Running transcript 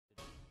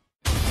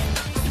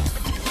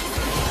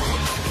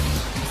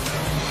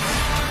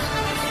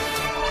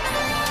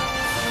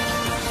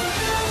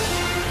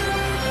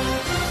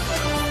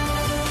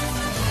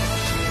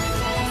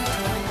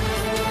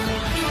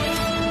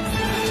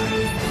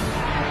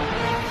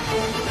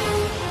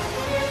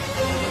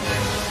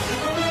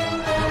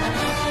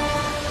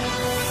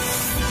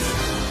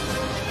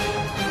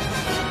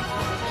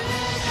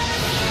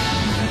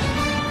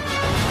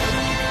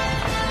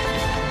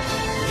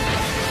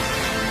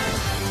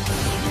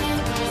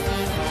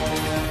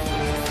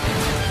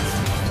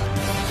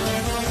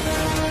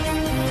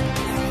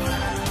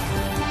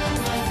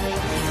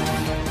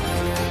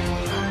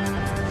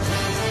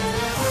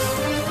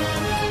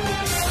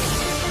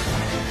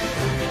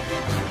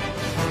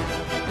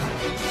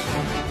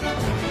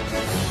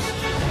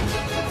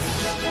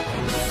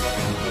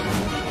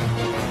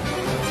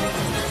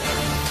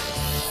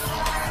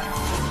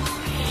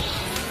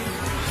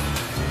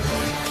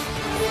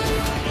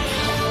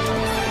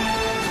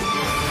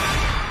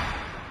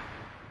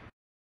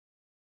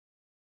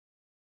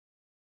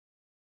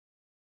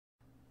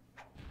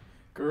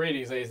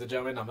Greetings, ladies and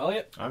gentlemen. I'm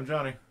Elliot. I'm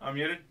Johnny. I'm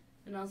muted.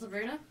 And I'm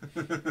Sabrina.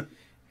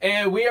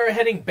 And we are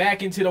heading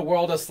back into the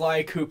world of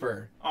Sly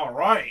Cooper. All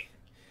right.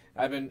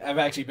 I've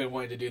actually been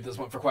wanting to do this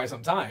one for quite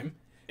some time.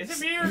 Is it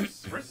me or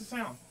where's the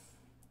sound?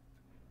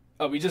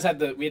 Oh, we just had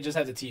the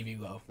TV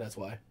low. That's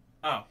why.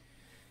 Oh.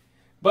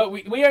 But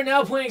we are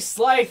now playing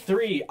Sly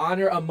 3: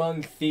 Honor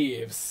Among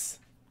Thieves.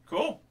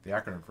 Cool. The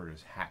acronym for it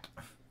is HAT.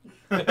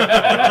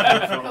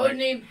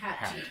 Codename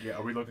Hat. Yeah,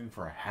 are we looking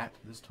for a hat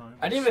this time?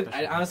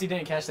 I honestly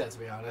didn't catch that, to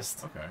be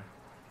honest. Okay.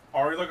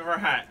 Are we looking for a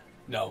hat?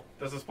 No.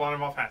 Does this spawn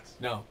involve hats?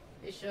 No.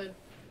 It should.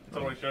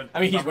 Totally should.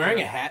 I mean, he's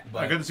wearing a hat, I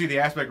but... couldn't see the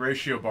aspect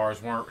ratio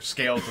bars weren't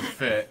scaled to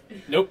fit.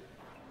 Nope.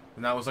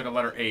 And that was like a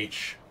letter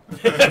H.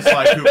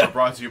 Sly Cooper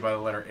brought to you by the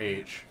letter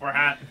H. For a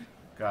hat.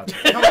 God.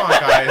 Come on,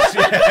 guys.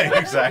 Yeah,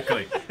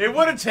 exactly. It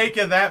wouldn't take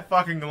you that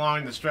fucking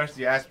long to stretch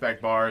the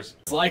aspect bars.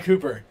 Sly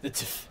Cooper. The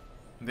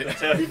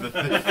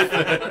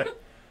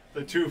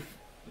The tooth.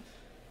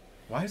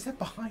 Why is that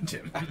behind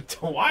him?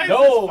 Why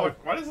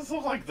does this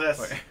look like this?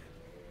 Wait.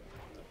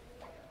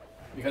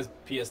 Because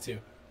PS2.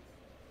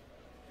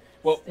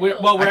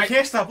 I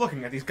can't stop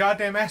looking at these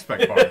goddamn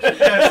aspect bars.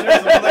 Yeah,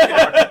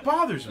 seriously, it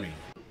bothers me.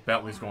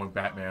 Bentley's going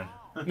Batman.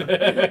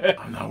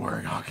 I'm not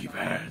wearing hockey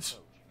pads.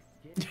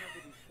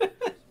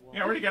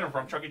 Yeah, where'd you get them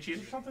from? Chuck E.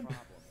 Cheese or something?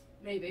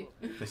 Maybe.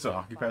 They sell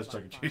hockey pads at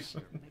Chuck E. Cheese.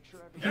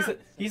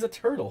 He's a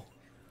turtle.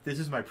 This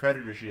is my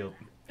predator shield.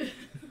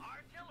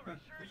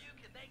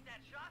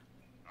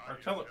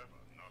 Artillery.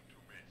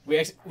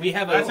 We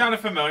have a... That sounded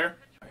familiar.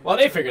 Well,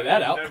 they figured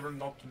that out. Never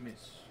not to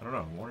miss. I don't know.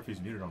 I wonder if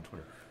he's muted on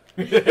Twitter.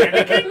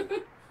 Panda King?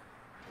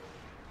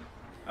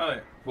 Oh, yeah.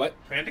 What?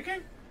 Panda King?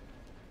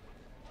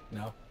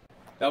 No.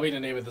 That'll be the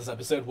name of this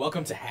episode.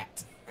 Welcome to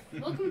Hat.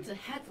 Welcome to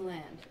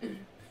Hatland.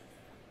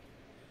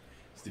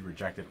 It's the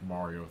rejected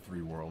Mario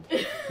 3 world.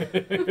 Hot?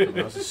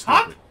 This is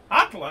stupid.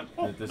 Hotland?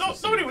 Oh, This no,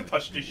 is nobody stupid. would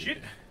touch this shit.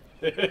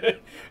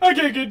 I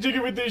can't get jiggy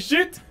with this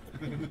shit.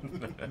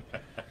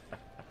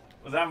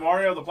 Was that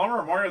Mario the plumber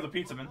or Mario the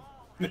pizza man?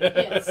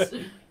 Yes.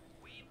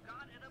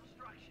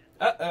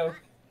 Uh-oh.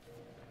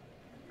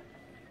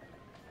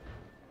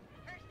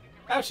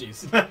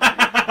 Ouchies.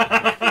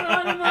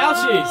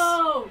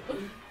 Ouchies!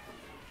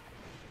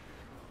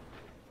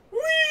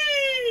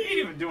 Whee! He didn't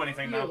even do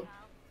anything now.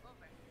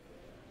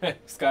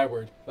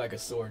 Skyward, like a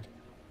sword.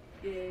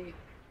 Yay.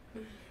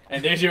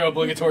 And there's your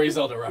obligatory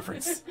Zelda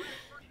reference.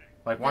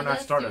 Like, why not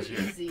That's start too us here?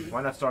 easy.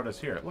 Why not start us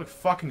here? Look,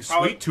 fucking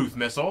Sweet Tooth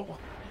Missile.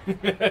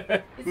 It's too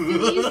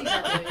easy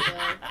that way,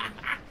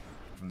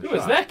 From the Who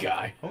is shot. that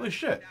guy? Holy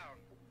shit.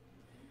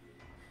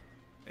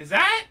 Is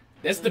that?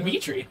 That's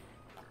Dimitri.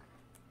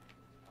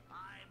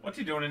 What's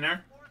he doing in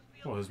there?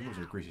 Well, his moves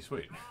are greasy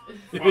sweet.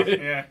 Well,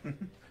 yeah.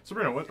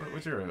 Sabrina,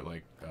 what's your,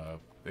 like,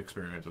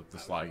 experience with the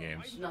Sly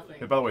games? Nothing.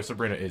 And by the way,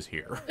 Sabrina is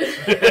here.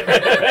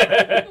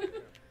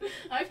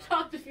 I've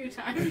talked a few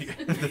times.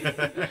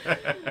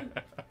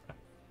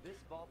 This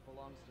vault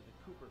belongs to the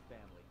Cooper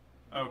family.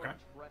 Okay.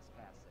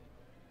 Trespassing.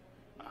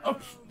 Oh,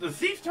 the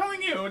thief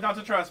telling you not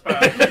to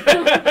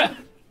trespass.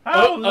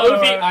 Oh, the Lord.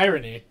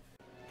 irony.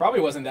 Probably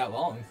wasn't that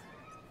long.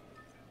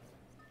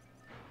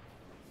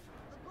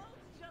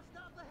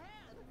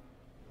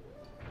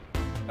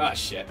 Ah,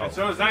 shit. And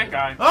so is that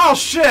guy. Oh,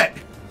 shit!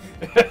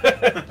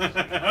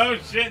 Oh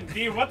shit,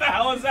 Steve, what the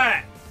hell is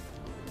that?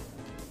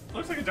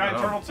 Looks like a giant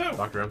turtle too.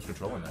 Dr. M's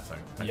controlling that thing,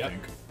 I Yep.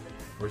 think.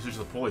 Or is this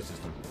the pulley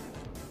system?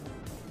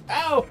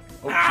 Ow!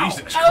 Oh, Ow!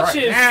 Jesus Christ.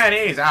 Ouchies! And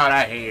he's out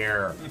of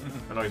here.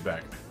 I know he's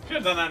back. Should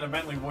have done that in a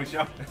Bentley voice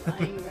shop.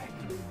 Flying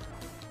raccoon.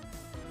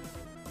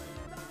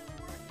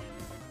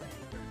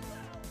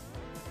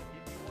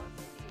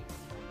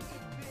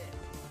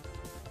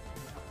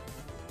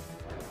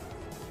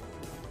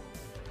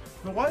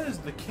 Now, why is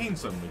the cane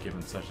suddenly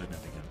given such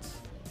significance?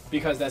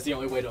 Because that's the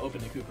only way to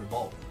open the Cooper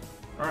vault.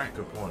 Alright,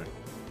 good point.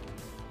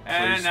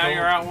 And So now you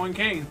you're stole- out one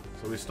king.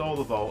 So we stole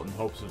the vault in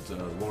hopes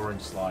of luring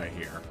Sly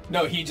here.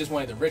 No, he just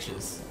wanted the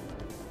riches.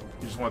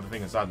 You just wanted the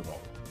thing inside the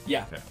vault.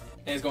 Yeah. Yeah.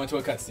 And it's going to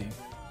a cutscene.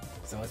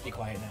 So let's be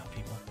quiet now,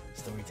 people.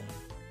 Story time.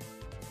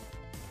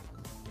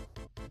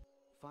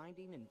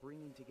 Finding and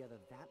bringing together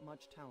that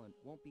much talent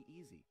won't be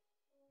easy.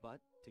 But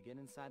to get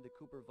inside the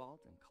Cooper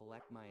vault and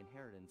collect my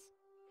inheritance,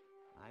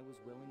 I was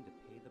willing to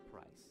pay the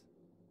price.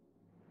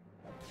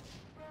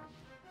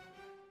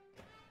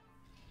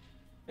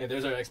 And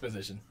there's our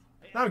exposition.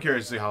 Now I'm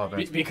curious to see how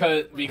events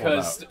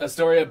Because a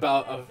story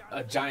about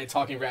a giant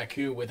talking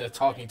raccoon with a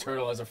talking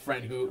turtle as a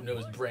friend who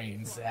knows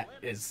brains, that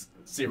is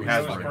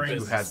serious fucking who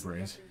business. has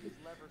brains.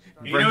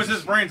 He knows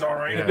his brains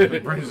alright. Yeah,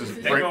 brains is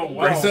They go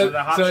well brains, to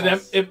the hot So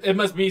sauce. it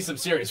must be some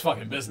serious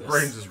fucking business.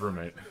 brains is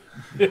roommate.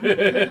 What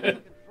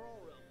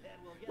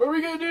are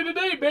we gonna do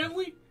today,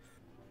 Bentley?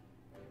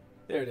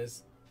 There it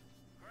is.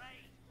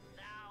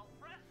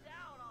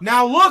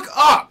 Now look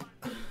up!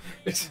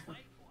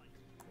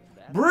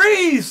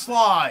 Breathe,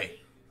 Sly!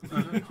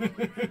 Provided he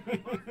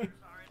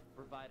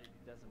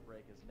doesn't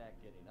break his neck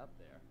getting up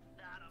there.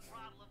 Not a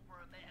problem for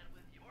a man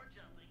with your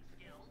jumping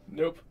skills.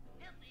 Nope.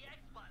 Hit the X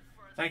button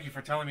for a Thank you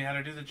for telling me how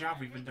to do the job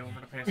we've been doing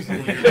for the past 2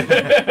 years.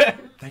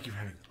 Thank you for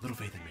having a little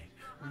faith in me.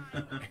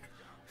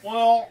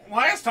 Well,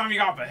 last time you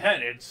got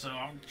beheaded, so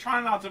I'm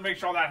trying not to make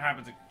sure that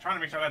happens. Trying to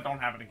make sure that don't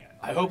happen again.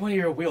 I hope one of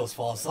your wheels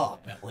falls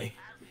off, Bentley.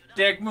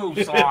 Dick move,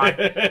 Sly.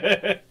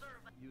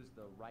 Use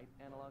the right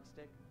analog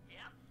stick.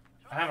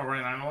 I have a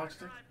right analog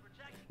stick.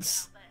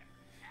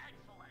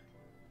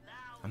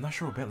 I'm not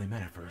sure what Bentley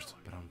meant at first,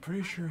 but I'm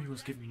pretty sure he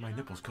was giving my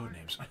nipples code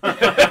names.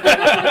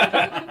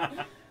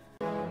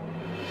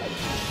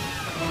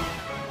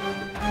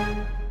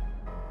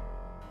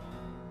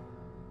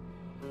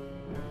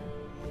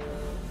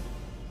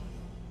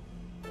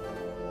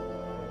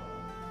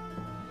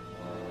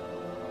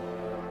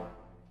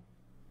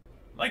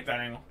 Like that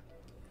angle.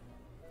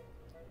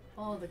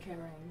 All the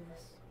camera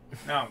angles.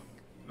 No,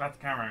 not the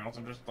camera angles.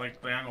 I'm just like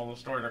the angle of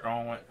the story they're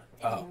going with.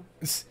 Oh.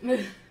 Just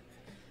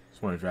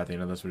wondering if at the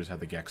end of this we just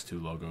have the Gex 2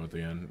 logo at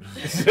the end.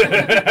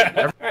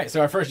 Alright, so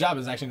our first job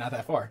is actually not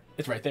that far.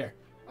 It's right there.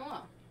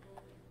 Oh.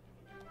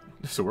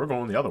 So we're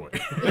going the other way.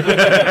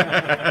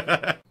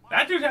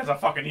 That dude has a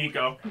fucking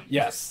eco.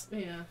 Yes.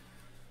 Yeah.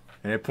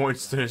 And it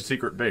points to his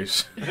secret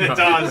base. It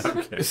does.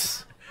 Okay.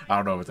 I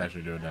don't know if it's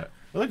actually doing that.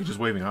 I think it's just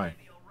waving hi.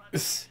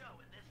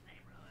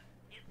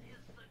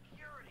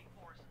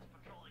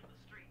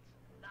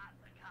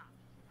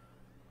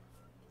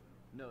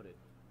 Noted.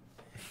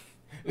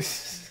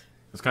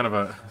 It's kind of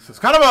a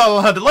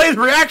delayed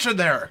reaction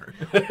there.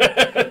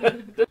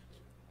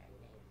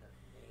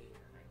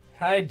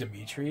 Hi,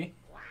 Dimitri.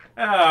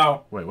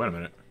 Oh, Wait a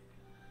minute.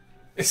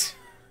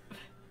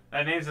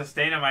 that name's a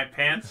stain on my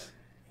pants.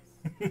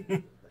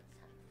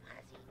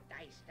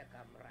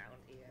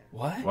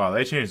 What? Wow,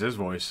 they changed his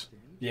voice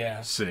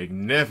Yeah.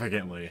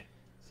 significantly.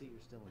 See, you're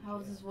still in How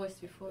was his voice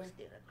before?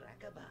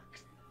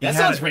 That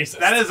sounds racist.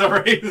 That is a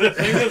racist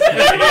thing to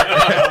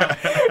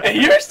say.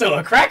 And you're still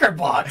a cracker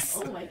box.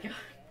 Oh my god.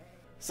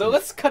 So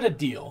let's cut a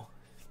deal.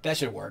 That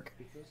should work.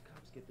 If those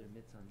cops get their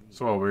mitts on me,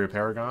 So, are we a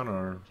Paragon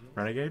or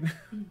Renegade?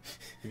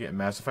 You getting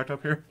Mass Effect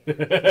up here?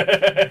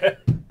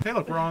 Hey,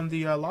 look, we're on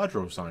the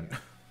Ladro sign.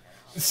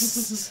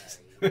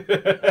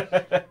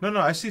 No,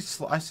 I see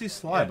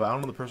Sly, but I don't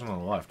know the person on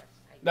the left.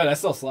 No, that's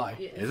still Sly.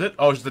 Yeah. Is it?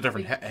 Oh, it's just a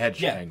different head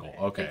Yeah. angle.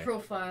 A Okay.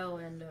 profile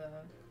and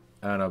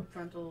And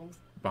frontal.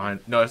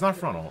 behind. No, it's not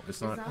frontal.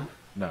 It's not. not?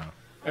 No.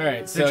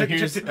 Alright, so check,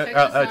 here's... check, Check the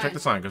check sign. the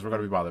sign because we're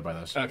gonna be bothered by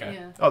this. Okay.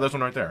 Yeah. Oh, there's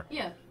one right there.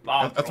 Yeah.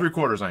 A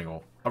 3/4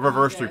 angle. A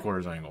reverse Okay.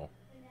 3/4 angle.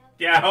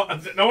 Yeah,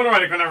 no wonder why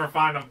they could never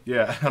find him.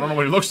 Yeah, I don't know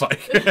what he looks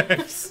like. I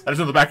just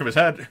know the back of his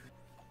head.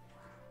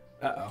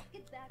 Uh-oh.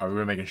 Are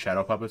we making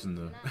shadow puppets in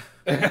the?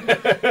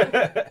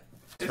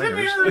 Is it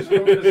mirrors?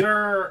 Does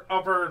her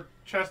upper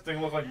chest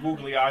thing look like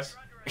googly eyes?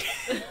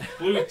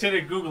 Blue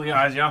tinted googly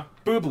eyes, yeah.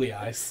 Boobly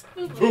eyes.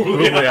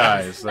 Googly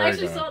eyes. There I you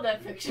actually go. saw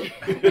that picture.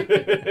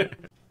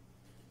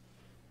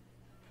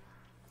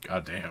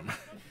 God damn.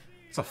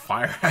 It's a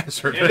fire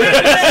hazard.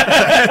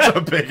 It's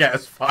a big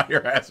ass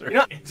fire hazard.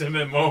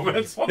 Intimate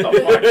moments. What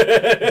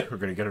the We're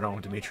gonna get it on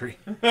with Dimitri.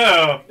 fuck?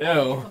 Oh.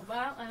 Ew.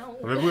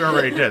 I mean, we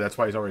already did. That's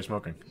why he's already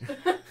smoking.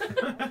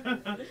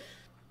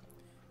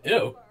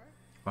 Ew.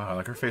 Wow,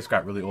 like her face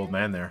got really old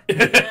man there.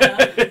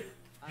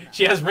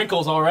 She has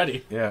wrinkles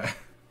already. Yeah.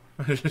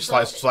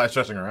 Sly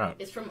stressing her out.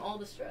 It's from all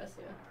the stress,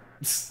 yeah.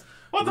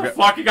 What the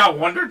fuck? You got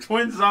Wonder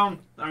Twins on?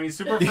 I mean,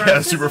 Super Friends? Yeah,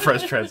 super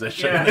fresh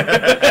transition.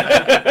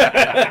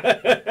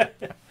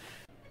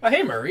 Oh,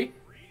 hey, Murray.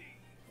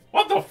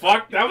 What the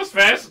fuck? That was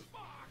fast.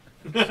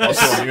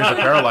 Also, use the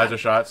paralyzer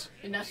shots.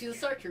 And now she's a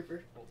Star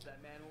Trooper.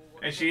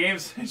 And she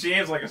aims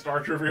like a Star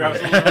Trooper. You're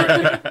absolutely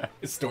right.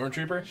 It's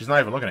Stormtrooper? She's not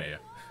even looking at you.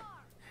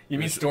 You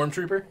mean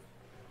Stormtrooper?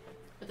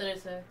 What did I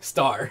say?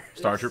 Star.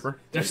 Star Trooper?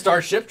 They're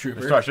Starship Trooper.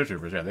 They're Starship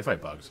Troopers, yeah, they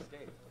fight bugs.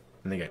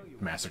 And they get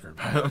massacred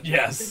by them.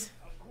 Yes.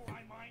 My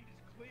mind is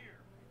clear,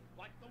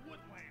 like the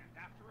woodland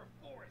after a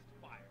forest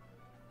fire.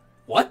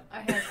 What? I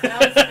have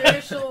found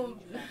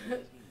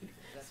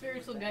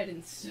spiritual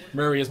guidance.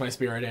 Murray is my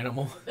spirit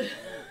animal.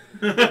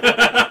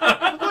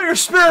 Oh, your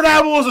spirit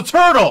animal is a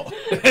turtle!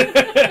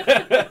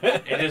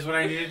 It is what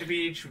I needed to be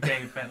each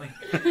day, Bentley.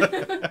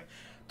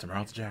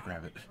 Tomorrow it's a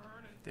jackrabbit.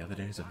 The other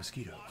day is a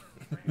mosquito.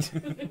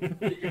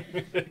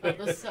 Oh,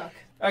 those suck.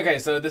 Okay,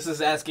 so this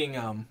is asking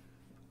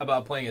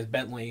about playing as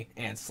Bentley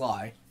and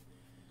Sly.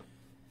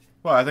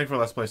 Well, I think for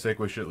Let's Play's sake,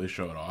 we should at least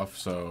show it off,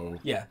 so...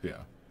 Yeah. Yeah.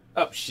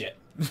 Oh, shit.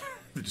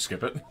 Did you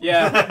skip it?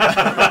 Yeah.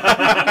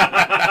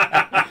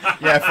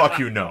 Yeah, fuck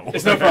you, no.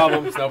 It's no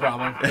problem. It's no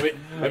problem.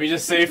 Let me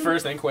just save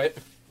first, then quit.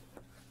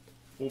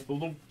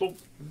 Because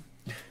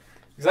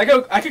I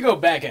could go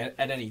back at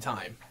any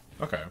time.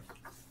 Okay.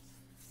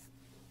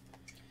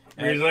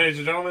 Ladies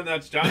and gentlemen,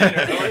 that's Johnny.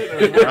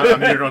 I'm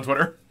muted on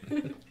Twitter.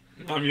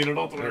 I'm muted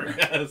on Twitter.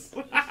 Yes.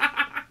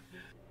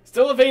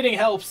 Still evading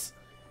helps.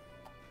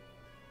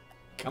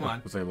 Come on.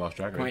 Looks like you lost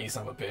track Come of on, it. you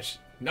son of a bitch.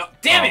 No,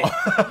 damn it!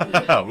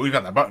 Oh, we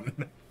got that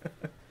button.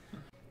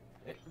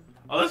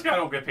 Oh, this guy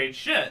don't get paid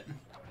shit.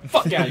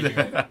 Fuck out of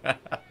here.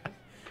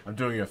 I'm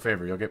doing you a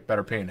favor. You'll get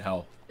better pay in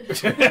hell.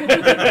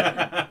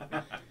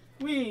 I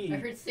Wee.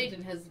 heard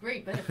Satan has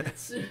great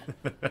benefits.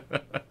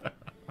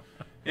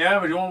 Yeah,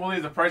 but you won't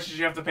believe the prices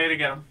you have to pay to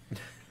get them.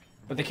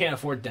 But they can't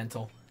afford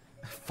dental.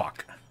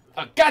 Fuck.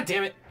 Oh, God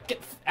damn it!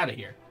 Get out of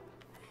here.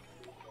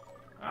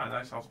 Ah,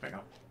 nice. I'll pick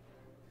up.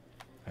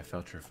 I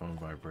felt your phone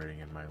vibrating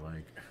in my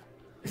leg.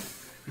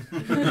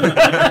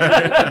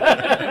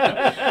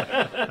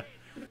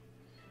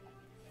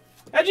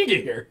 How'd you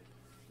get here?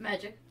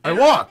 Magic. I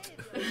walked!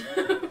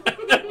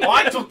 Well,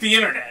 I took the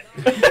internet.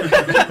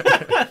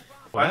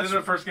 Why did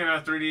the first game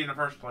have 3D in the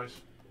first place?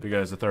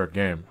 Because the third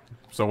game.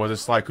 So was it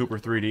Sly Cooper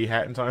 3D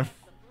Hat in Time?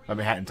 I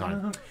mean, Hat in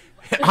Time.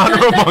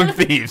 Honor Among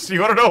Thieves. You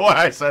want to know why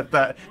I said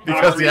that?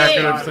 Because the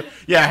acronym.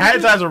 Yeah, Hat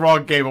in Time's a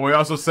wrong game, but we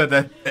also said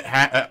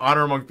that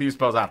Honor Among Thieves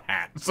spells out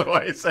hat. So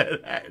I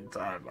said Hat in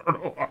Time. I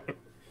don't know why.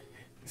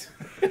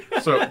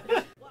 So. 1, 2,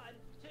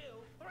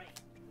 3.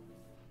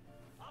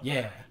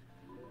 Yeah.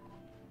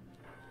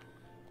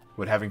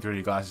 Would having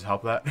 3D glasses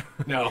help that?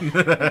 No.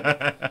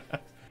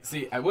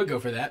 See, I would go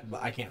for that,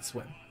 but I can't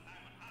swim.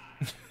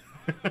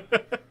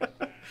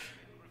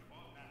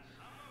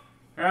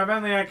 Yeah,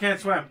 Bentley, I can't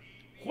swim.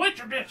 Quit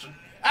your bitching.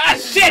 Ah,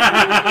 shit!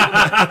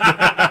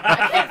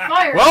 I can't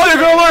fire. Well,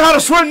 you're gonna learn how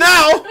to swim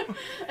now!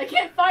 I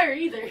can't fire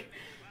either.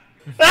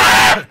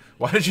 Ah!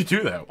 Why did you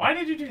do that? Why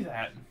did you do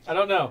that? I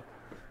don't know.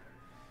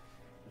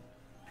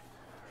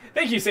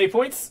 Thank you, save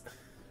points.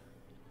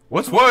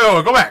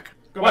 Whoa, go back!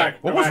 Go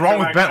back. What go was back, wrong go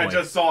with back. Bentley?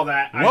 I just saw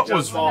that. What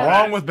was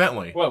wrong with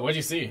Bentley? What? What'd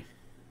you see?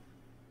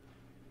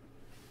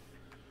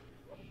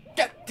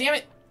 God damn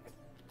it!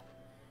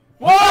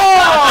 Whoa!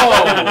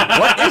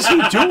 What is he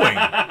doing?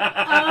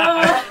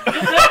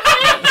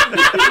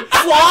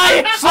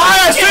 Sly! Sly,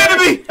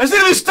 I seem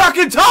to be stuck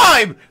in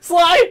time!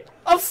 Sly!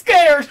 I'm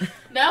scared!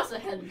 Now's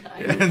ahead of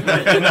time.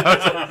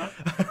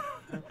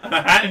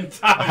 Hat in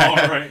time,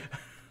 alright.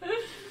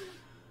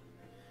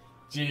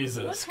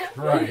 Jesus What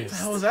the Christ.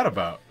 hell is that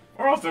about?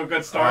 We're off to a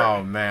good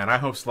start. Oh man, I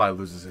hope Sly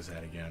loses his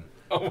head again.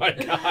 Oh my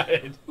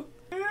god.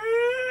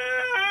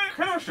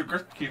 Kind of wish the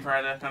Crypt Keeper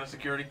had that kind of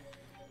security.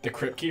 The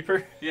Crypt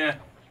Keeper? Yeah.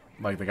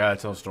 Like the guy that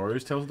tells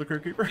stories tells the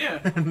Crypt Keeper? Yeah.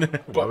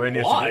 why would he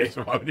need why?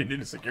 why would he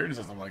need a security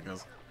system like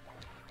this?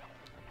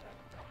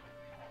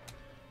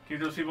 Keep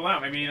those people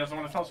out. Maybe he doesn't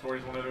want to tell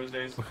stories one of those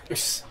days.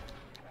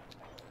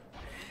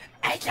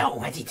 I don't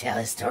want to tell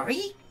a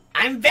story.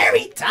 I'm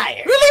very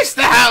tired. Release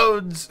the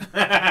hounds!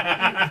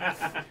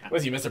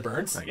 Was he Mr.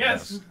 Burns? I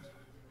Yes. guess.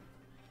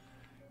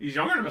 He's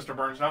younger than Mr.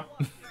 Burns now.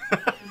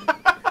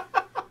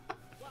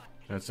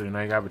 That's so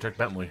now you gotta protect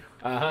Bentley.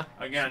 Uh-huh.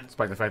 Again.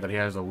 Despite the fact that he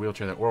has a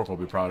wheelchair that Oracle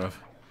will be proud of.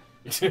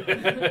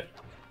 I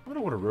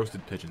wonder what a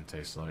roasted pigeon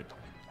tastes like.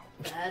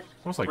 Bad.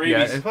 Almost like, Rabies.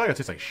 yeah, it feel like it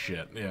tastes like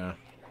shit, yeah.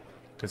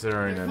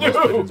 Considering that most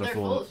pigeons are They're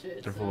full, full of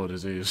shit, they're so. full of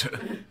disease.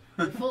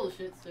 They're full of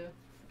shit, so.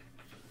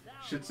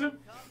 Shih Tzu?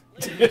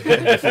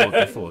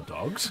 they're full of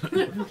dogs.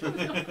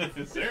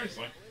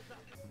 Seriously.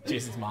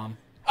 Jason's mom.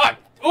 Ah!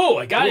 Oh,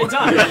 I got it in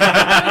time!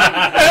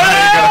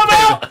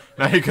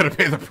 Now you gotta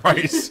pay the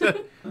price.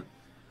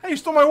 Hey, you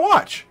stole my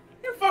watch.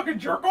 You fucking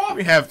jerk off.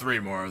 We have 3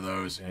 more of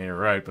those. Yeah, you're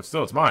right, but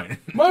still, it's mine.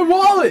 My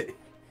wallet!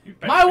 You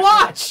My bastard.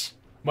 watch!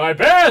 My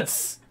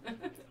pants!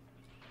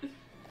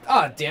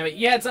 Oh, damn it.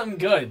 You had something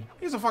good.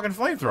 He's a fucking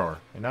flamethrower,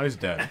 and now he's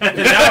dead.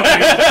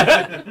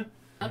 I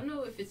don't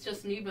know if it's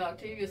just me, but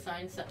Octavio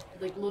signs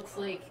like looks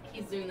like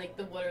he's doing like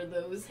the what are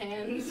those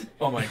hands.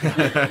 Oh my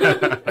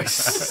god.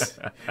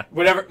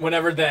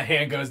 whenever that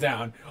hand goes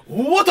down.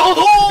 What are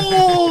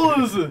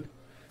those?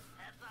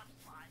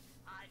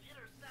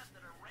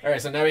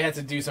 Alright, so now we have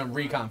to do some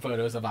recon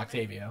photos of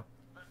Octavio.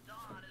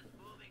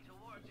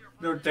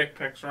 No dick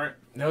pics, right?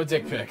 No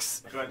dick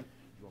pics. Good.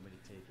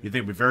 You'd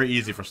think it'd be very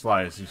easy for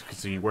Sly,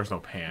 because he wears no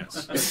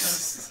pants. Hey,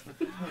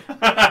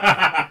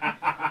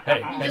 He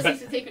hey, just needs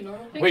to take a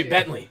normal picture. wait,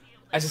 Bentley.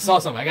 I just saw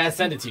something. I gotta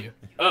send it to you.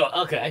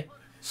 Oh, okay.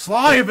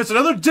 Sly, if it's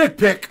another dick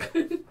pic!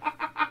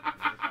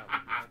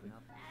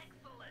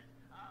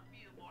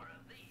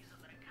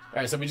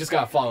 Alright, so we just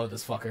gotta follow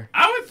this fucker.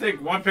 I would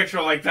think one picture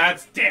like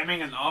that's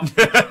damning enough.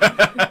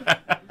 I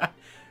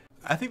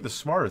think the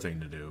smarter thing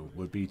to do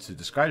would be to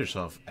disguise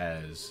yourself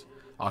as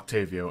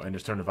Octavio and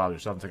just turn the valve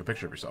yourself and take a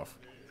picture of yourself.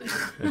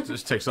 It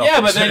just takes selfies.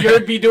 Yeah, but then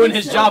you'd be doing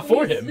his job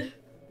for him.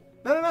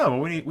 No.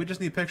 We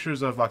just need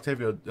pictures of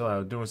Octavio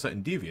doing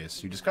something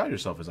devious. You disguise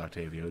yourself as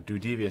Octavio, do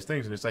devious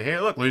things, and just say, "Hey,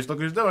 look what he's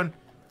doing.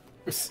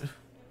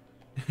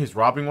 He's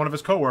robbing one of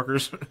his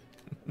coworkers."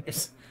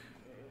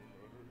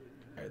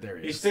 Alright, there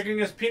he He's is. sticking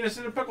his penis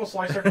in a pickle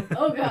slicer.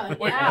 Oh god.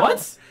 Wait, Ow.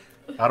 what?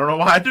 I don't know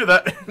why I do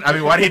that. I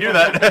mean, why do you do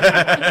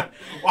that?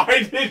 Why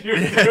did you do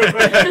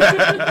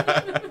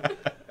it?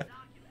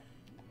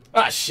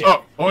 Ah, shit.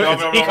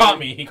 Oh, He caught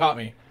me. He caught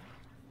me.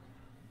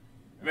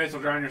 You may as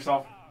well drown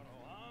yourself.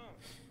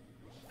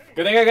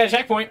 Good thing I got a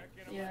checkpoint.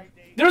 Yeah.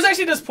 There was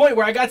actually this point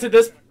where I got to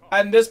this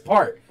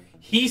part.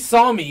 He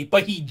saw me,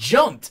 but he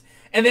jumped.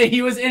 And then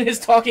he was in his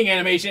talking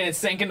animation and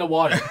sank in the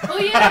water. Oh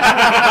yeah.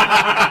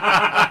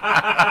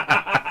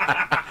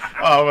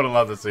 Oh, I would have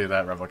loved to see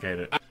that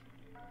replicated.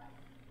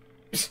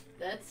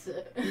 That's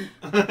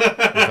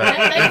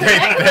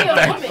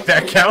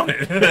That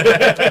counted.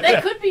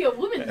 that could be a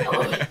woman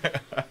though.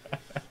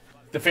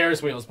 The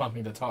Ferris wheel is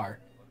pumping the tar.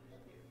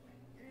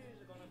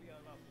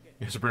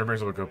 Yeah, Sabrina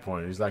brings up a good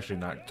point. He's actually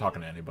not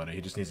talking to anybody. He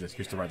just needs an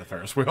excuse to ride the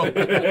Ferris wheel.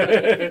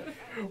 The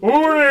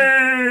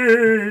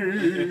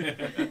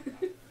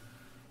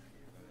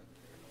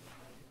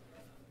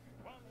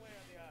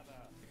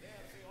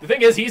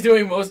thing is, he's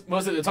doing most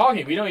of the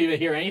talking. We don't even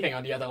hear anything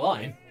on the other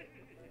line.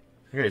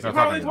 Yeah, he's He's not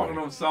probably talking to talking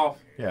to anybody.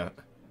 himself. Yeah.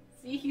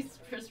 See, he's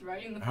just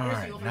riding the All Ferris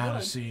right, wheel for now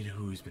fun. to see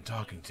who he's been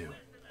talking to.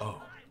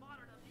 Oh,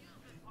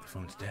 the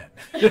phone's dead.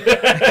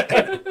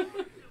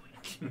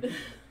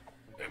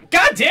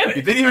 God damn He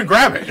it! didn't even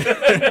grab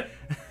it.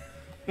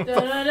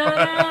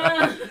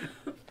 Da-da-da-da.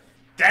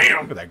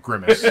 Damn! Look at that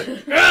grimace.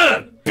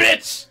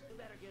 Bitch!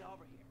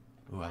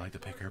 Ooh, I like to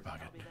pick her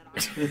pocket.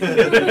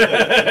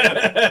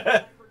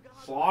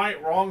 Sly,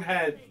 wrong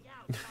head.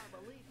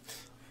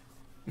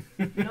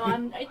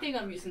 No, I think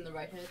I'm using the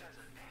right head.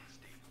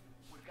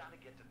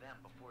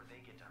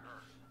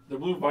 The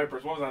Blue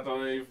Vipers, what was that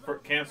though? They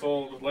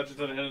canceled Legends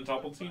of the Hidden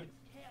Temple team?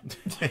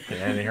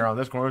 And here on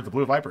this corner is the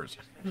Blue Vipers.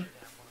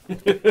 Who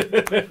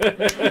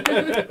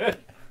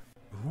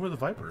are the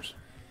Vipers?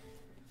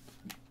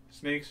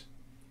 Snakes.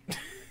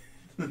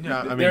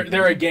 Yeah, I mean,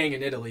 They're a gang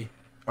in Italy.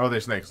 Are they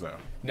snakes though?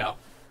 No,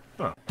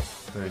 Oh,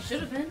 it's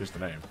Should've been. just the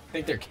name. I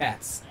think they're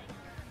cats.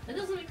 That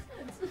doesn't make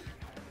sense.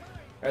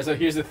 Alright, so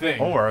here's the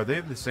thing. Oh, are they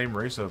the same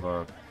race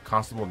of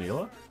Constable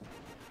Neela?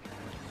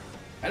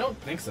 I don't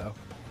think so.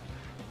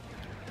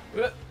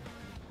 Oh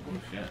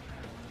shit.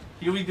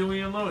 Huey,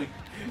 Dewey, and Louie.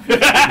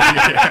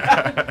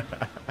 I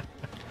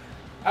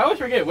always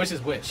forget which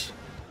is which.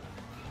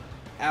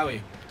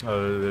 Owie.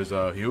 There's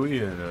Huey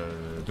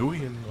and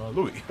Dewey and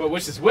Louie. But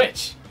which is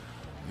which?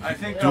 I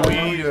think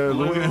Dewey,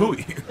 Louie, and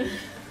Huey.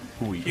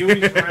 Huey.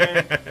 Huey's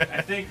red.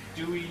 I think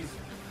Dewey's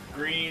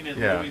green and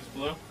Yeah. Louie's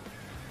blue.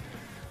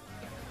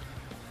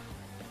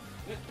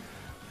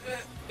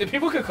 If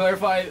people could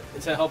clarify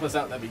to help us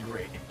out, that'd be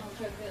great. I'll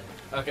check it.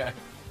 Okay.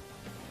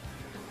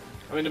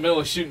 I'm in the middle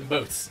of shooting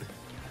boats.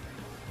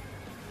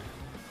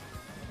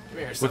 Come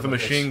here, son With the of a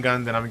machine bitch.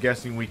 gun, then I'm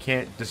guessing we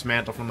can't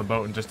dismantle from the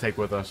boat and just take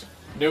with us.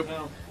 Nope.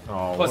 No.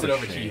 Oh, Plus what it a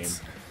overheats.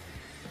 shame.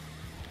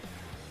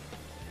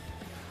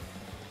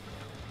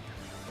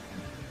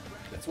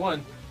 That's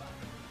one.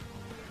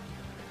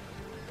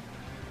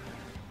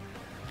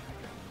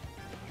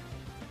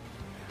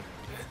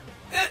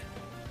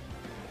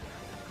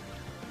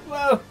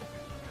 Whoa!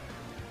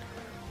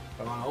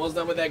 Come on, almost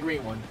done with that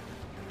green one.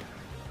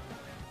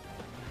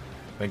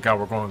 Thank God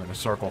we're going in a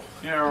circle.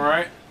 Yeah,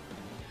 right.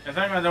 I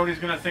think nobody's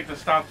gonna think to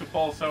stop to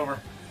pull us over.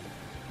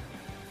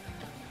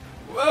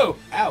 Whoa!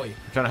 Owie.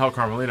 We're trying to help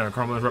Carmelita, and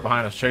Carmelita's right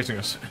behind us, chasing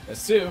us.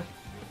 That's two.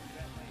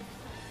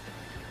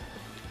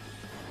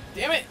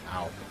 Damn it!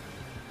 Ow.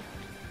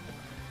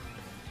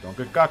 Don't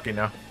get cocky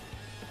now.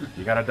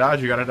 You gotta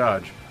dodge, you gotta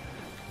dodge.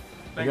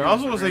 You can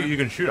also say you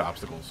can shoot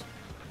obstacles.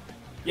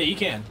 Yeah, you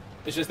can.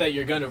 It's just that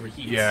your gun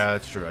overheats. Yeah,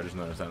 that's true. I just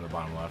noticed that in the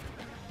bottom left.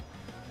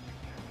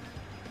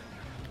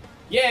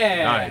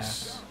 Yeah!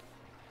 Nice.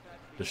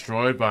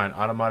 Destroyed by an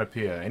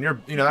automatopoeia. And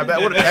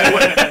that would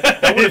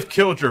have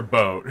killed your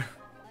boat.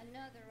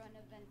 Another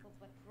uneventful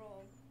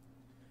patrol.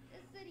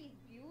 This city's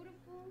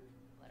beautiful,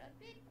 but a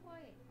bit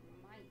quiet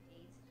for my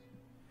taste.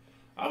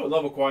 I would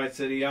love a quiet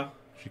city, yeah.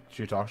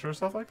 She talks to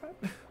herself like that?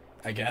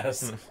 I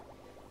guess.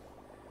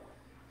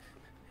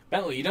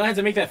 Bentley, you don't have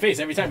to make that face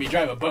every time you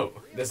drive a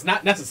boat. That's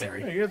not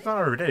necessary. Hey, it's not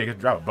every day you get to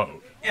drive a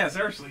boat. Yeah,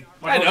 seriously.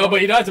 I know, but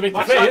you don't have to make the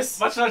much face.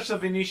 much the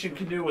Venetian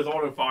can do with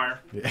auto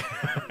fire. Yeah.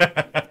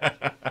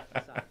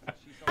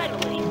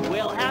 Finally,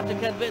 we'll have to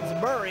convince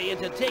Murray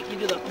into taking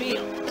to the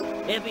field.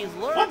 If he's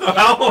learned... What the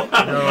hell?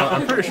 No,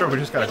 I'm pretty sure we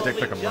just got a dick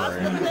pic of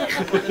Murray. And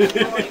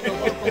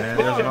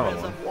there's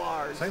another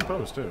one. Same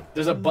pose, too.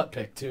 There's a butt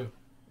pic, too.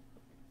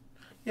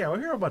 Yeah, we'll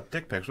hear about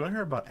dick pics. We'll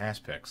hear about ass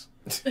pics.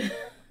 Oh,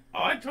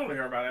 I totally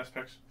hear about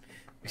aspects.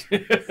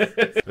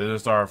 Is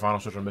this our final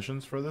switch of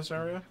missions for this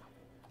area?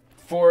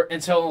 For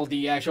until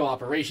the actual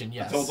operation,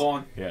 yes. Until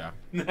dawn. Yeah.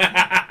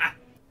 Not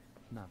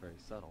very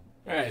subtle.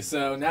 Alright,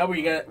 so now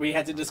we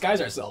had to disguise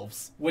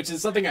ourselves, which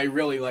is something I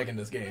really like in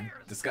this game.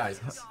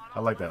 Disguises. I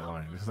like that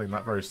line. It's like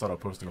not very subtle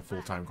posting a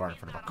full-time guard in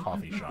front of a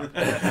coffee shop.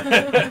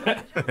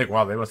 Like,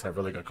 wow, they must have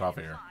really good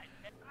coffee here.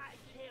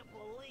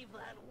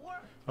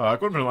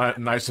 It would have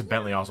been nice if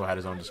Bentley also had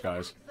his own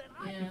disguise.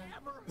 Yeah.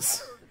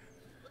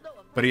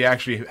 But he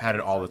actually had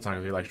it all the time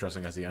because he likes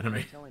dressing as the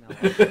enemy.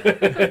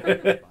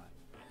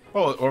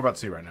 Well, we're about to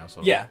see right now.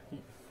 So Yeah.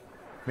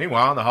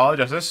 Meanwhile, in the Hall of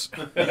Justice.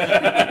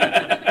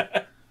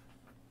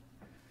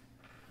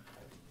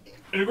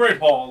 In the Great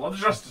Hall of the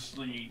Justice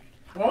League.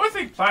 Well, I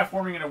think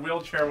platforming in a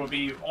wheelchair would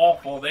be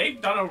awful. They've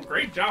done a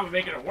great job of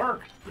making it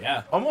work.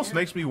 Yeah. Almost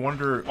makes me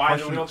wonder Why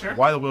the wheelchair?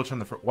 Why the wheelchair in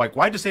the first? Like,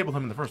 why disable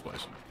him in the first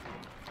place?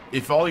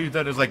 If all you've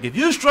done is like, if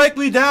you strike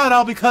me down,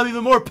 I'll become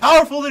even more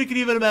powerful than you can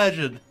even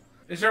imagine.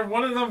 Is there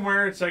one of them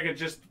where it's like a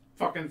just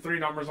fucking 3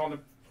 numbers on the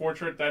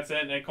portrait, that's it,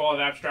 and they call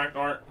it abstract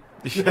art?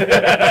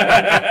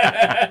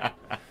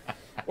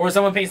 Or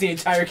someone paints the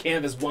entire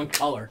canvas one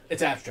color.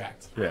 It's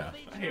abstract. Yeah.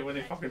 I hate when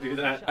they fucking do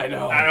that. I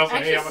know. I also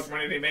hate how Actually, much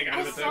money they make out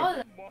I of it, too. saw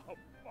that. Mamma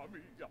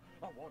mia,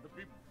 I want to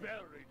be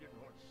buried in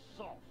her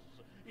sauce.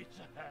 It's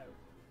hell.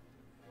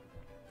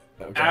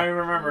 Okay. I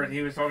remember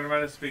he was talking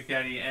about his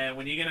spaghetti, and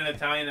when you get an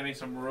Italian, they make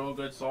some real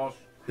good sauce.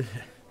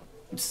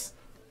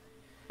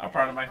 I'm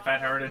proud of my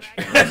fat heritage.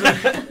 Have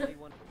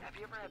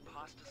you ever had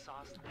pasta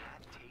sauce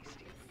that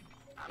tasty?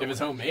 If it's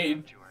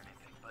homemade.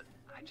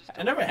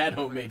 I never had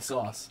homemade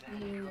sauce.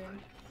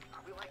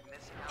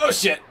 Oh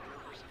shit!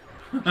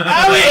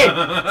 Owie!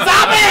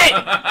 Stop it!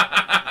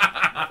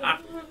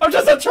 I'm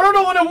just a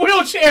turtle in a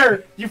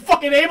wheelchair! You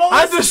fucking ableist!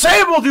 I'm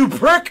disabled, you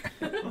prick!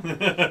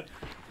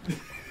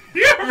 Do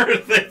you ever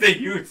think they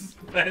use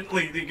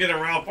Bentley to get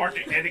around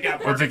parking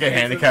handicap parking To get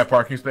handicapped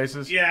parking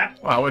spaces? Yeah.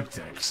 Wow, what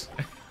dicks.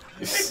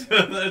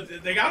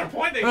 They got a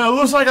point. It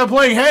looks like I'm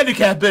playing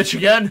handicap bitch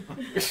again.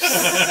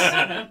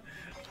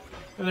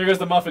 And there goes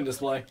the muffin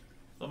display.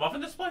 The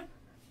muffin display?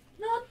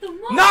 Not the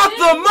muffin. Not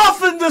the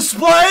muffin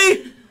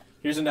display!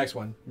 Here's the next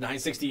one.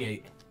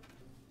 968.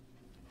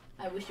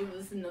 I wish it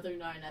was another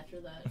 9 after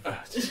that.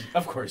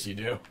 Of course you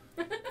do.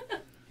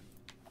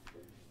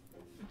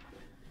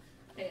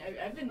 Hey,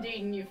 I've been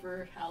dating you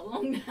for how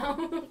long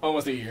now?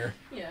 Almost a year.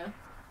 Yeah.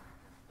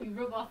 You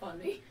rub off on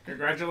me.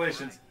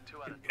 Congratulations.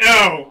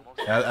 No!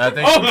 I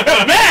think Oh,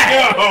 come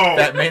back! No!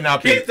 that may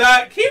not be. Keep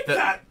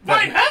that! My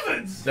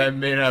heavens! That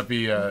may not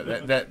be.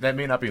 That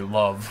may not be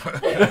love.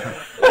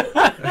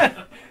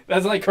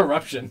 That's like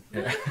corruption.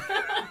 Yeah.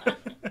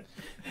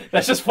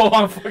 That's just full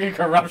on fucking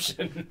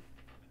corruption.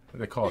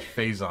 They call it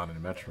Phazon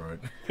in Metroid.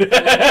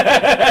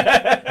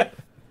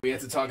 We had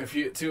to talk to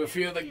a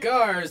few of the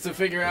guards to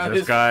figure out This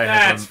his. guy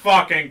That's has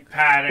fucking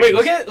padding. Wait,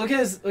 look at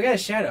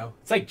his shadow.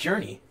 It's like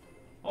Journey.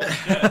 Oh,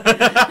 shit.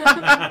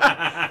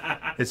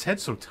 his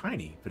head's so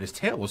tiny, but his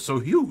tail was so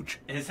huge.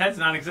 His head's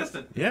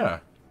non-existent. Yeah.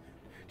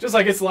 Just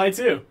like it's Sly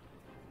too.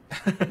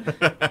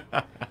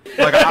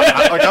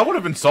 I would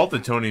have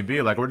insulted Tony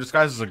B. Like, we're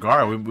disguised as a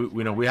guard.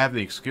 We have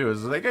the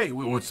excuse. Like, hey,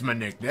 what's my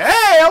nickname?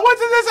 Hey, what's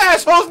this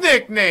asshole's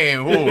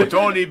nickname? Ooh,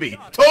 Tony B.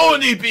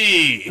 Tony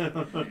B.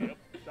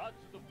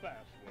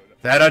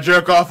 That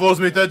jerk off owes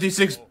me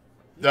 36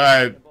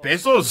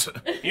 pesos.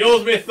 He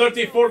owes me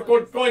 34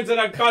 gold coins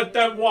and a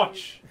goddamn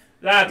watch.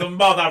 That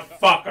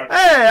motherfucker.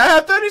 Hey, I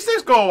have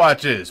 36 gold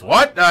watches.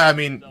 What? I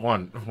mean,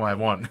 one. Why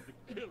one?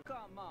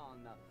 Come on,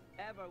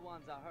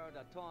 everyone's heard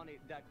of Tony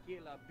the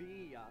Killer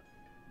B.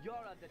 You're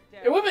a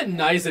detective. It would have been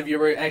nice if you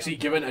were actually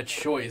given a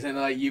choice and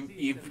like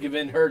you've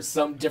given her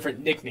some different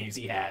nicknames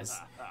he has,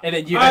 and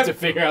then you have to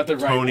figure out the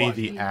right Tony one.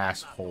 the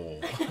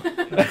asshole.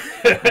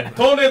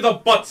 Tony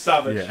the butt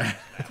savage. Yeah.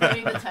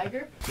 Tony the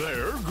tiger?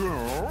 There,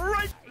 girl,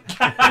 right.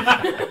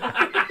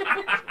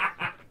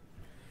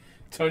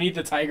 Tony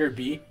the Tiger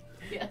B.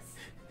 Yes.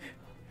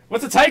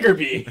 What's a Tiger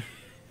B?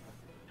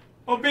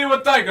 Well, be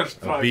with tigers.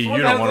 A B you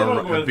don't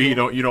want to. A B you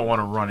don't want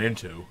to run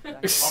into. All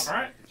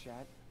right.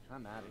 Chad,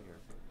 I'm out of here.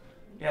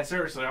 Yeah,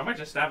 seriously, I might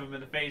just stab him in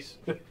the face.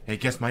 Hey,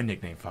 guess my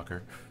nickname,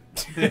 fucker.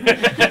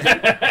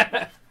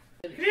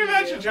 Can you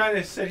imagine trying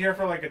to sit here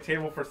for like a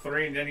table for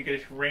 3 and then you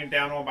get rained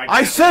down on by...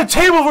 I said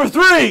table for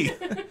 3.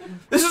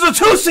 This is a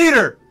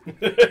 2-seater.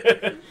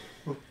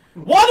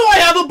 Why do I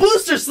have a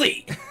booster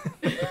seat?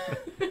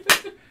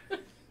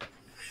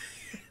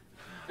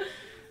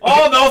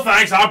 Oh, no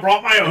thanks, I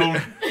brought my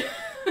own.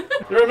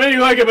 There are many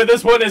like it, but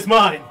this one is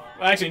mine.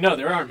 Well, actually, no,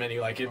 there aren't many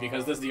like it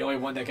because this is the only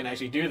one that can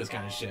actually do this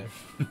kind of shit.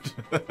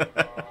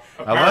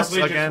 Unless,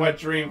 Paraplegic again, wet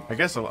dream. I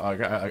guess,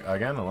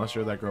 again, unless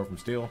you're that girl from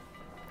Steel.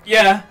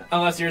 Yeah,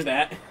 unless here's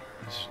that.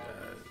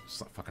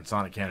 Fucking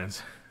Sonic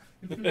cannons.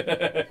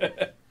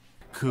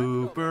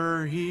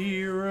 Cooper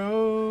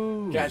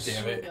Heroes. God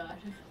damn Oh, it. God.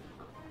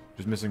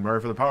 Just missing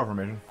Murray for the power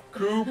formation.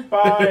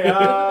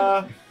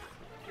 Kumbaya.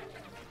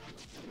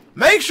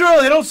 Make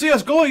sure they don't see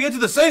us going into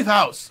the safe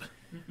house.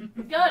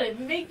 Got it.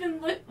 Make them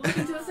look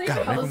into the safe God,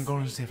 make house. them go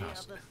into the safe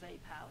house.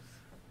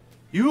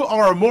 You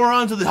are a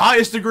moron to the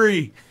highest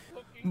degree.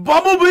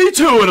 Bumblebee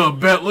 2 in a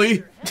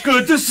Bentley.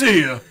 Good to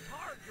see you.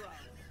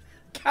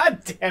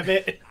 God damn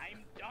it.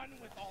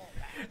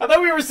 I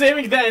thought we were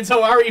saving that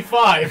until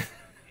RE5.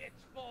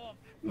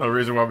 No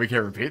reason why we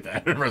can't repeat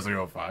that in Resident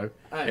Evil 5.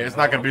 I It's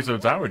not going to be some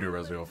time we do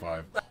Resident Evil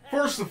 5.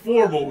 First and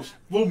foremost,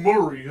 the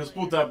Murray has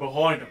put that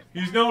behind him.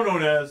 He's now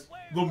known as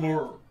the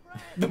Murr.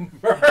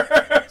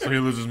 So he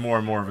loses more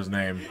and more of his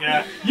name.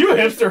 Yeah. You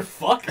hipster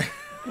fuck.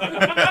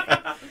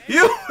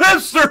 You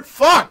hipster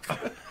fuck!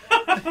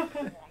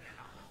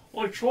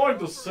 I tried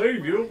to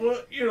save you,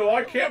 but, you know,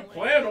 I can't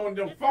plan on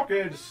the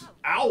fucking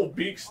owl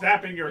beak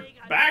snapping your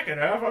back in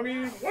half. I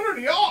mean, what are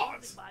the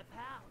odds?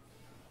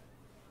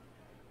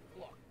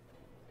 Look,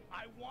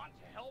 I want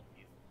to help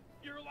you.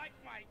 You're like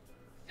my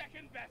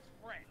second best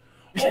friend.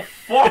 Oh,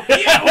 fuck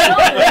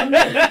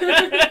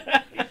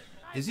you!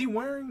 Is he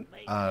wearing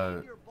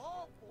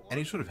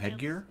any sort of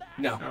headgear?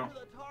 No.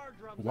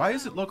 Why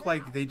does it look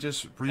like they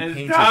just repainted?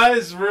 It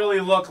does really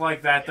look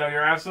like that, though.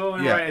 You're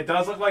absolutely Yeah. right. It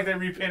does look like they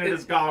repainted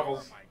his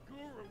goggles.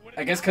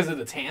 I guess because of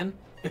the tan?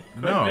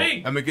 No.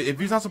 be. I mean, if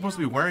he's not supposed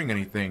to be wearing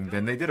anything,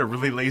 then they did a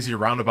really lazy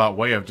roundabout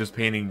way of just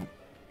painting.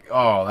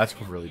 Oh, that's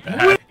really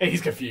bad. And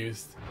he's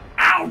confused.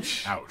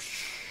 Ouch!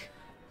 Ouch.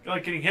 You're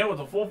like getting hit with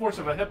the full force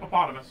of a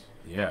hippopotamus.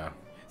 Yeah.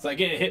 It's like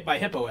getting hit by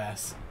hippo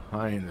ass.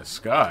 High in the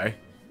sky.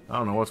 I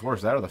don't know what's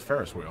worse, that or the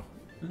Ferris wheel.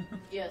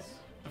 Yes.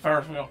 The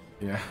Ferris wheel.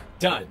 Yeah.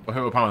 Done. Well,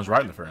 Hippopotamus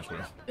riding the Ferris wheel.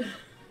 I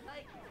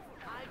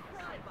pride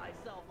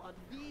myself on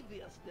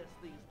deviousness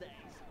these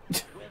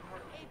days. With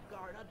her ape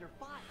guard under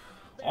fire.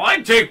 Well,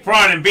 I take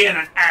pride in being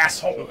an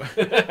asshole.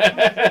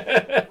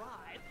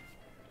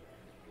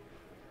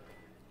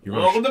 You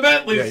Welcome to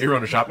Bentley's. Yeah, you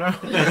run a shop now?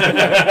 Stand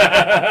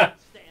as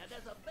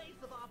a base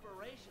of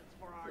operations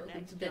for our Welcome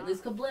next to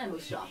Bentley's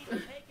Kablamo shop. Take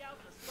out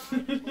the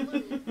signs,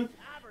 balloons,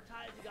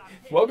 advertising on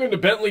paper. Welcome to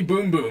Bentley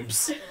Boom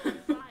Booms.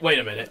 Wait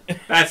a minute.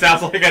 That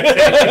sounds like a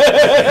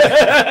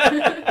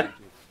thing.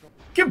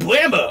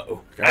 Kablammo!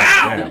 God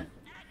damn.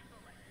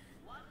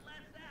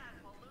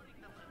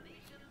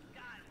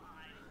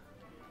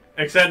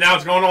 Except now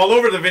it's going all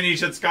over the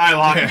Venetian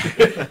skyline.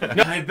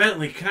 No, hey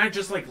Bentley, can I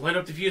just like light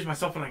up the fuse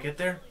myself when I get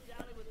there?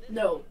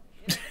 No.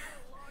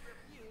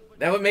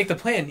 That would make the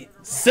plan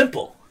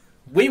simple.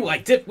 We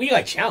like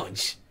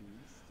challenge.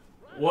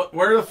 What?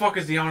 Where the fuck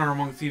is the honor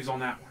among thieves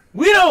on that one?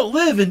 We don't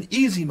live in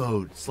easy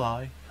mode,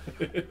 Sly.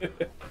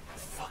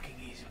 Fucking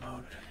easy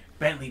mode.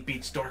 Bentley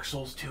beats Dark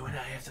Souls 2 and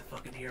I have to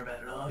fucking hear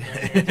about it all.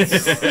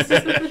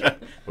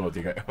 Well,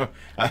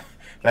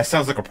 that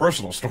sounds like a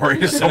personal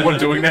story. Is someone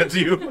doing that to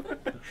you?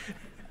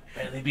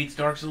 Bentley beats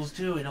Dark Souls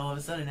 2 and all of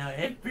a sudden now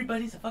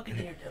everybody's a fucking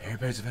daredevil.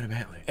 Everybody's a fan of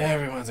Bentley.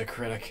 Everyone's a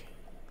critic.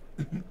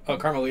 Oh,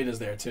 Carmelita's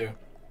there too.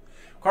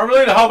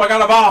 Carmelita, help, I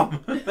got a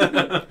bomb!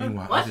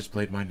 Meanwhile, I just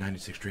played my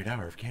 96 straight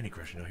hour of Candy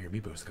Crush and you'll hear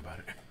me boasting about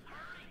it.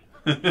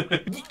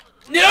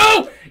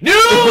 No! No!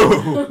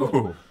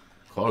 Ooh,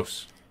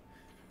 close.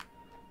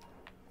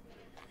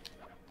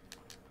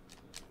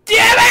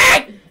 Damn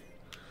it!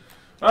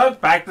 Well,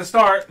 back to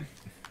start.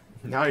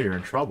 Now you're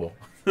in trouble.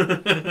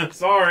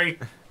 Sorry.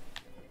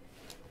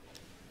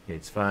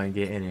 It's fun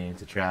getting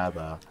into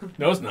trouble.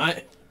 No, it's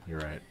not.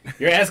 You're right.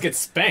 Your ass gets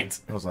spanked.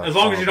 As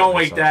long as you don't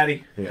wake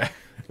Daddy. Yeah.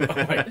 Oh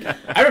my,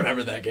 I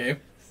remember that game.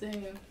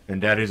 Same.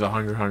 And Daddy's a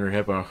hungry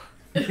hippo.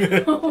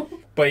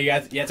 But you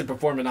had to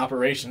perform an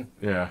operation.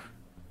 Yeah.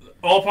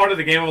 All part of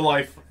the game of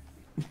life.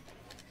 You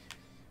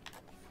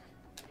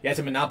had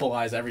to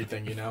monopolize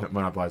everything, you know. That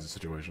monopolizes the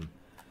situation.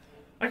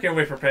 I can't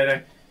wait for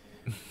payday.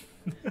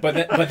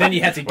 But then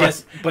you had to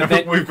guess. But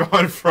then we've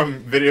gone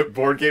from video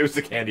board games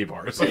to candy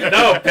bars.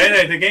 No,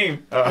 payday, the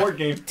game. Board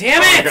game.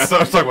 damn I it! thought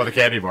I was talking about the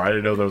candy bar. I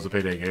didn't know there was a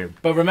payday game.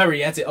 But remember,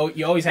 you had to. Oh,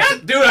 you always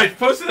had to. Dude, I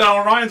posted it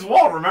on Ryan's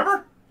wall,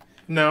 remember?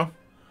 No.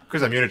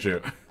 Because I'm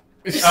Unichu.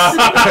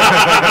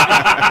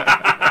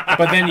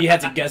 But then you had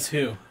to guess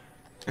who.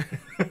 Then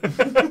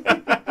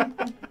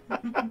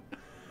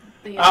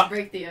you have to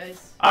break the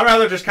ice. I'd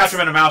rather just catch him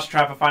in a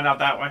mousetrap and find out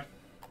that way.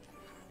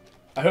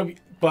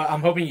 But I'm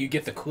hoping you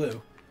get the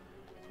clue.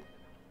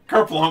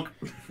 Kerplunk.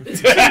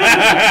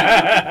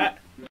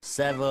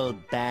 Several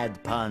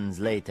bad puns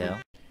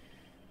later.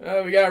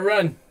 Oh, we gotta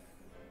run.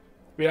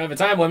 We don't have a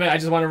time limit. I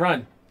just want to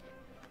run.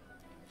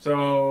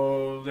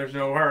 So there's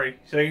no hurry.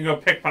 So you can go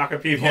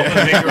pickpocket people and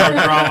make your own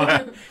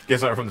drama.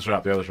 Get something from the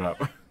shop, the other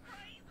shop.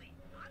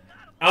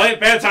 Elliot,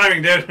 bad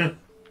timing, dude. Put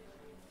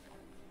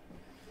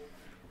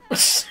my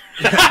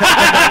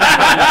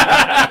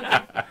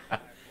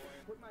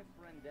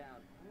friend down.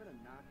 I'm gonna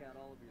knock out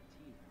all of your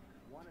teeth,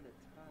 one at a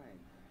time,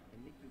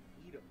 and make you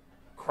eat them.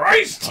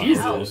 Christ!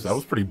 Jesus. That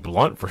was pretty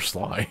blunt for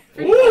Sly.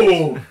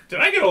 Ooh! Did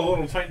I get a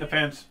little tight in the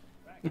pants?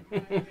 I'm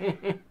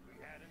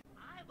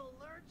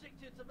allergic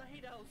to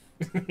tomatoes.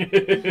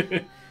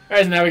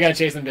 Alright, so now we gotta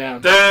chase him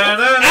down.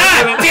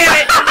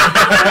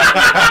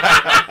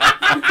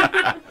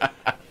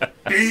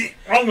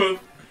 Wrong move.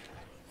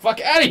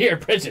 Fuck out of here,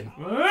 pigeon.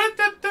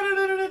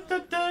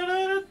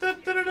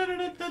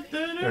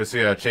 Yeah,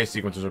 see, chase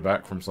sequences are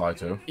back from Sly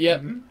 2.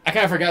 Yep. I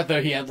kind of forgot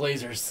though he had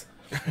lasers.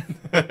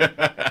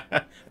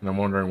 And I'm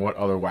wondering what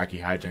other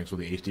wacky hijinks will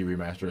the HD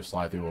remaster of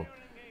Sly 2 will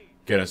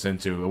get us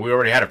into. We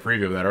already had a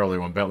preview of that earlier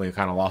when Bentley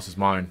kind of lost his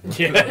mind.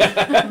 Yeah.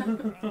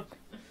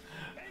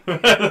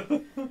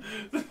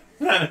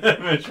 That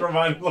image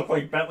looked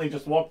like Bentley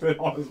just walked in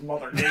on his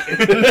mother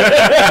naked.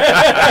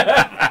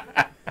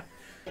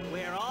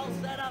 We're all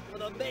set up for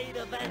the main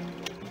event.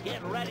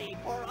 Get ready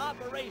for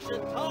Operation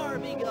Tar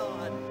Be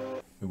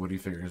Gone. What do you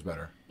figure is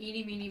better?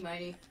 Eeny, meeny,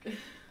 miny.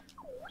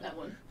 That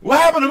one. What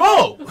happened to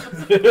Mo?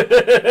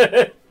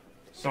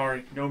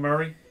 Sorry, no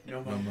Murray,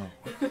 no Mo.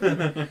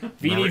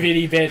 Vidi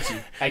vidi vici.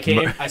 I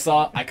came, I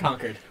saw, I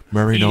conquered.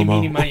 Murray, Eeny, no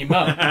Mo. meeny, miny,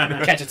 mo.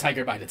 Catch a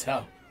tiger by the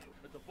toe.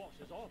 The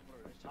boss's offer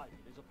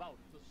is about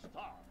to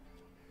start.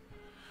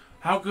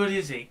 How good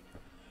is he?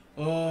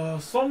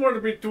 Somewhere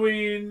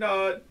between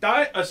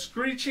a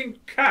screeching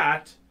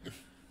cat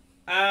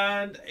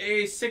and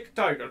a sick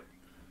tiger.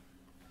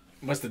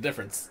 What's the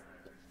difference?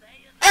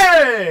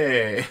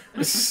 Hey!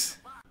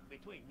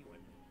 Between you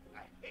and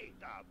I hate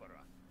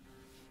opera.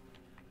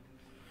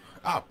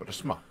 Opera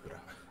smarter.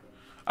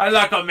 I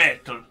like a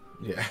metal.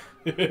 Yeah.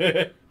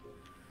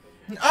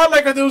 I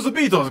like those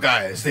Beatles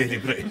guys. Yes,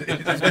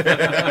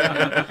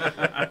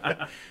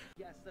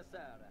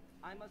 sir.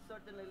 I'm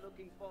certainly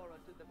looking forward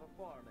to the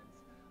performance.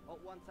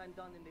 Once I'm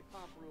done in the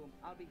pump room,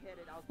 I'll be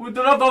headed out. We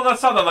do not know that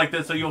sounded like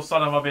this, so you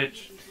son of a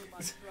bitch.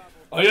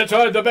 Are you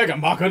trying to make a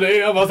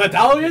mockery of us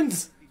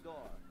Italians?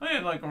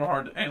 Ain't like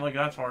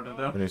that's hard to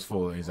do. And he's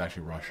full. He's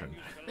actually Russian.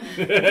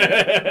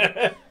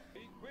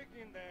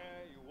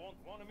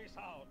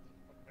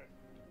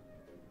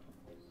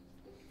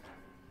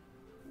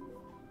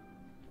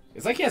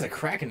 It's like he has a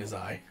crack in his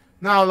eye.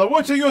 Now,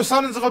 what of you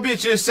sons of a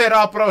bitches said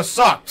opera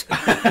sucked?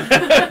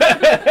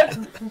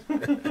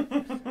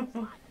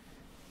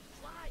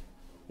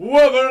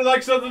 Whoever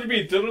likes the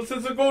Beatles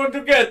is going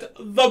to get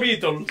the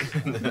Beatles.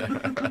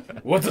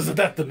 What does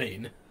that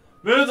mean?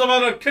 Means I'm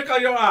gonna kick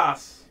on your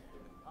ass.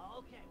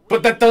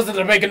 But that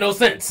doesn't make no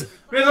sense.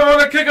 Means I'm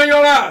gonna kick on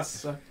your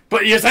ass.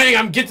 But you're saying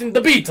I'm getting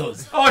the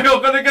Beatles. Oh, you're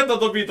gonna get the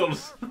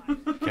Beatles.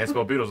 Can't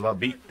spell Beatles without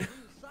beat.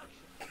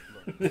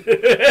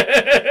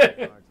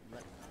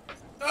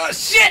 Oh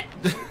shit!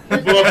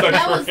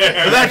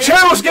 That chair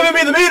was giving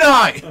me the meat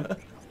eye!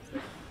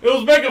 It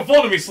was making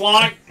fun of me,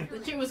 Sly. The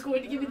chair was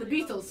going to give you the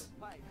Beatles.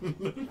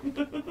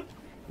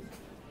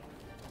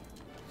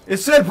 It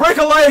said break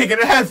a leg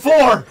and it had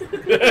 4!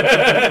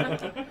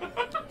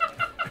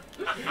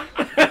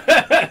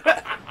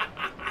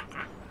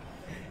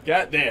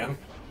 Goddamn.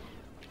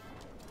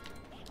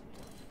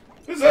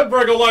 It said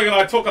break a leg and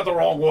I took it the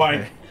wrong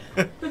way.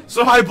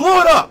 So I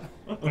blew it up!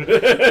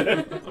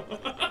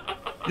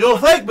 You'll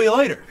thank me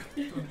later.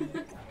 Mr.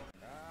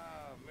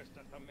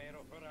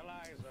 Tomato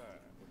Fertilizer.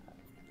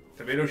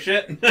 Tomato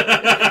shit?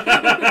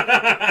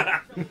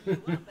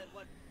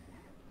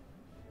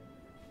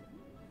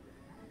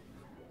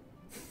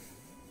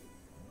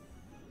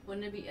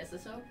 Wouldn't it be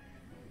SSO?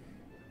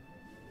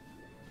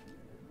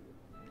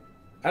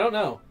 I don't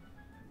know.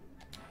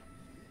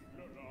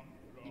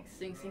 Like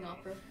sing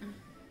opera.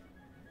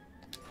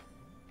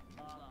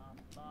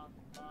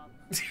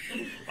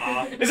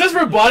 Is this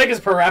robotic as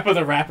Parappa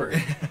the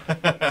Rapper?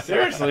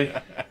 Seriously.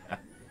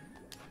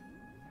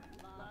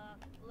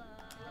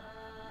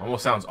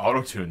 Almost sounds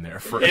auto-tuned there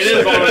for a It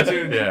is second.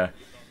 auto-tuned. Yeah.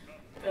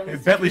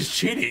 Bentley's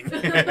cheating.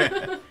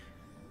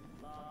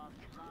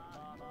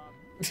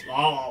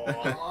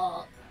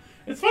 Oh.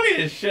 It's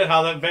funny as shit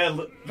how that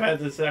bad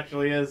this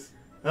actually is.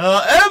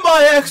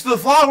 MIX the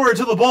flower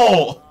to the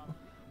bowl.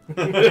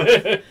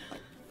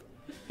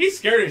 He's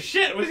scared as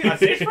shit. Was he on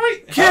stage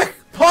fright? Kick,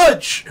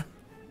 punch.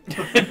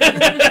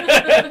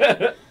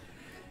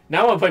 Now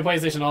I want to play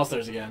PlayStation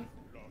All-Stars again.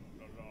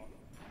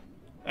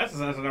 That's a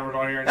sense I never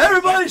don't hear.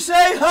 Everybody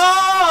say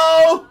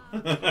ho!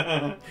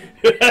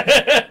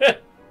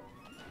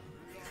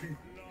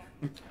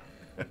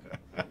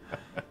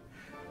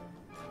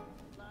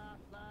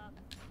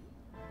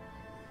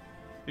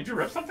 Did you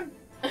rip something?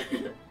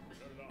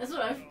 That's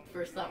what I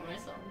first thought when I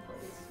saw him play.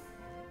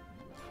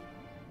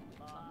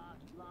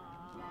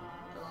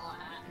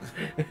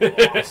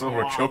 So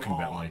we're choking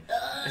Bentley.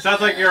 It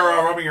sounds like you're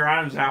rubbing your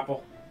Adam's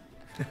apple.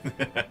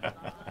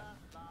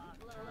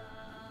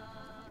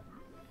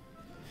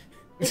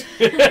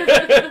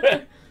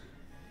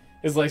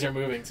 His legs are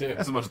moving too.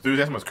 That's as much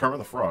enthusiasm as Kermit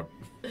the Frog.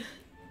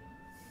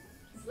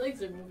 His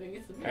legs are moving.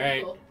 It's a All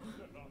right. miracle.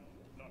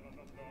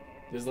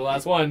 This is the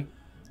last one.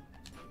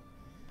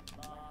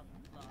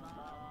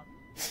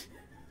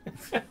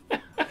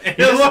 It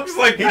looks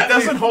like He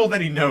doesn't hold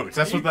any notes.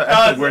 That's what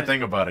that's the weird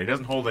thing about it. He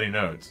doesn't hold any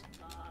notes.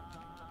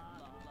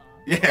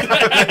 Yeah,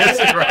 that's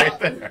it right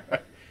there.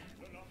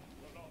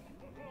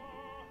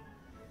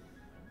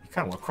 You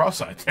kind of went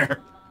cross-eyed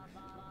there.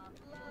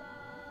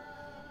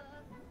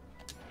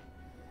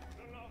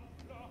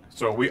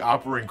 So are we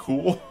operating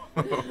cool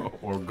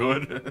or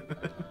good?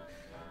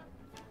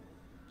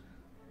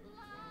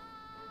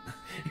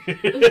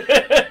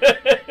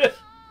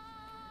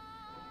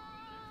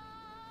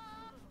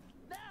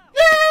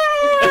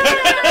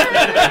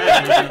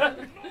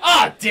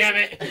 Ah, damn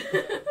it!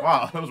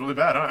 Wow, that was really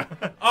bad, huh?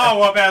 Oh,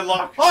 what bad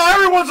luck. Oh,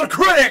 everyone's a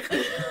critic!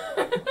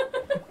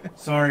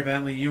 Sorry,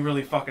 Bentley, you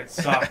really fucking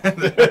suck.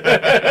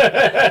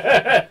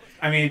 I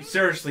mean,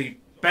 seriously,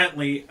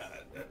 Bentley,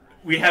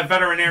 we have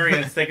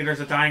veterinarians thinking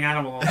there's a dying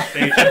animal on the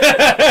stage.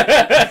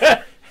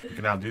 You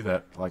can now do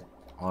that, like,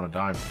 on a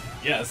dime.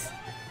 Yes.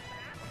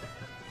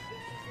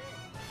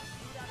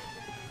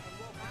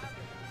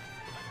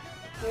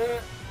 Okay,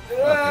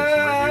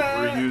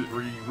 so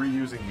we're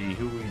reusing the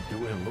Huey,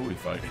 Dewey, and Louie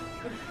fight.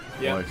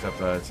 Yeah. Well, except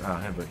it's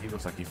him, but he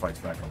looks like he fights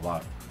back a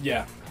lot.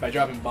 Yeah, by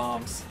dropping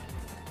bombs.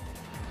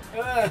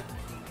 Oh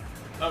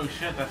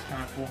shit, that's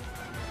kind of cool.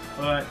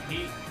 But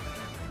he... You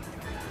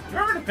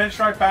remember the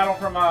pinstripe battle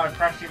from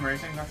Crash Team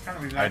Racing? That's kind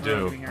of exactly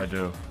what I'm thinking I here.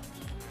 do.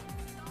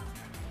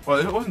 Well,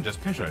 it wasn't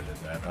just Pinstripe did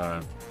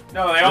that.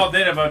 No, they all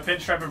did it, but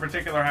Pinstripe in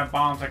particular had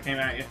bombs that came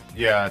at you.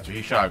 Yeah,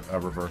 he shot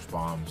reverse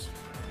bombs.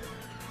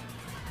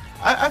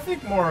 I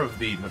think more of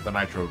the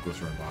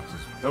nitroglycerin boxes.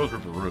 That was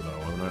Ripperoo though,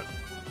 wasn't it?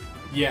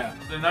 Yeah.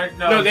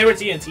 No, they were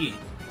TNT.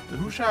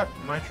 Who shot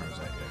nitros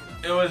that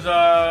day?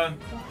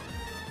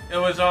 It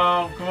was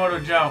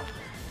Komodo Joe.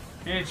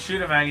 He didn't shoot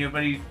him at you,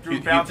 but he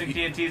threw bouncing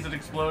TNTs that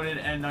exploded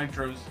and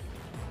nitros.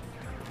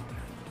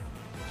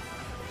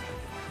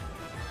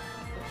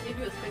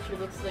 Octavio's picture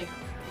looks like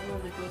one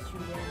of the ghosts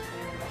from Grand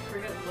Town. I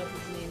forget what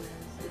his name is.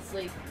 It's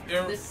like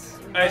Yeah, this.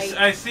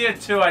 I see it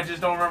too. I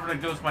just don't remember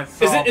the ghost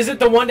myself. Is it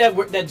the one that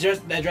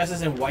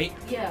dresses in white?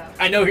 Yeah.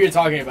 I know who you're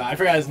talking about. I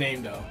forgot his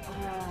name though.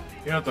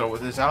 You know, though, with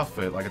his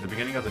outfit, like at the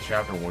beginning of the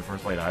chapter when we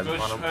first laid eyes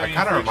upon him, I I mean,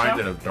 kind of Freak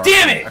reminded Show? of Dark.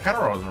 Damn it! I kind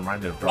of was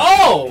reminded of Dark.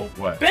 Oh,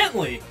 What?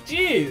 Bentley.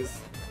 Jeez.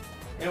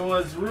 It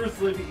was Ruth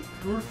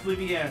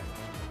Livier.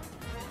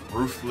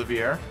 Ruth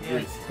Livier?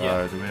 Yes.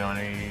 Yeah. Do we know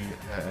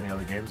any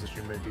other games that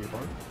you may be a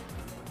part of?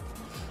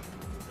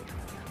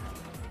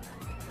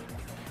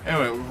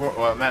 Anyway,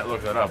 well, Matt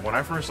looked that up. When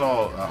I first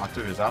saw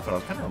Octavia's outfit, I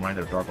was kind of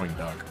reminded of Darkwing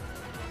Duck.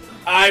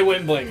 I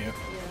wouldn't blame you.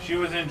 She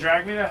was in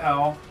Drag Me to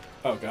Hell,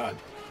 Oh God.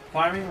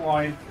 Climbing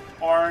Life,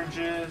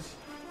 Oranges,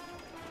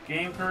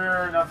 Game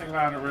Career, nothing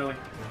about it really.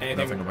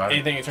 Anything about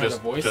anything it. in terms Just,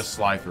 of voice? Just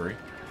Sly 3.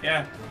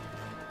 Yeah.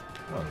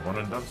 Oh, one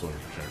and done sort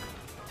of chick.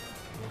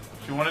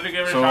 She wanted to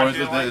give it a So shot.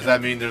 does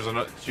that mean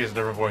she has a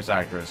different voice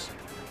actress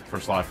for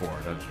Sly 4,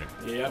 doesn't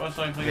she? Yeah. Most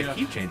likely, They yes.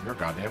 keep changing her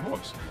goddamn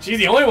voice. She's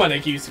the only one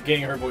that keeps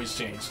getting her voice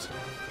changed.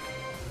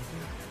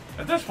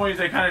 At this point,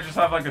 they kind of just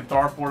have like a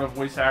dartboard of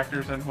voice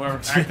actors and whoever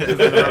acted in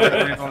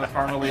the on the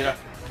Carmelita.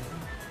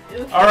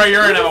 All right,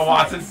 you're in Emma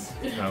Watson.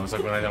 No, it was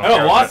like when I did on Oh,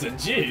 Carol Watson,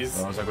 jeez.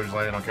 No, it was like we just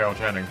landed on Carol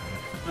Channing.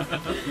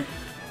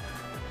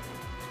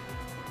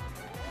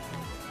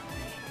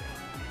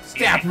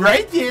 Stop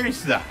right there,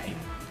 Sly.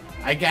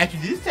 I got you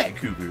this time,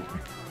 Cooper.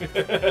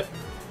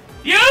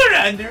 You're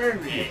under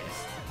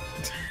arrest.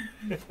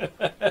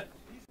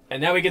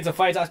 And now we get to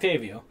fight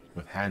Octavio.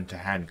 With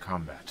hand-to-hand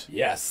combat.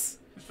 Yes.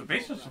 It's the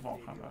basis of all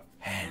combat.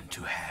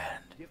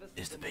 Hand-to-hand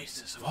is the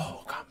basis of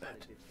all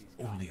combat.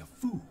 Only a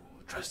fool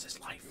trusts his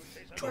life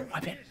to a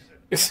weapon.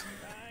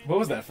 What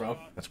was that from?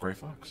 That's Gray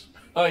Fox.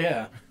 Oh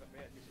yeah.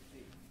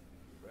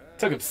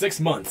 Took him 6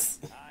 months.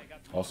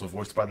 Also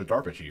voiced by the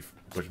DARPA chief,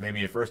 which made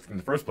me in the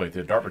first place,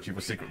 the DARPA chief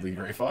was secretly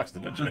Gray Fox,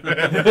 didn't it? Right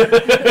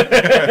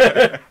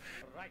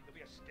to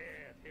be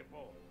scared,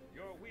 hippo.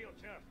 Your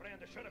wheelchair friend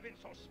should have been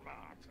so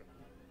smart.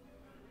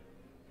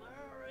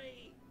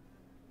 Murray!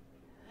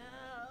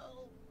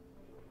 Help!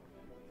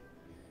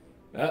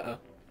 Uh-oh.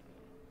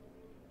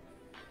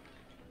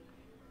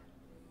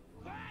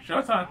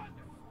 Showtime.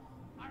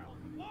 I'll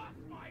wash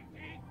my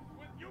feet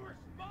with your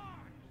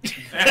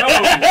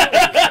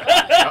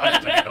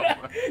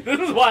This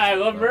is why I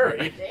love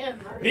Murray. Damn,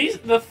 Murray.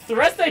 The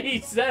threats that he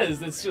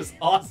says, it's just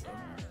awesome.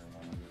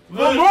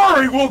 The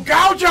Murray will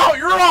gouge out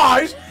your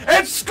eyes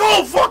and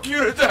skull fuck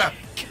you to death!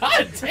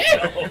 God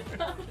damn!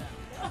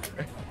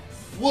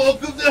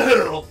 Welcome to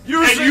hell!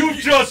 You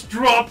just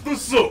dropped the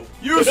soap!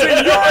 Using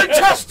your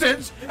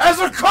intestines as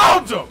a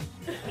condom!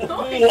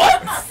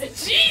 What?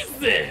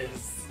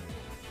 Jesus!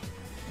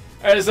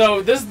 Alright,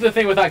 so this is the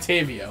thing with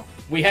Octavio.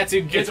 We had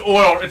to get... It's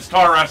oil. It's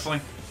tar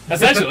wrestling.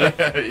 Essentially.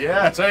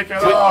 Yeah, take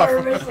it off!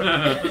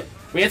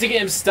 We had to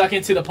get him stuck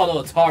into the puddle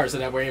of tar so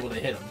that we're able to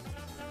hit him.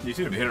 You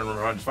seem to be hitting him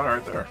around just fine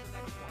right there.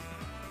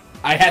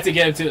 I had to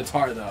get him to the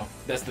tar, though.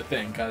 That's the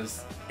thing,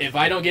 because if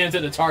I don't get him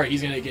to the tar,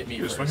 he's going to get me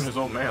You're first. swinging his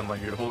old man like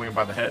you're holding him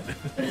by the head.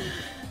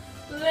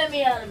 Let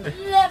me at him.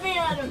 Let me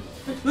at him.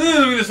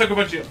 Let me just take a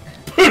bunch of you.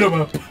 Put him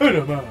up, put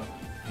him up.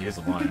 He is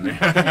a lion.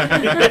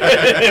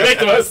 It makes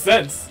the most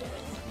sense.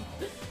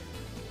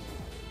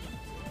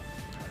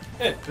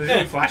 Does he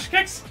do flash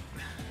kicks?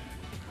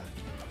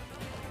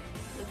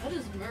 How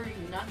does Murray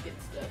not get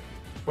stuck?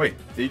 Wait,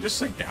 did he just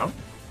sink down?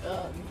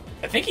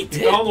 I think he He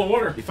did. fell in the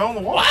water. He fell in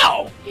the water.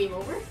 Wow! Game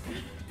over?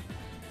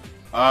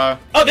 Oh,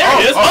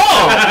 there it is!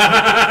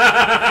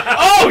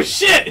 Oh,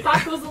 shit!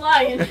 Paco's a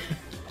lion.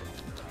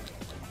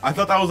 I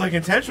thought that was like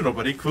intentional,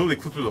 but he clearly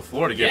clipped through the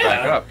floor to get Yeah.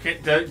 back up.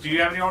 Okay, do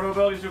you have any auto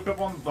abilities to equip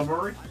on the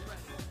Murray?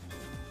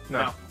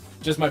 No.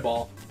 Just my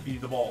ball. Be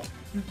the ball.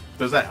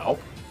 Does that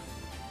help?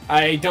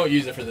 I don't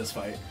use it for this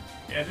fight.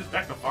 Yeah, just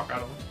back the fuck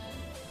out of him.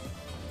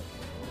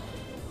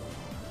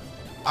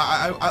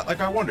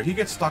 I wonder. He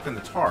gets stuck in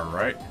the tar,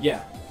 right?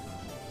 Yeah.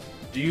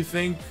 Do you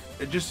think?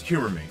 Just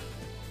humor me.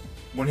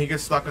 When he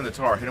gets stuck in the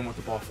tar, hit him with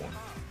the ball form.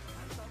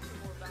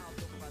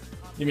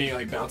 You mean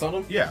like bounce on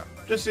him? Yeah,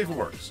 just see if it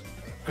works.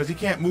 Because he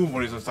can't move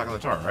when he's stuck in the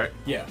tar, right?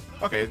 Yeah.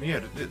 Okay,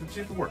 yeah,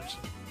 see if it works.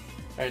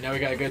 Alright, now we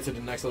gotta go to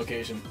the next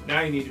location.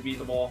 Now you need to beat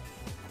the ball.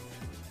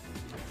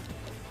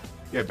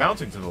 Yeah,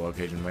 bouncing to the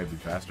location might be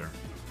faster.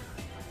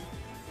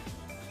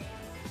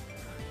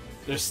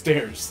 There's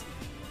stairs.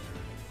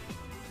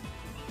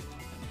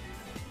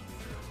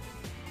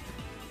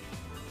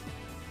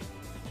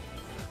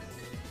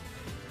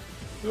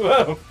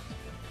 Whoa!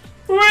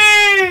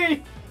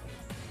 Whee!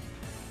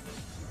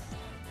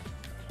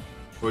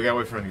 We gotta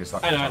wait for him to get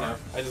stuck I in know, the I tar. know.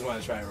 I just want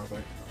to try it real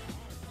quick.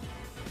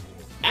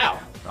 Ow!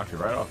 Knock you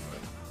right off of it.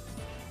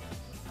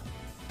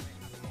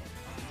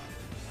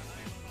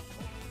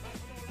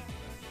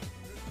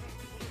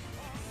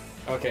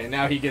 Okay,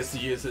 now he gets to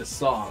use his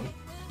song.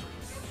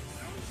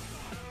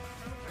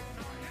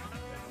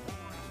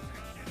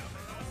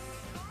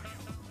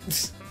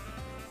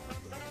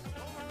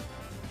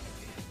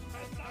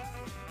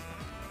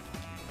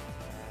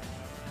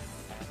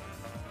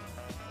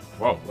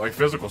 Whoa, like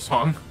physical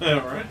song.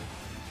 Yeah, right.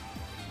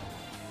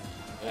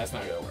 That's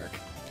not gonna work.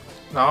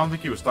 No, I don't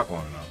think he was stuck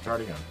long enough. Try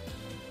it again.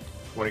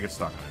 When he gets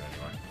stuck on it,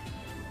 anyway.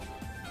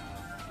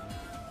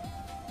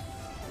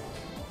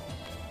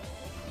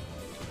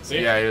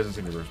 See? Yeah, he doesn't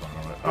seem to respond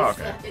on it. Oh,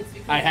 okay.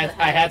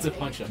 I had to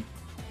punch him.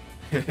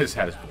 His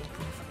hat is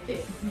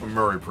bulletproof.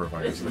 Murray proof,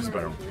 I guess. This is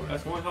better.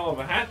 That's one hell of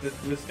a hat to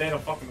withstand a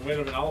fucking weight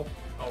of an elf.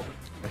 Oh,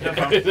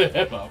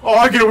 Hippo. Oh,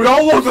 I get it. We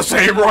all look the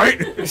same, right?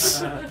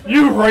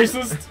 You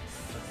racist!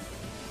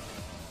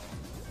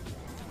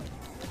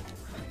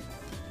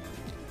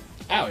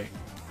 Owie.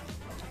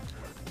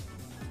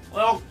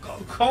 Well,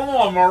 come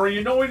on, Murray.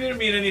 You know we didn't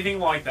mean anything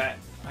like that.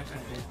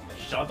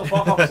 Shut the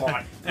fuck up,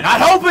 Sly.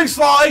 Not helping,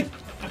 Sly!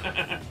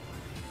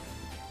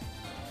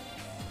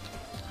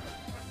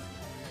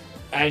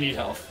 I need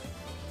health.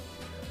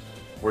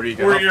 Where do you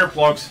get Where are your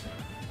earplugs?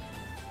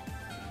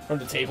 From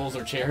the tables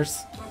or chairs.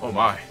 Oh,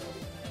 my.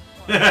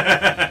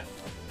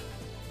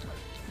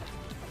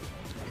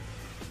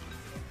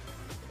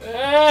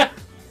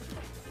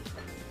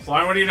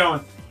 Sly, what are you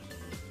doing?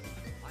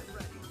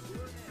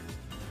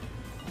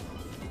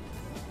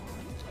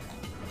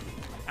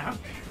 Ouch.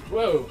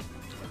 Whoa.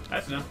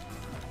 That's enough.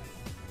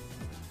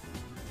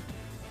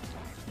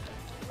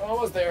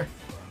 Almost there.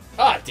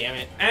 Ah, damn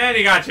it. And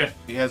he got you.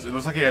 He has. It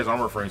looks like he has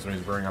armor frames when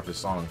he's bringing up his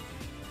song.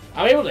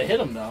 I'm able to hit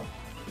him, though.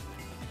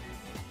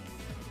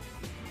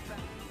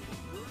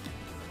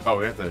 Oh,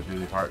 we have to do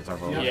the part.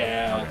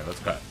 Yeah. Okay, let's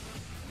cut.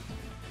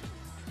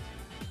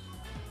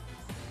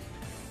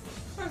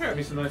 There's gotta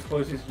be some nice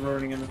clothes he's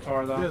running in the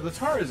tar, though. Yeah, the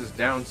tar is his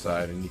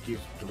downside, and he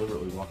keeps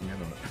deliberately walking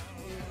into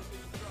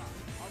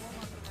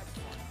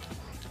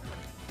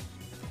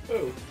it.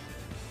 Ooh.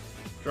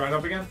 Dried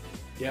up again?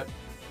 Yep.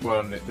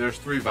 Well, there's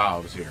 3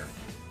 valves here.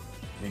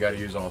 You got to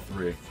use all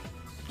 3.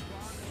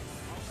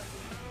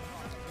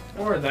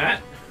 Or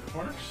that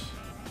works.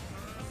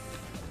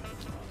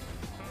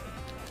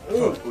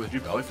 Oh, was you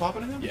belly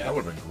flopping him? Yeah. That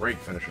would have been a great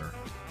finisher.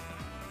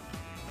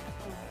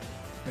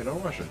 Hey,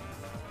 don't rush it.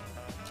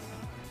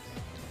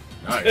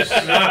 Nice.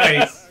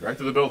 Nice. Right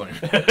to the building.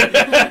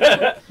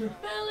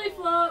 Belly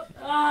flop.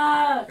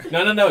 Ah.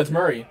 No, it's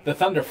Murray. The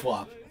Thunder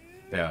Flop.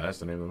 Yeah, that's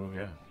the name of the movie,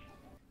 yeah.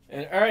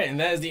 And, alright, and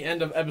that is the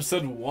end of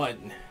episode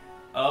 1.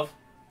 Of?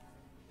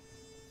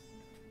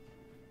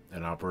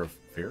 An Opera of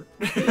Fear?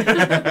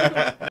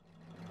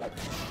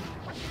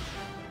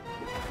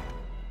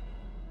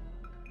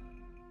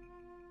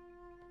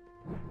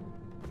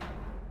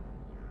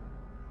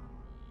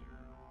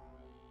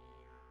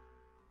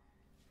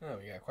 Oh,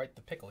 we got quite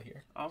the pickle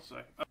here. I'll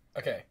say.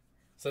 Okay,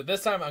 so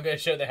this time I'm going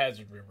to show the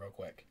hazard room real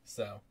quick.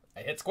 So,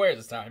 I hit square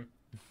this time.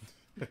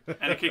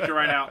 And it kicked you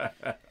right out.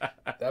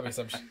 That'd be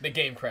some the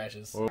game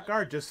crashes. Well, the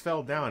guard just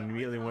fell down and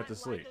immediately went to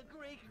sleep.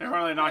 They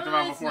probably knocked him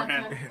out It's not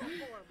beforehand. time.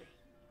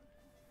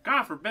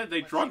 God forbid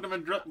they drugged him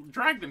and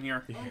dragged him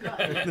here. Oh, God.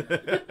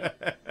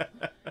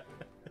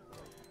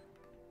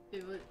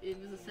 It was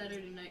a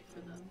Saturday night for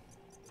them.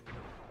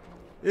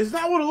 Is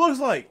that what it looks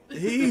like?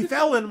 He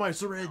fell in my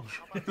syringe.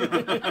 How's your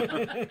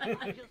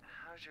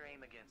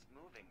aim against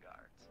moving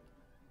guards?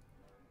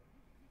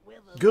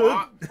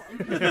 Good.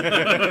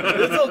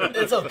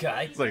 It's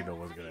okay. It's like no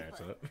one's gonna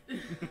answer that.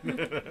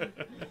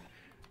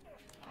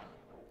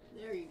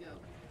 There you go.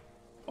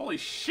 Holy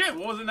shit,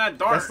 what was in that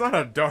dart? That's not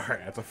a dart.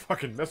 That's a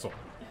fucking missile.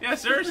 Yeah,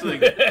 seriously.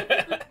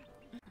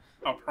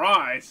 A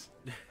prize.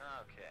 Okay.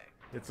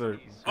 It's a.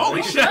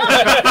 Holy shit!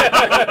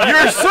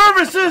 Your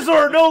services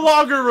are no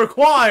longer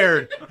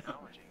required.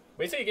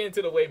 Wait till you get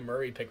into the way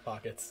Murray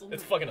pickpockets.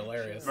 It's fucking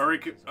hilarious. Murray,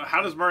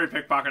 how does Murray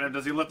pickpocket him?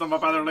 Does he lift them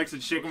up by their legs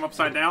and shake them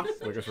upside down?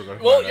 I guess we're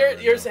gonna Well, find out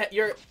right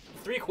you're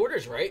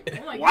 3/4 right.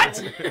 Oh my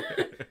What? God.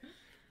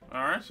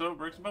 Alright, so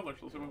Bricks and Butlers.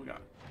 Let's see what we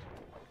got.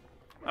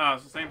 Oh,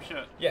 it's the same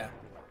shit. Yeah.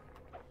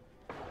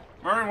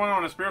 Murray went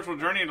on a spiritual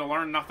journey to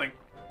learn nothing.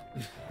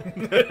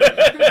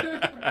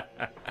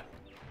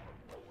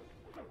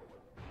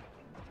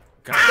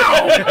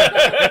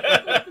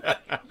 Ow!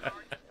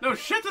 No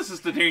shit, this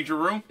is the danger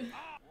room. Once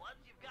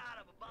you've got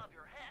him above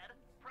your head,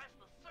 press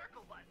the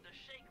circle button to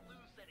shake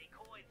loose any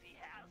coins he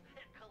has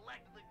and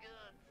collect the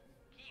goods.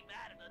 Keep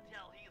at him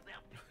until he's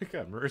empty.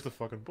 God, Murray's the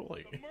fucking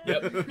bully.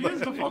 Yep. He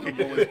is the fucking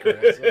bully.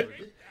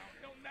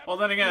 Well,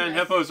 then again,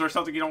 hippos are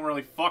something you don't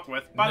really fuck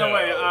with. By the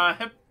way,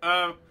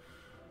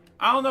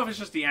 I don't know if it's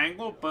just the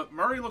angle, but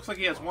Murray looks like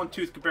he has 1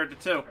 tooth compared to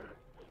 2.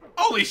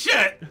 Holy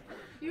shit!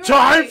 You're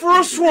Time right. for a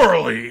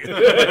swirly.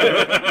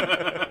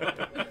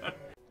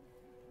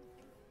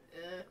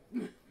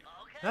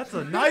 That's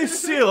a nice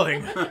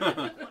ceiling.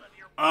 What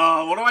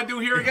do I do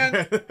here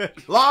again?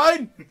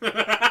 Line. When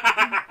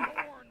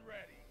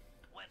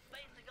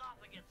facing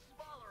off against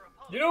smaller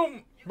opponents, You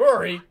know,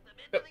 Murray,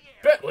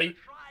 Bentley,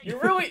 you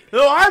really.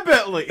 No, I'm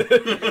Bentley.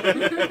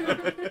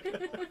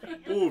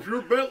 Oh, if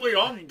you're Bentley,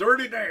 I'm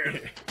Dirty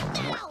Dan.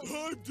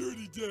 I'm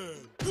Dirty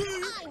Dan.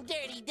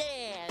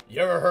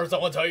 You ever heard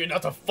someone tell you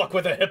not to fuck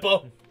with a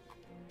hippo?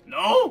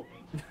 No?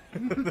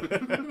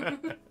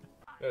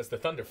 That's the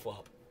Thunder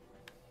Flop.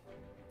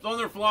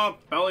 Thunder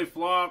flop, belly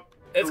flop.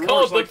 It's It called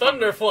roars the like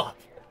Thunder Flop.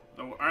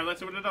 thunder. Alright, let's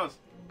see what it does.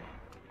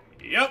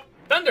 Yep,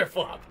 Thunder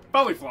Flop.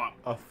 belly flop.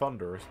 A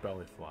thunderous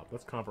belly flop.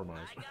 That's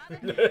compromised.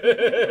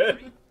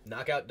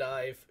 Knockout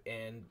dive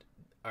and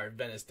our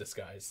Venice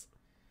disguise.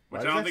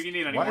 Which I don't think you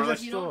need anymore. Why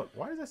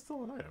is that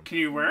still an item? Can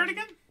you wear it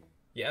again?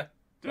 Yeah.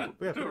 Yeah,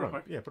 put it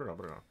on. Yeah, put it on.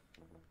 Put it on.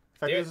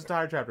 In fact, this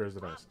entire chapter is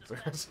the best.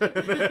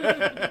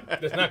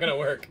 That's not gonna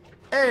work.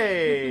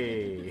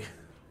 Hey!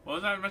 What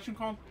was that mission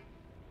called?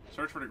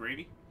 Search for the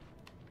gravy?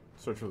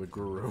 Search for the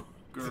guru.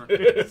 Guru.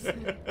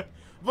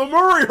 The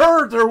Murray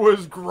heard there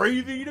was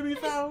gravy to be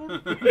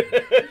found.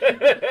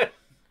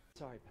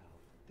 Sorry, pal.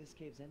 This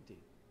cave's empty.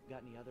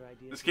 Got any other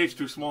ideas? This cave's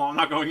too small. I'm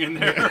not going in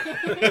there.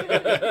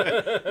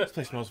 This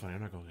place smells funny.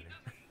 I'm not going in there.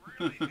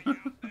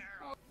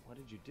 What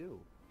did you do?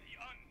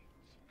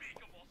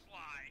 Unspeakable,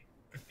 Sly.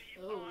 The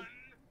Oh.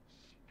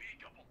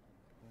 unspeakable.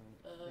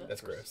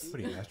 That's gross.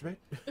 What do you masturbate?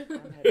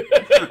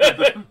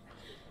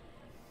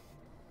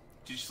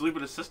 Did you sleep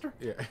with his sister?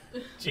 Yeah.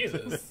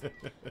 Jesus.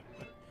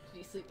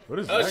 What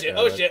is Oh that shit! guy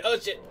Oh like? shit! Oh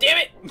shit! Damn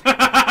it!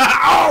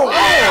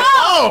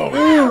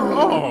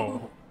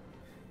 Oh!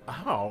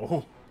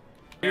 Ow!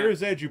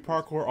 Mirror's Edge, you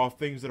parkour off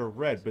things that are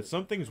red, but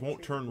some things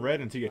won't turn red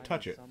until you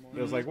touch it.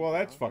 It was like, well,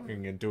 that's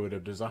fucking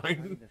intuitive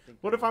design.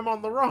 What if I'm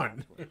on the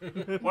run?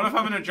 What if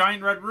I'm in a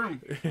giant red room?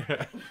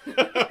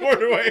 Where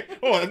do I?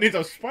 Oh, that needs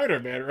a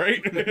Spider-Man,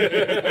 right?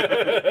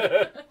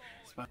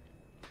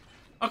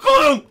 A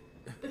clue!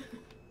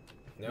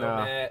 No,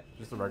 Nah, Matt.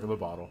 just a regular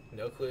bottle.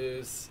 No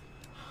clues.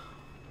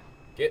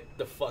 Get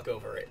the fuck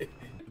over it.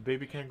 The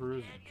baby kangaroo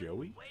is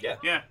Joey? Yeah.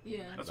 Yeah.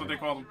 Yeah. That's what they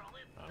call them.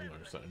 I don't know,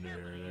 something new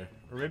here or there.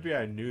 Or maybe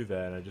I knew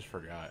that and I just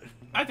forgot.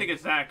 I think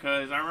it's that,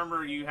 because I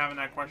remember you having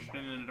that question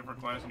in a different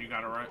class and you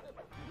got it right.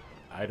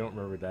 I don't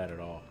remember that at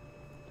all.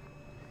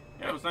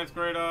 Yeah, it was 9th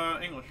grade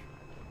English.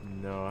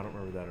 No, I don't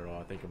remember that at all.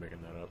 I think I'm making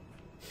that up.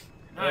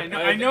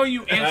 I know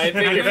you answered. I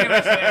think you're,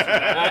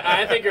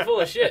 I think you're full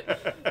of shit.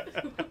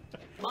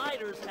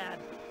 Miners had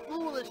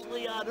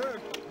foolishly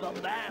unearthed the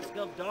Mask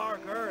of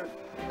Dark Earth.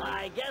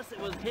 I guess it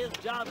was his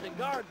job to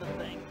guard the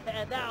thing,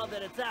 and now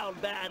that it's out,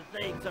 bad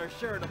things are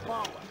sure to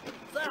follow.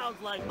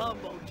 Sounds like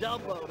mumbo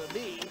jumbo to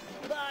me,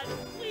 but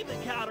we've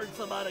encountered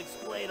some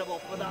unexplainable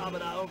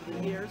phenomena over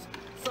the years,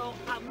 so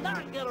I'm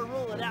not gonna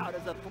rule it out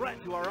as a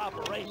threat to our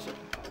operation.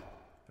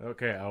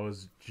 Okay, I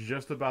was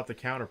just about to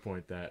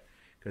counterpoint that.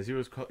 Because he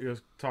was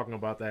talking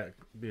about that,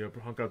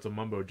 hunk out some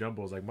mumbo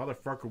jumbo. Like,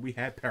 motherfucker, we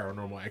had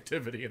paranormal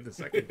activity in the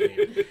second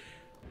game.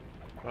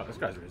 Wow, this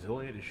guy's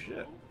resilient as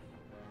shit.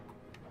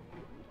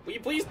 Will you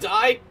please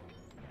die?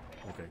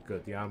 Okay,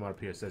 good. The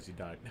onomatopoeia says he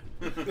died.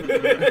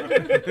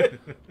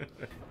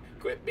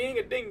 Quit being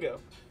a dingo.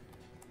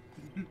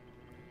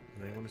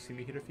 They want to see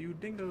me hit a few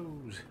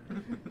dingoes.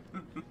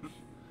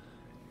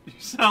 You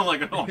sound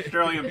like an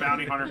Australian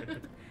bounty hunter.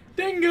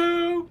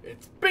 Dingo!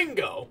 It's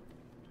bingo!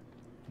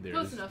 There's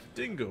Close enough.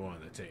 dingo on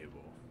the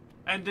table.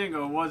 And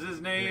Dingo was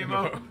his name.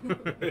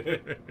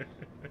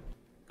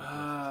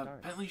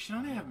 Bentley,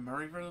 shouldn't I have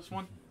Murray for this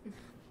one?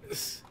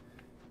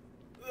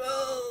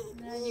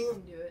 Nah, you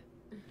can do it.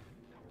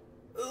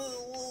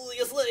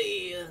 You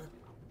slay.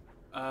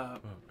 Are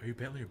you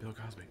Bentley or Bill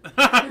Cosby?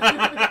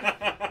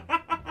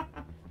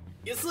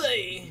 You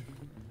slay.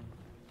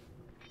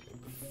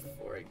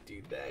 Before I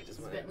do that, I just Is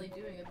want Bentley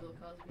doing a Bill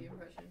Cosby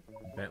impression?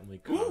 Bentley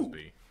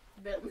Cosby.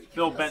 Bentley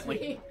Bill Cosby.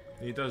 Bentley.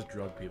 He does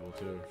drug people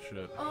too.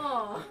 Shit.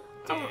 Oh.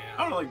 I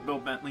don't like Bill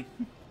Bentley.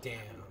 Damn.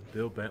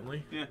 Bill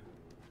Bentley? Yeah.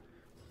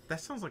 That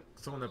sounds like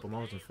someone that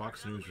belongs to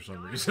Fox News for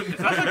some reason. It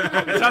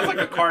sounds like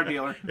a car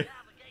dealer.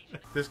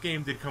 This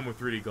game did come with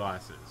 3D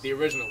glasses. The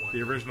original one.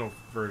 The original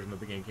version of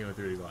the game came with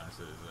 3D glasses,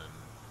 and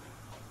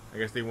I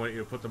guess they want you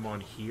to put them on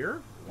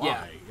here? Why?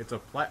 Yeah. It's a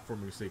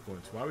platforming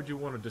sequence. Why would you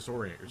want to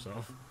disorient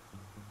yourself?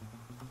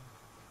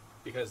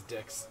 Because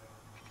dicks.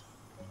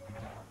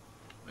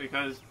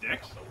 Because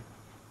dicks?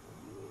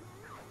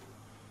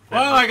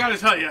 Well, I gotta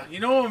tell you, you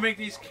know what will make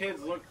these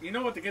kids look... You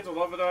know what the kids will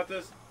love about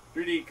this?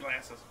 3D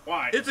glasses.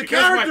 Why? It's a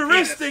Because of my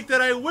characteristic that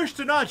I wish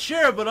to not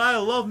share, but I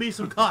love me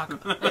some cock.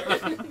 This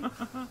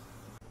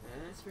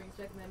brings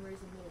back memories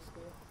of middle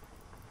school.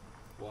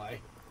 Why?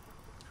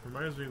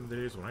 Reminds me of the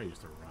days when I used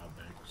to rob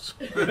banks.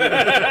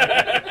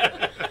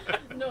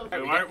 No.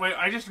 Wait,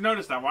 I just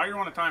noticed that. Why are you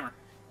on a timer?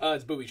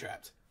 It's booby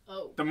trapped.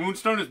 Oh. The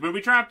Moonstone is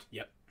booby-trapped?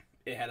 Yep.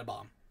 It had a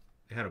bomb.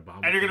 It had a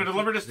bomb. And you're gonna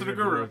deliver this to the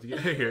guru. Yeah,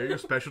 here, your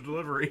special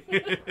delivery.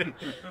 Delivery.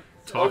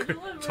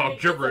 talk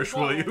gibberish, It's a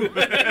will you?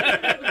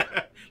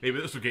 bomb. Maybe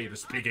this will get you to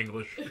speak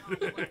English.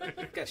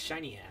 Got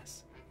shiny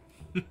ass.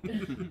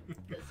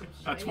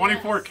 A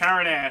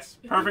 24-carat ass.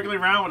 Perfectly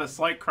round with a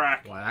slight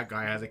crack. Why, that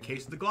guy has a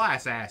case of the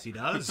glass ass, he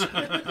does.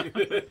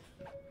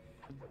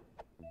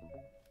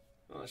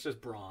 Well, it's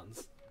just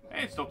bronze.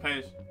 Hey, it still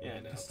pays. Yeah, I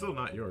know. It's still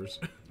not yours.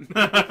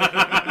 But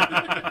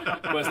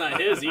it's not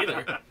his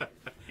either.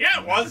 Yeah,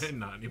 it was.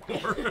 Not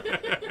anymore.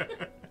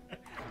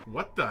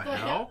 What the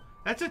hell?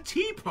 That's a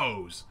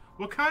T-pose.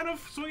 What kind of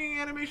swinging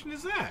animation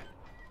is that?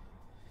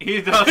 He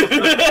does.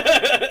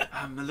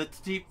 I'm a little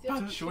deep,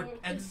 but short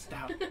and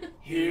stout.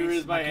 Here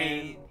is my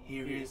hand.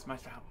 Here is my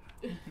spout.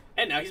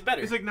 And now he's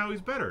better. It's like, now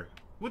he's better.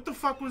 What the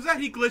fuck was that?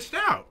 He glitched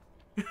out.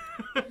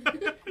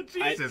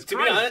 Jesus to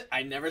Christ. be honest,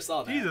 I never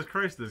saw that. Jesus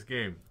Christ, this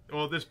game.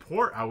 Well, this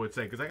port, I would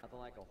say, because Nothing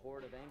like a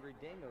horde of angry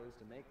angry dingoes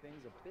to make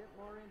things a bit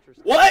more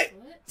interesting. What?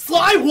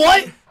 Sly,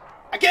 what?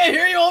 I can't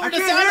hear you over the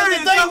sound of the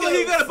It sounds like dingoes.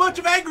 you got a bunch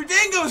of angry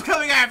dingoes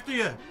coming after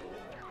you.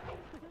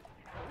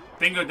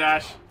 Dingo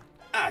dash.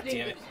 Ah,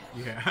 damn it.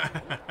 Yeah.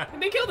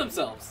 And they killed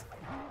themselves.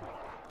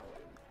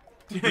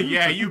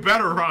 Yeah, you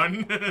better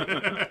run.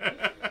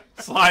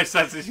 Sly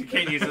says that he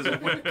can't use his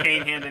whip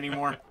cane hand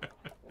anymore.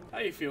 How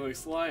you feeling,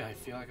 Sly? I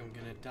feel like I'm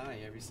gonna die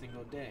every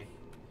single day.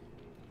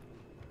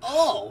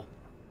 Oh!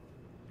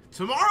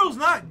 Tomorrow's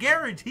not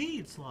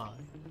guaranteed, Sly.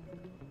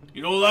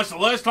 You know, that's the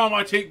last time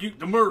I take you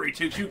to Murray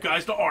takes you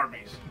guys to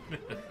Arby's.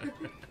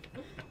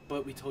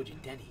 But we told you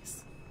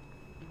Denny's.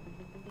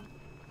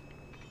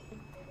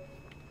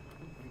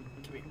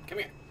 Come here, come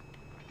here.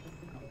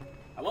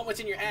 I want what's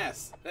in your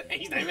ass.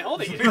 He's not even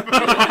holding it.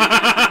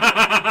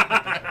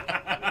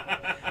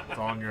 It's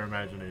all in your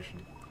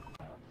imagination.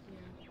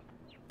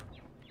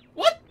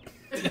 What?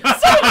 Son of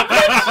a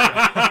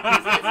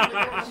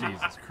bitch!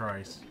 Jesus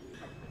Christ.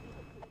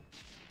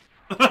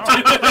 Well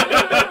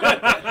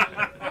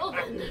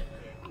then.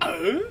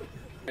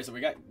 Alright, so we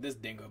got this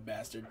dingo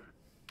bastard.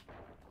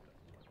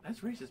 That's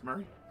racist,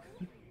 Murray.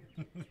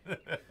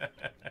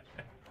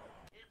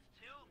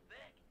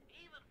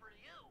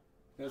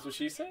 That's what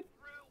she said?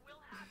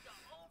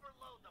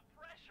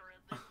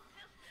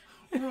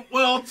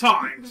 Well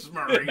timed,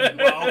 Murray.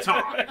 Well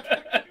timed.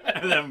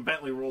 And then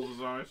Bentley rolls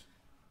his eyes.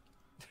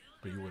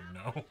 But you wouldn't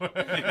know.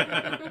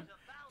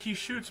 He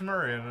shoots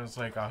Murray and it's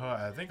like,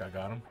 I think I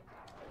got him.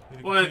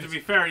 Well, to be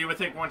fair, you would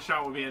think one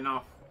shot would be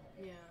enough.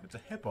 Yeah. It's a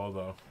hippo,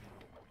 though.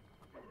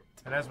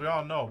 And as we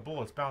all know,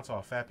 bullets bounce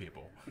off fat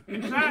people.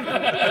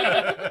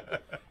 Exactly.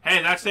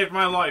 Hey, that saved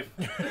my life.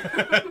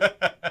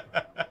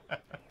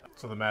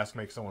 So the mask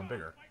makes someone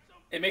bigger.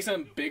 It makes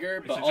them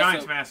bigger, but It's a also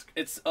Giant's mask.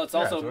 It's Yeah,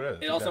 also so it is.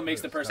 it also Exactly.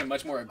 makes the person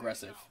much more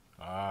aggressive.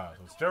 Ah,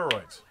 so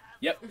steroids.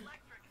 Yep.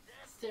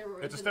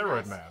 Steroids It's a in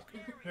steroid mask.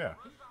 mask. Yeah.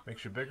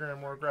 Makes you bigger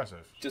and more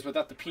aggressive. Just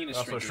without the penis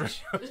Also,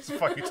 shrinkage.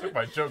 fuck, you took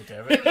my joke,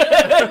 damn it. You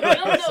don't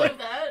know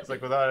that. It's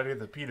like without any of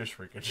the penis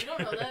shrinkage. You don't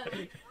know that.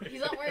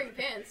 He's not wearing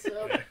pants,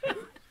 so.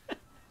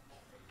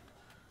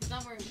 He's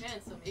not wearing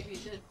pants, so maybe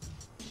he did.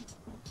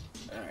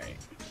 Alright.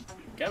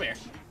 Come here.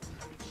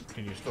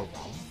 Can you still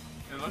roll?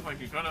 It looked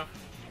like you could have.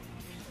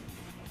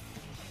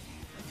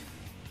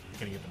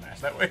 Can you get the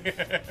mask that way?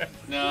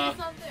 No. He's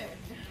not there.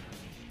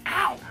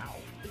 Ow! Ow.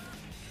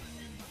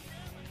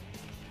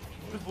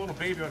 What does the little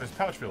baby on his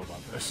couch feel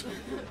about this?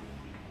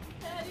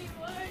 Daddy,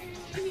 why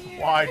are you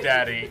here? Why,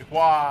 Daddy?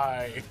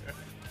 Why?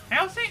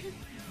 Hail Satan!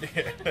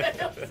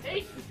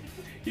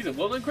 He's a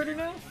woodland critter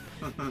now?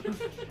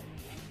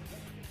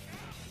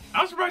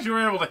 I'm surprised you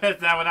were able to hit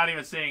that without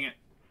even seeing it.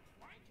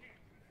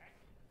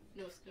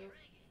 No scope.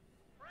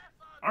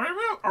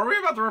 Are we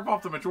about to rip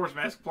off the Majora's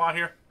Mask plot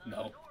here?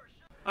 No.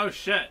 Oh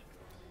shit.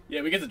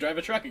 Yeah, we get to drive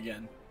a truck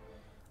again.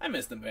 I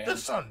miss the van.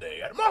 This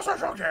Sunday at Monster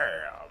Truck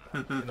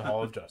Jam in the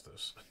Hall of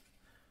Justice.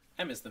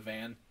 I miss the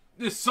van.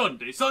 This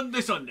Sunday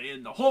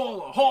in the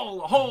Hall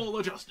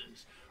of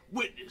Justice.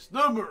 Witness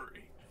the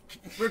Murray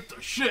rip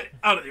the shit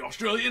out of the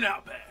Australian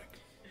outback.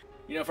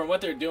 You know, from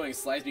what they're doing,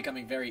 Sly's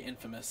becoming very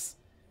infamous.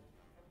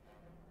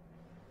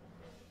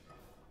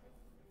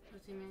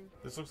 What's he mean?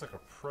 This looks like a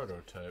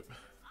prototype.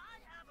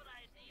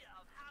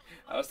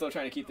 I was still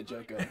trying to keep the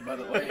joke going, by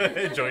the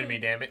way. Join me,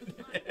 damn it.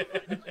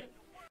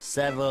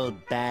 Several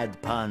bad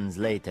puns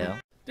later.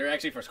 They're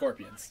actually for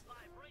scorpions.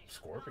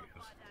 Scorpions?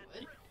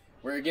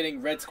 We're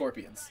getting red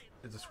scorpions.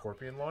 It's a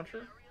scorpion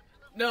launcher?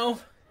 No,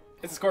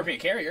 it's a scorpion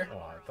carrier. Oh,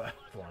 I thought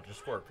it launches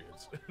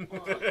scorpions.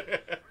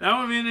 That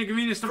would be an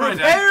inconvenience to my dad.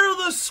 Prepare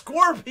the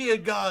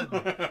scorpion gun!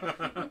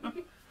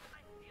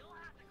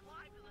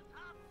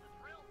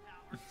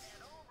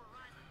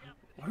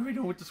 What are we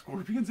doing with the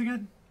scorpions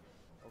again?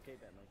 Okay,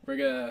 Bentley. We're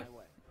gonna...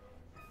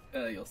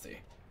 you'll see.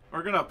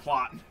 We're gonna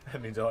plot.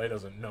 That means Elliot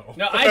doesn't know.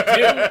 No,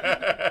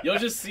 I do! You'll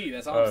just see,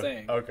 that's all I'm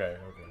saying. Okay.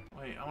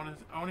 Wait, I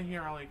wanna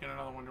hear Elliot get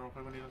another one real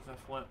quick when he does that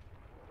flip.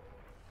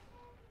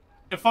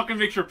 It fucking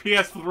makes your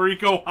PS3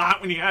 go hot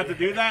when you have to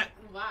do that.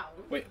 Wow.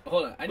 Wait,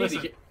 hold on. I need to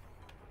hear...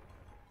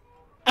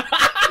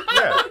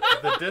 Yeah,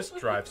 the disc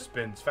drive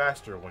spins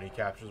faster when he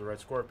captures a red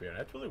scorpion.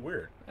 That's really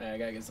weird. I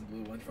gotta get some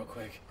blue ones real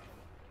quick.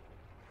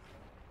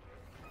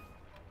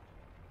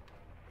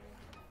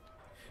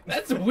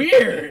 That's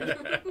weird!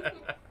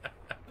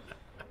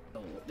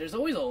 There's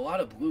always a lot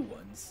of blue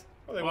ones.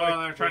 Well,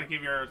 they're trying to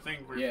keep your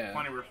thing Yeah.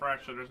 plenty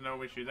refreshed, so there's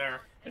no issue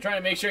there. They're trying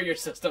to make sure your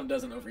system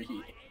doesn't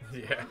overheat.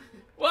 Yeah.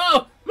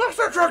 Whoa!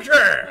 Monster Truck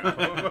Jam!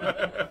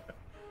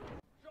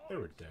 They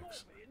were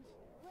dicks.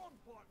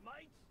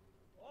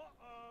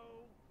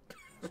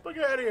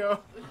 Spaghetti-o.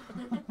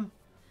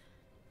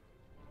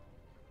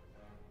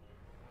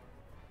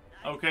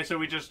 Okay, so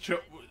we just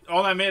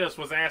all that made us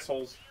was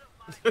assholes.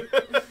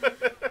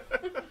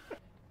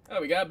 Oh,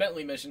 we got a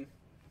Bentley mission.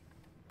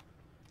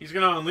 He's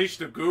gonna unleash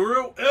the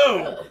guru?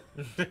 Ew!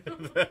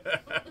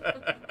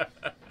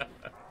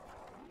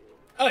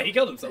 Oh, he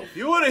killed himself.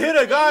 You would have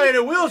hit a guy in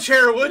a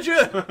wheelchair, would you?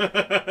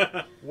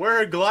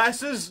 Wearing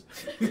glasses?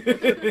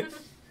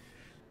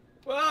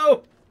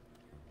 Whoa!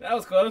 That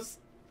was close.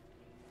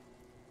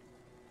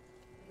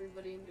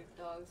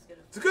 dog's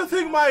gonna. It's a good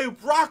thing my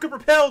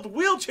rocket-propelled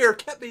wheelchair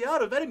kept me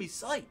out of enemy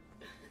sight.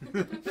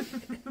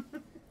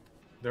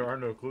 There are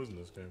no clues in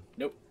this game.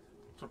 Nope.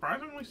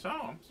 Surprisingly so.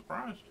 I'm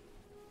surprised.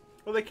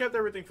 Well, they kept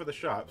everything for the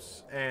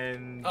shops,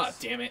 and... Oh,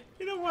 damn it.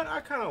 You know what?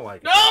 I kind of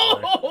like it.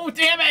 No!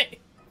 Damn it!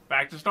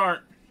 Back to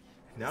start.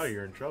 Now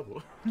you're in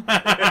trouble.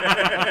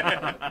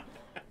 Ah,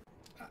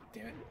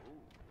 damn it.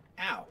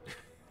 Ow.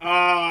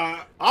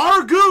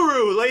 Our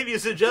guru,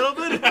 ladies and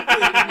gentlemen!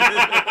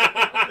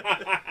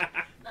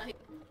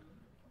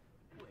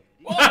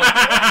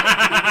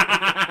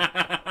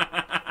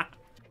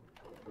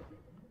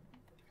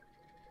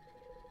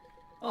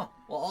 Oh,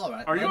 well,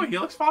 alright. Are you a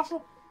Helix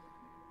fossil?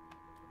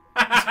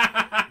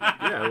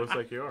 Yeah, it looks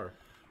like you are.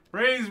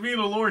 Praise be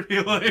the Lord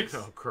Helix.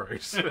 Oh,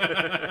 Christ.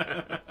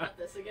 Not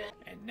this again.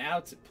 And now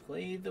to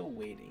play the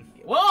waiting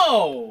game.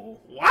 Whoa!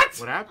 What?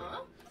 What happened?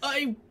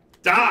 I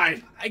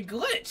died. I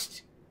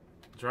glitched.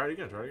 Try it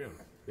again, try it again.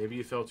 Maybe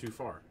you fell too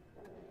far.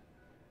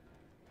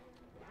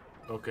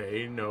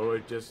 Okay, no,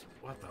 it just...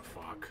 What the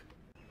fuck?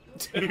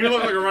 You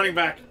look like a running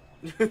back.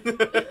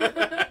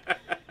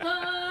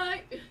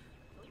 Hi.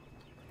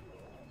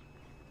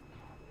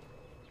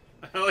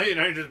 Elliot,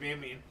 you're just being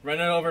mean.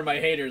 Running over my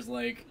haters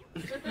like.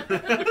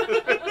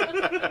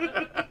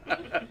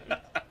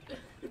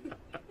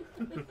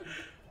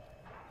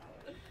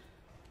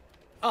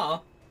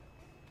 Aw.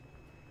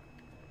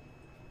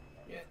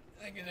 Yeah,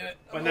 I can do it.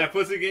 When that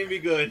pussy game be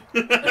good.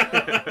 God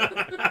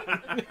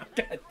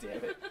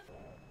damn it.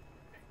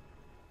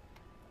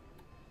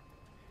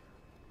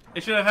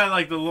 It should have had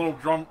like the little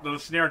drum, the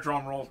snare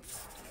drum roll.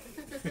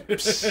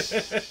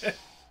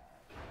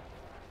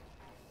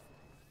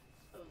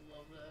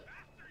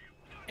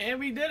 And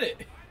we did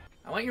it.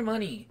 I want your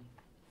money.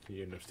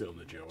 You end up stealing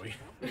the Joey.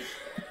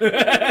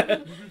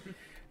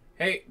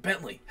 Hey,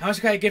 Bentley, how much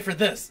can I get for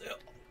this?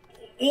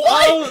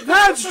 What? Oh,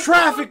 that's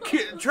traffic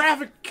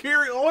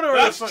carry order.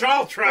 That's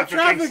child trafficking.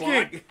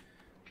 Trafficking.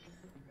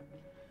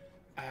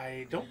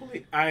 I don't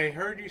believe. I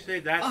heard you say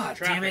that's Ah,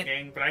 damn it.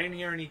 trafficking, but I didn't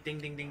hear any ding,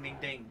 ding, ding, ding,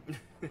 ding.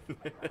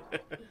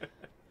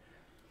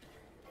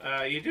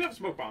 You do have a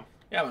smoke bomb.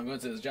 Yeah, but I'm going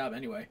to this job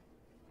anyway.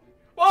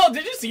 Whoa,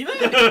 did you see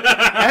that?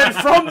 And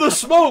from the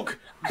smoke,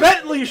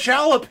 Bentley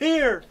shall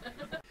appear.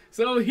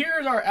 So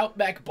here's our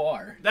Outback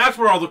bar. That's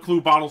where all the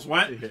clue bottles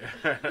went.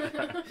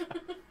 Yeah.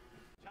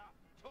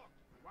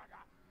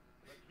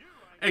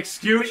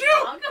 Excuse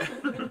you?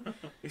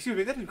 Excuse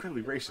me, that's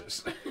incredibly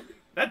racist.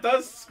 That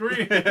does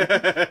scream.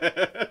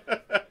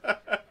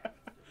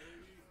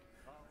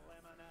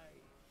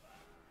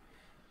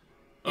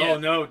 Yeah. Oh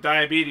no,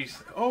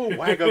 diabetes. Oh,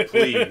 Wagga,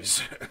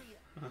 please.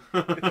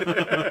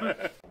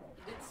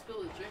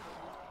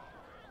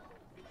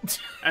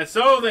 And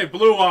so they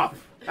blew up.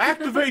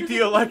 Activate the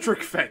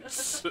electric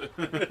fence.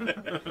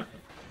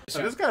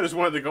 So this guy just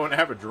wanted to go and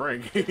have a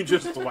drink. He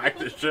just whacked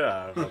the shit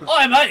out of him. Oh,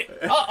 I might.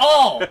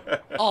 Oh,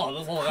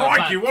 this looks like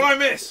Crikey, what I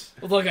miss?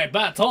 Looks like a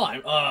bad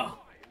time.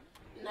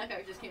 And that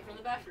guy just came from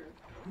the bathroom.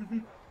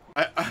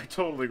 I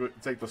totally would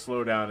take the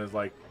slowdown as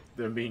like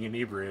them being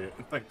inebriated.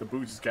 Like the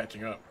booze is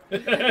catching up.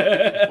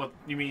 What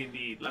you mean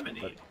the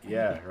lemonade? But,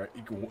 yeah, right.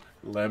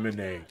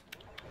 Lemonade.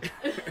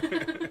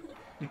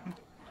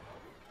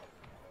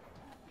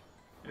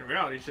 In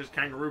reality, it's just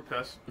kangaroo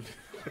piss.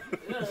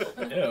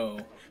 Ew.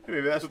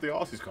 Maybe that's what the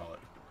Aussies call it.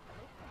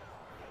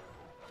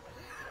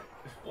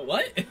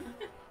 What?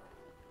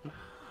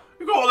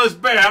 You call this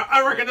bear?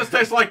 I reckon this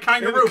tastes like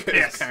kangaroo It's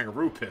piss.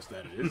 kangaroo piss,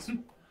 that it is.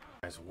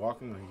 Guy's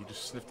walking and he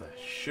just sniffed a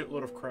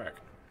shitload of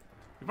crack.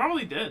 You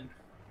probably did.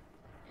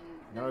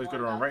 Now he's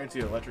gonna run right into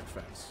the electric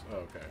fence. Oh,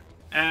 okay.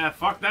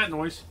 Fuck that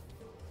noise.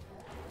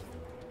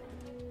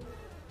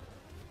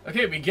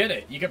 Okay, we get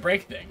it. You can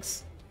break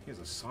things. He's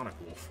a sonic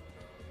wolf.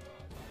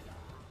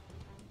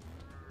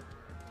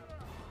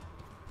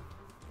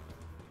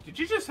 Did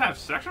you just have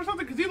sex or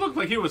something? Because he looked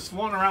like he was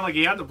floating around like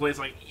he had the place.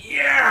 Like,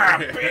 yeah,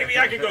 baby,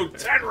 I can go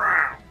 10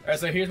 rounds. All right,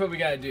 so here's what we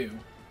gotta do.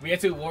 We had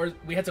to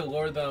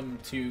lure them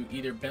to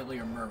either Bentley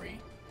or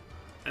Murray.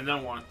 And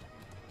then what?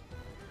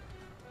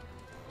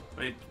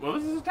 Wait, what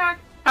was his attack?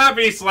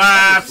 Happy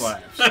slaps.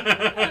 Happy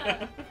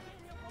slaps.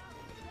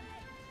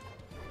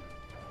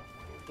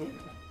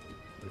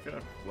 Okay.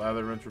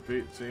 Lather, rinse,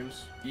 repeat. It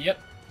seems. Yep.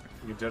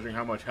 Judging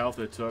how much health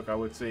it took, I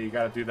would say you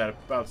got to do that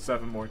about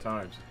 7 more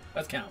times.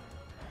 Let's count.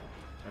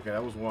 Okay,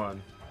 that was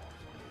 1.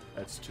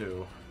 That's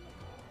 2.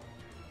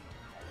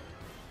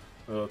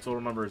 The total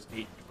number is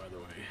 8, by the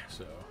way.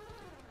 So.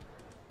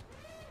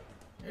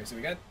 Okay, so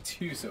we got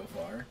 2 so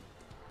far.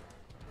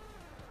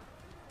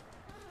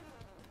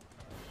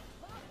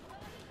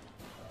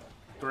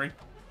 Three.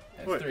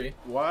 That's Wait, 3.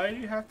 Why do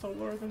you have to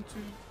lure them to?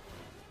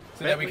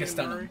 So that we Bentley can and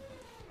stun Murray? them.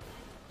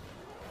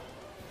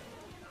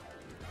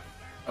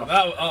 Oh,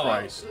 that, oh.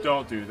 Christ,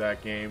 don't do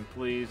that game,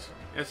 please.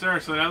 Yes, sir.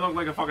 So that looked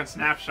like a fucking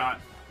snapshot.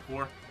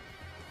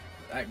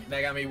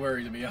 That got me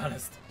worried, to be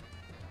honest.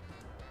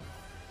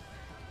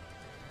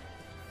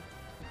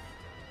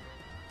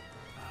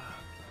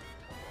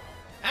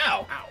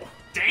 Ow! Ow.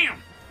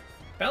 Damn!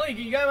 Bentley,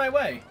 you got in my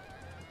way.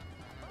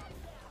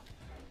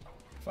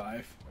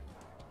 5.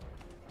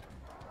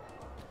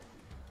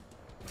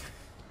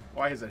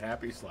 Why is it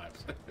happy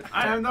slaps?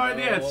 I have no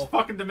idea. It's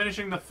fucking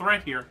diminishing the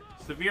threat here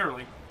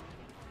severely.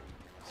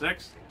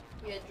 6.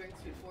 He had drinks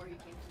before he came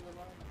to the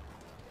bar.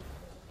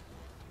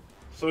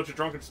 So it's a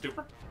drunken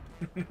stupor?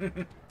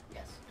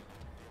 Yes.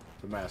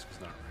 The mask is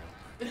not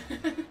real.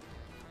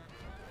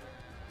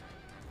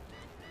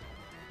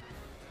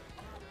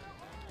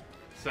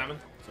 7.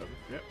 7.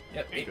 Yep.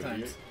 Yep, 8 Could be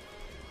times. it.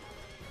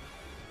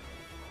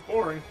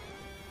 Boring.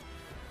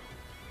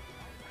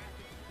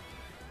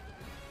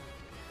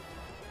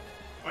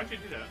 Why'd you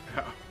do that?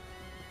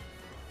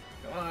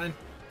 Come on.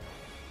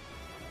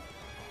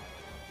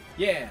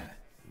 Yeah.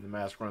 The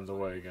mask runs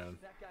away again.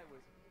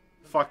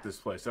 Fuck this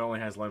place. It only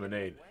has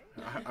lemonade.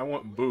 I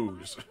want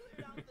booze.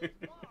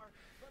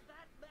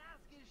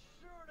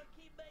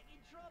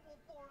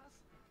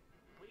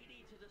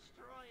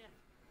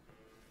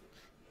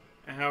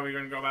 And how are we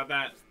going to go about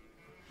that?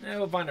 Yeah,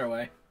 we'll find our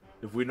way.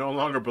 If we no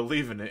longer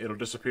believe in it, it'll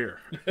disappear.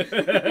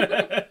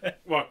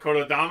 What,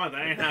 Kodadama?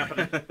 That ain't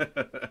happening.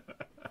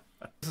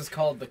 This is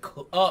called the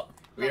claw. Oh,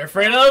 we're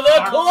afraid of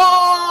the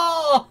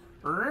claw!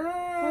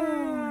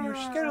 You're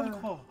scared of the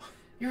claw.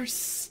 You're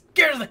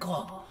scared of the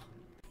claw.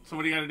 So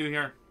what do you got to do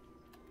here?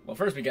 Well,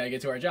 first we gotta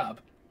get to our job.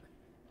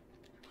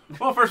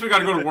 Well, first we got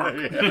to go to work.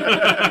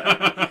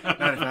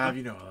 95,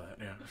 you know all that,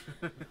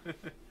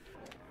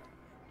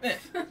 yeah. Yeah.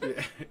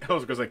 I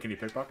was going to say, can you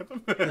pickpocket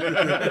them?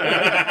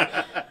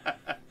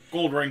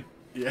 Gold ring.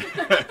 Yeah.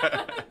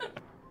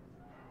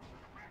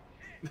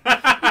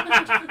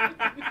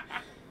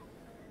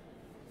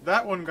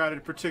 That one got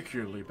it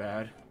particularly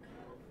bad.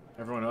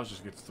 Everyone else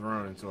just gets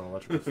thrown into an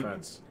electrical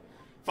fence.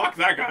 Fuck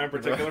that guy in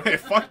particular. Hey,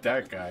 fuck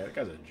that guy. That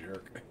guy's a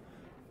jerk.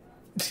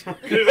 Can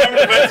you throw him in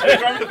the fence? Can you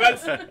throw him in the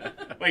fence?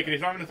 Wait, can you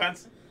throw him in the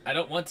fence? I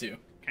don't want to.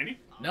 Can you?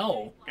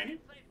 No. Can you?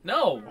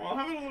 No. Well,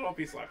 have a little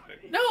piece left.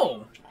 No.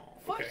 Okay.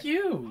 Fuck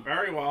you.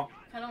 Very well.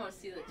 I don't want to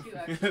see that too,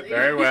 actually.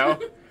 Very well.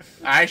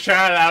 I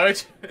shall allow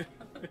it.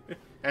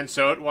 And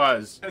so it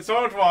was. And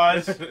so it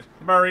was.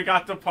 Murray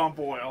got the pump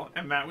oil,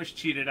 and Matt was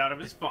cheated out of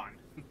his fun.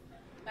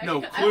 No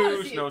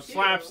clues, no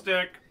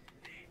slapstick.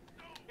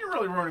 You're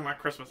really ruining my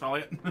Christmas,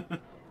 Elliot.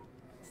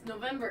 It's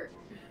November.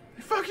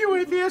 Fuck you,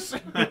 atheist!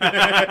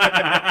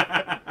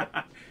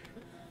 That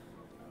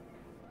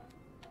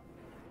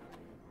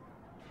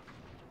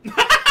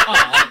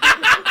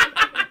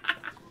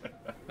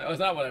was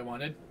not what I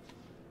wanted.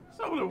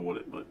 That's not what I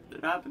wanted, but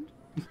it happened.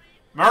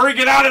 Murray,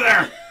 get out of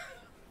there!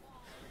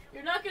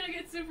 You're not gonna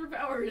get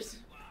superpowers.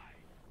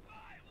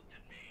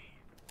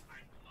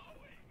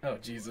 Oh,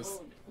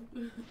 Jesus.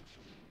 Oh.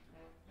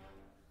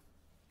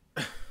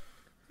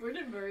 Where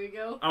did Murray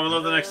go? I would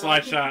love the next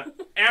slide shot.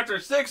 After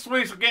 6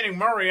 weeks of getting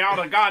Murray out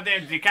of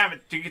goddamn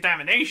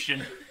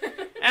decontamination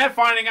and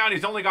finding out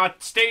he's only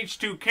got stage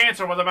 2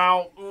 cancer with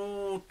about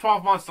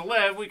 12 months to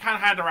live, we kind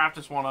of had to wrap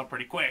this one up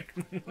pretty quick.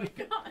 Oh my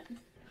god.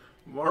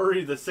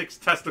 Murray, the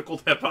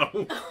 6-testicled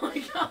hippo. Oh my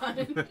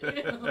god.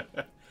 Ew.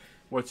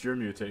 What's your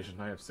mutation?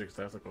 I have 6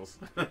 testicles.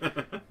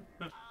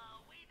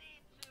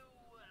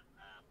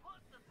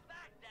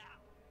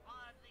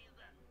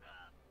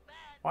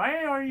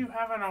 Why are you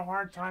having a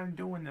hard time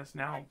doing this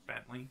now,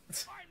 Bentley?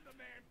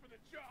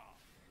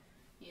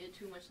 He had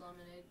too much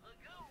lemonade.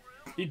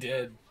 He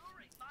did.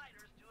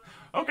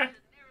 Okay.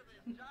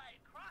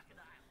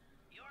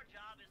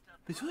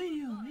 Between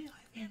you and me,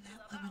 I think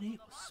that lemonade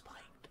was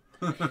spiked.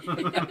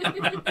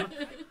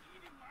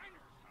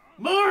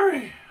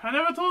 Murray, I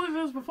never told you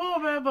this before,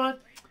 man,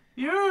 but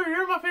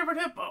you're my favorite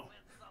hippo.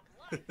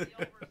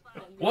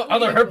 What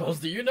other hippos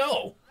do you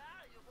know?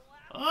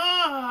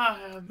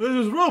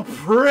 There's a real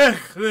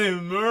prick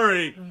named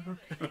Murray.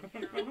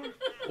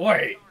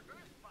 Wait.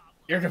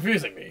 You're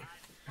confusing me.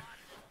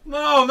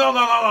 No.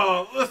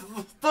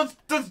 Let's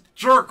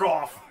jerk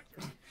off.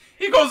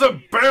 He goes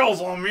and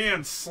bails on me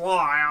and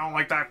Sly. I don't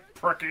like that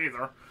prick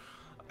either.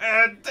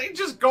 And they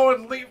just go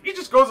and leave. He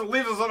just goes and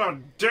leaves us in a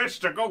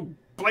ditch to go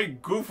play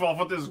goof off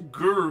with this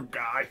guru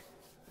guy.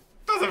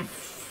 Doesn't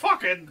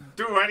fucking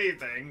do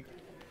anything.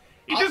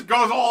 He just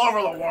goes all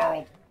over the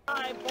world.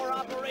 Time for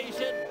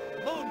Operation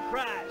Moon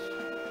Crash.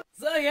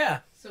 So, yeah.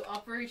 So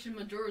Operation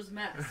Majora's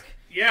Mask.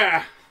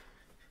 Yeah.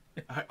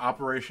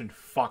 Operation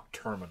Fuck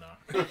Termina.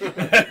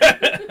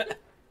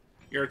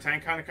 You're a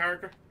tank kind of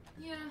character?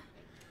 Yeah.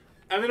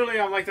 Evidently,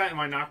 I'm like that in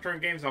my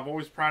Nocturne games. I've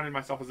always prided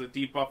myself as a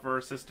debuffer,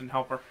 assistant,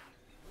 helper.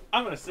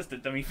 I'm an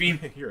assistant, dummy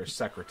fiend. You're a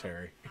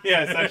secretary.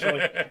 Yeah,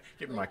 essentially.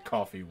 Give me my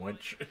coffee,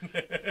 wench.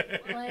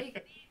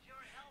 Like,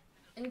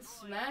 in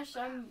Smash,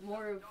 I'm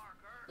more of,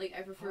 like,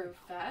 I prefer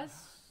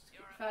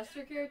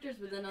faster characters,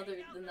 but then other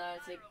than that,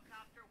 it's like,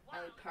 I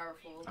like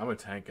powerful. I'm a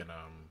tank in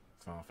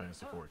Final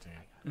Fantasy 14.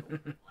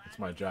 It's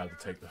my job to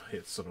take the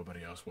hits so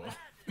nobody else will.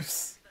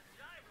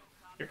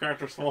 Your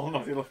character's small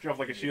enough to lift you up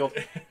like a shield.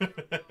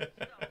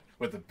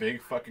 With a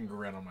big fucking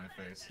grin on my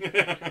face.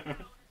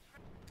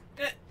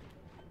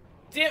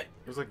 Damn it.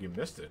 It was like you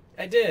missed it.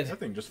 I did.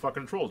 That thing just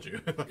fucking trolled you.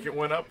 Like it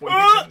went up when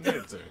you didn't need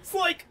it to. It's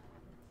like...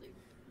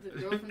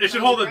 It should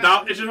hold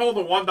It should hold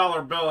a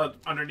 $1 bill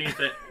underneath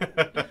it.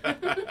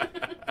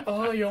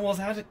 Oh, you almost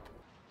had it.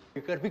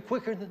 You gotta be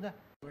quicker than that.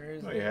 Where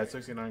is No, it? you had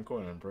 69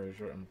 coin. I'm pretty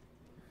sure. I'm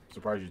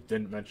surprised you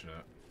didn't mention it.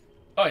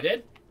 Oh, I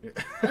did? Yeah.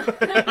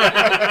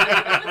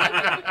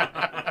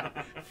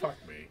 Fuck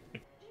me.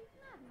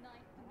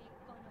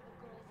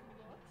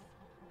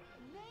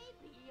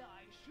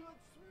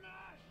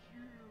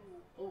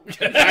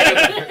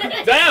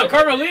 Damn,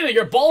 Carmelita,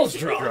 your balls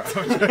dropped.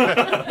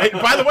 Hey,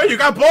 by the way, you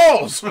got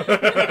balls.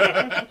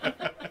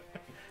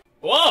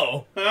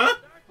 Whoa. Huh?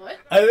 What?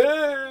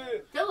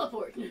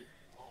 Teleport.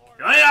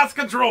 Chaos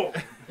control.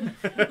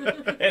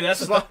 Hey,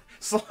 that's just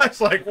Sly's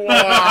like, why?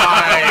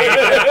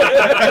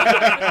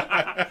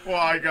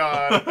 Why,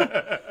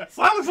 God?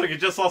 Sly looks like he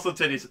just saw some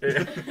titties.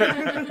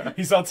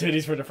 He saw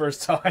titties for the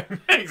first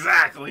time.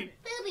 Exactly.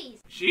 Boobies.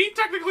 She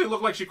technically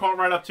looked like she crawled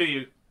right up to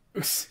you.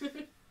 I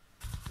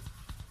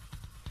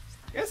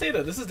gotta say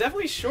though, this is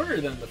definitely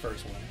shorter than the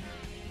first one.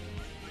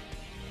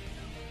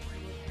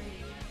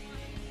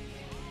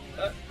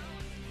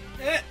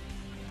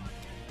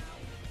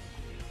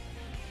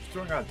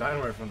 Throwing out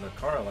dynamite from the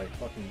car like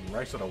fucking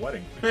rice at a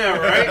wedding. Yeah,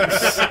 right?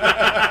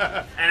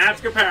 And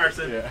that's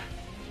comparison. Yeah.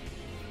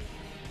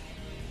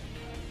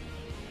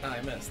 Oh,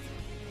 I missed.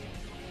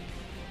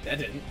 That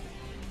didn't.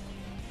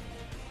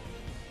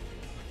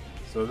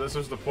 So this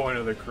was the point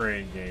of the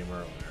crane game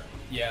earlier.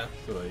 Yeah.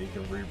 So that you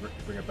can bring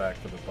it back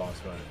to the boss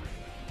fight.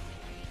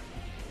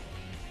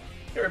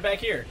 Hey, we're back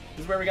here.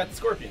 This is where we got the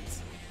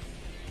scorpions.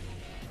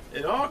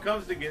 It all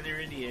comes together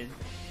in the end.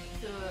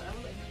 So I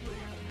would like to point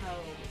out how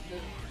the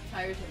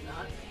tires are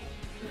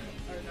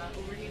not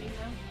overheating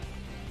now.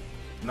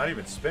 Not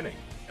even spinning.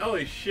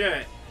 Holy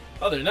shit.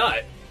 Oh, they're not.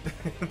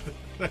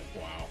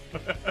 Wow.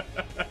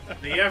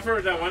 The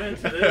effort that went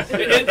into this.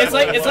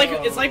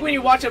 It's like when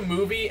you watch a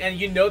movie and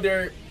you know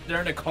they're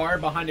in a car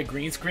behind a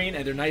green screen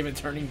and they're not even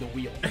turning the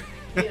wheel.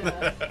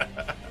 Yeah.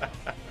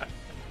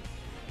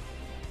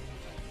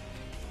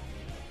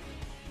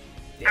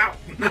 Ow!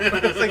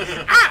 It's like,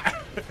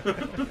 ah!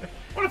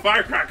 What a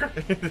firecracker!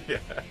 Yeah.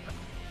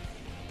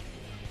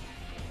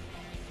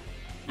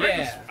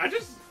 Yeah. I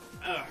just.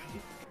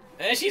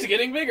 And she's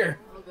getting bigger.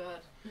 Oh god.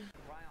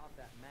 Pry off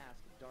that mask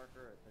of Dark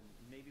Earth, and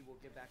maybe we'll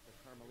get back the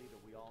Carmelita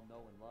we all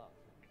know and love.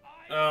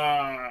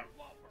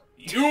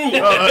 You.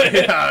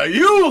 Yeah,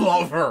 you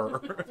love her.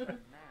 Get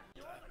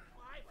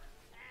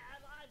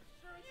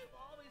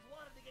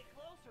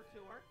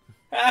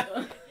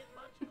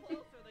much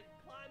closer than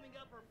climbing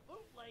up her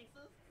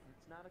bootlaces.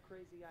 It's not a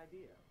crazy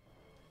idea.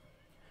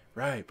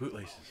 Right,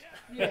 bootlaces.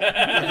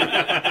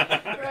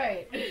 Yeah.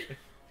 Right.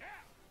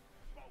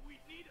 But we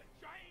need a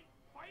giant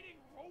fighting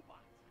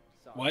robot.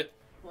 Sorry. What?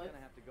 We're gonna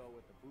have to go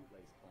with the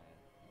bootlace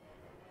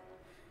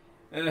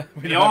plan.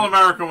 The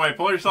all-American way.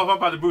 Pull yourself up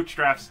by the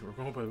bootstraps. We're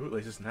going by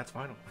bootlaces, and that's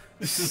final.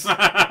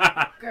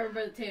 Grab her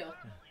by the tail.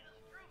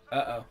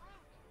 Uh-oh.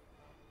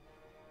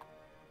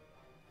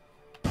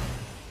 Like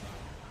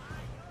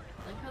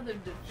how they're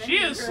defending She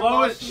is her slow.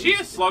 while She she's-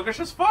 is sluggish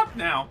as fuck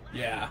now.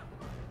 Yeah.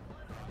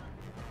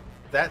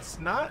 That's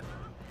not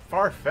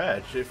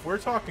far-fetched. If we're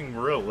talking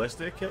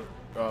realistically,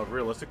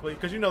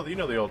 because you know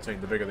the old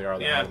saying, the bigger they are,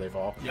 the harder they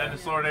fall. Yeah. And the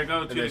slower they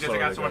go, too, because they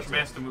got so much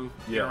mass to move.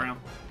 Get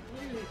around.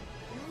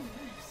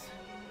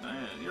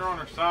 You're on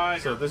her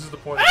side. So this is the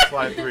point of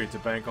Slide 3, to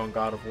bank on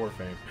God of War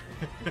fame.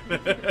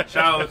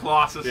 Shadow of the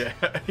Colossus. Yeah.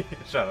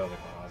 Shadow of the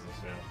Colossus,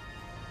 yeah.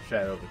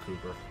 Shadow of the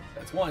Cooper.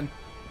 That's one.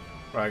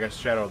 Well, I guess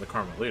Shadow of the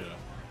Carmelita.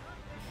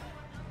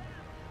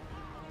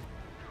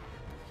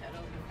 Shadow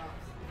of the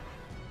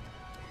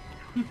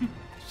Fox.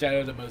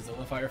 Shadow the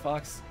Mozilla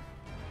Firefox.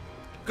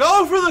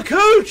 Go for the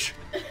cooch!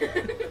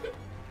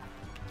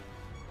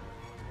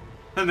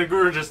 And the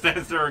guru just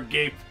stands there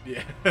agape.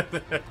 Yeah.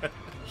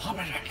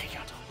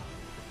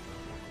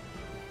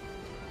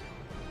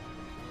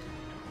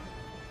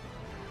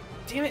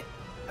 Damn it!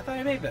 I thought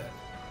I made that.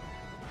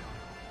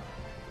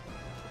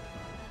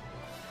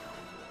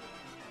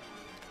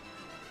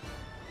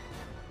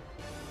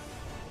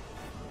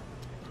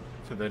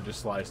 So then just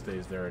Sly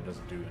stays there and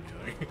doesn't do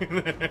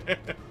anything.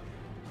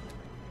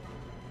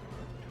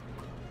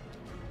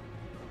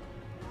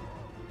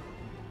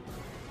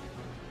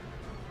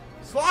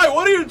 Sly,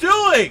 what are you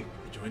doing?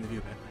 Enjoying the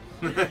view,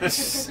 man. Enjoying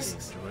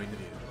the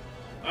view.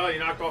 Oh, you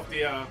knocked off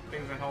the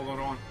things that held it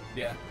on.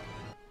 Yeah.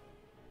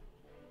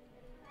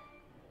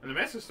 And the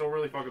mask is still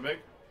really fucking big.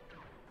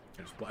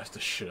 I just blast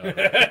the shit out of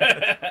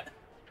it.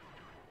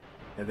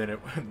 And then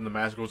the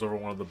mask goes over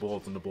one of the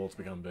bullets and the bullets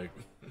become big.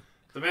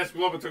 The mask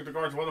blew up and took the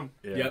guards with him.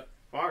 Yeah. Yep.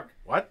 Fuck.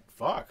 What?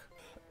 Fuck.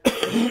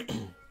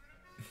 Welcome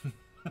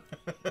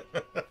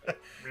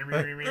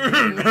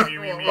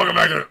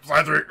back to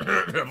Slide 3.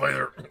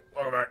 Later.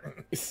 Welcome back.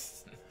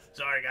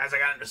 Sorry, guys, I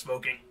got into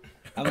smoking.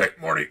 Okay,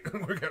 Morty.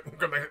 We're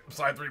going back to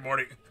Slide 3,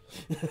 Morty.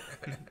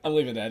 I'm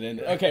leaving that in.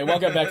 Okay,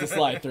 welcome back to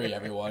Slide 3,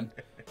 everyone.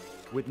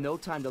 With no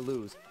time to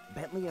lose,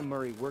 Bentley and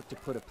Murray worked to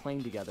put a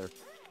plane together,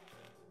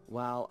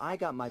 while I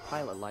got my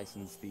pilot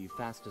license the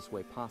fastest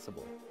way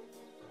possible.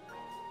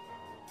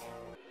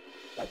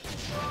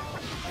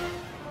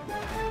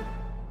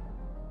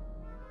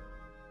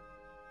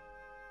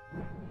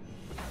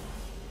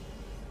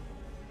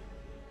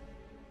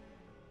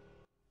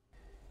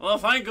 Well,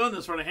 thank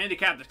goodness for the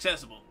handicapped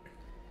accessible.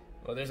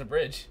 Well, there's a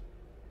bridge.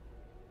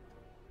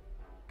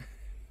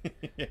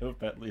 Yeah,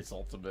 Bentley's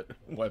ultimate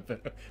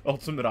weapon,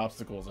 ultimate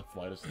obstacle is a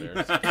flight of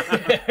stairs.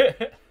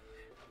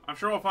 I'm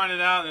sure we'll find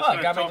it out. Oh,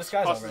 I got my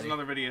disguise cost us already.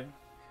 another video.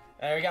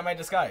 I got my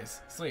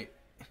disguise. Sweet.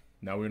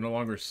 Now we're no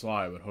longer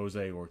Sly, but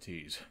Jose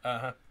Ortiz.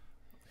 Uh-huh.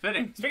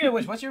 Fitting. Speaking of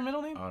which, what's your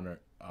middle name? Honor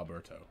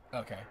Alberto.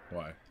 Okay.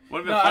 Why?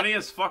 Would have been funny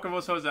as fuck if it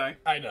was Jose.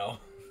 I know.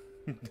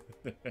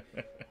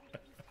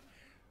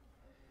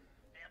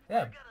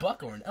 Yeah,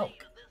 buck or an elk.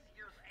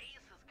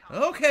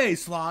 Okay,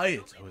 Sly,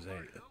 it's Jose.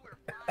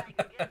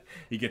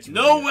 He gets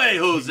no way,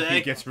 Jose.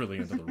 He gets really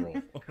into the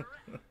role.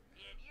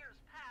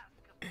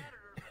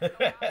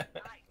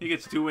 He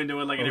gets too into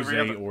it like Jose every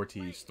other.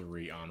 Ortiz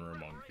 3, Honor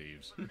Among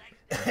Thieves.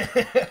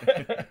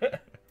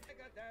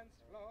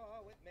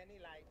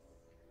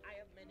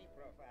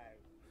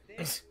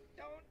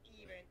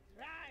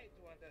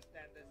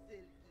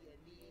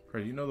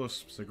 Hey, you know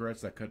those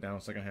cigarettes that cut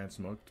down secondhand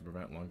smoke to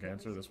prevent lung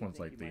cancer? This one's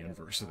like the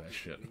inverse of that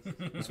shit.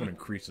 This one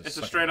increases. It's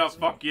a straight up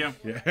fuck you.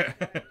 Yeah.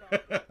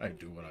 I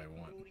do what I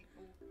want.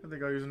 I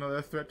think I'll use another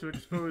threat to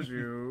expose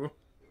you.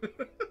 You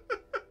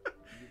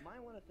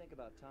might want to think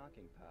about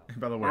talking, pal.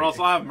 By the way, Or else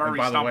I'll have Murray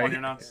stomp on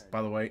your nuts.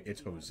 By the way, it's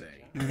Jose.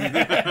 God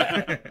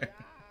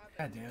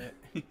damn it.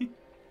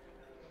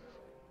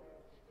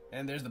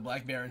 And there's the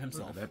Black Baron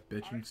himself. That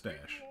bitch and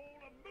stash.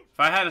 If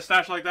I had a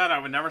stash like that, I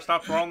would never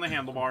stop twirling the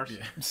handlebars.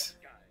 Yeah.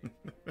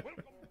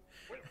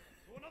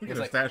 Get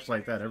a stash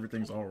like that,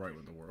 everything's alright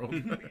with the world.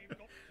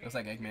 Looks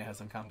like Eggman has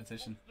some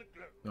competition.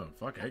 No,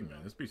 fuck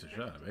Eggman. This piece of shit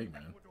out of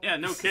Eggman. Yeah,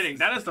 no kidding.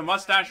 That is the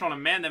mustache on a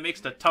man that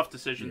makes the tough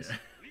decisions.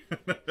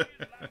 Yeah.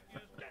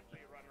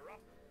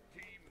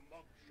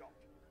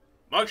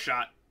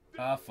 Mugshot.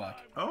 Ah, fuck.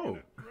 Oh.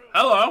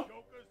 Hello.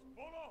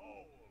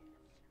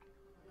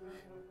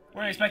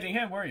 Weren't expecting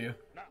him, were you?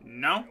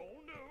 No.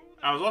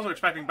 I was also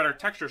expecting better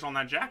textures on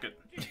that jacket.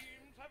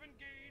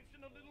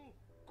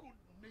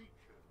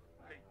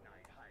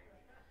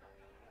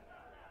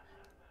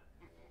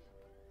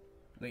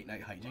 Late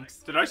night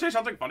hijinks. Did I say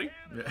something funny?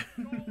 Yeah.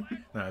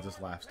 No, it's this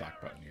laugh stock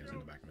button he has in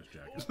the back of his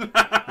jacket.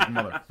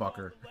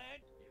 Motherfucker.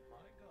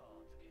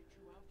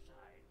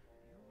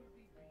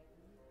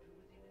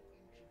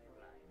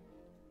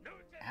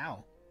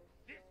 Ow.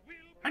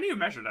 How do you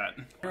measure that?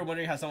 We were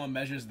wondering how someone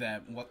measures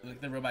that, like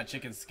the Robot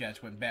Chicken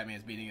sketch when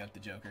Batman's beating up the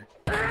Joker.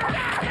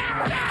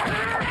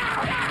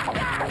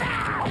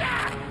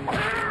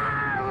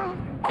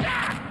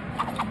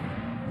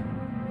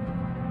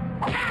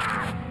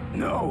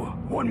 No,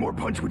 one more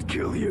punch would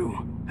kill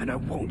you, and I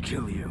won't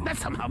kill you. That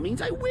somehow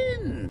means I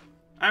win.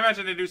 I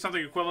imagine they do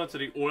something equivalent to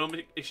the oil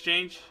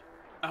exchange.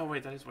 Oh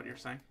wait, that is what you're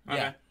saying. Okay.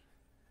 Yeah.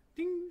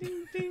 Ding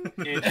ding ding.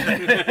 What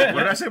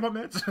did I say about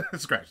meds?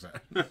 Scratch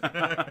that.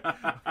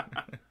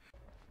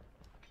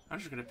 I'm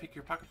just gonna pick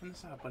your pocket from the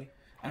side, buddy.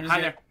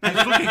 Hi there.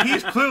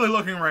 He's clearly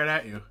looking right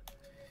at you.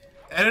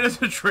 And it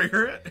doesn't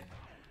trigger it.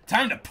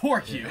 Time to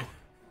pork you.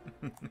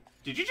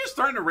 Did you just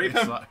threaten to rape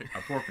him? I'm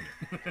porking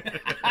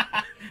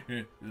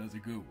it. That was a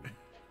good one.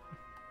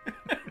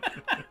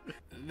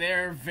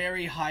 They're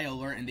very high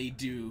alert and they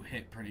do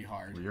hit pretty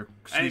hard. Well,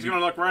 And he's gonna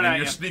look right at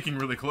you. You're sneaking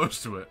really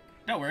close to it.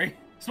 Don't worry.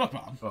 Smoke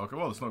bomb. Oh, okay.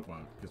 Well, the smoke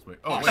bomb. Just wait.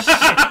 Oh, wait.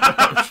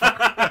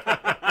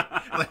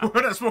 Like,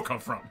 where'd that smoke come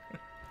from?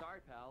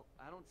 Sorry, pal.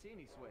 I don't see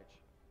any switch.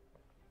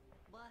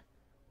 But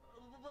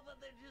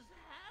there just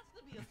has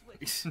to be a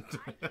switch. I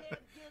can't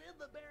get in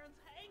the Baron's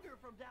hangar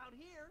from down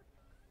here.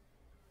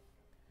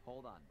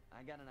 Hold on.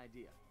 I got an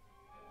idea.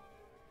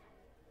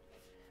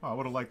 Oh, I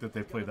would have liked that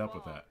they played up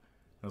with that.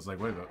 I was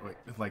like, wait,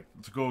 like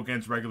to go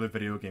against regular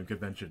video game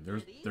convention.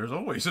 There's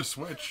always a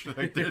switch.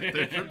 Like there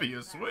should be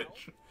a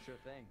switch. Sure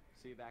thing.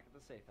 See you back at the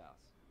safe house.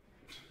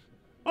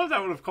 What if that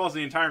would have caused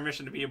the entire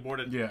mission to be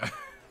aborted? Yeah.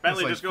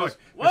 Bentley Like, just goes,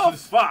 fuck, well,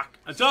 fuck.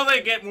 Until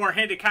they get more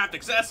handicapped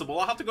accessible,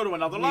 I'll have to go to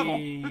another level.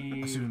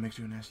 Assume it makes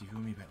you a nasty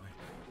goomy, Bentley.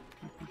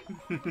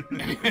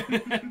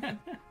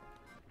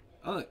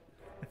 Oh, look.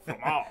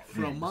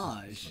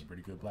 Fromage. Some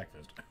pretty good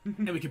blackfist.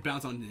 And we could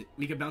bounce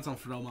on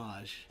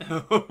fromage.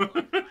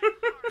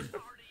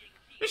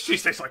 This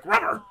cheese tastes like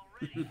rubber.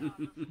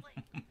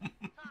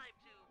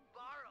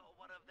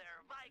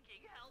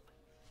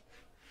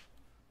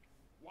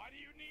 Why do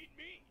you need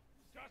me?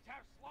 Just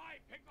have Sly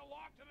pick the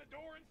lock to the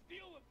door and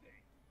steal the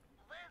thing.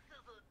 This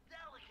is a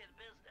delicate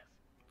business.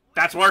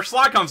 That's where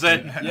Sly comes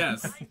in.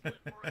 Yes.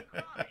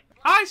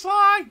 Hi,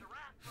 Sly.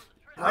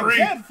 I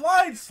can't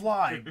find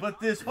Sly, but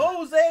this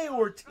Jose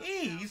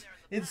Ortiz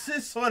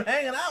insists on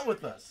hanging out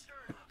with us.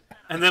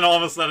 And then all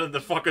of a sudden, the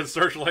fucking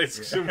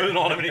searchlights zoom in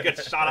on him and he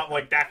gets shot up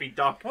like Daffy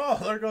Duck. Oh,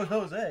 there goes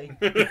Jose.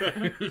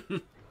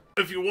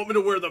 If you want me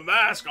to wear the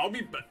mask, I'll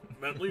be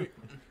Bentley.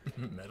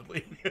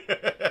 Medley.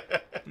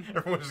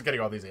 Everyone's just getting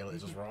all these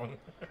aliases wrong.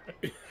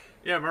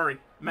 Yeah, Murray.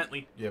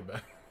 Bentley. Yeah,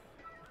 but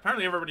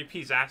Apparently everybody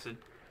pees acid.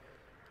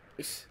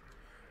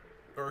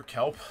 or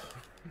kelp.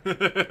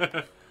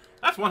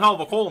 That's one hell of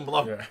a colon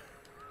blow. Yeah.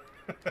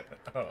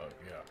 Oh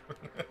yeah.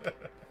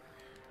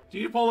 Do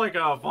you pull like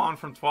a Vaughn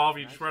from 12?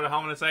 You just wear the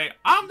helmet and say,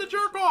 I'm the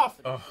jerk off!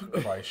 Oh,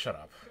 Christ, shut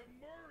up.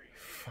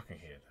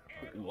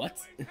 What?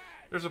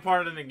 There's a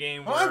part in the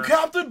game where... I'm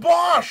Captain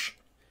Bosch!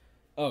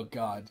 Oh,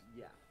 God.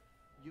 Yeah.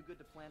 You good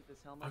to plant this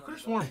helmet? I could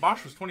have sworn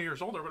Bosch was 20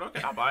 years older, but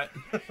okay, I'll buy it.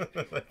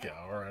 Yeah,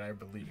 alright, I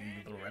believe you,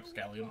 little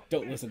rapscallion.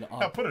 Don't listen to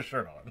I'll put a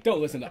shirt on.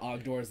 Don't listen to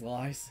Ogdor's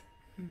lies.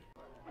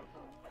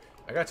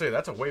 I gotta tell you,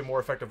 that's a way more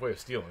effective way of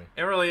stealing.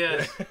 It really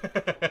is.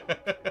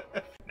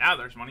 Now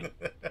there's money.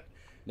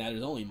 Now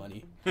there's only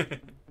money. What you guys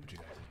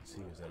didn't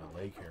see is that a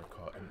leg hair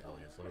caught in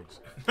Elliot's legs.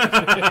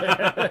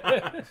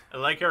 A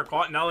leg hair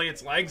caught in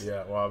Elliot's legs?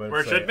 Yeah, well, I meant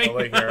where to it say, should be?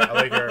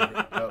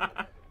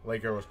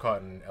 leg hair was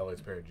caught in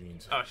Elliot's pair of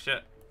jeans. Oh,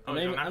 shit. Oh,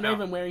 I'm not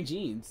even wearing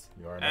jeans.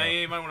 You are now.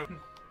 Hey, you might want to...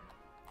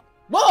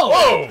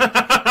 Whoa!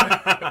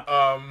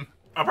 Whoa!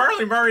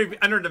 Apparently Murray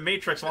entered the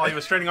Matrix while he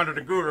was training under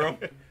the Guru.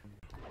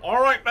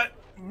 Alright,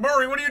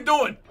 Murray, what are you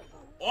doing?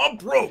 I'm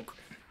broke.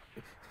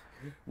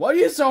 Why are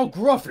you so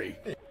gruffy?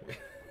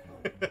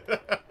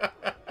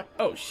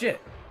 Oh,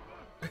 shit.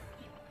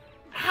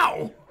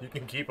 Ow! You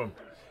can keep him.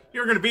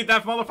 You're gonna beat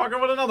that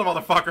motherfucker with another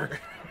motherfucker.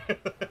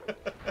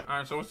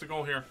 Alright, so what's the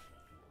goal here?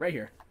 Right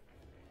here.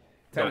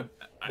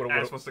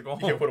 What's the goal?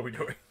 Yeah, what are we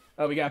doing?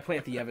 Oh, we gotta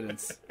plant the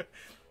evidence.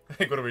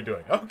 What are we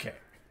doing? Okay.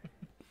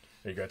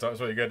 You gotta tell us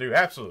what you gotta do?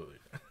 Absolutely.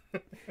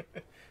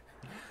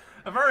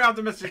 A very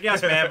optimistic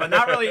yes, man, but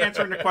not really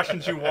answering the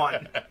questions you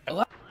want.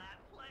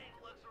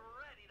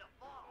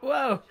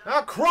 Whoa!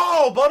 Now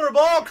crawl,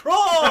 Butterball, crawl!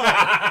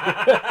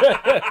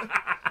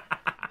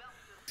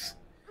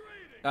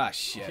 Ah,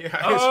 shit.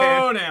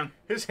 Yeah, damn.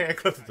 His hand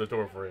clipped at the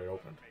door before it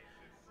opened.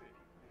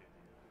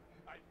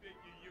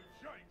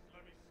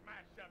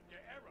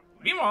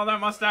 Meanwhile, that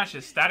mustache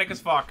is static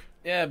as fuck.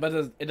 Yeah,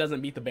 but it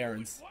doesn't beat the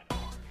Barons.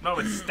 No,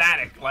 it's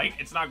static. Like,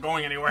 it's not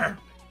going anywhere.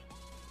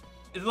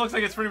 It looks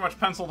like it's pretty much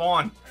penciled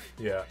on.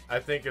 Yeah, I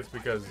think it's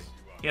because...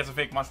 He has a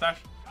fake mustache?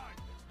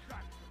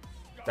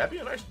 That'd be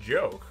a nice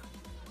joke.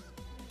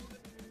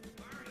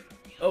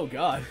 Oh,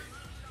 God.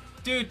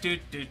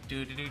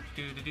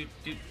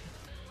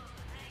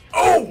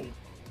 Oh!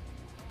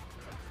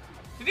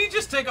 Did he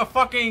just take a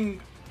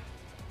fucking...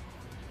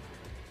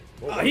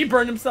 Oh, he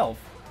burned himself.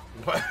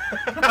 What?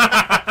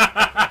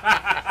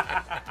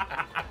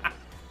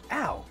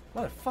 Ow.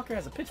 Motherfucker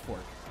has a pitchfork.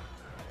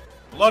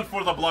 Blood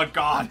for the blood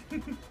god.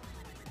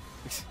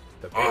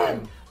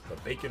 The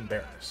bacon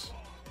Baroness.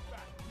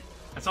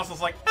 It's also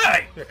like,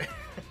 hey!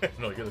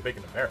 No, you're the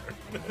bacon Baron.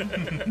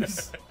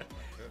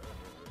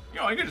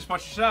 Yo, I could just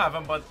punch the shit out of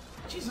him, but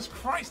Jesus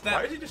Christ, that...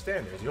 Why is he just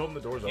standing there? Is he holding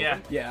the doors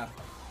open? Yeah.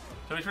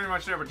 So he's pretty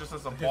much there, but just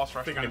as a boss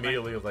rush Thinking kind of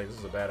immediately, like, this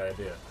is a bad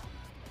idea.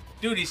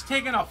 Dude, he's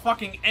taking a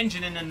fucking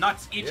engine in the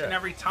nuts each Yeah. and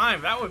every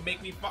time. That would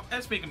make me...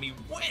 That's making me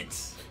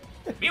wince.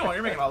 Meanwhile,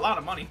 you're making a lot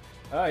of money.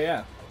 Oh,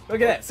 yeah.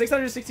 Look at that.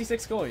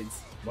 666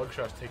 coins.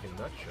 Mugshot's taking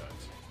nut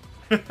shots.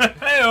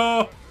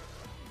 Hey-oh!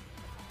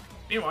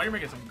 Meanwhile, you're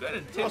making some good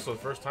It's also the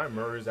first time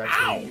Murray's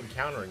actually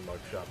encountering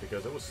Mugshot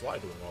because it was Sly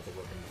doing all the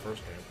work in the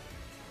first game.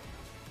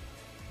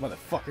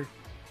 Motherfucker.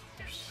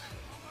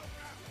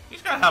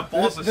 He's gotta have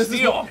balls of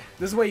steel.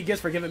 This is what he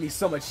gets for giving me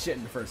so much shit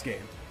in the first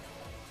game.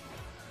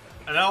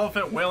 An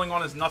elephant wailing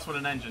on his nuts with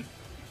an engine.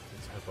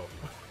 It's hippo.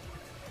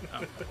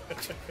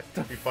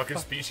 You fucking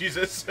species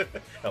is?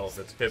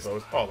 Elephants,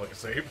 hippos, all look the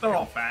same. They're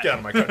all fat. Get out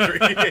of my country.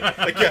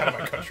 Like, get out of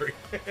my country.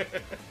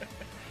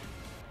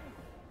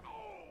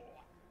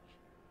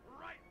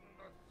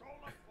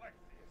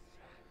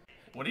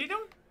 What are you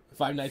doing?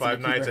 Five Nights at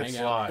Hangout.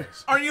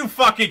 Sly's. Are you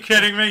fucking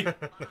kidding me?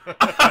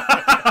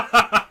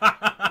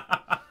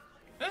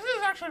 This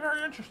is actually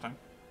very interesting.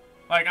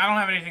 Like, I don't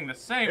have anything to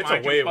say,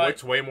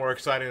 It's way more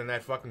exciting than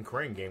that fucking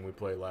crane game we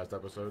played last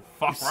episode.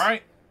 Fuck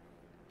right.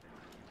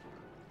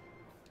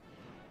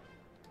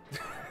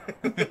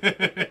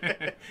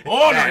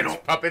 Oh, Dads, no!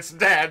 puppets,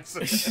 dads.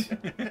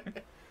 You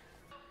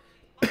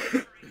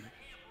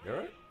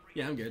alright?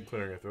 Yeah, I'm good.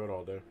 Clearing your throat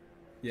all day.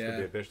 Yeah. It's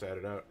gonna be a bitch to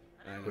edit out.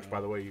 Which, by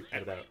the way, you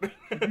edit out.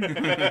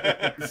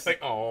 It's like,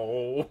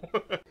 oh.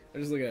 I'm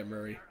just looking at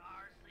Murray.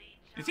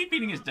 Is he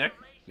beating his dick?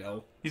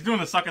 No. He's doing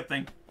the suck it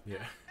thing.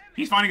 Yeah.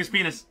 He's finding his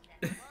penis.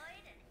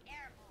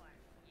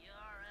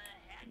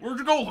 Where'd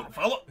you go, little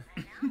fella?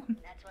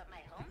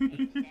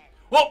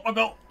 Oh, my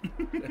belt.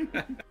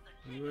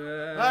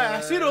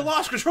 I seem to have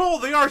lost control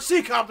of the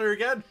RC copter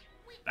again.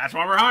 That's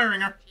why we're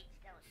hiring her.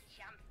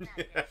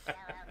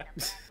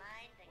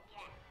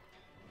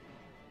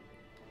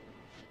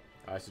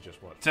 I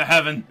suggest what? To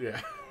heaven.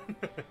 Yeah.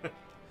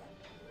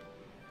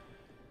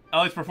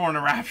 Elliot's performing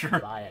a rapture.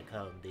 Vaya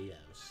con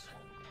Dios.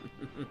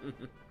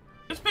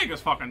 This pig is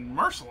fucking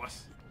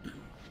merciless.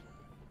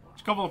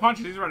 Just a couple of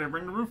punches, he's ready to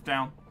bring the roof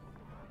down.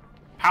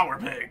 Power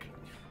pig.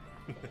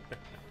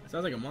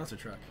 Sounds like a monster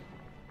truck.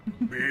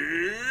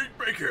 Big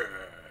Baker.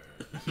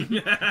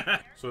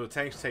 So the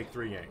tanks take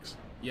 3 yanks.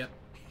 Yep.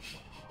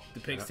 The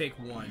pigs take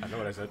 1. I know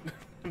what I said.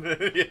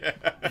 Yeah.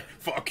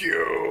 Fuck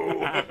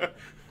you.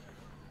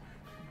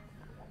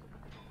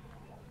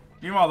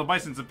 Meanwhile, the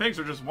bisons and pigs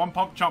are just 1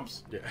 pump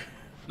chumps. Yeah.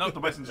 No, the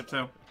bisons are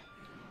 2.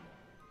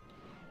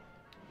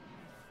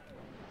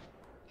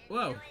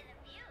 Whoa.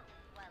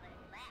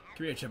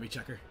 Come here, chubby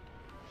chucker.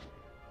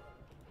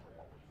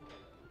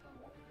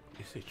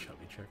 You say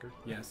chubby checker?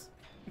 Yes.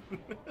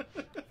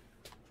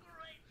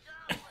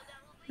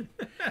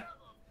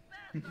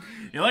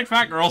 You like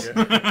fat girls? Yeah.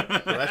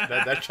 Well,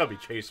 that's chubby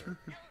chaser.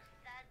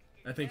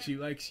 I think she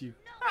likes you.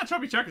 Ah,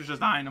 chubby checker's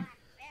just eyeing him.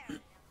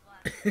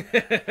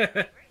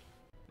 Alright,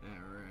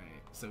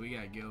 so we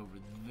gotta go over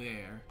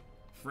there.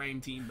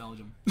 Frame Team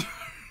Belgium.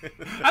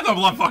 That's a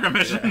blood fucking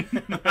mission.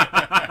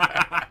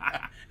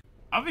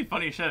 I'll be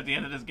funny as shit at the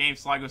end of this game.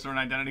 Sly goes through an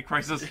identity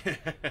crisis.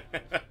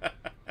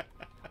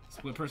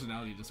 Split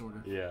personality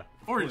disorder. Yeah.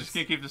 Or you just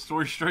can't keep the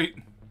story straight.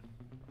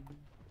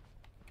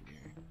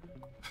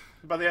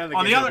 By the end of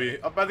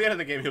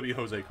the game, he'll be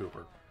Jose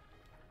Cooper.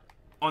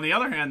 On the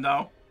other hand,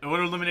 though, it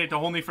would eliminate the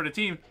whole need for the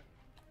team.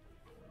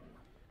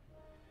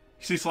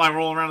 You see Sly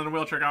rolling around in a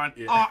wheelchair going,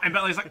 oh, and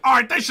Bentley's like,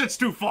 alright, this shit's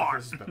too far.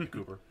 This is Bentley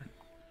Cooper.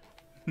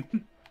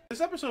 This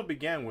episode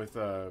began with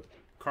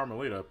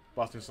Carmelita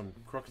busting some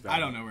crooks down. I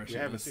don't know where she is.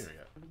 I haven't seen her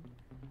yet.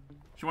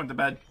 She went to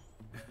bed.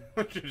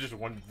 She's just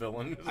one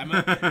villain. He's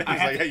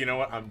like, hey, you know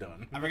what? I'm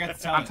done. I forgot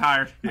to tell I'm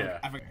tired. Yeah.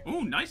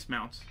 Ooh, nice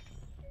mounts.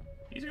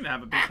 He's gonna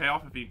have a big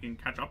payoff if he can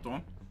catch up to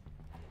him.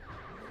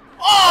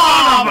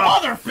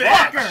 Oh,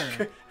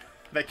 motherfucker!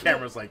 That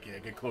camera's like, yeah,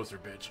 get closer,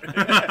 bitch. Ever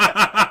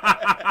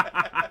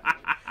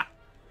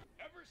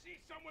see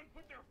someone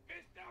put their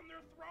fist down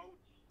their throat?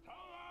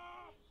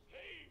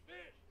 Hey,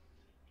 bitch!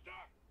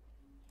 Stop!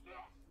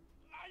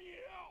 I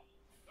need help!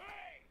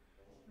 Hey!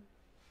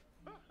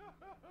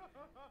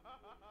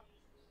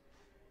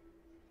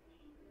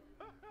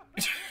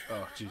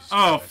 Oh, Jesus.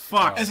 Oh, Christ.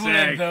 fuck. It's one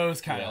of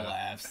those kind of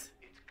laughs.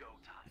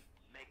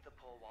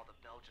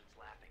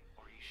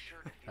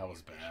 That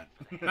was bad.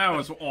 That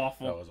was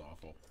awful. That was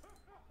awful.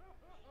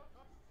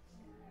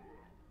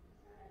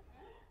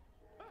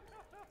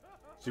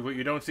 See, what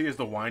you don't see is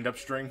the wind-up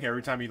string.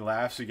 Every time he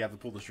laughs, so you have to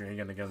pull the string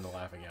again to get him to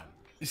laugh again.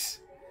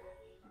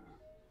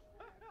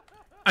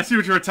 I see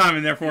what you were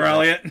timing there for,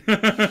 Elliot.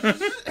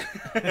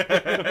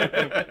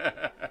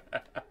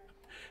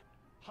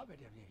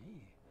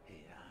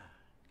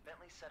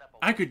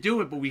 I could do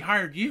it, but we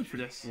hired you for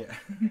this. Yeah.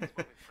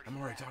 I'm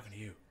already talking to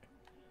you.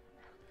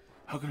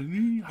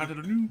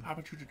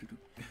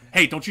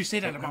 Hey, don't you say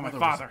that about my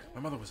father.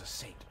 My mother was a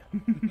saint.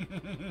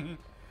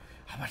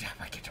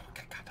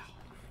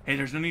 Hey,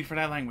 there's no need for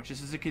that language.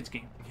 This is a kid's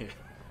game. Yeah.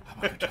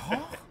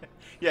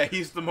 Yeah,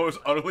 he's the most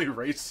utterly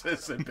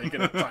racist and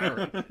bigoted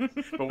tyrant.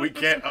 But we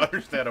can't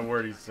understand a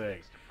word he's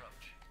saying.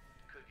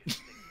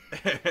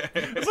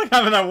 It's like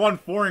having that one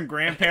foreign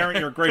grandparent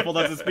you're grateful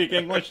doesn't speak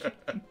English.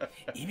 And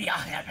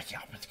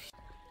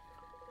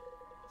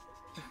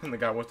the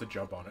guy wants to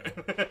jump on it.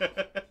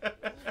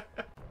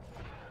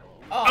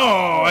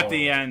 Oh, at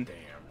the end.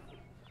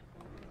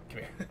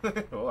 Damn. Come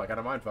here. Oh, I got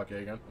a mindfuck you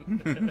again.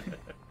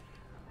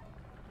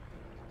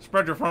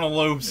 Spread your frontal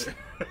lobes.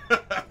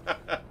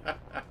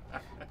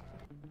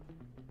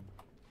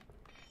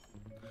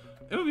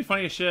 It would be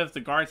funny as shit if the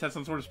guards had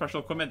some sort of special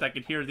equipment that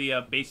could hear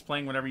the bass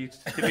playing whenever you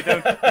tip it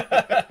down.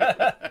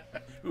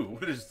 Ooh,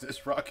 what is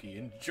this, Rocky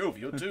and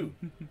jovial too?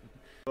 By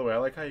the way, I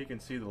like how you can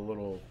see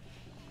the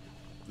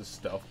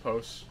stealth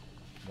posts.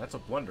 That's a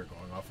blender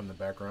going off in the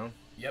background.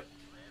 Yep.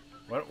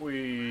 Why don't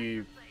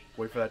we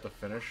wait for that to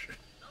finish?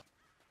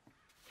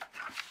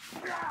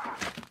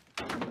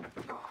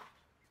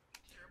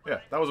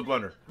 Yeah, that was a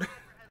blender.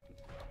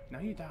 Now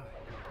you die.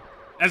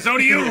 And so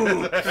do you!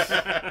 Relax,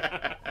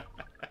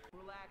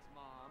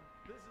 Mom.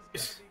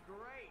 This is gonna be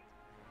great.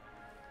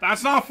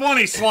 That's not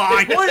funny,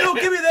 Sly! Boy, don't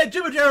give me that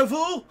jibber jabber,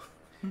 fool!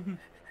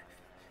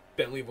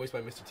 Bentley, voiced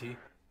by Mr. T.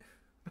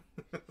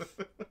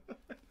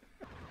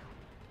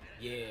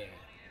 Yeah.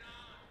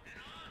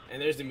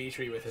 And there's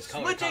Dimitri with his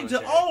color Switching to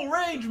commentary. all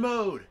range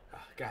mode! Oh,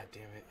 God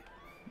damn it.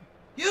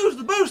 Use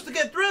the boost to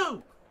get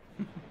through!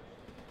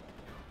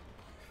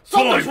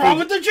 Something's wrong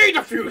with the G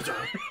diffuser!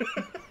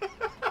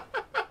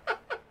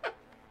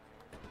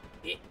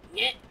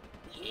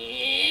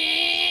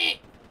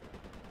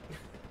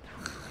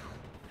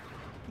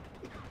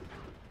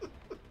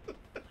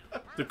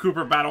 The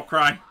Cooper battle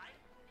cry.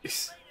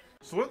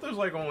 So what if there's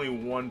like only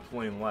one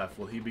plane left?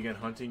 Will he begin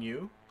hunting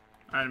you?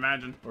 I'd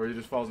imagine. Or he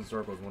just falls in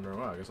circles wondering,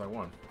 oh, I guess I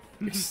won.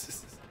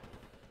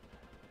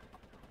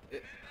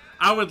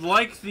 I would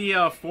like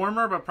the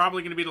former, but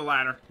probably going to be the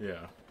latter.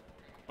 Yeah.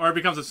 Or it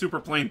becomes a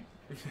super plane.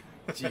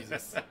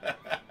 Jesus.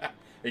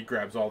 It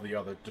grabs all the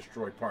other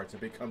destroyed parts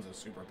and becomes a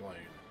super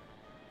plane.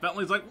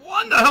 Bentley's like,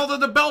 when the hell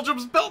did the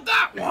Belgians build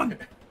that one?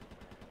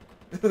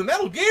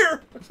 Metal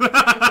Gear!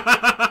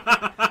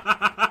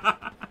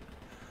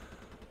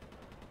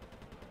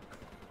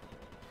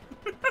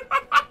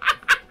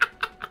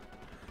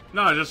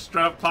 No, just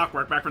straight up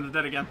clockwork back from the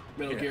dead again.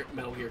 Metal Gear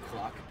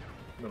clock.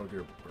 Metal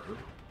Gear bird.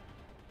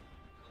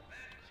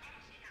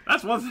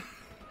 That's one thing.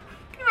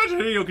 Can you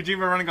imagine Hideo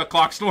Kojima running a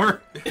clock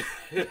store? Come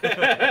here.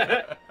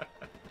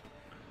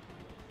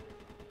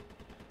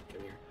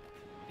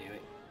 Damn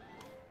it.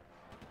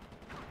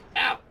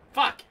 Ow!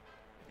 Fuck!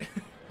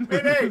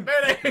 Mayday!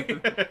 Mayday!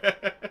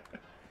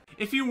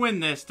 If you win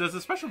this, does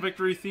the special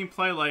victory theme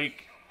play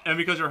like... And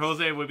because you're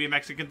Jose, it would be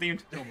Mexican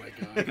themed? Oh my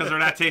god. Because they're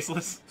that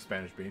tasteless?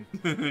 Spanish bean.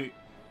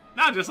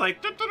 Not just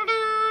like.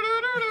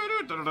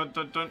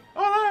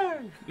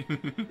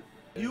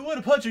 You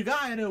wouldn't punch a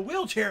guy in a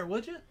wheelchair,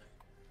 would you?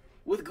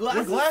 With glasses?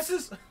 With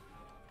glasses?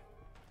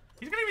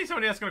 He's gonna be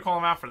somebody that's gonna call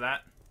him out for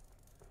that.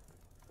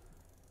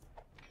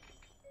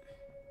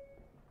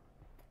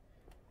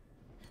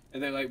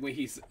 And then, like, when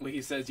he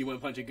says you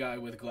wouldn't punch a guy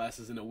with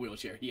glasses in a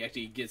wheelchair, he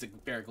actually gets a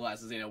pair of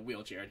glasses in a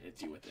wheelchair and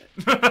hits you with it.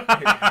 No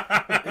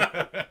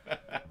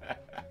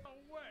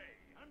way!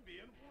 I'm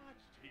being watched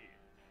here.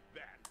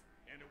 That,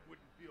 and it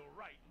wouldn't feel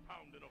right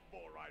pounding a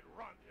four-eyed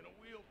runt in a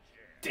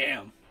wheelchair.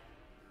 Damn.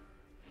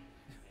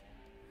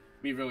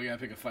 We really gotta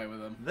pick a fight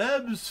with him.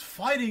 Them's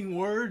fighting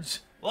words.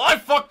 Well, I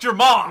fucked your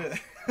mom! In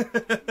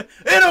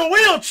a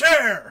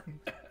wheelchair! Do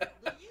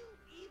you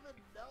even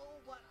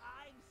know what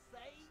I'm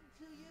saying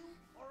to you?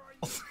 Or are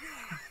you...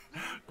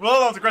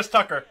 Well, that's Chris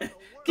Tucker. Do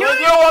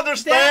you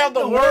understand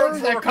the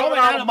words that are coming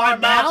out of my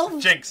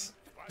mouth? Jinx.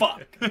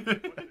 Fuck. Your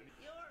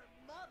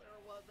mother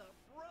was a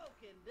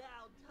broken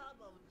down tub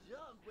of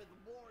junk with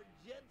more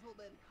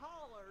gentleman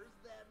callers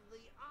than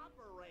the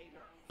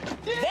operator.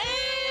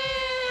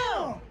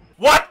 Damn!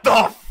 What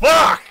the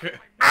fuck?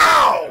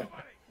 Ow!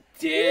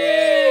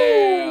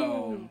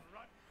 Damn!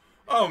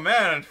 Oh,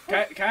 man.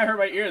 Kind of hurt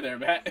my ear there,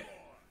 Matt.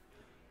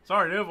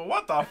 Sorry, dude, but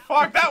what the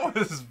fuck? That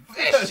was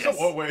vicious. That's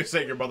one way of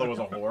saying your mother was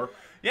a whore.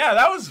 Yeah,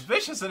 that was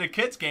vicious in a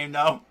kid's game,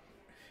 though.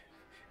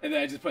 And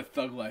then I just put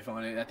Thug Life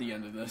on it at the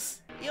end of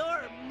this.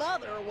 Your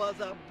mother was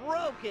a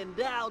broken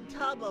down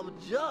tub of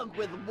junk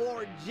with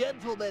more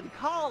gentleman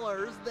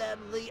callers than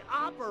the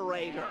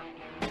operator.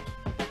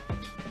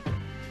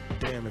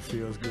 Damn, it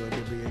feels good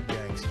to be a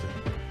gangster.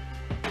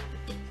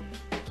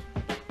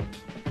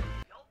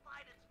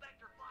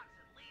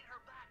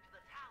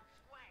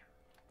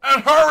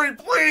 And hurry,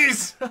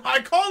 please! I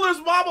call his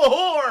mom a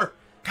whore!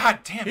 God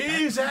damn,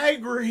 He's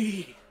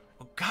angry!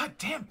 Oh, God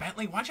damn,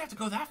 Bentley, why'd you have to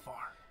go that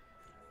far?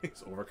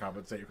 He's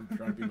overcompensating for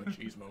trying to be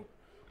machismo.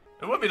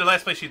 It would be the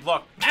last place she'd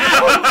look.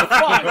 Well,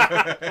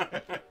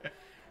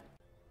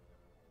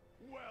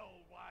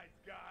 wise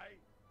guy.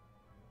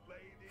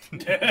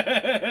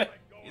 Lady.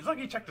 He's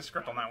lucky he checked the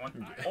script on that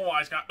one. Oh,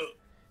 wise guy.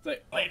 It's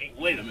like, lady,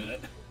 wait a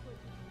minute.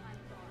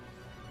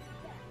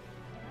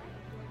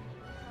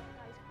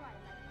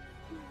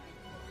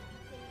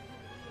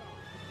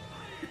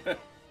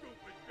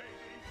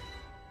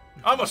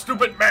 I'm a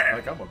stupid man!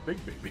 Like, I'm a big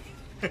baby.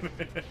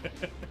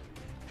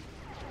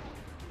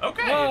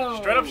 Okay, Whoa.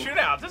 straight up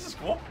shootout. This is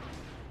cool.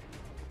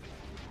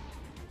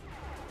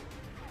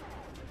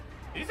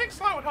 Do you think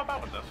Sly would help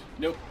out with this?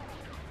 Nope.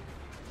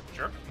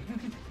 Sure.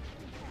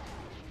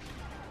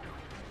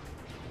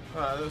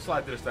 The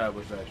slide did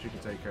establish that she can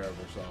take care of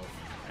herself.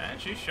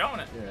 And she's showing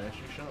it. Yeah,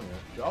 she's showing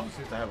it. She also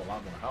seems to have a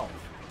lot more health.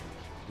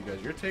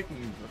 Because you're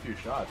taking a few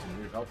shots and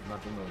your health is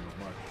not doing as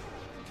much.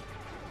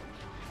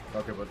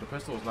 Okay, but the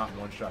pistol is not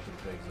one shot to the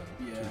face,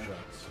 then. Yeah. 2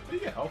 shots. But you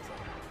get health,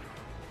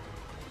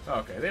 though.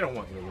 Okay, they don't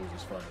want you to lose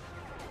this fight.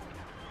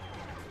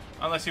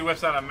 Unless he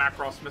whips out a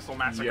Macross Missile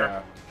Massacre.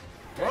 Yeah.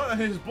 Well,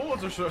 his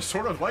bullets are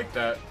sort of like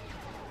that.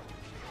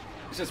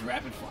 It's just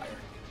rapid fire.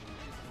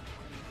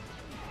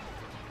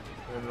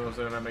 And those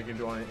they're not making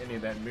doing any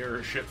of that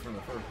mirror shit from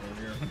the first one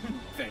here.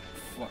 Thank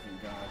fucking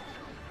God.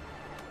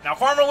 Now,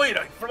 Farmer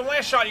Lita, for the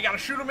last shot, you gotta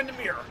shoot him in the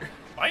mirror.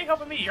 Why are you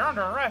helping me? You're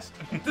under arrest.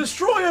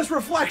 Destroy his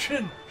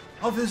reflection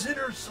of his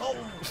inner soul.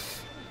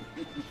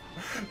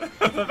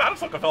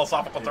 That's like a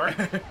philosophical turn.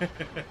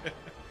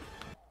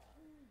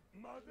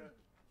 Mother,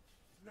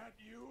 that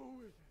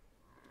you?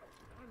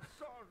 I'm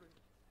sorry.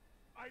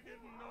 I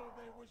didn't know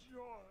they was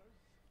yours.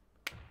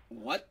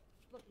 What?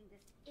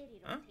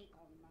 Huh?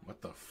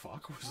 What the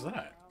fuck was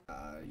that?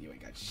 You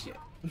ain't got shit.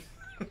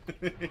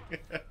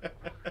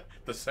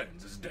 The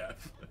sentence is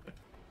death.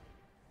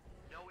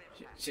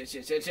 Shit.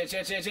 You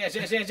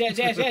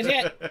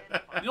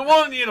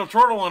want to need a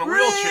turtle in a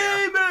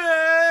wheelchair.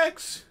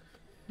 Remix!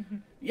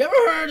 You ever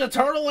heard of the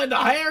turtle and the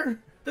hare?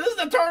 This is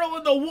the turtle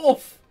and the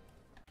wolf.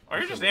 Or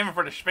you're just aiming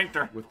for the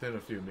sphincter. Within a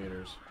few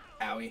meters.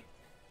 Owie.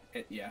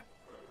 Yeah.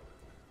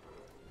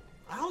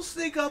 I'll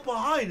sneak up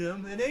behind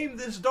him and aim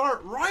this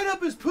dart right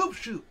up his poop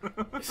chute.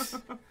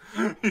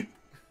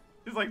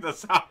 He's like the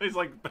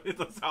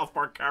South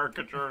Park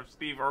caricature of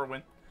Steve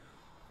Irwin.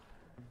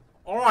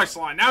 Alright,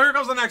 Sly, now here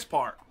comes the next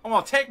part. I'm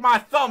gonna take my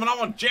thumb and I'm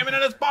gonna jam it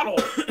in his butthole.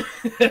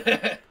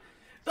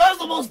 That's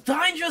the most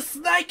dangerous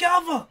snake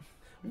ever!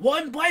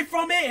 One bite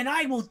from it and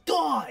I will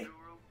die!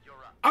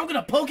 I'm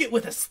gonna poke it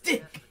with a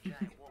stick!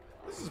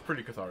 This is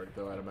pretty cathartic,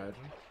 though, I'd imagine.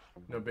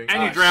 No being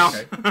And you drown.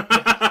 Okay.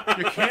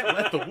 You can't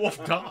let the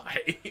wolf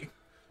die.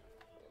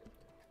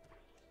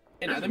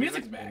 And now the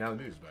music's back. And now the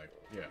music's back.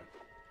 Yeah.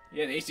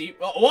 Yeah, the AC.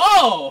 Oh,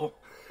 whoa!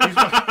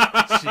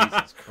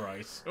 Jesus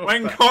Christ.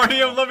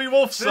 Wingardium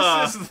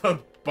Leviosa. This is the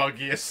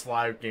buggiest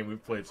Sly game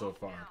we've played so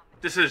far.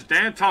 This is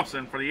Dan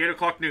Thompson for the 8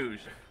 o'clock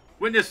news.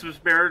 Witnesses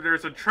bear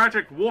there's a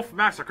tragic wolf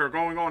massacre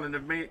going on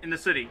in the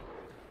city.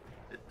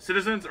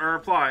 Citizens are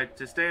implied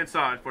to stay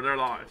inside for their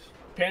lives.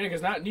 Panic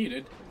is not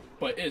needed,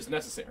 but is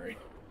necessary.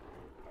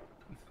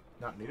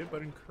 Not needed,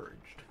 but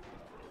encouraged.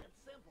 It's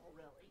simple,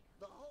 really.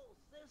 The whole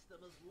system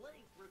is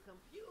linked through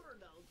computer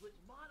nodes which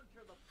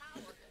monitor the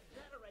power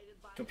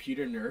generated by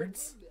Computer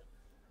nerds?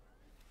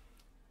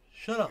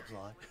 Shut up,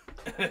 Sly.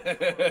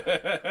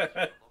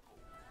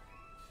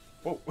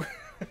 Whoa.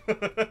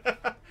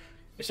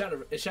 It shot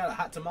a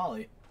hot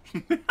tamale.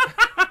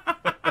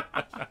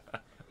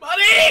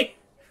 Money!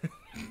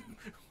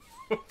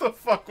 What the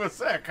fuck was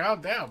that?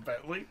 Calm down,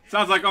 Bentley.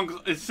 Sounds like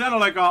it sounded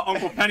like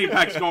Uncle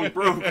Pennypack's going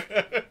broke. Jump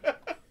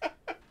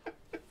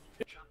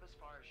as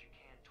far as you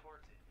can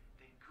towards it,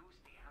 then goose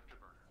the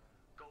afterburner.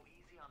 Go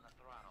easy on the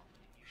throttle,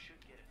 and you should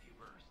get a few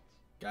bursts.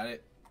 Got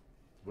it.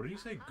 What did you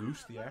say?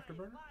 Goose the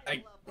afterburner?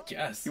 I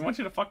guess. He wants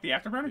you to fuck the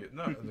afterburner? Yeah,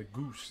 no, the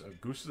goose.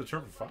 Goose is a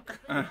term for fuck.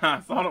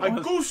 I thought it was. I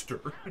goosed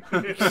her.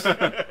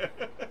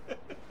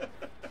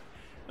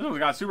 This one's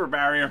got a super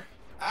barrier.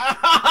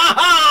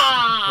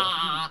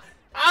 Ah!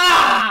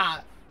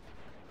 Ah!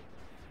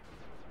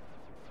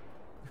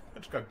 I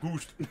just got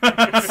goosed.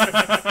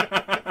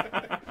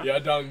 You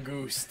done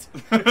goosed.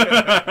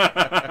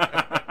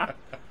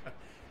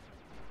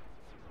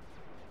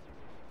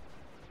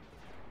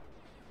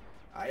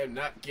 I am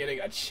not getting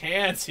a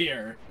chance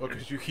here. Well,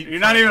 because You're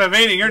not even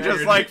evading. You're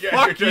just like,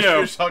 fuck you.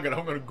 You're just hugging.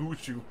 I'm gonna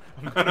goose you.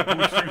 I'm gonna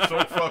goose you so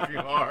fucking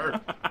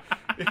hard.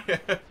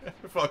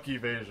 Fuck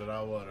evasion.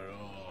 I want it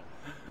all.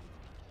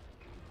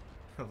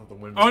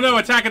 Oh no!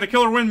 Attacking the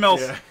killer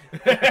windmills.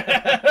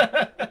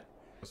 Yeah.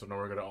 So now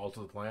we're gonna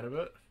alter the plan a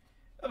bit.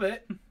 A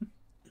bit.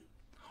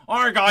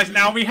 All right, guys.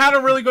 Now we had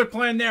a really good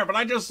plan there, but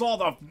I just saw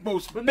the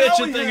most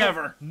bitchin' thing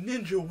ever.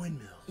 Ninja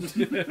windmills.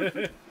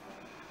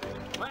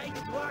 Thanks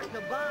to our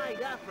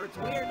combined efforts,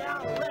 we're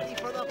now ready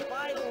for the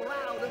final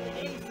round of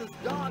the Aces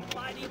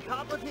dogfighting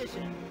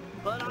competition.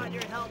 Put on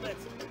your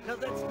helmets,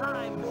 because it's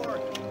time for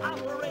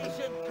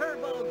Operation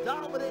Turbo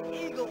Dominant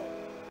Eagle.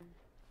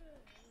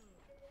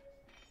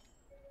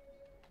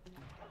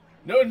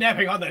 No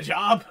napping on the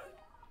job.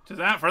 For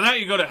that,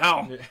 you go to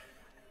hell.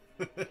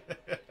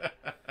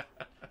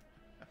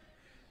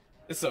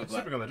 It's so cool.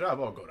 Sleeping on the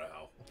job, I'll go to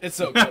hell. It's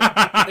so cool.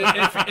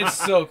 It's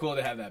so cool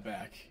to have that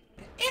back.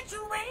 It's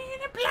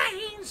raining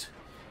planes.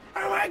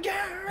 Oh my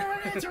god,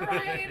 it's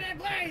raining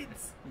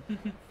planes.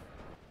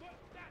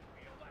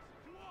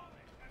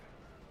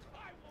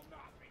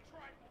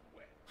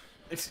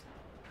 It's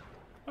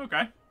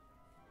okay.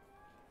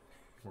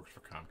 Works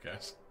for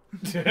Comcast.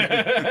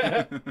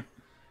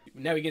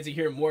 Now we get to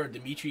hear more of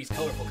Dimitri's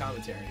colorful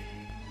commentary.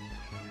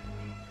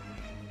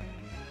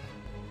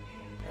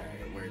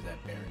 Alright, where's that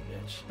Baron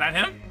bitch? That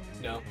him?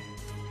 No.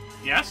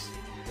 Yes?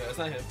 No, that's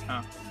not him.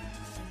 Oh.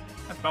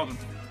 That's Belgium.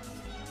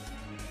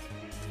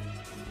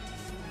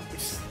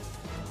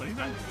 What do you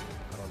think?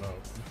 I don't know.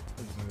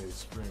 I just know they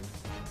screamed.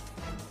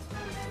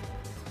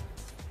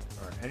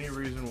 Alright, any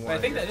reason why... But I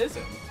think that is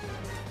him.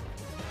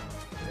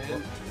 Well,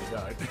 he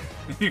died.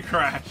 You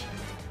crashed.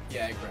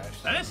 Yeah, I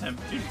crashed. That is him.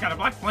 Dude, he's got a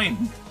black plane.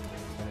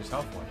 And his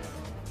health went down.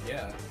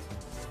 Yeah.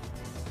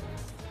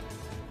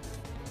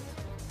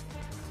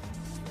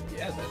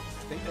 Yeah, I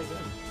think that's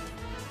him.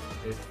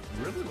 It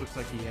really looks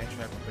like he actually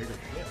has a bigger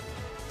ship.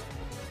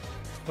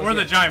 Or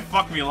the giant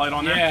fuck me light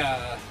on there.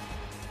 Yeah.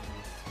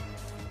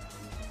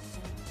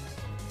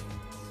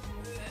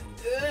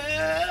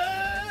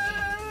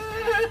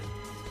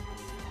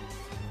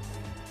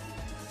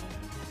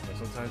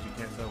 Sometimes you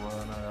can't tell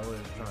whether or not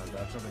Elliot is trying to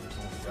grab something or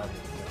someone's grabbing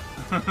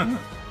it.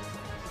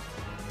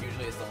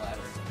 Usually it's the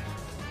latter.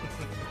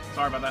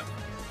 Sorry about that.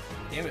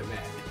 Damn it,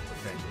 Matt.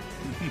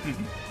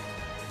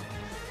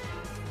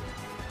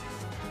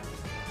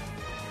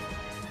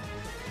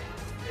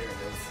 There it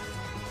is.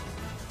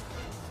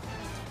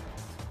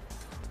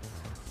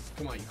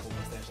 Come on, you cool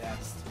mustache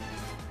ass.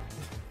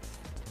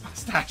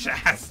 Mustache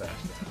ass.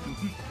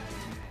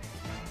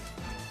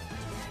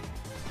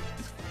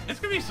 It's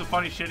gonna be some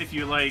funny shit if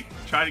you like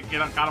try to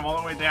got him all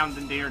the way down,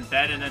 then you're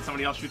dead, and then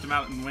somebody else shoots him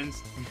out and wins.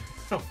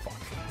 Oh fuck.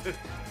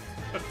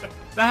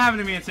 That happened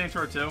to me in Saints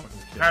Row 2.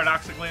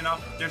 Paradoxically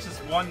enough, there's this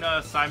one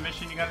side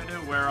mission you gotta do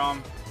where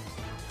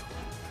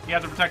you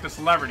have to protect a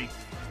celebrity,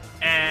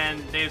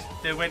 and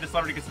the way the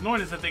celebrity gets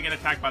annoyed is that they get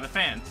attacked by the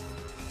fans.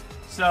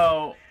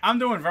 So I'm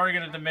doing very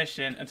good at the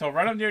mission until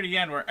right up near the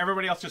end where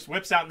everybody else just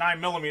whips out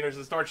 9mm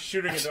and starts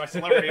shooting into my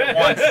celebrity at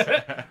once.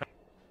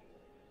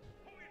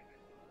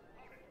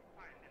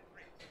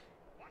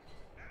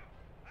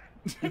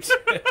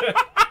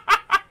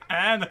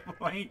 And the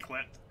plane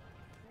clipped.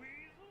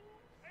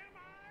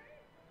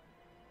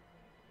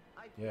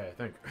 Yeah, I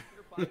think.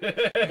 You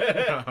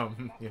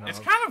know, It's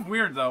kind of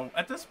weird though.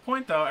 At this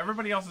point though,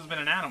 everybody else has been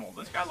an animal.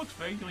 This guy looks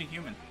vaguely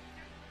human.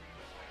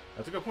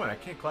 That's a good point. I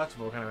can't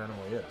classify what kind of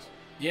animal he is.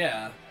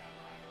 Yeah.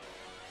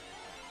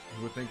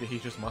 You would think that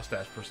he's just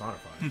mustache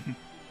personified.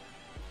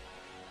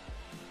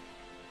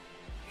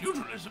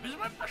 Neutralism is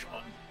my passion.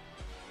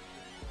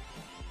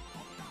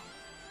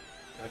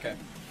 Okay.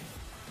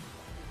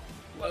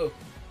 Whoa.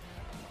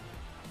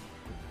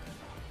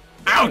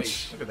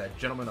 Ouch! Look at that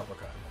gentleman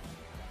uppercut.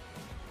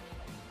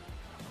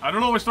 I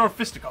don't always throw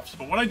fisticuffs,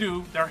 but when I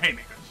do, they're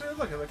haymakers. So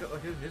look,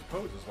 his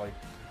pose is like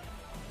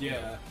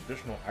Yeah.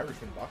 traditional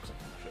Irishman boxing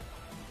shit.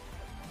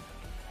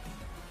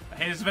 The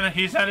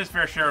He's had his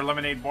fair share of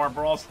lemonade bar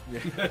brawls.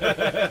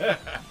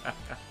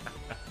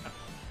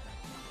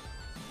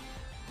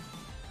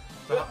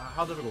 So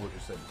how difficult would you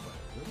say this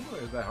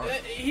fight? Is that hard?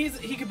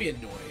 He could be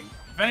annoying.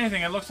 If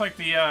anything, it looks like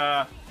the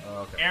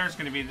air's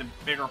going to be the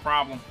bigger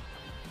problem.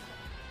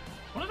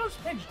 What do those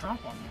pigs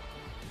drop on you?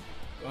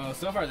 Well,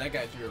 so far that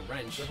guy threw a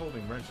wrench. They're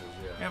holding wrenches,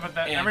 yeah. Yeah, but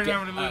that, every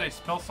time we do, they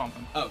spill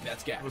something. Oh,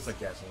 that's gas. It looks like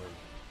gasoline.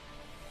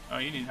 Oh,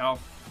 you need help.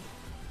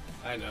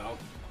 I know.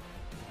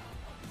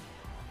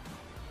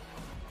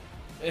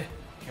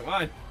 Come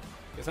on.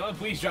 Can someone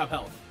please drop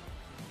health?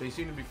 They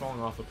seem to be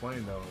falling off the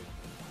plane, though,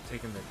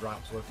 taking their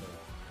drops with them.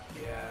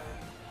 Yeah.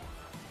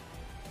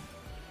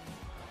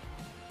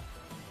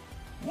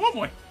 Whoa,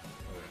 boy.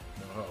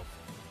 No health.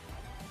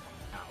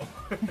 Ow.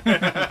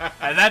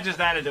 And that just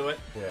added to it.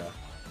 Yeah.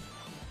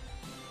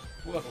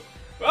 Whoa.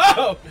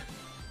 Whoa!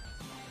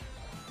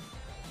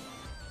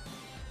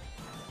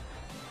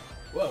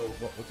 Whoa.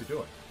 What's he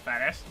doing?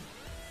 Badass.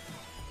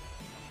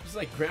 Just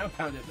like ground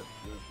pounded the...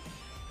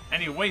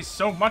 And he weighs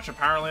so much,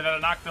 apparently, that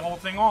it knocked the whole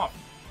thing off.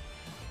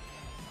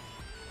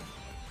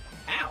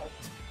 Ow!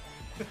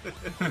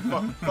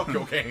 fuck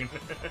cocaine.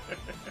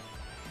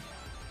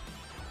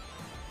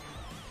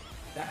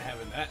 Not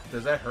having that.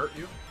 Does that hurt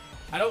you?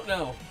 I don't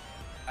know.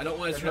 I don't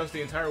want to trust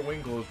the entire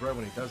wing glows red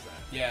when he does that.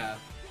 Yeah.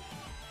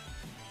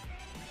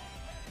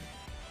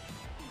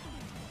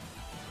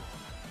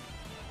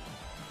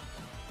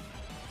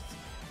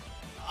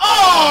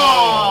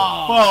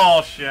 Oh!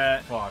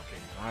 Bullshit. Fucking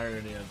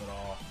irony of it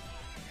all.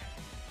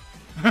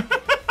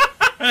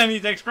 And he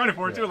takes credit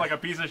for it, too, like a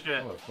piece of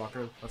shit.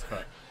 Motherfucker. Let's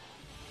cut.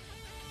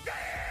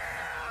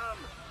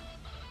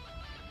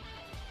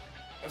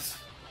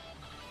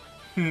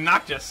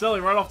 Knocked you silly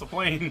right off the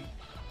plane.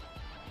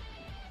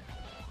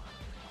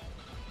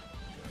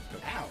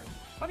 Ow.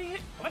 What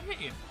hit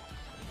you?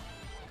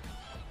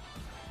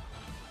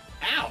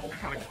 Ow.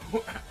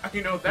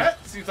 You know,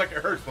 that seems like it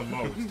hurts the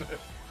most.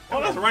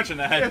 Oh, that's a wrench in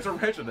the head. Yeah, it's a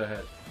wrench in the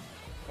head.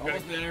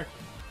 Almost there.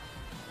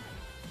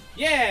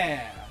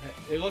 Yeah!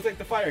 It looked like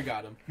the fire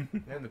got him.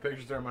 And the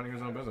picture's there minding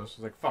his own business.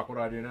 He's like, fuck, what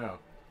do I do now?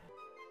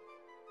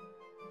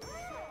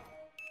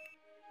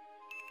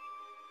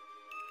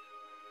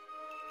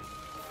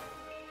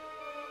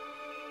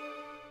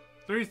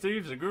 Three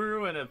thieves, a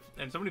guru,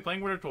 and somebody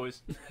playing with their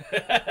toys.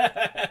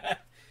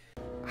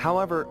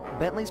 However,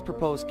 Bentley's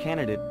proposed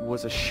candidate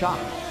was a shock.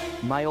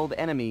 My old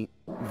enemy,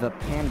 the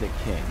Panda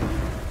King.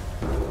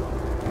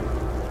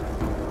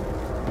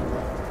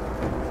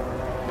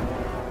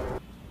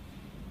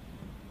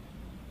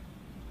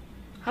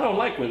 I don't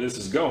like where this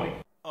is going.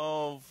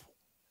 Of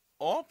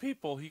all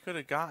people he could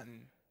have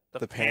gotten,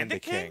 the Panda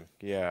King?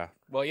 Yeah.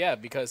 Well, yeah,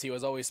 because he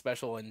was always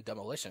special in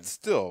Demolition.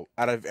 Still,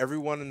 out of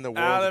everyone in the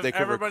world Out of they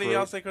could everybody recruit,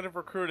 else they could have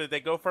recruited,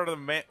 they go for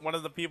one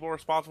of the people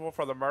responsible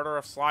for the murder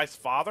of Sly's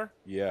father?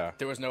 Yeah.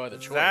 There was no other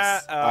choice.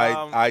 That,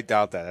 I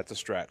doubt that. That's a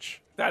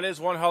stretch. That is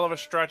one hell of a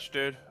stretch,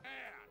 dude.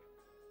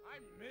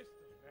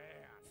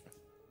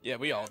 Yeah,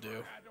 we all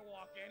do.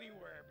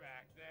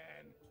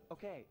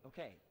 Okay,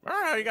 okay.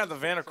 Remember how you got the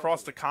van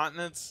across the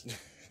continents?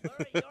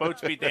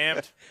 Boats be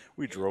damned.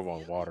 We drove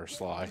on water,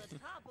 Sly.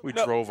 We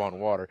drove on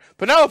water.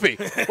 Penelope,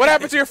 what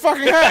happened to your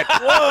fucking head?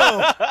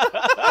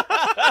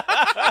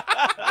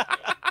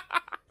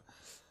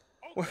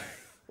 Whoa!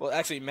 Well,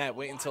 actually, Matt,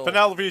 wait until...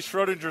 Penelope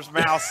Schrodinger's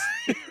mouse.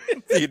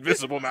 The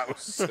invisible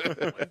mouse.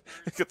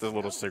 Get the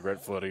little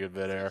cigarette floating in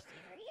midair.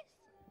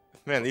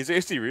 Man, these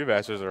HD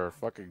remasters are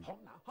fucking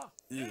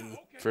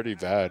pretty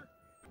bad.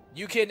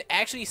 You can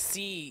actually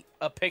see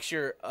a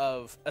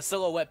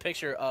silhouette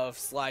picture of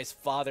Sly's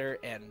father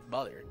and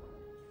mother.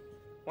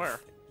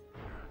 Where?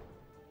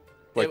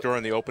 Like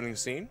during the opening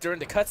scene? During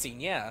the cutscene,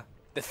 yeah.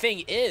 The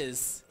thing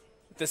is,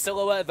 the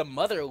silhouette of the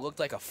mother looked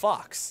like a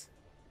fox.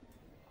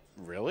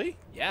 Really?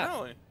 Yeah.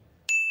 Really?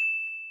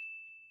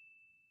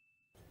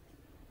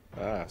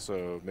 Ah,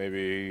 so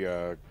maybe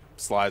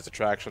Sly's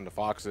attraction to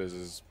foxes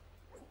is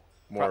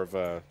more of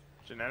a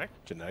genetic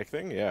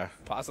thing. Yeah,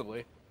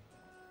 possibly.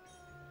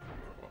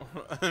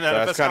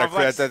 That's kind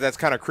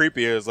of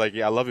creepy. It's like,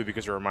 yeah, I love you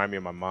because you remind me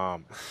of my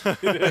mom.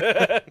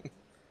 I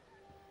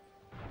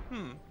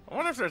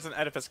wonder if there's an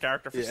Oedipus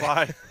character for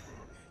Sly.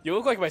 You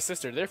look like my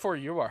sister, therefore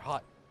you are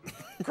hot.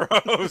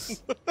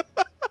 Gross.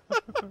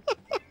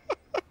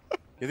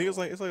 You think it's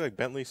like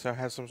Bentley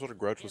has some sort of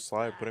grudge with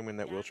Sly, putting him in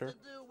that wheelchair?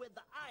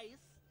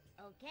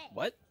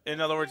 What?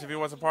 In other words, if he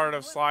wasn't part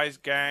of Sly's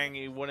gang,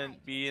 he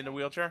wouldn't be in the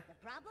wheelchair?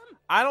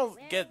 I don't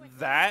get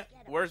that.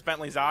 Where's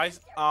Bentley's eyes?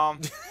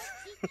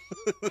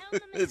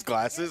 His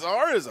glasses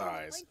are his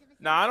eyes.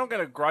 No, I don't get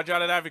a grudge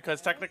out of that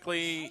because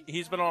technically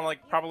he's been on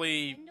like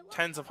probably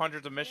tens of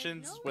hundreds of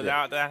missions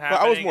without that happening.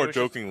 Well, I was more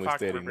jokingly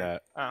stating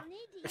that. Oh.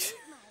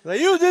 Like,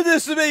 you did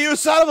this to me, you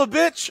son of a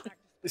bitch!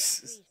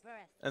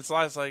 And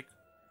Sly's like,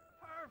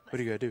 what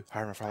are you gonna do?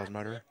 Hire my father's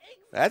murderer?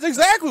 That's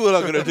exactly what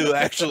I'm gonna do,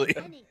 actually.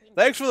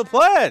 Thanks for the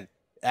plan,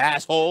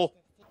 asshole.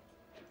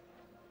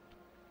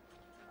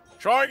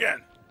 Try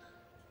again.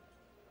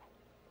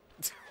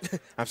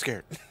 I'm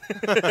scared.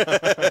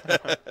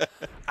 I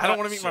don't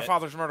want to meet my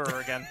father's murderer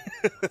again.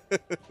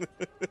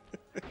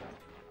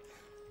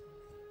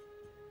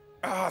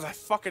 God, that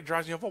fucking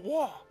drives me up a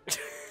wall.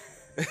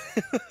 Because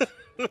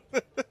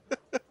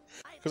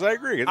I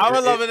agree. I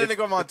would love it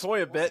Inigo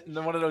Montoya bit and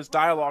then one of those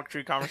dialogue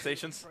tree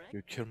conversations.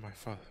 You killed my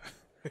father.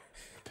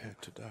 Prepare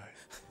to die.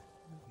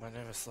 My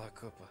name is Sly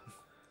Cooper.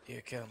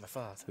 You killed my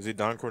father. Is he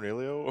Don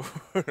Cornelio?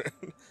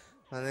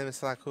 My name is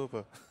Sly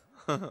Cooper.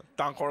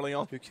 Don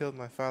Corleone. You killed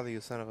my father, you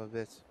son of a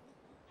bitch.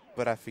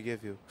 But I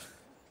forgive you.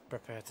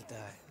 Prepare to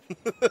die.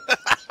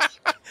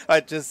 I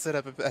just said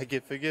I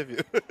can forgive you.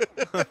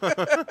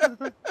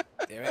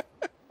 Damn it.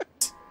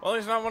 Well,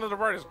 he's not one of the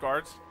brightest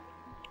guards.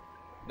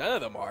 None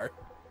of them are.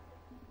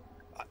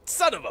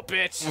 Son of a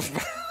bitch.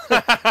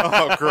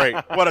 Oh, great.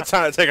 What a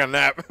time to take a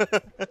nap.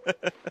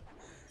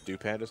 Do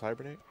pandas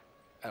hibernate?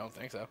 I don't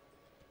think so.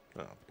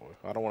 Oh, boy.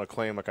 I don't want to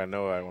claim like I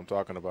know what I'm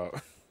talking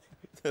about.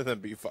 And then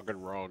be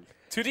fucking wrong.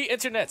 2D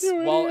internets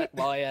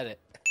while I edit.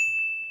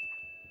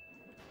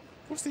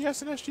 What's the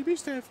S and SGB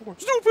stand for?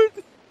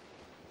 Stupid!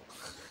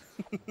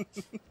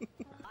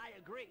 I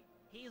agree.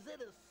 He's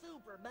in a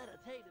super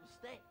meditative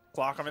state.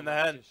 Clock him in the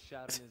head.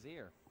 Shout in his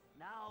ear.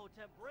 Now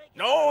to break it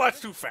No,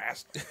 that's too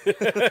fast.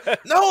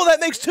 No, that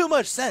makes too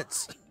much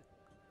sense.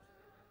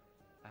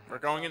 We're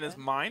going in his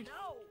mind?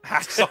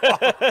 I see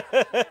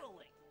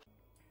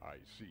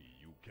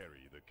you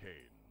carry the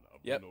cane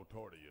of the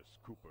notorious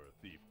Cooper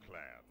thief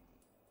clan.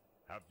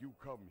 Have you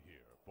come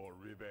here for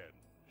revenge?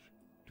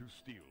 To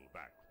steal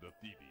back the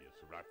Thievius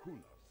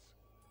Raccoonus?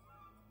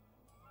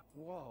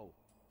 Whoa.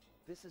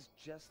 This is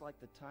just like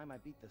the time I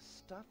beat the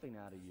stuffing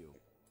out of you.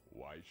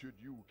 Why should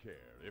you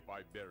care if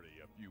I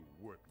bury a few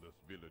worthless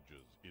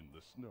villagers in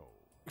the snow?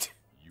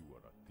 You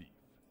are a thief,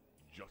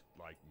 just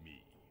like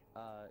me.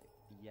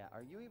 Yeah,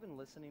 are you even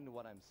listening to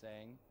what I'm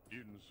saying?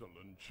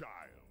 Insolent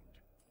child,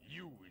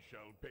 you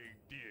shall pay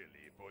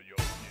dearly for your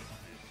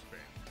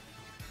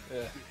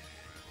disrespect.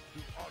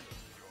 To honor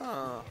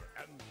your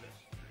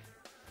ancestry,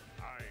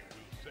 I will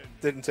send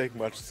Didn't take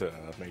much to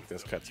make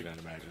this cutscene, I'd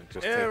imagine.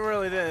 Just It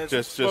really did. It's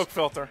a smoke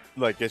filter.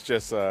 Like, it's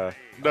just, no,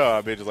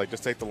 I mean,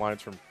 just take the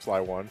lines from Sly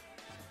 1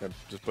 and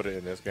just put it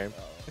in this game.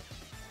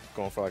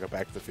 Going for, like, a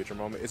Back to the Future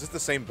moment. Is this the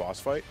same boss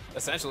fight?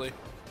 Essentially.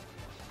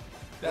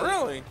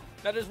 Really?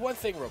 Now, there's one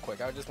thing real quick.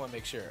 I just want to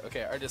make sure.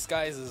 Okay, our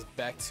disguise is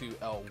back to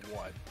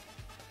L1.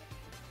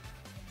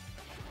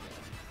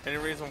 Any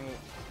reason?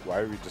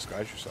 Why would you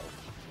disguise yourself?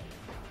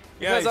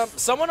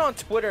 Because someone on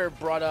Twitter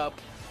brought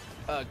up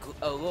a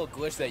little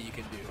glitch that you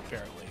can do,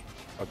 apparently.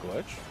 A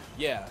glitch?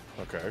 Yeah.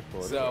 Okay.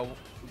 Well, So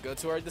go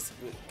to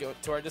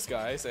our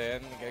disguise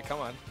and come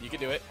on, you can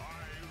do it.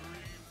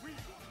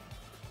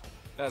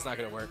 That's not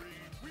gonna work.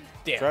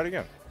 Damn. Try it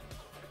again.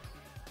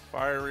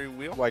 Fiery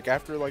wheel. Like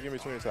after in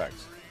between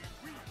attacks.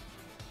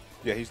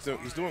 Yeah, he's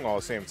doing all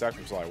the same attacks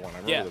from Sly 1. I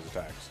remember those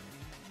attacks.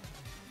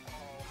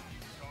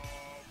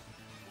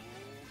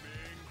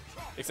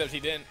 Except he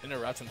didn't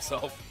interrupt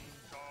himself.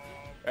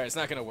 Alright, it's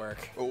not gonna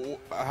work.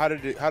 How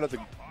did the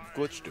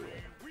glitch do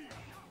it?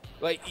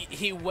 Like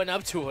he went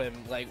up to him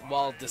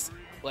while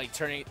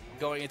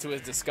going into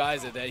his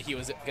disguise that he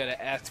was gonna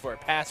ask for a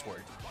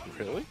password.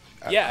 Really?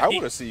 Yeah. I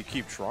want to see you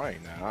keep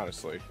trying that,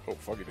 honestly. Oh,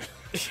 fuck it.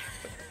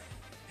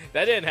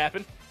 That didn't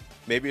happen.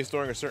 Maybe it's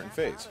during a certain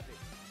phase.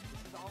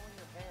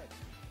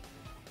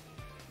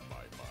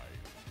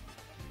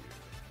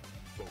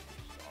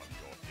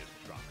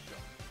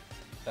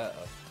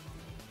 Uh-oh.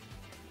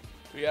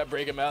 We gotta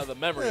break him out of the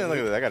memory Yeah, loop. look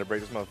at that. I gotta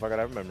break this motherfucker out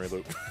of a memory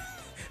loop.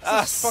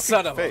 Ah,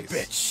 son of face. a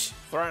bitch.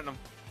 Threaten him.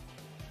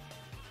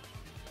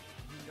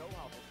 You know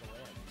how this will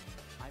end.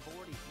 I've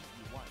already beat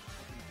you once. I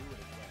can do it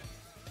again.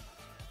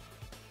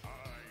 I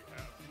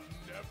have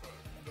never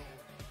known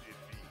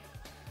defeat.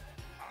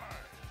 I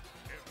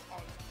am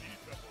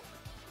unbeatable.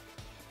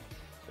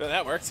 Well,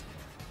 that worked.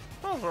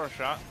 That was worth a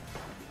shot.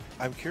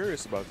 I'm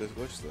curious about this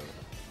glitch, though.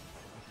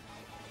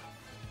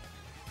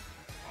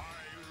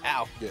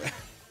 Ow. Yeah.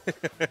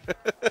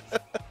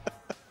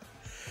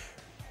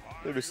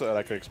 Maybe something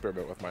I could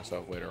experiment with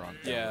myself later on.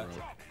 Yeah.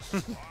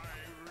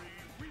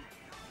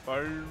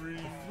 Fiery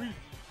wheel.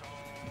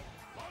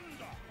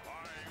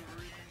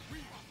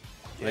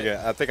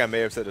 Yeah, I think I may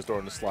have said this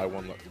during the Sly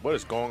 1. Look, what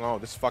is going on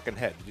with this fucking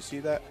head? Did you see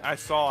that? I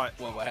saw it.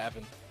 What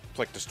happened? It's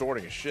like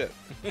distorting as shit.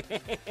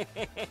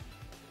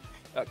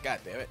 Oh, god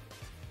damn it.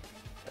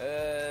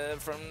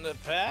 From the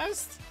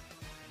past?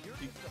 You're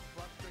just a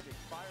frustrated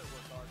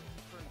firework artist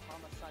turned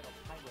homicidal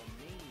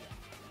pyromaniac.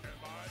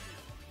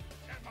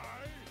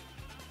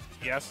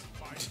 Yes.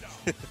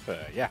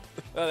 Yeah.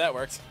 Oh, that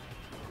worked.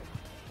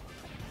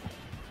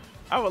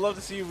 I would love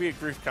to see you be a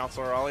grief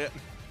counselor, Elliot.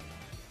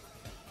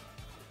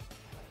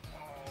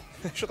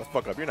 Shut the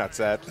fuck up. You're not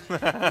sad.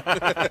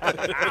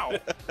 Ow.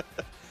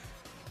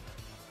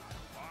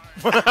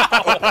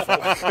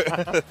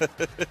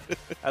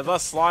 As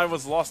thus Sly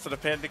was lost to the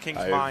Panda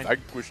King's mind. I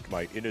vanquished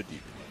my inner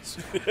demons.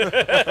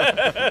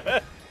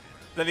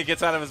 Then he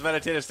gets out of his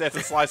meditative stance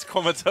and Sly's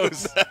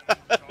comatose.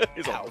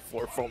 He's on the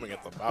floor foaming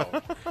at the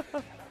mouth.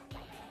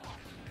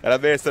 And I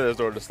may have said this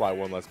during the Sly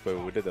 1 Let's Play,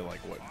 but we did that,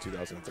 like, what, in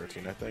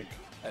 2013, I think?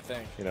 I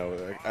think. You know,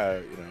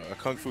 a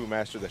kung fu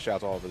master that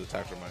shouts all of his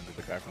attacks reminds me of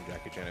the guy from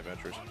Jackie Chan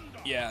Adventures.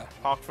 Yeah.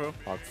 Hawk Fu.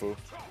 Hawk Fu.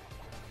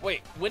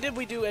 Wait, when did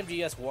we do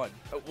MGS 1?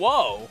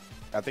 Whoa!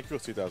 I think it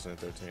was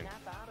 2013. Snap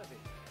out of it.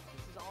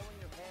 This is all in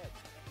your head.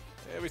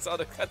 Yeah, we saw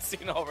the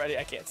cutscene already.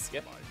 I can't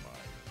skip.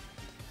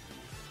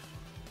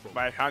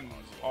 My hands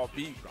are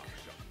big,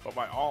 but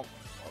my arms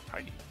are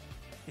tiny.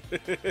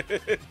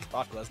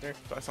 Brock Lesnar.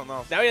 Try something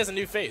else. Now he has a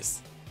new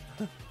face.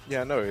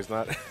 Yeah, no, he's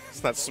not.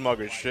 He's not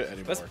smug as shit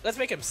anymore. Let's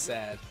make him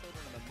sad.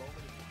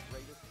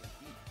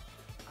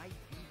 I beat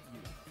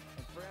you,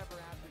 and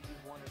forever after you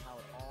wondered how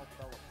it all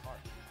fell apart.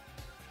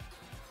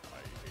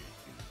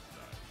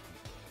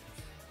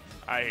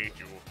 I hate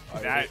you.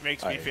 That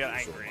makes me feel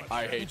angry.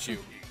 I hate you.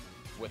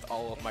 With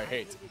all of my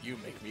hate, you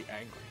make me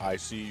angry. I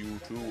see you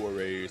two were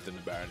raised in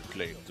the barren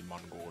plains of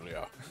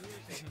Mongolia.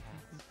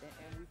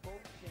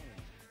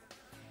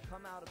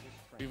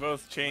 We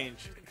both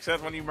change.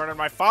 Except when you murdered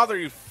my father,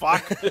 you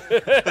fuck. Remember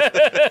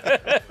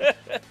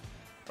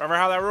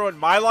how that ruined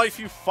my life,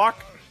 you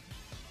fuck?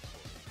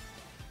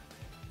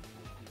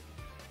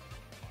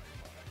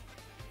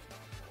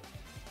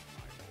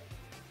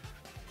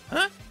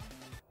 Huh?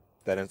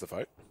 That ends the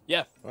fight?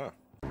 Yeah. Oh.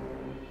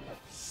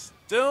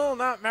 Still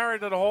not married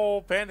to the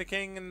whole Panda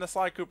King and the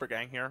Sly Cooper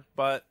gang here,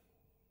 but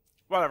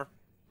whatever.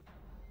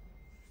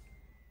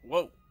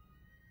 Whoa.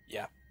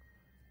 Yeah.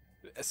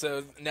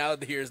 So now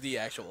here's the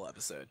actual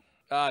episode.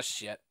 Ah,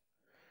 shit.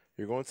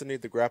 You're going to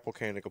need the grapple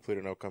cane to complete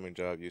an upcoming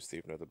job. Use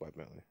Steve noted by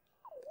Bentley.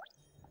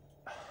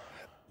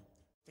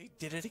 They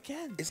did it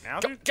again.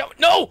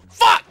 No!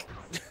 Fuck!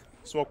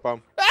 Smoke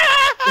bomb.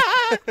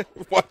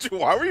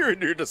 Why were you in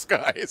your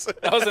disguise?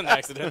 That was an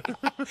accident.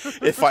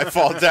 If I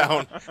fall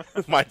down,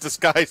 my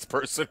disguised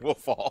person will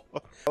fall.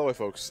 By the way,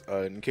 folks,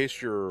 in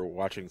case you're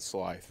watching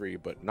Sly 3,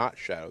 but not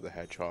Shadow the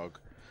Hedgehog,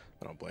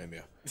 I don't blame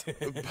you.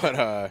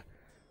 But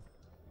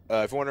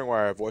if you're wondering why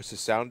our voices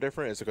sound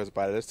different, it's because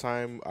by this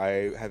time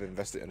I have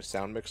invested in a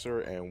sound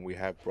mixer and we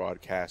have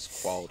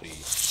broadcast quality.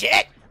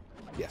 Shit!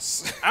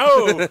 Yes.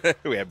 Oh!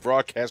 We have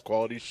broadcast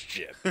quality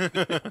shit.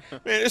 Man,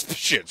 this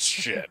shit's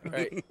shit.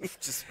 Right.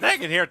 Just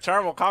making here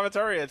terrible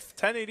commentary. It's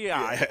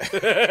 1080i.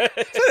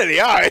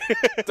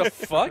 1080i? The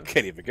fuck?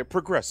 Can't even get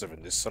progressive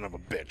in this son of a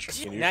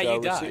bitch. Now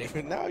you die.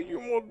 Now you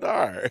will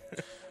die.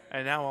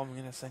 And now I'm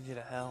gonna send you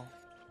to hell.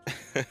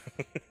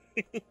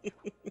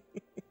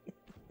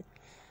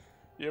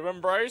 You've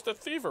embraced the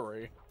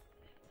thievery.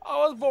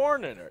 I was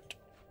born in it.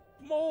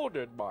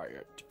 Molded by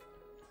it.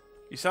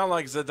 You sound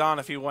like Zidane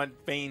if he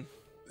went Bane.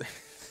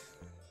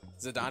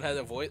 Zidane had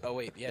a voice. Oh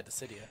wait, yeah,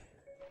 Dissidia.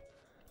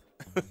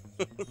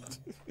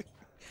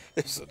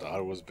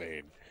 Zidane was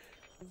Bane.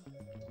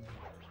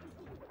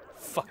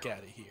 Fuck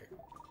out of here,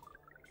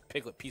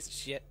 Piglet piece of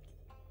shit.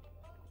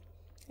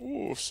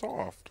 Ooh,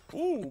 soft.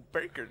 Ooh,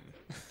 bacon.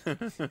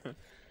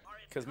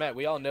 Because Matt,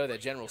 we all know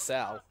that General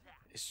Sal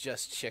is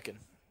just chicken.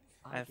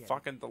 And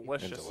fucking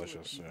delicious. And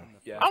delicious,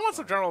 yeah. I want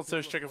some General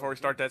Tso's chicken before we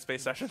start Dead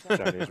Space session.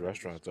 Chinese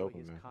restaurant's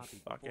open, man.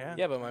 Fuck yeah.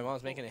 Yeah, but my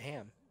mom's making a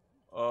ham.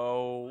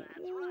 Oh.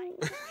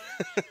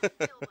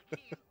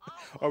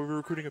 Are we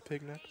recruiting a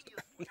pig next?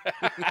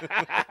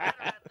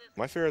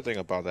 My favorite thing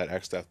about that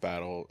X-Death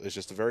battle is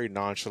just a very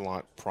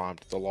nonchalant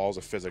prompt. The laws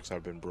of physics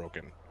have been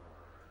broken.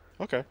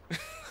 Okay.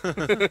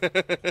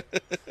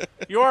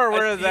 You are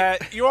aware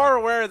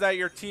that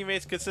your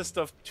teammates consist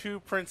of 2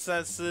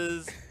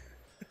 princesses,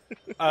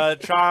 a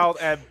child,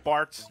 and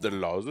Bart. The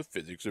laws of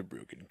physics are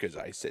broken because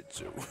I said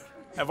so.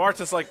 And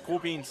Bart is like cool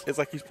beans. It's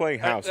like he's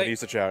playing house and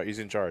he's he's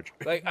in charge.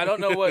 Like, I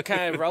don't know what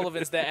kind of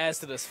relevance that adds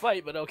to this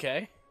fight, but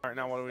okay. All right,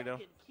 now what do we do?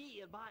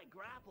 Key in my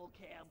grapple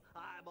cam.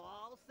 I'm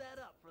all set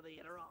up for the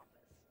inner office.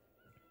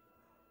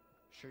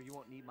 Sure you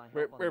won't need my help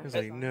We're on He's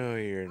this? like, no,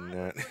 you're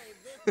not.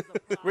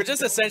 We're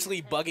just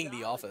essentially bugging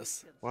the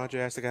office. Why don't you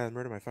ask the guy that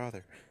murdered my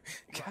father?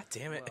 God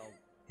damn it.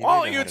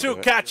 Why don't you two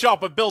catch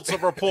up and build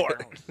some rapport?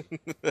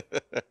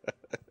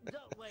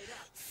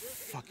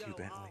 Fuck you,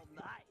 Bentley.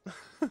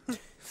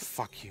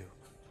 Fuck you.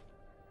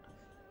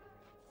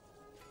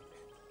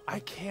 I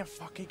can't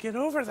fucking get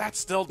over that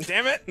still,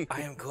 damn it.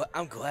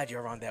 I'm glad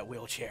you're on that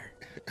wheelchair.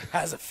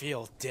 How's it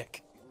feel,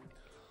 dick?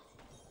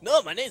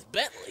 No, my name's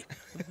Bentley.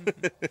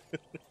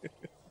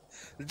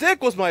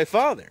 Dick was my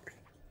father.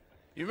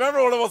 You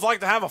remember what it was like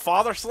to have a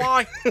father,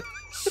 Sly?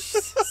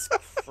 Jesus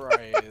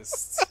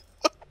Christ.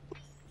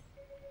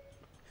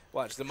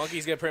 Watch, the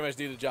monkey's gonna pretty much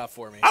do the job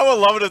for me. I would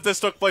love it if this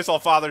took place on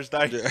Father's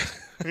Day. Yeah.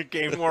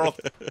 Game World.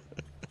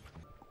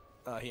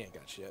 He ain't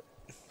got shit.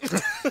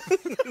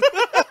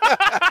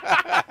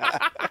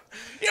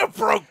 You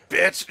broke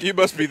bitch. You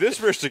must be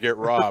this rich to get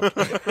robbed.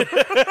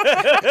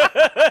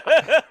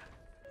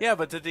 Yeah,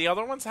 but did the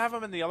other ones have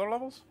them in the other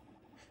levels?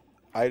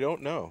 I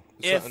don't know.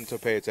 It's something to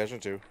pay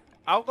attention to.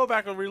 I'll go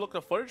back and relook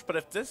the footage, but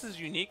if this is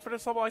unique for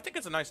this level, I think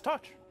it's a nice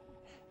touch.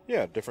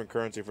 Yeah, different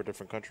currency for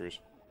different countries.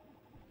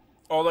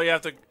 Although you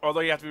have to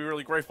be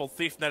really grateful,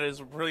 ThiefNet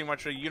is really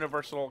much a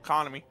universal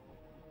economy.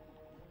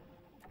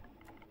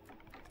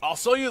 I'll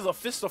sell you the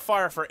Fist of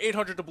Fire for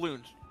 800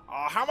 doubloons.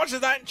 How much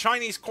is that in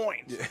Chinese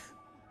coins? Yeah.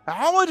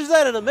 How much is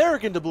that in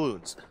American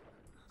doubloons?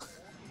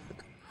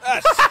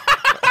 An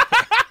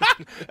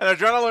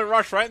adrenaline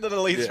rush right into the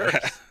lasers.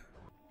 Yeah.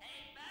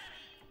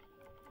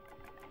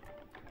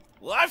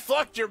 Well, I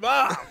fucked your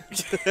mom.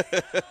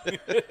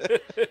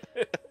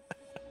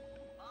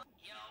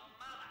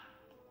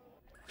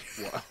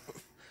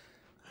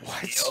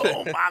 What?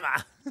 Yo,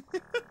 mama.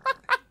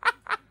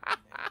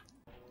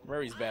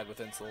 Murray's bad with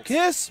insults.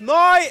 Kiss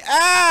my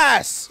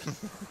ass!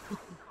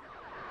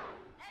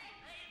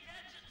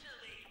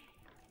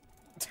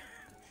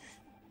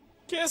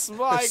 Kiss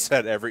my...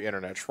 Said every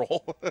internet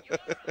troll.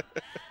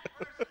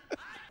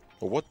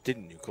 Well, what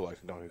didn't you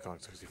collect in Donkey Kong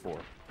 64?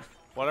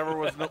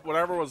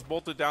 Whatever was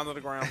bolted down to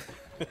the ground.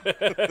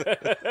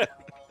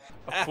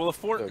 Well, a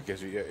fort. So it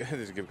gives you,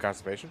 does it give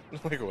constipation?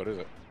 Like, what is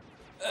it?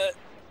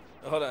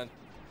 Hold on.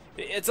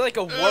 It's like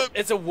a warp.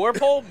 It's a warp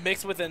hole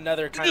mixed with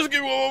another kind. Just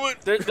give me 1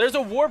 moment. There's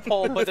a warp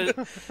hole, but there's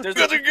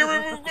Gotta give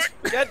me quick.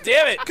 God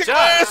damn it, Kick John!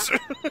 my ass. I'm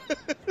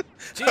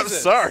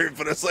Jesus. sorry,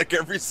 but it's like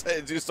every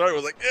sentence you started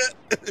was like,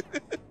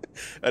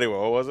 Anyway,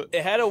 what was it?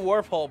 It had a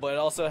warp hole, but it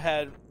also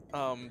had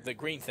the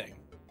green thing.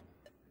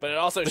 But it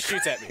also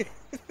shoots at me.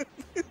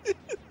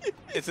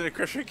 Is it a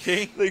Christian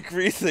King? The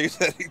green thing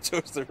said he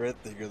chose the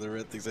red thing, or the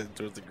red thing said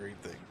he chose the green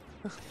thing.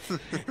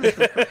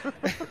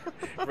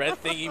 Red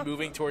thingy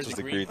moving towards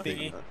the green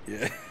thingy.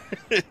 Yeah.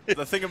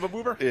 The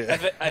thingamaboober?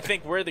 Yeah. I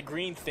think we're the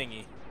green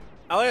thingy.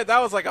 Elliot, that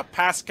was like a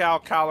Pascal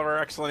caliber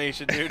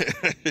explanation, dude.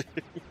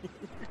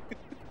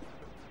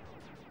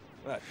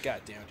 Oh,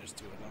 God damn, just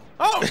do it.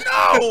 Oh,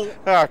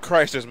 no! Ah,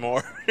 Christ, there's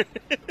more.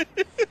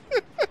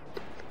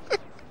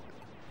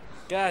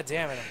 God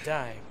damn it, I'm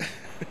dying.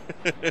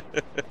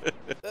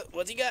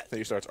 What's he got? Then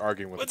he starts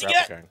arguing with What's the he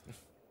grapple got? gang.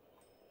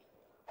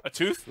 A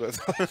tooth? I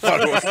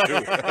thought it was a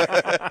tooth.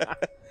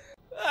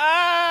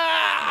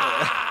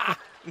 Ah!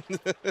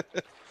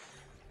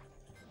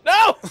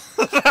 No!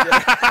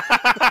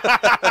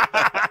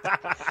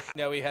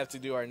 Now we have to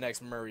do our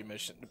next Murray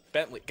mission.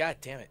 Bentley, God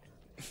damn it.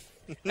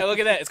 Hey, look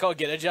at that. It's called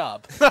Get a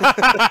Job. Get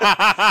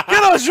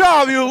a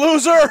job, you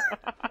loser!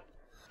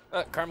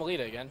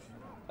 Carmelita again.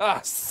 Ah,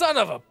 son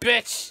of a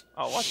bitch!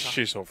 Oh, what?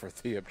 She's over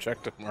the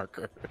objective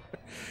marker.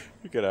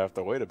 You're gonna have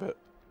to wait a bit.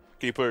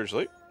 Can you put her to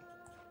sleep?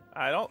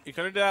 You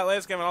couldn't do that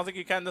last game. I don't think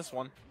you can this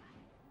one.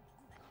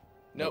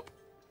 Nope.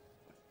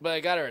 But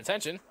I got her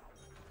attention.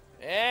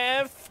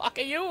 And fuck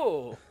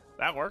you.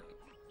 That worked.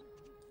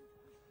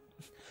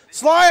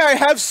 Sly, I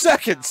have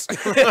seconds!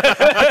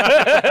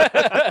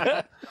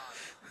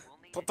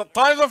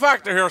 Time's a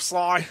factor here,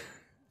 Sly.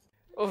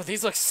 Oh,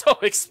 these look so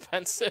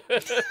expensive.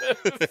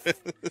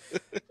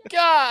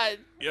 God.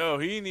 Yo,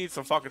 he needs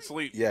some fucking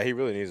sleep. Yeah, he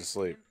really needs to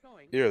sleep.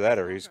 Either that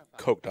or he's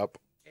coked up.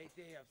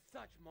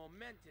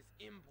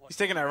 He's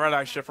taking that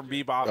red-eye shit from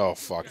Bebop. Oh,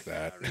 fuck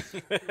that.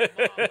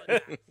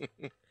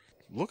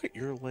 Look at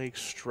your legs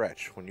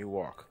stretch when you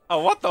walk.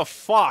 Oh, what the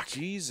fuck?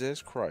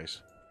 Jesus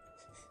Christ.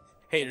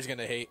 Haters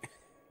gonna hate.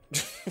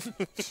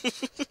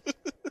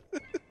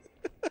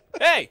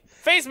 Hey,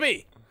 face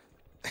me!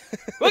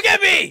 Look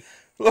at me!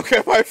 Look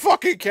at my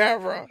fucking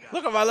camera!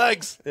 Look at my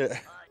legs! Yeah.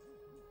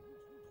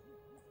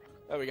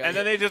 Oh, we got And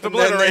then they just And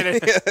then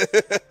obliterated.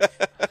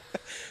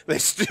 They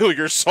steal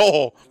your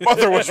soul.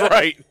 Mother was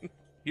right.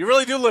 You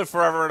really do live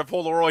forever in a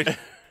Polaroid.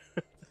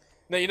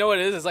 No, you know what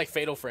it is? It's like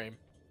Fatal Frame.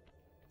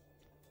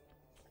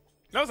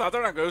 No, it's not.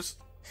 They're not ghosts.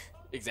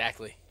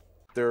 Exactly.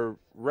 They're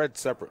read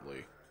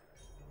separately.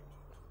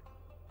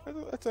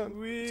 That's a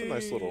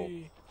nice little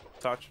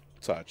touch,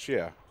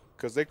 yeah.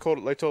 Because they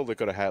totally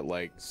could have had,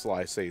 like,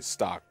 Sly say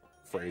stock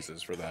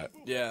phrases for that.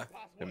 Yeah.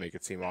 And make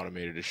it seem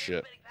automated as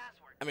shit.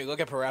 I mean, look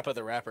at Parappa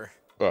the Rapper.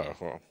 Oh,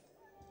 well.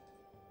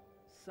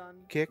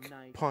 Kick,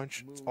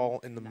 punch, it's all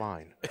in the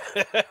mind.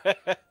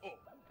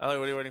 Elliot,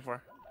 what are you waiting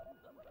for?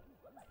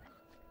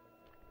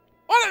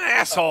 What an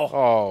asshole!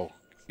 Oh.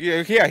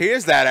 Yeah, he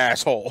is that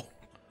asshole.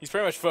 He's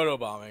pretty much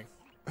photobombing.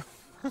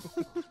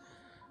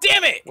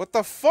 Damn it! What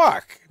the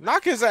fuck?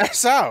 Knock his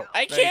ass out.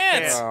 I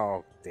can't!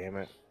 Oh, damn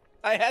it.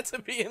 I had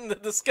to be in the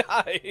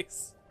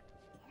disguise.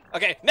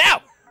 Okay,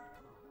 now!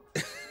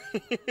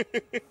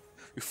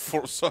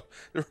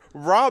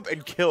 Rob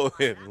and kill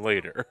him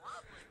later.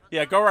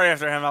 Yeah, go right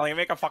after him, Elliot.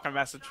 Make a fucking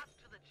message.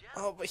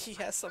 Oh, but he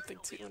has something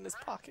too in his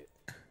pocket.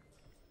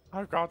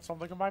 I've got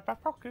something in my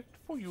back pocket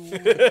for you.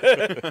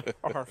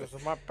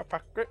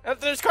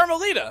 There's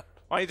Carmelita.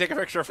 Why don't you take a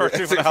picture of her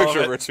too? Take a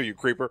picture of her too, you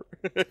creeper.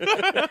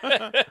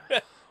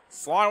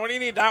 Sly, what do you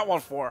need that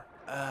one for?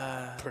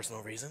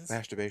 Personal reasons.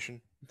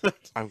 Masturbation.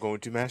 I'm going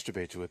to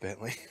masturbate to it,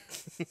 Bentley.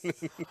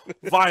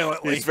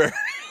 Violently. It's very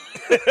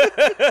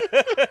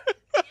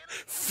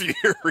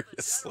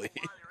furiously.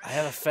 I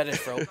have a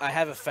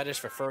fetish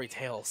for furry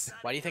tails.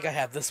 Why do you think I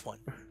have this one?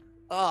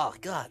 Oh,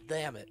 god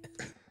damn it.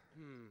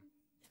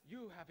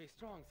 You have a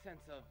strong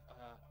sense of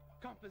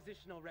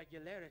compositional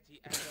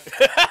regularity and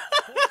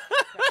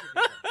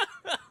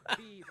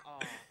these are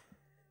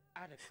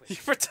adequate. You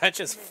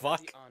pretentious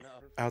fuck.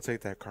 I'll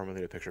take that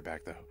Carmelita picture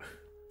back, though.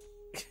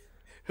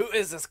 Who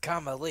is this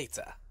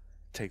Carmelita?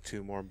 Take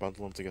two more,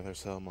 bundle them together,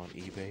 sell them on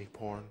eBay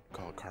porn.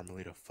 Call it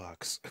Carmelita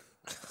Fucks.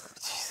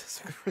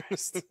 Jesus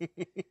Christ.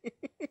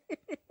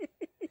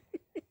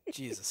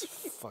 Jesus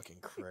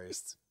fucking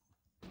Christ.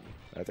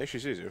 I think she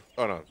sees you.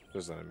 Oh no,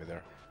 there's not me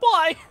there.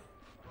 Bye!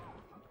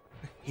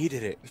 He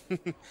did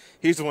it.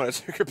 He's the one that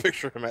took a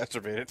picture and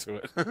masturbated to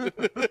it.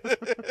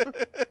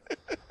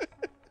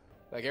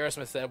 Like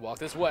Aerosmith said, walk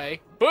this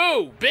way.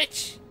 Boo,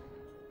 bitch!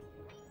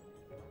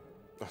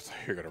 I thought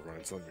you were going to run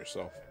into them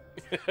yourself.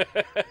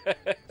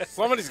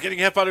 Somebody's getting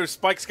hit by those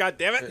spikes,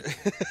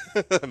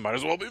 goddammit. Might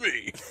as well be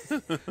me.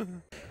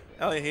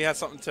 Elliot, he has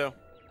something too.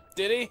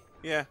 Did he?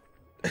 Yeah.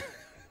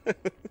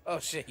 Oh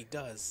shit, he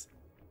does.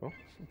 Well,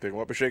 pick him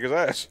up and shake his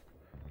ass.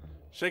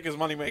 Shake his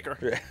moneymaker.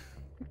 Yeah.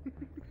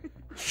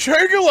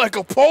 Shake it like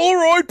a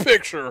Polaroid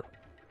picture.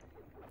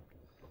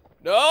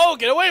 No,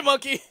 get away,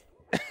 monkey!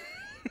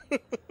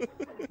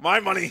 My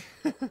money.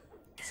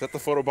 Is that the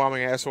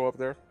photobombing asshole up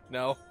there?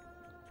 No.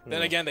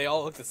 Then again, they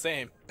all look the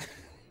same.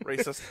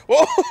 Racist.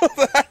 Well,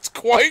 that's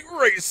quite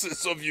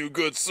racist of you,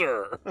 good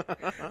sir.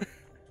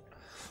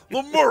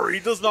 The Murray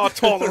does not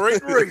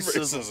tolerate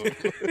racism.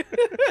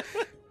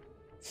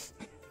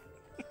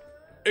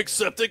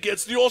 Except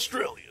against the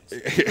Australians.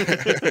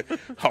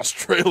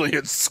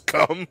 Australian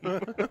scum.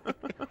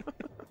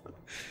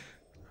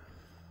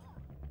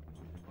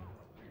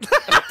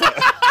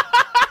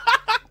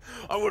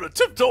 I'm going to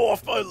tiptoe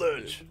off my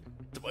ledge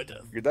to my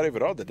death. You're not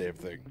even on the damn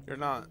thing. You're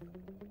not.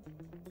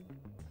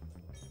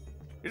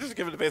 You're just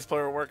giving the bass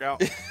player a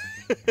workout. He's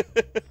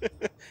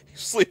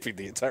sleeping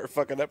the entire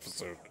fucking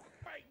episode.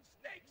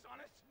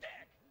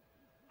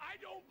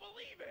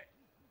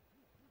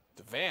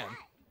 The van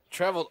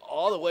traveled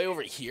all the way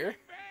over here?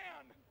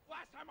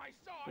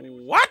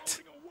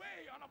 What?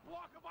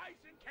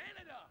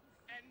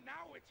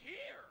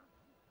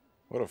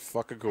 What a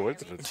fucking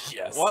coincidence.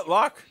 Yes. What,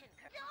 Locke?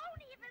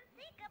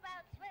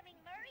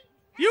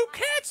 You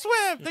can't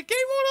swim! The game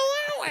won't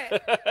allow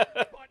it!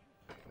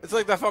 It's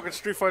like that fucking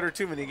Street Fighter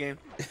 2 minigame.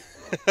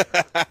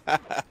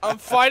 I'm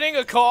fighting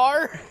a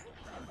car?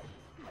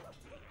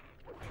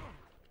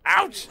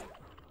 Ouch!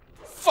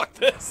 Fuck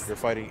this! You're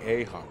fighting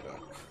a Honda.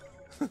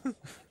 Either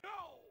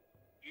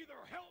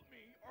help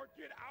me or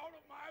get out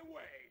of my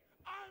way.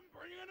 I'm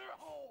bringing her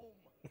home.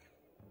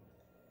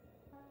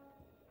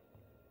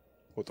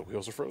 What, the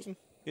wheels are frozen?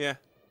 Yeah.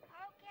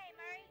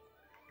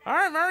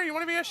 Alright, Murray, you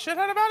want to be a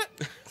shithead about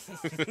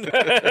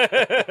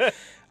it?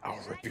 I'll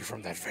rip you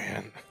from that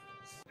van.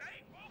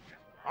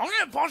 I'm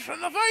getting punched in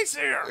the face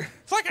here.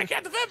 It's like I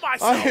can't defend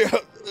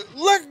myself.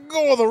 Let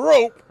go of the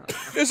rope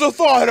is a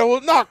thought that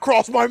will not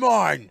cross my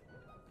mind.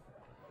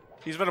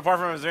 He's been apart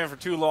from his van for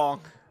too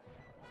long.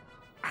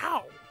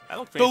 Ow. That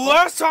looked The painful.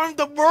 last time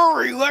the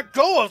Murray let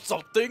go of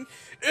something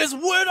is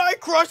when I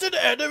crushed an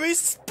enemy's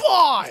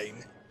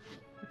spine.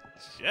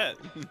 Shit.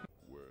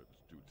 Words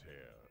do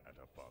tear at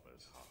a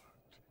father's heart.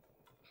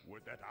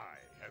 Would that I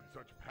had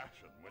such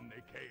passion when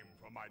they came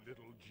from my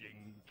little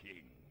Jing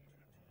King.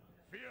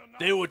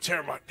 They would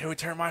tear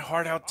my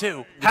heart out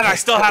too. Had I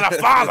still had a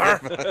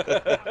father.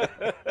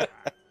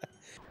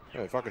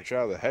 Yeah, fucking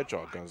Shadow the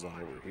Hedgehog guns don't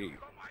overheat.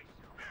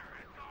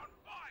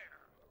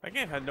 That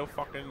game had no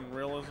fucking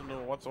realism to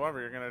it whatsoever.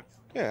 You're gonna.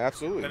 Yeah,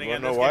 absolutely. Then You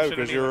again, wanna know this why? game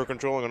Because shouldn't you're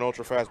controlling an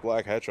ultra-fast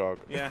black hedgehog.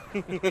 Yeah.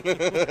 You've lit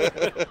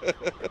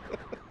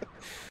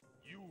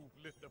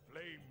the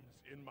flames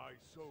in my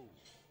soul.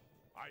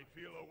 I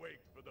feel awake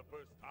for the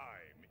first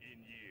time in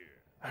years.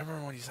 I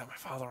remember when you set my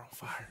father on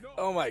fire.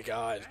 Oh my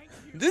god.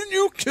 Didn't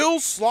you kill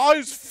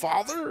Sly's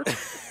father?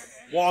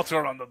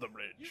 Water under the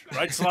bridge.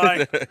 Right,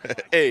 Sly?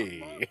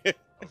 Hey.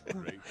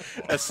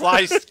 And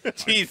Sly's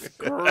teeth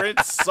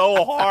grit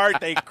so hard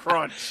they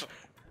crunch.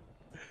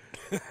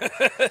 Hey,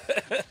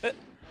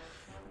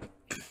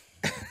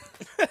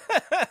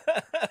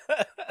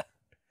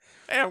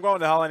 I'm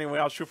going to hell anyway.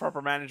 I'll shoot for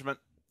upper management.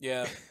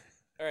 Yeah.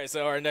 Alright,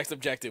 so our next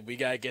objective, we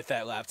gotta get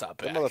that laptop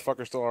That back.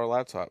 motherfucker stole our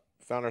laptop.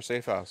 Found our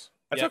safe house.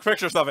 I took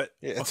pictures of it.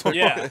 Yeah.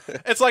 Yeah.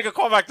 It's like a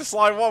callback to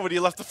Sly 1 when you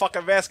left the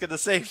fucking mask in the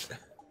safe.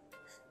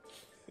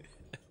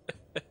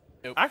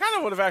 I kind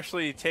of would have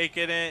actually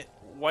taken it,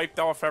 wiped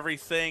off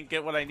everything,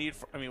 get what I need.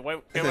 Get And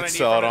what then I need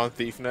sell it from on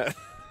ThiefNet.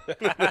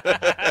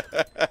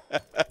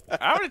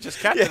 I would have just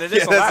kept it. It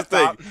is a that's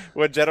laptop. the thing.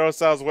 When General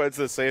Styles went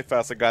to the safe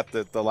house and got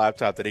the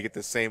laptop, did he get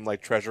the same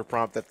like treasure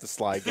prompt that the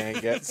Sly gang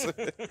gets?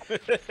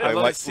 I'd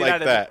love to see like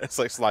that that. It's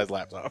like Sly's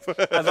laptop.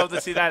 I'd love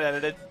to see that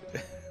edited.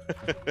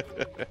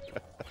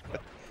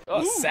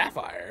 Oh,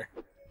 sapphire.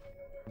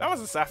 That was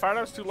a sapphire.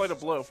 That was too light a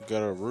blue.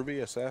 Got a ruby,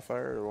 a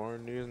sapphire, a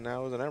orange, and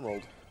now is an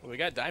emerald. We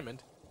got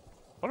diamond.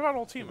 What about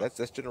Ultima?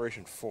 That's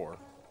generation 4.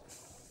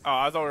 Oh,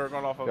 I thought we were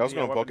going off of Yeah, I was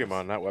going weapons.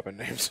 Pokemon, not weapon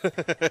names.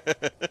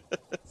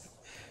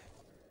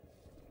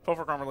 Pull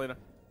for Carmelita.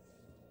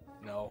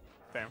 No.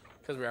 Damn.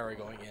 Because we're already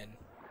going in.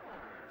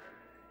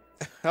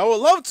 I would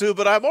love to,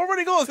 but I'm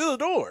already going through the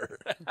door.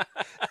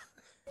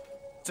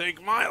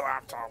 Take my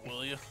laptop,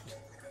 will you?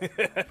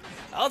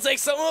 I'll take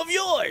some of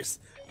yours.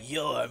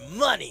 Your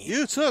money.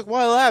 You took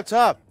my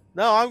laptop.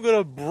 Now I'm going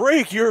to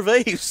break your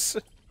vase.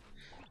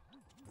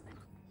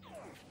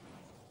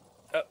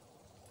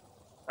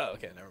 Oh,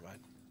 okay, never mind.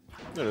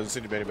 There doesn't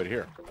seem to be anybody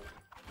here.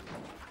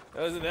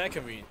 That wasn't that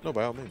convenient. No,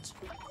 by all means.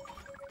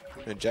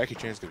 And Jackie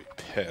Chan's going to be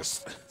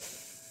pissed.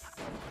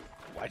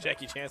 By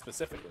Jackie Chan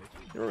specifically.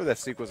 You remember that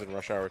sequence in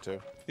Rush Hour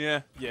 2? Yeah.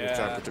 He was Yeah.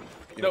 trying to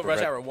No,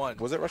 Rush Hour 1.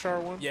 Was it Rush Hour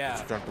 1? Yeah.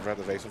 He was trying to prevent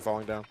the vase from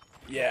falling down?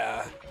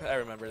 Yeah, I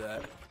remember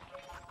that.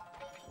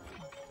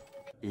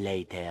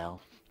 Later.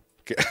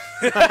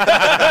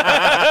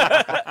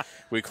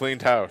 We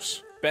cleaned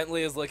house.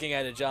 Bentley is looking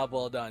at a job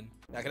well done.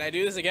 Now, can I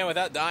do this again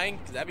without dying?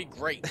 'Cause that'd be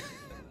great.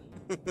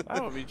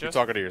 That would be You're just.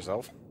 talking to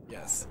yourself?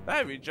 Yes.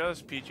 That'd be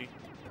just peachy.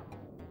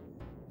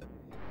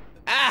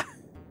 Ah!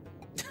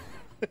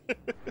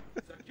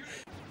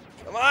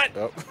 Come on!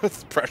 Oh,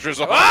 the pressure's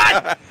on.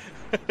 Come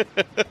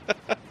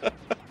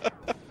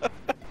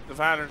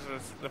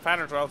The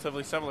pattern's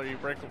relatively similar. You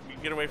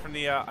get away from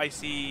the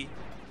icy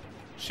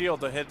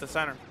shield to hit the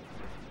center.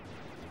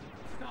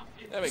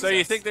 That makes So you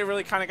sense. think they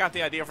really kind of got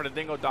the idea for the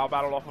Dingo Doll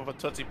battle off of a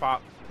Tootsie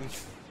Pop?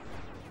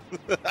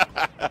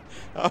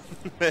 How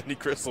many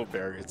crystal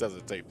barriers does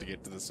it take to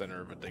get to the center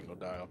of a dingo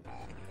dial?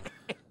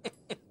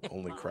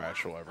 Only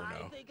Crash will ever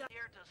know.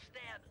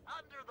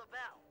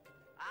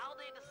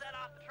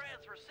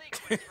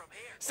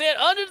 Stand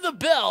under the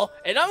bell,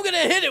 and I'm gonna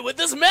hit it with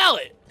this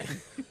mallet.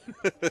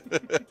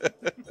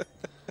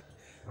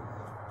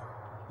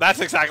 That's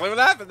exactly what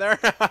happened there.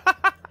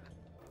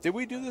 Did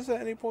we do this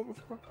at any point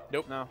before?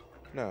 Nope. No.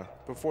 No.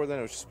 Before then,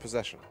 it was just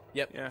possession.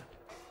 Yep. Yeah.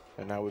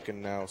 And now we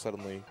can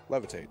suddenly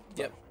levitate.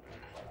 Yep.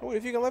 Oh,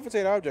 if you can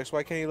levitate objects,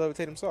 why can't he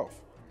levitate himself?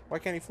 Why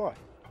can't he fly?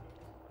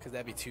 Because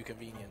that'd be too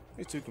convenient.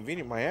 It's too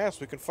convenient. My ass.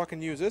 We can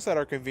fucking use this at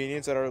our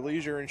convenience, at our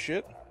leisure and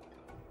shit.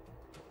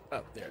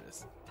 Oh, there it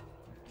is.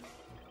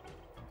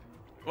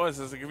 What is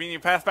this, a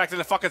convenient path back to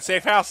the fucking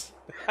safe house?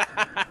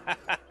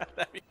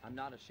 I'm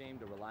not ashamed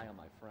to rely on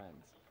my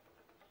friends.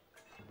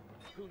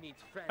 Who needs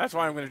friends? That's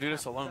why I'm going to do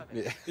this alone.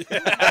 Yeah.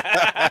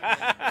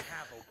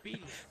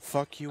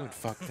 Fuck you and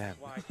fuck them.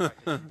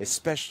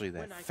 Especially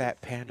that fat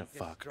panda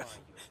fuck.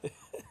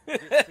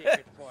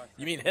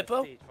 You mean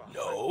hippo?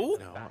 No.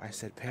 No, I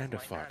said panda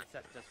fuck.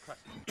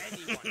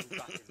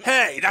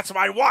 Hey, that's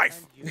my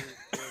wife!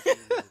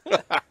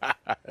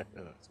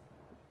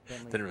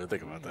 Didn't really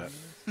think about that.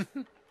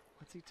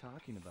 What's he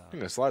talking about? I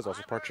think the Sly's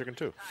also part chicken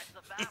too.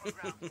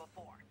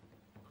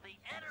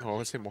 Oh, I want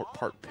to say more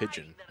part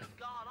pigeon.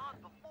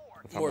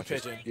 More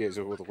pigeon. Yeah,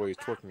 so with the way he's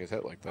twerking his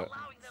head like that.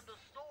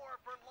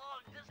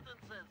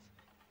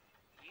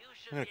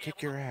 I'm gonna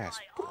kick your ass.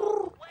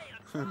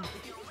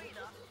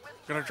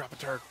 Gonna drop a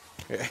turd.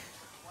 Yeah.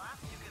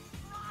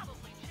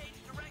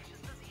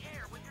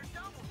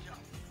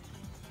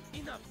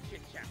 Enough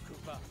chit-chat,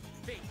 Cooper.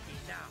 Face me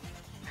now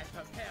and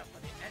prepare for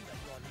the end of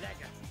your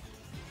legacy.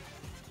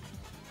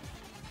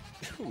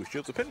 Ooh,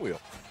 shield's a pinwheel.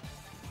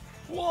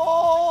 Whoa!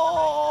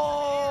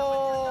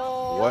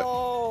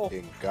 What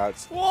in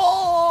God's... Whoa!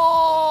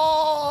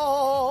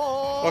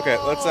 Okay,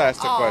 let's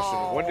ask the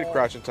question. When did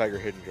Crouching Tiger,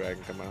 Hidden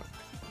Dragon come out?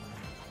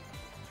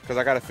 Because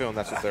I got a feeling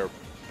that's what they're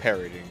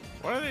parodying.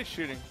 What are they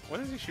shooting? What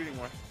is he shooting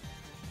with?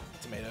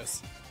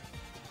 Tomatoes.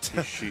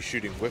 She's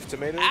shooting with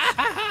tomatoes?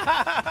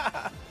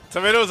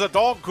 Tomatoes a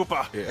dog,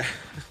 Koopa. Yeah.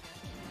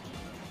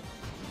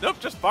 Nope,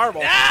 just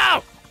fireball.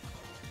 No!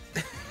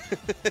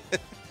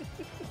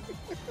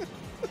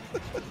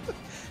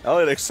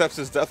 Elliot accepts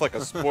his death like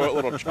a spoiled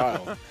little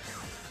child.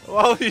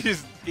 Well, he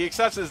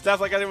accepts his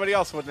death like anybody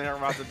else when they're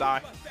about to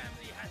die.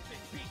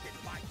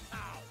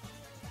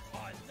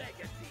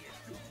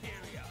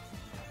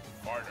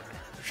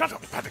 Shut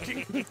up, Panda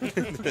King.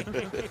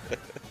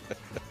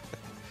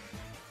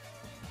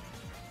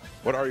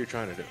 What are you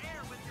trying to do?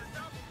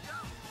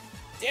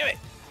 Damn it!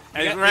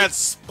 And he ran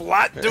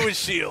splat to his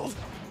shield.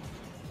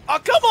 Oh,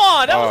 come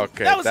on!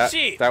 That was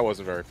cheap. That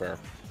wasn't very fair.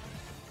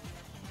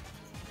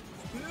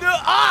 No!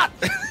 Ah!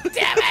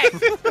 Damn it!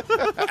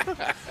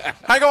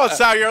 Hang on,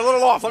 Sal. You're a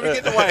little off. Let me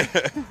get in the way.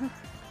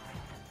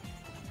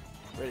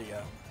 Where'd he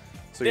go?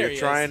 So There you're he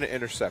trying is. to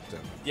intercept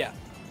him. Yeah.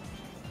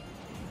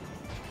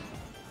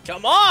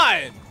 Come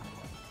on!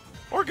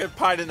 Or get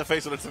pied in the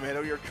face with a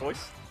tomato. Your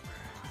choice.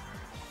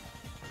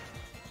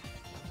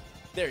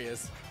 There he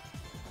is.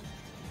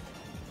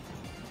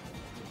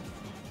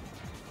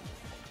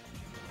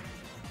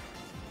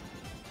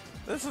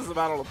 This is a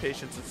battle of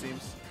patience, it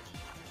seems.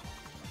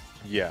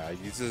 Yeah,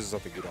 this is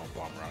something you don't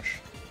bomb rush.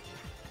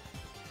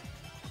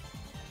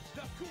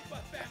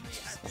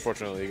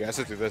 Unfortunately, you gotta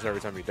sit through this every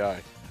time you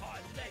die.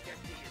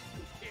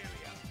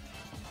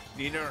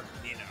 Neener.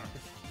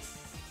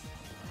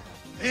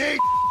 8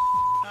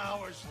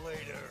 hours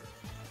later.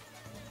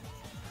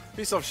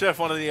 Piece of shit if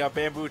one of the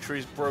bamboo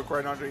trees broke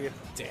right under you.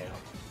 Damn.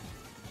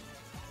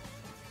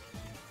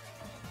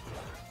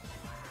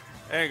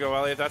 There you go,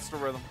 Elliot. That's the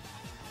rhythm.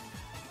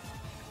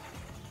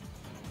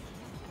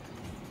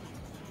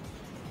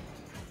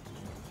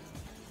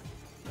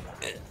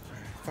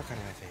 Fuck out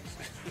of my face.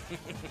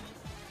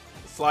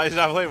 Slides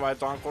not played by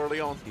Don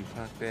Corleone. You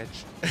punk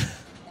bitch.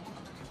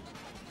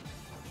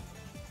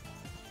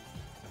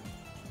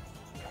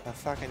 I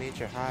fucking eat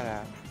your heart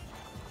out.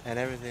 And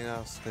everything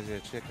else because you're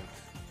a chicken.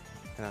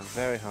 And I'm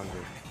very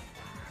hungry.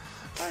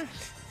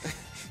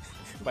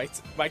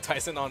 Mike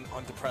Tyson on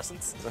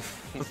depressants.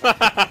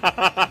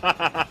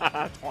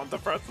 On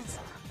depressants.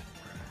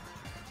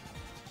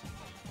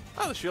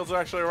 Oh, the shields are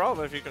actually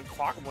irrelevant if you can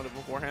clock them with it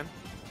beforehand.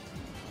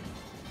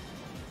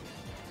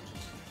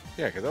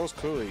 Yeah, because that was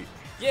clearly...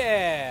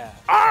 Yeah!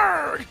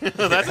 Arrgh!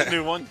 That's a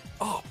new one.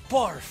 Oh,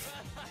 barf!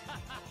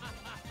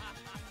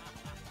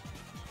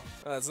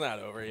 Well, it's not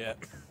over yet.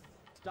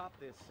 Stop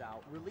this,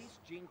 Sal. Release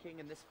Gene King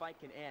and this fight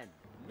can end.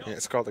 Yeah,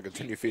 it's called the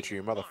continue feature,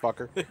 you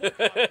motherfucker.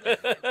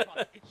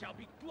 It shall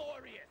be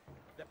glorious.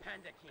 The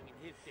Panda King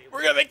in his day.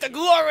 We're gonna make the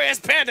glorious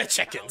panda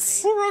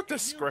chickens! Who wrote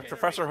this script?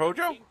 Professor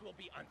Hojo?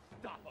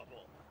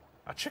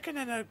 A chicken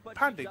and a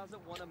panda.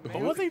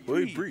 What will they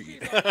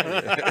breed?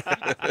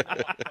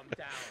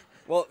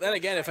 Well, then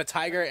again, if a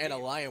tiger and a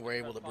lion were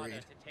able to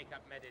breed,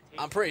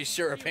 I'm pretty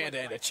sure a panda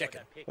and a chicken.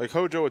 Like,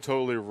 Hojo would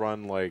totally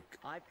run, like,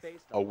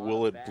 a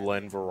will it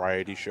blend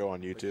variety show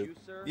on YouTube.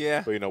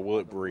 Yeah. But, you know, will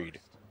it breed?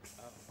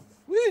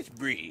 Will it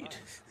breed?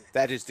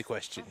 That is the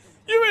question.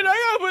 You mean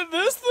I gotta put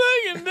this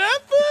thing and that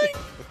thing?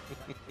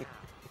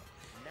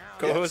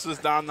 Co-host is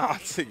Don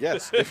Knotts.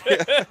 Yes.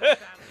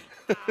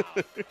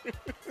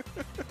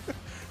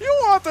 You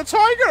want the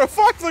tiger to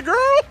fuck the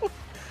girl?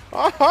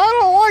 I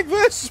don't like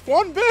this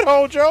one bit,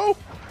 Hojo.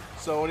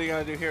 So what are you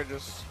gonna do here?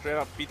 Just straight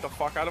up beat the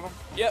fuck out of him?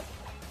 Yep.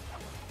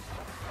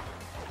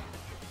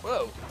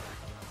 Whoa.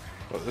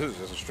 Well, this is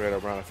just a straight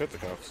up round of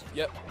fisticuffs.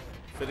 Yep.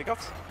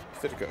 Fisticuffs?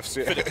 Fisticuffs,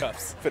 yeah.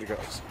 Fisticuffs.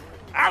 Fisticuffs.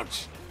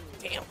 Ouch!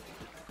 Damn.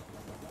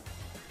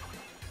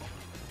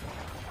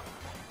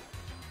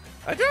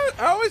 I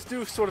always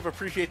do sort of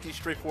appreciate these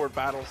straightforward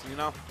battles, you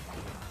know?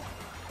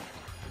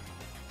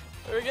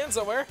 They're getting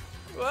somewhere.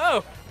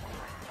 Whoa.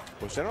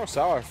 Was General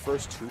Sal our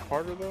first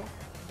two-parter, though?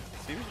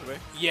 Seems to be.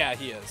 Yeah,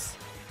 he is.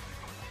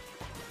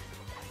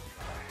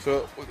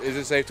 So, is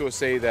it safe to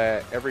say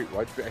that every...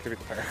 Why'd you activate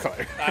the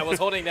paraglider? I was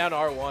holding down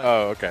R1.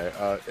 Oh, okay.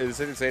 Is it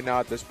safe to say now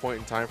at this point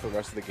in time for the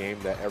rest of the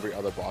game that every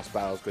other boss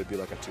battle is going to be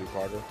like a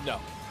two-parter? No.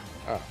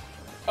 Oh.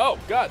 Oh,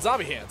 God,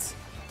 zombie hands.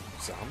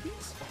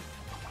 Zombies?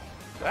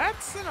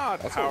 That's an odd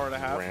power to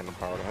have. Random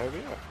power to have,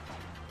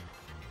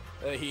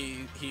 yeah.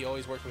 He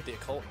always worked with the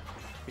occult.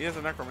 He is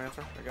a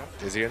necromancer, I guess.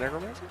 Is he a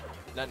necromancer?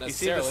 Not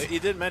necessarily. He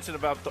did mention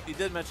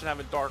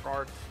having dark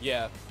arts.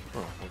 Yeah.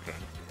 Oh, okay.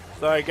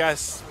 So I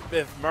guess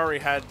if Murray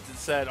had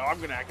said, "Oh, I'm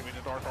going to activate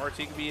the dark arts,"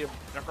 he could be a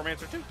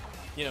necromancer too.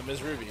 You know,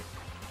 Ms. Ruby.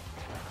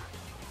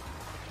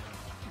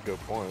 Good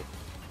point.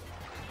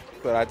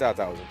 But I thought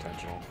that was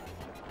intentional.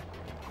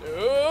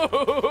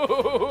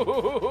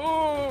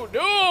 Oh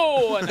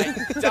no! And I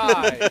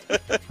died.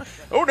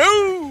 Oh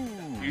no!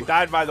 You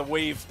died by the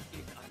wave.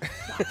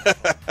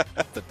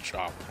 The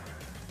chop.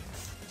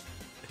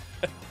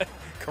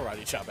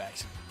 Karate chop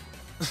action.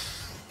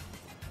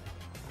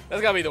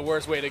 That's gotta be the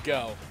worst way to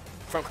go.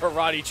 From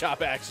karate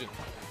chop action.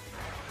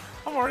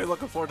 I'm already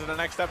looking forward to the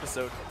next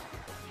episode.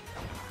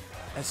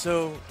 And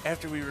so,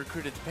 after we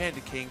recruited the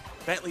Panda King,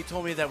 Bentley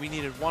told me that we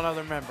needed one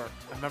other member,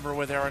 a member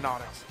with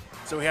aeronautics.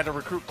 So we had to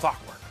recruit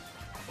Clockwork.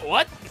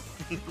 What?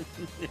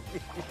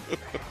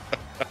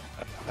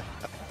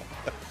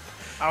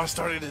 I was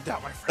starting to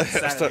doubt my friend's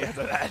sanity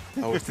after that.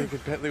 I was thinking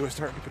Bentley was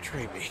starting to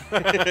betray me.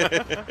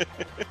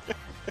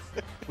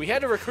 We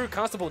had to recruit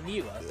Constable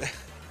Neela.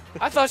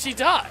 I thought she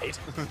died.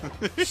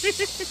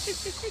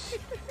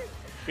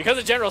 Because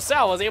of General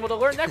Sal was able to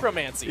learn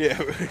necromancy. Yeah,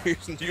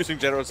 using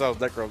General Sal's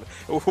necromancy,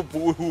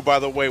 who, by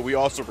the way, we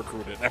also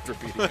recruited after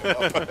beating him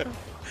up.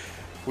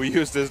 We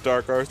used his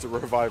dark arts to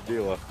revive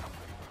Neela.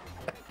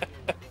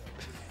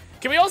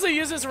 Can we also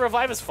use this to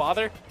revive his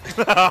father?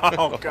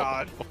 Oh,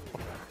 God.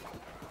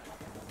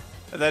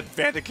 And then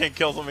Panda King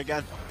kills him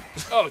again.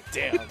 Oh,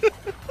 damn.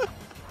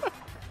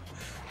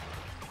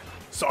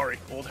 Sorry,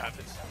 old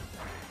habits.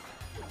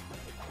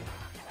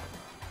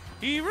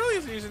 He really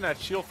isn't using that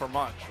shield for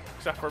much,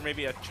 except for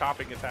maybe a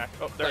chopping attack.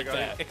 Oh, there Like you go.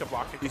 that. It can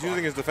block it. He's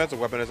using his defensive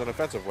weapon as an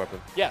offensive weapon.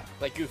 Yeah,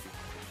 like Goofy.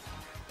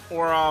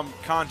 Or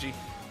Kanji.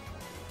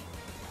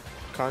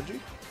 Kanji?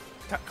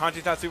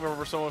 Kanji Tatsuba from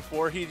Persona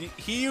 4.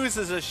 He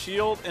uses a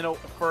shield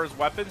for his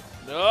weapon.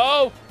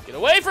 No! Get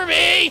away from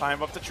me!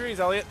 Climb up the trees,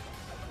 Elliot.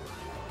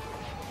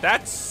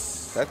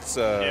 That's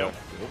New.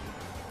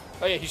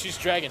 Oh yeah, he shoots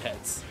dragon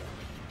heads.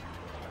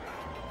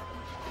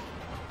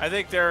 I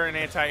think they're an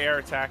anti-air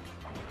attack.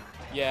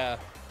 Yeah.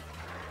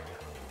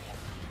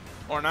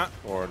 Or not.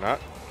 Or not.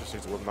 Just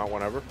use the whip mount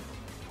whenever.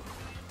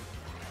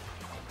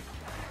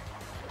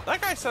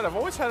 Like I said, I've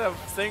always had a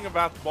thing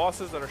about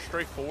bosses that are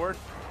straightforward.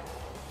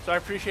 So I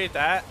appreciate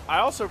that. I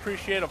also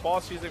appreciate a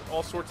boss using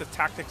all sorts of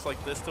tactics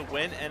like this to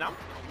win, and I'm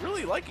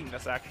really liking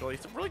this, actually.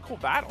 It's a really cool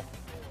battle.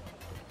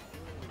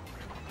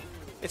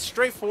 It's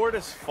straightforward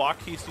as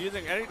fuck. He's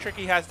using any trick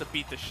he has to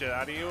beat the shit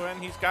out of you,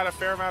 and he's got a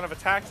fair amount of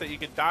attacks that you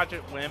can dodge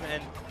at whim,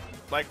 and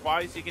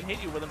likewise, he can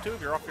hit you with them too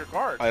if you're off your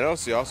guard. I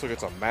noticed he also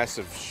gets a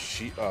massive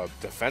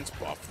defense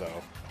buff,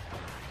 though,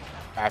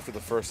 after the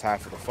first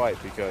half of the fight,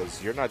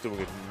 because you're not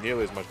doing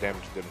nearly as much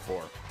damage as you did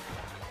before.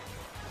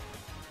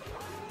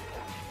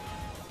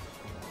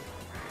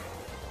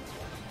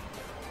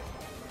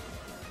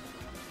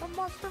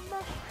 Monster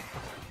Mash.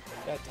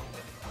 God damn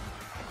it.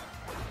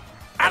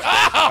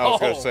 I was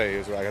gonna say,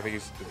 I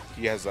think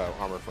he has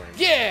armor frame.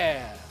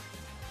 Yeah!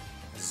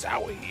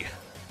 Zowie.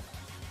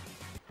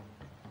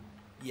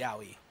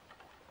 Yowie.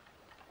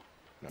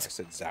 No, I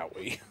said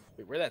Zowie.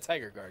 Wait, where'd that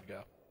tiger guard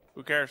go?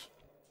 Who cares?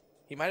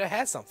 He might have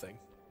had something.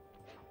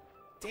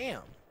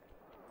 Damn.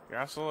 You're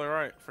absolutely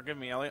right. Forgive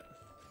me, Elliot.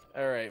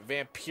 All right,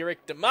 vampiric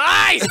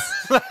demise.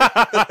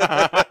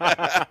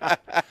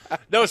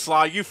 No,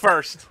 Sly, you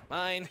first.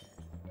 Mine.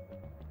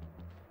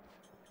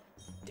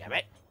 Damn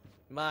it.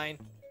 Mine.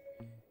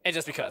 And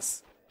just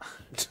because.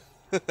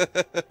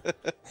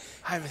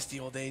 I miss the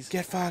old days.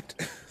 Get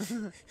fucked.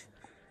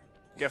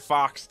 Get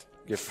foxed.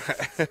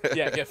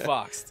 Yeah, get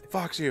foxed.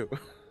 Fox you.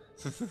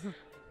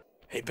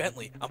 Hey,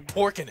 Bentley, I'm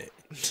porking it.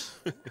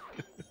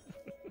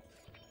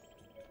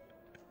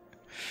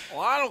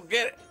 Well, I don't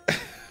get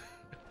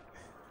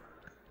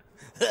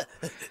it.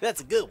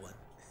 That's a good one.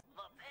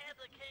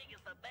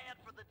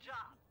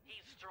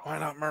 Why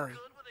not Murray?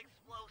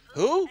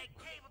 Who?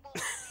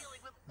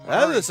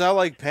 That doesn't sound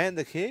like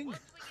Panda King.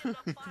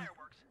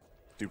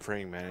 Do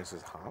praying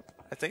mantises hop?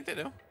 I think they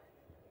do.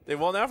 They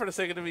will now for the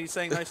sake of me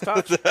saying nice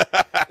touch.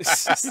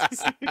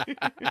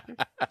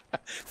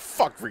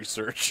 Fuck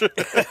research.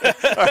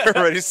 I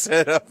already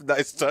set up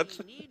nice touch.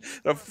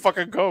 I'm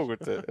fucking going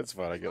with it. It's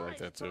fine. I get like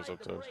that too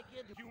sometimes.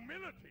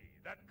 Humility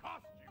that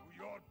cost you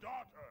your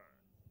daughter.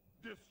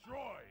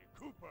 Destroy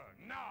Cooper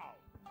now.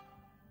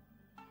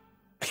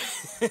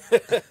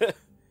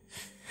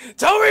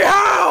 Tell me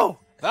how!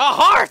 The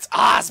heart's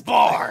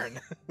Osborne!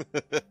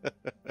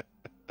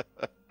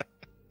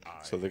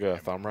 So they got a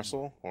thumb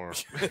wrestle? Or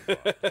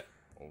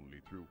Only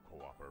through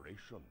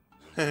cooperation.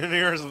 And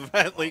here's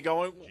Bentley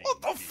going,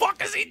 what the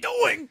fuck is he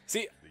doing?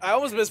 See, I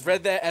always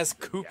misread that as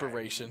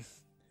Cooperation.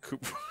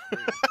 Cooper.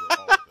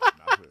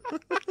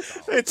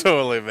 They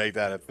totally make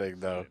that a thing,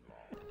 though.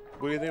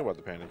 What do you think about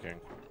the Panda King?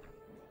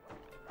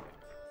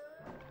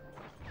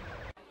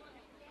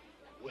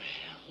 Well,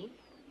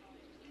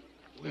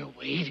 we're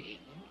waiting.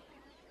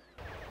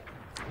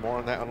 More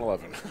on that on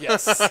 11.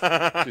 Yes.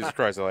 Jesus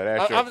Christ, I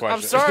asked you a question.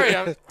 I'm sorry.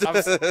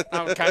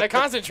 I'm kind of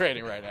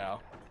concentrating right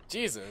now.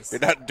 Jesus.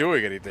 You're not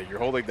doing anything. You're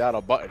holding down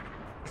a button.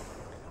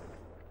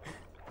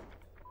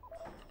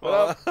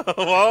 Well,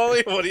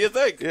 what do you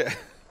think? Yeah.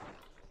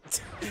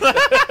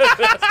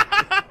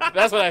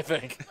 That's what I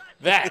think.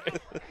 That.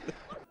 Excellent.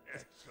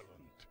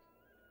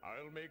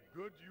 I'll make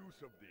good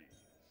use of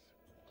these.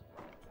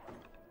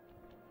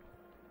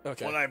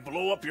 Okay. When I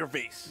blow up your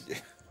vase.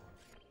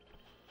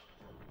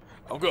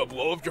 I'm gonna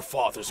blow up your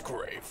father's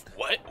grave.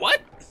 What?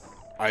 What?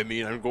 I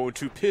mean, I'm going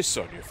to piss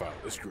on your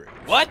father's grave.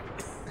 What?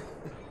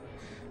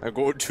 I'm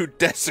going to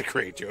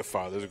desecrate your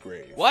father's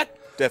grave. What?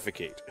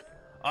 Defecate.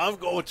 I'm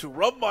going to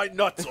rub my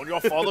nuts on your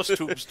father's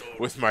tombstone.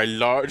 With my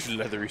large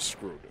leathery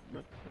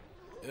scrotum.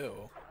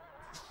 Ew.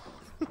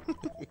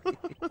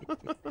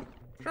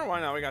 Sure, why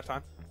not? We got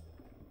time.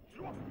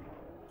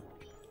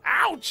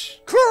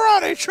 Ouch!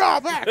 Karate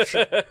chop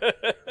action!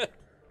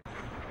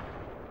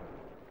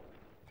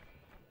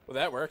 Well,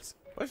 that worked.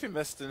 What if you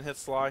missed and hit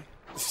Sly?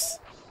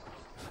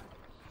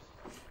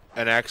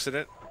 An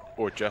accident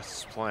or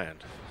just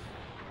planned?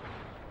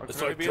 It's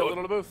like be a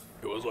little of both.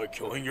 It was like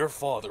killing your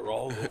father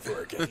all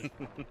over again.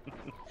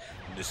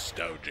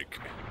 Nostalgic.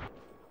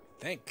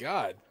 Thank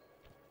God.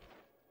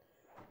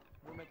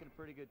 We're making a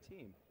pretty good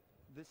team.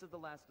 This is the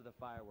last of the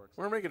fireworks.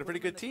 We're making a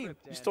pretty good team.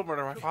 You still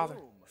murdered my father.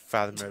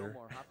 Father No murder.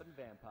 more hopping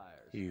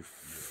vampires. You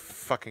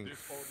fucking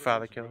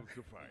father killer.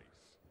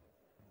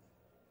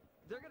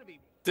 They're gonna be.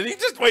 Did he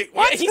just wait?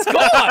 What? Yeah, he's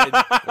gone.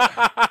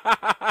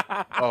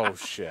 Oh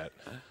shit.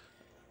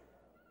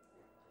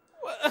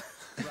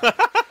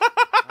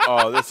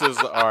 Oh, this is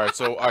alright.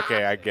 So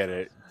okay, I get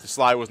it.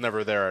 Sly was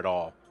never there at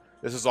all.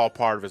 This is all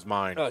part of his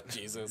mind. Oh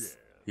Jesus.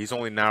 He's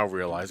only now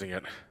realizing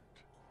it.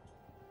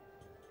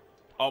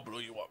 I'll blow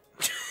you up.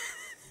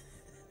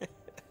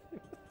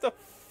 The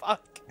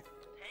fuck?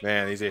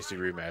 Man, these HD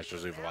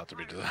remasters leave a lot to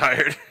be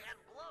desired.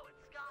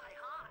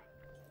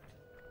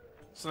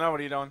 So now what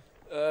are you doing?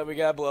 We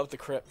gotta blow up the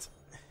crypt.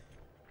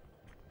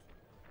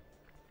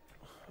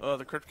 Oh,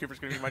 the Crypt Keeper's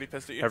gonna be mighty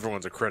pissed at you.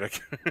 Everyone's a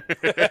critic.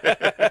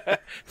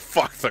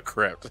 Fuck the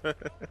crypt.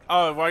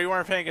 Oh, while you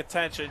weren't paying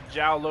attention,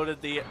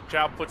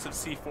 Zhao put some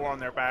C4 on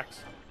their backs.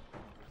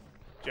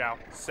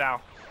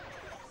 Sal.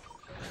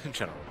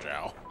 General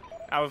Zhao.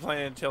 I was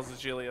playing in Tales of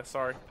Gelia,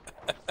 sorry.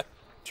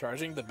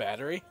 Charging the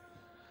battery?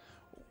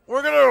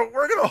 We're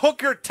gonna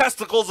hook your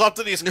testicles up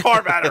to these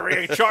car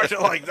battery and charge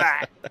it like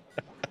that.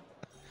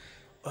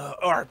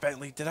 Alright,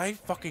 Bentley, did I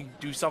fucking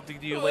do something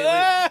to you lately?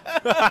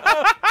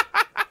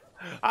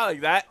 I like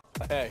that.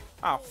 Hey.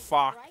 Oh,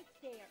 fuck.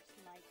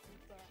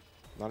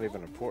 Not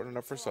even important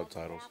enough for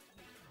subtitles.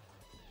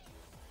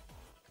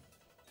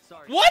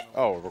 What?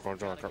 Oh, we're going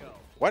to join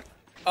What?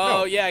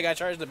 Oh, No. yeah, I gotta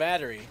charge the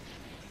battery.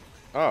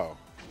 Oh.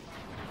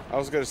 I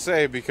was going to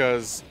say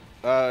because...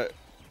 that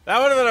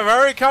would have been a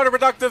very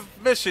counterproductive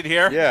mission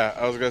here. Yeah,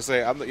 I was going to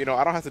say, I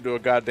don't have to do a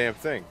goddamn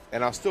thing.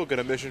 And I'll still get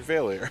a mission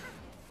failure.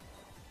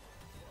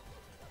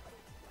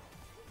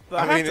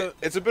 I mean,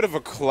 it's a bit of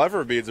a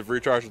clever means of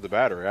recharging the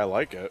battery. I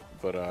like it,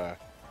 but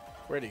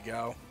Where'd he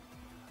go?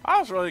 I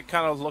was really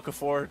kind of looking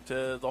forward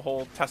to the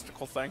whole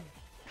testicle thing.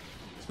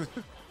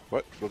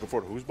 What? Looking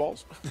forward to whose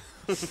balls?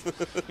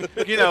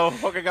 You know,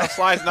 hooking up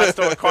Sly's nuts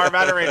to a car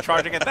battery and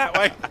charging it that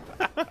way.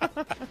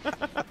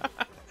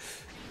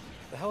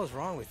 The hell is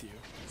wrong with you?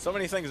 So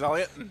many things,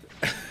 Elliot.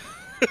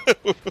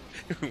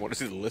 Want to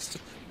see the list?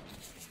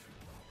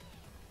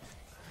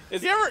 The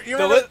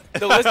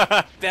list,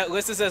 that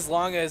list is as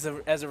long as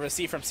a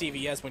receipt from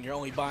CVS when you're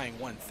only buying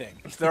one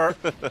thing.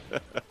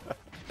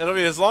 It'll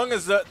be as long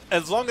as that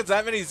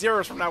many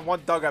zeros from that one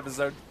Doug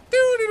episode.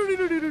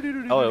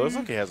 Oh, it looks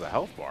like he has a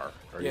health bar.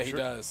 Are yeah, you he sure?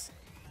 does.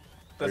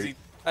 Does he?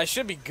 I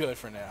should be good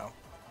for now.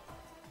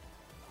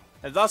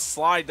 And thus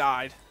Sly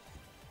died.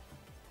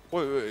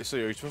 Wait, so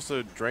are you supposed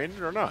to drain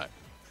it or not?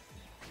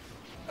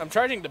 I'm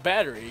charging the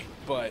battery,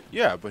 but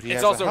yeah, but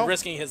it's also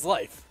risking his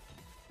life.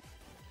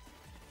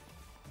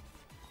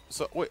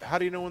 So wait, how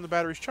do you know when the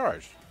battery's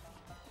charged?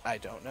 I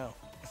don't know.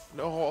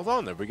 No, hold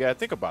on there. We gotta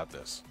think about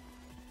this.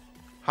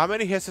 How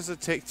many hits does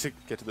it take to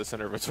get to the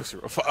center of a Tootsie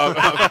Roll?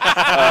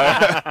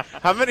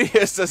 How many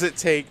hits does it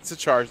take to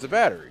charge the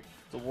battery?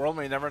 The world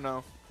may never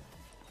know.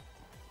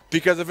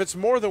 Because if it's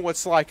more than what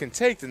Sly can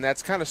take, then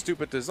that's kind of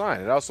stupid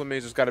design. It also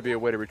means there's got to be a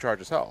way to recharge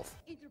his health.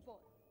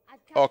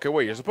 Okay,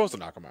 wait, you're supposed to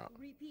knock him out.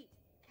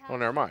 Oh,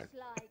 never mind.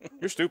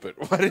 You're stupid.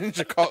 Why didn't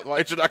you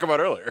knock him out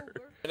earlier?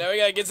 Now we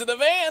gotta get to the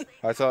van.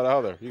 I saw it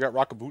out there. You got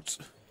rocket boots.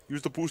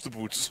 Use the booster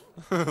boots.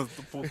 The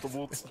booster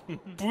boots.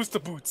 Booster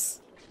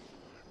boots.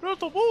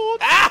 Booster boots.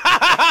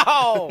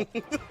 Ow!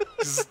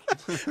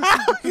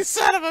 Oh, you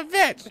son of a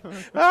bitch!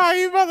 Oh,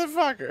 you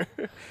motherfucker!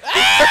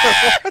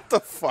 What the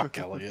fuck,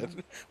 Elliot?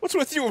 What's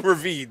with you and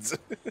Ravines?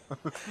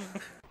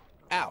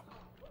 Ow!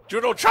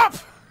 Judo chop!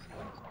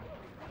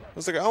 I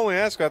was like, I only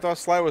asked. I thought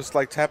Sly was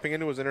like tapping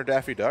into his inner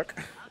Daffy Duck,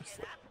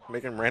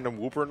 making random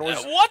whooper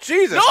noise. What?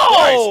 Jesus No!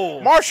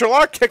 Christ! Martial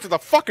art kick to the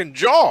fucking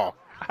jaw.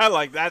 I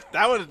like that.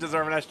 That would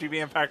deserve an SGB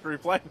Impact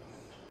replay.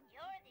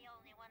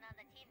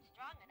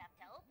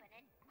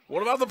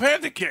 What about the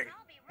Panda King?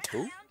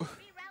 Who?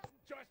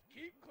 Just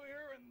keep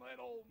clear and let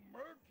old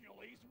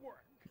Mercules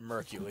work.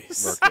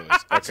 Mercules.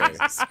 Okay.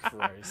 Jesus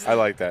Christ. I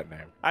like that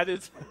name. I did.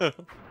 Just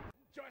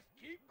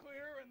keep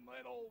clear and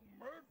let old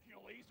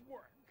Mercules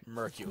work.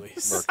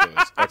 Mercules. Okay.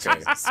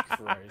 Jesus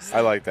Christ.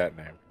 I like that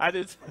name. I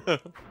did.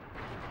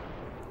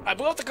 I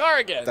blew up the car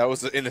again. That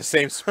was in the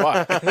same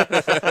spot.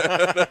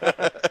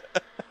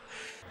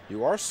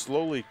 You are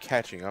slowly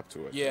catching up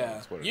to it. Yeah,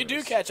 That's what it you do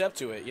is. catch up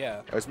to it,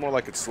 yeah. It's more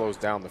like it slows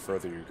down the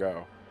further you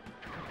go.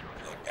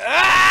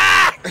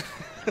 Ah!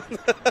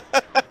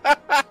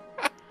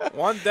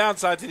 One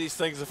downside to these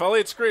things, if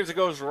Elliot screams, it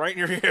goes right in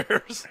your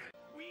ears.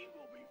 We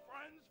will be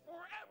friends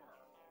forever.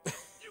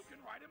 You can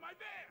ride in my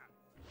van.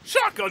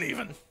 Shotgun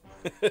even.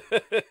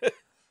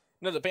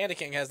 No, the Panda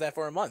King has that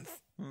for a month.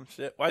 Oh,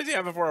 shit. Why does he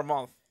have it for a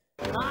month?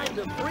 Time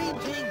to free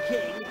Jing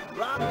King,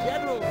 rob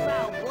General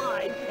Sal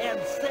blind, and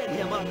send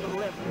him up the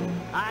river.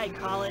 I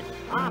call it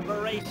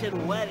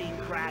Operation Wedding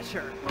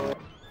Crasher.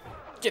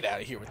 Get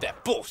out of here with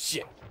that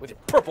bullshit with your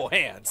purple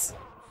hands.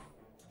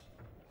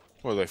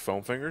 What are they,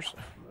 foam fingers?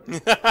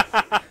 Might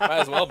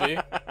as well be.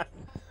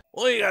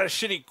 Well, you got a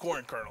shitty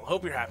corn kernel.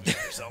 Hope you're happy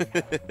with yourself.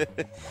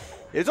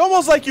 It's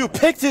almost like you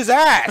picked his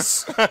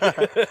ass.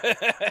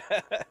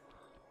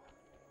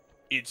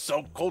 In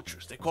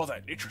subcultures, they call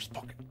that nature's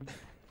pocket.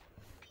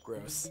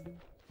 Gross.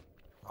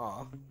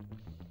 Aw.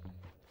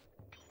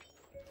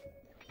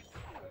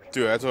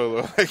 Dude, that's what it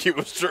looked like he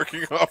was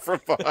jerking off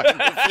from behind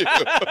the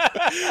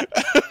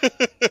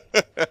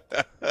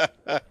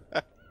view.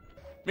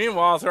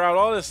 Meanwhile, throughout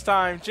all this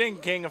time, Jing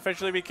King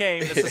officially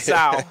became Mrs.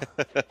 Sal.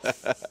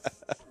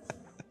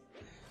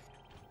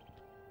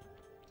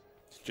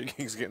 Jing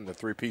King's getting the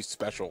 3-piece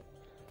special.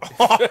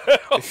 Oh,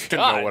 if you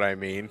know what I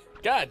mean.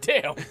 God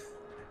damn.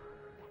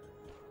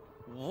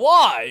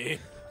 Why?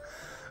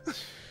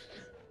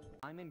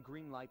 I'm in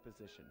green light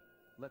position.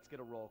 Let's get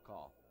a roll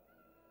call.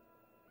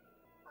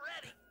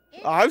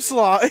 I'm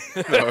Sly.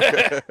 No, okay. Even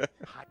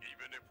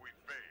if we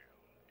fail,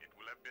 it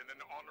will have been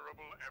an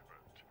honorable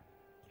effort.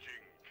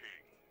 Jing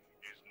King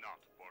is not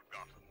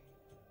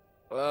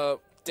forgotten.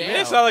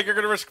 Damn. It sounds like you're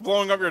going to risk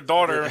blowing up your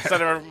daughter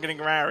instead of getting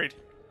married.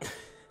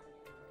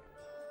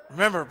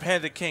 Remember,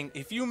 Panda King,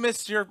 if you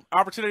miss your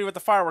opportunity with the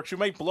fireworks, you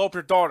may blow up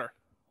your daughter.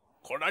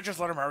 Couldn't I just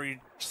let her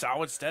marry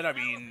Sal instead? I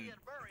mean,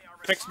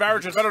 fixed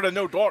marriage is better than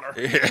no daughter.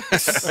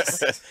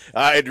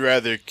 I'd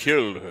rather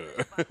kill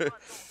her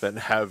than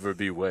have her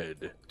be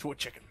wed. To a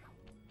chicken.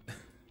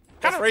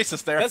 Kind of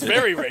racist there. That's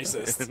very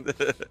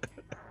racist.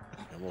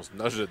 I almost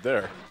nudged it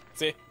there.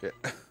 See? Yeah.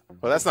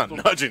 Well, that's not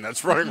nudging.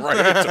 That's running right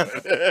into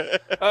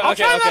it. I'll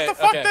try not to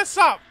fuck this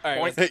up.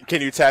 All right, Hey,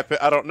 can you tap it?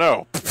 I don't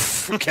know.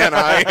 Can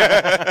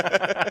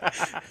I?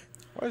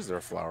 Why is there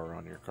a flower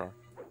on your car?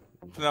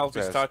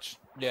 Penelope's touch.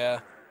 Yeah.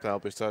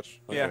 Penelope's touch?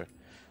 Okay. Yeah.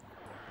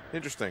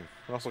 Interesting.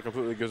 It also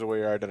completely gives away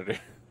your identity.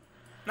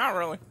 Not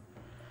really.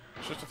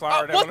 It's just a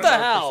flower. What the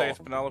hell? Say it's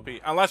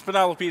Penelope. Unless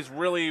Penelope is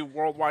really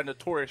worldwide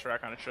notorious for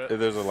that kind of shit.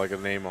 There's like a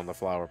name on the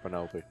flower,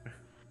 Penelope.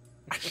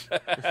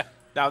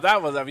 Now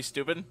that'd be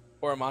stupid.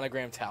 Or a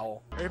monogram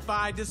towel. If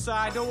I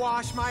decide to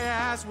wash my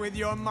ass with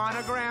your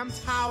monogram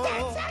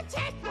towel. That's a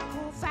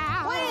technical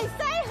foul. What did he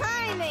say,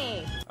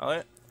 honey?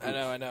 Elliot? I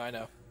know. I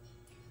know.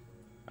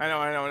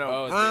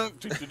 Oh,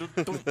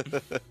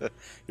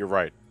 You're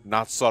right.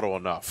 Not subtle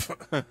enough.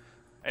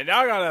 And now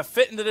I gotta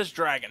fit into this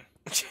dragon.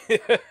 Like a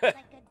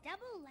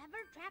double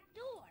lever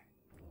trapdoor.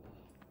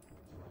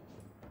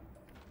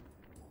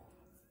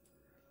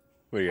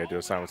 What do you gotta do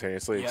it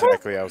simultaneously? Yeah.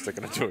 Exactly. I was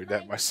thinking of doing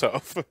that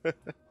myself.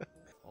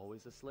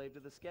 Always a slave to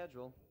the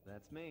schedule.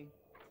 That's me.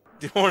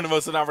 One of the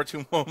most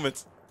inopportune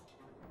moments.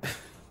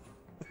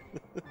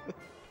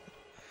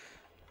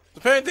 The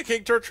panda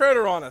king turned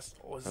traitor on us.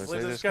 Always a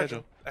slave to the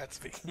schedule.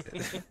 That's me.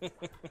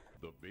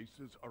 The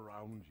bases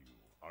around you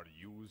are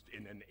used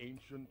in an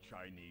ancient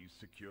Chinese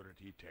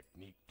security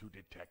technique to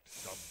detect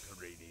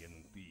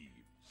subterranean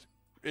thieves.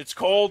 It's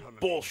called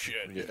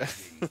bullshit. Yeah.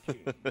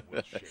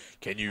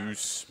 Can you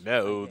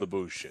smell the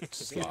bullshit?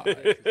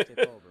 Sly?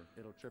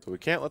 So we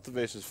can't let the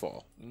vases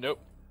fall. Nope.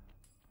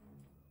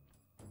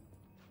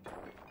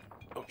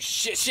 Oh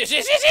shit!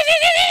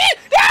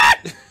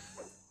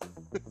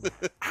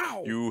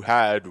 Ow! You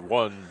had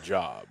one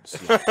job.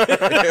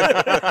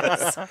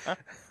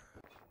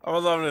 I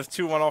would love it if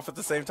two went off at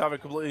the same time in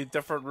completely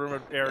different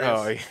room areas.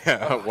 Oh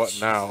yeah. What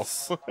now?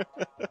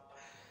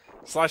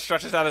 Sly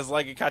stretches out his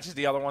leg and catches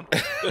the other one.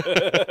 You're on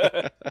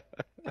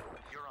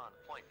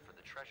point for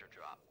the treasure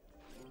drop.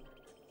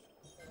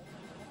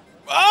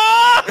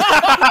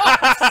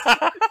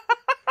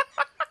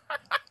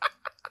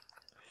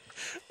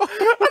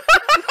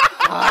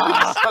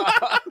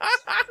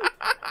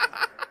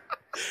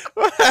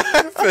 What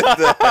happened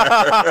there?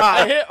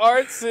 I hit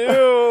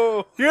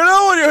R2. You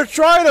know when you're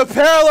trying to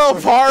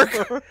parallel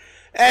park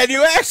and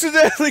you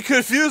accidentally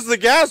confuse the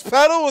gas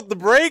pedal with the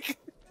brake?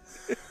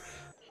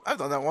 I've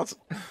done that once.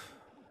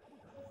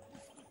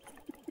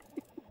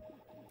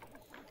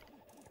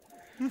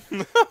 These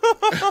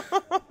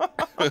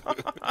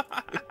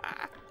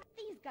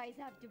guys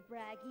have to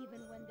brag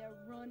even when they're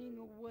running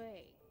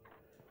away.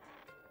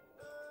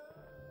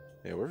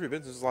 Yeah, where have you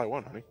been since Sly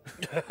 1, honey?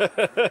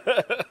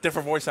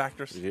 Different voice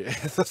actors. Yeah,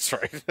 that's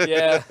right.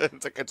 Yeah.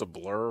 It's like it's a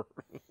blur.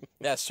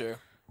 That's true.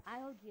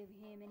 I'll give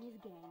him and his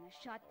gang a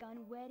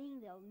shotgun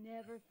wedding they'll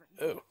never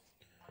forget. Oh.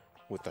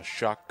 With a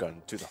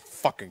shotgun to the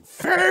fucking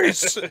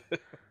face.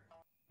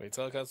 Wait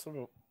till it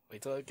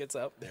gets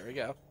up. There we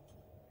go.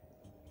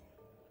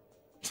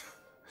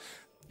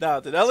 Now,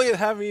 did Elliot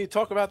have me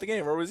talk about the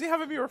game, or was he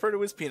having me refer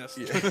to his penis?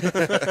 Let go of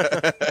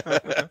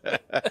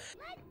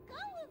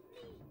me!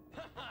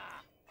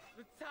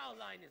 The towel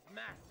line is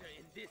master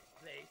in this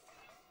place.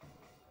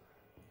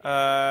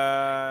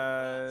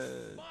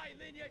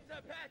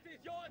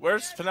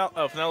 Where's Penelope?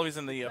 Oh, Penelope's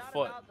in the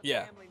foot.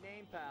 Yeah.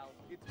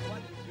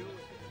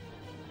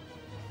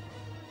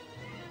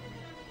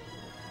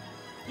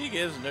 He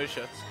gives no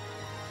shits.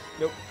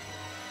 Nope.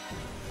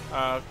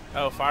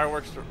 Oh,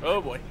 fireworks.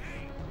 Oh boy.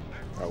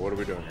 Alright, what are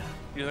we doing?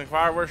 Using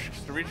fireworks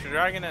to reach the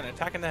dragon and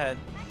attacking the head.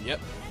 Yep.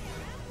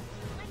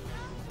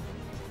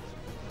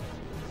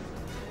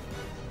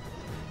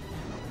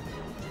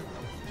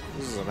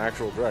 This is an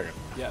actual dragon.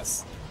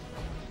 Yes.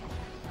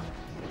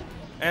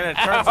 And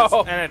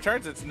it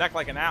turns its neck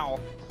like an owl.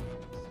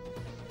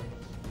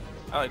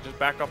 Oh, just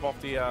back up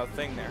off the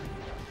thing there.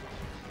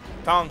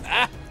 Tongue.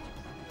 Ah!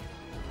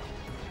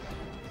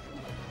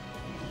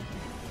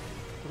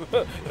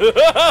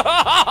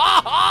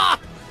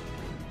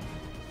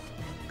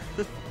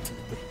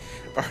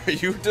 Are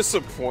you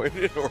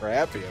disappointed or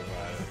happy about it?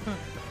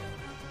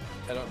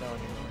 I don't know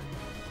anymore.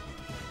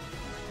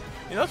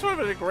 You know, it's sort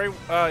of a great,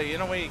 you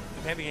know, way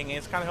the Panda King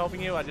is kind of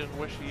helping you. I just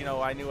wish, you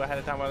know, I knew ahead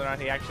of time whether or not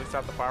he actually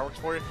stopped the fireworks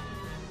for you.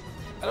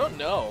 I don't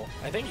know.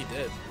 I think he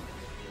did.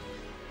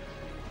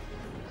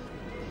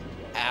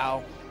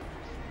 Ow.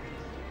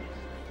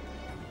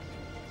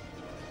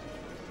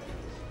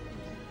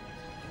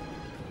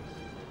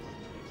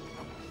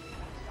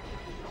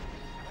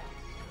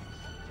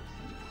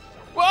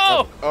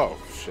 Whoa! Oh,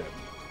 shit.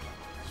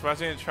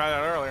 Surprised you didn't try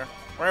that earlier.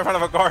 Right in front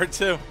of a guard,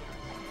 too.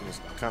 There's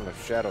kind of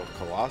Shadow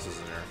Colossus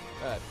in there.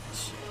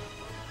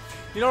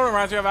 You know what it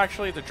reminds me of,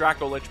 actually? The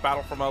Draco Lich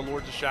battle from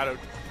Lords of Shadow.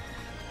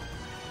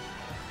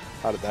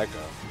 How did that go?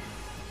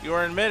 You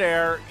were in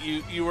midair.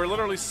 You were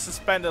literally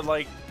suspended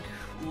like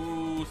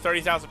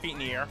 30,000 feet in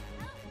the air.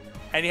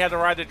 And you had to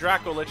ride the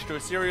Draco Lich to a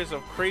series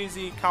of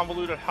crazy,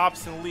 convoluted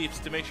hops and leaps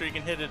to make sure you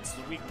can hit its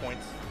weak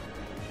points.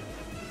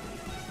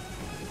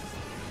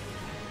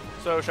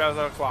 So, Shadows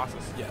of the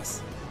Colossus.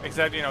 Yes.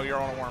 Except, you know, you're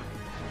on a worm.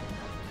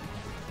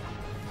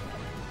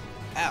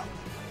 Ow.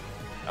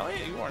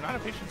 Elliot, you are not a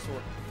patient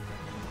sword.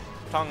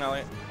 Tongue,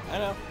 Elliot. I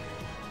know.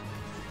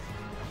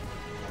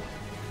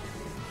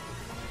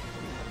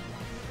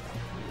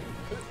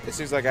 It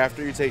seems like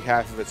after you take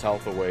half of its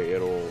health away,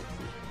 it'll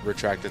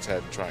retract its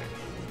head and try it.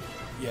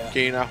 Yeah.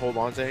 Can you not hold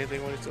on to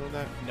anything when it's doing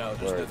that? No,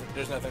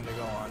 there's nothing to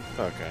go on.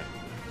 Okay.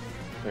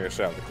 I think I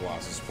should have the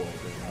Colossus spoiled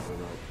me. I don't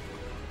know.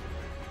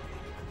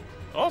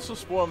 Also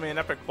spoiled me an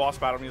epic boss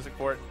battle music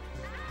for it.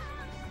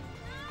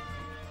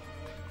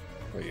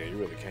 But yeah, you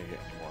really can't get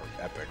any more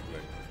epic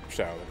than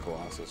Shadow of the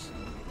Colossus.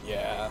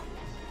 Yeah.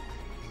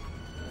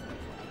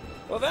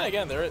 Well, then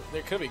again, there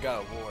could be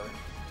God of War.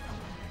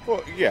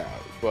 Well, yeah,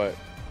 but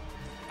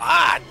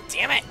Ah,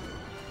 damn it!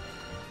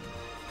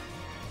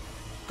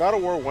 God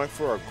of War went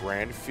for a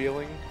grand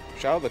feeling.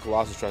 Shadow of the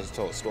Colossus tries to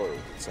tell a story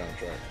with its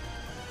soundtrack.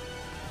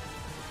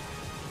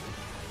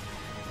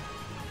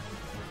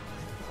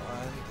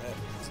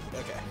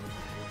 Okay.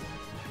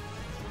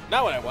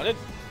 Not what I wanted.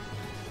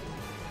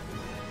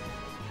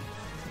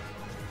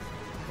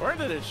 Where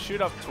did it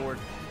shoot up toward?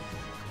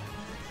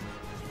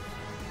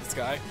 This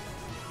guy.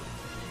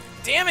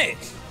 Damn it!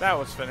 That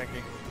was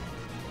finicky.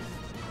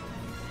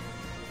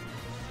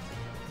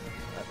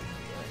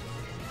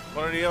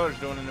 What are the others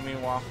doing in the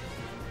meanwhile?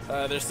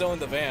 They're still in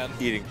the van.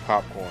 Eating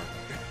popcorn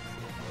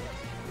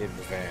in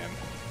the van.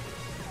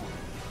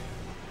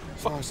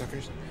 Sorry,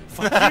 suckers.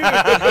 Fuck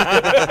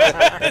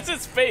you. It's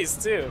his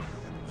face too.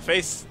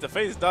 The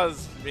face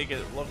does make it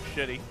look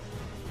shitty.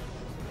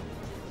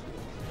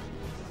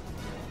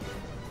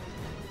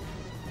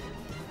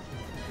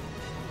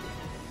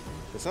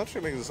 The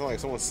soundtrack makes it sound like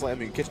someone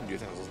slamming kitchen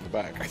utensils in the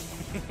back.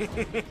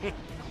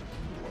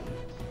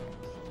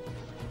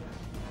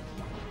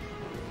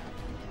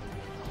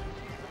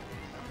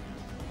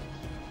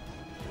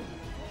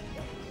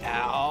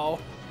 Ow.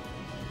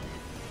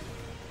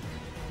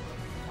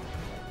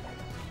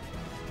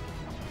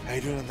 How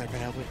you doing on there,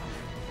 Penelope?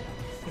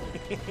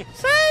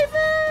 Save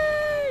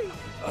me!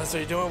 Oh, so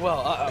you're doing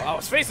well. I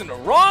was facing the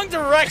wrong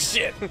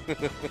direction.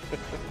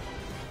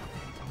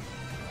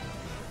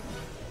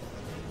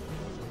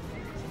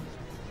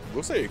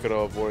 Looks like you could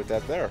have avoided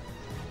that there.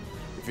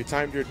 If you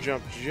timed your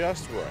jump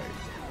just right.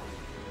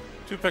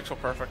 2 pixel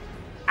perfect.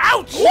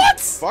 Ouch! What?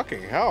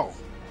 Fucking hell.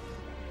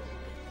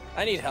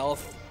 I need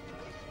health.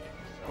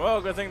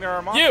 Well, good thing there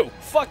are monsters. You!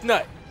 Fuck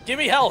nut! Give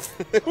me health!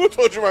 Who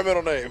told you my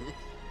middle name?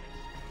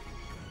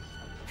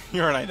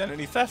 You're an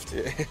identity theft.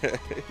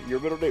 Your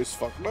middle name is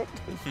Fucknut?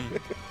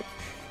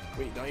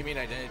 Wait, don't you mean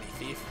identity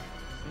thief?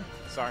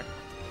 Sorry.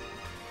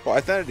 Well,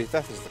 identity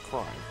theft is the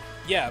crime.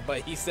 Yeah,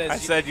 but he says... I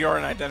said you're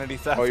an identity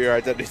theft. Oh, you're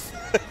identity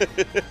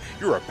theft.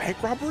 You're a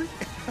bank robbery?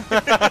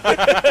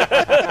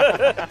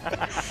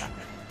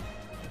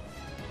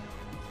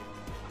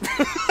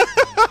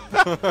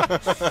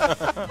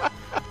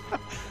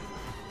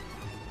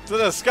 To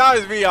the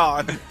skies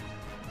beyond.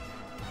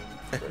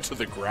 To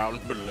the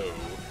ground below.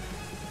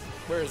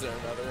 Where is there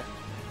another?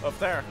 Up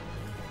there.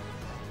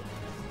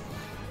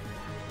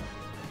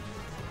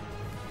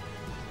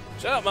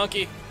 Shut up,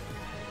 monkey.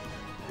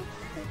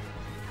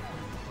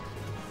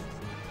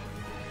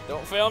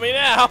 Don't fail me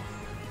now.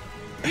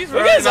 He's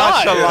Look at his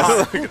eyes.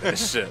 Look at that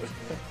shit.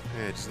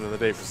 Yeah, just another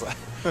day for Sly.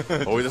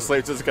 Always a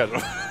slave to the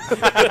schedule.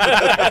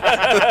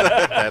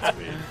 That's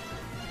me.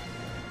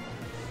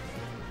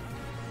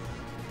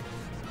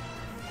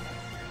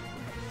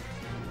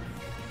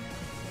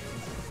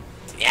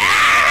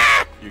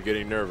 Yeah! You're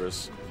getting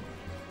nervous.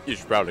 You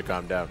should probably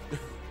calm down.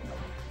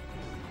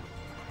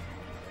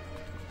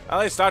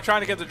 Elliot, stop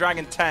trying to get the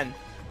dragon 10.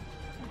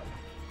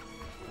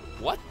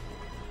 What?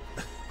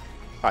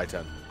 Hi,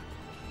 10.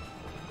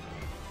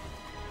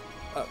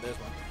 Oh, there's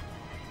one.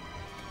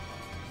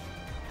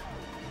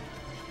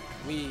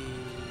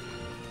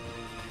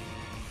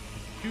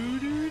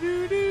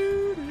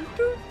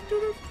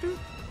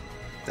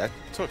 That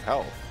took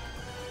health.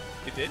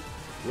 It did?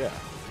 Yeah.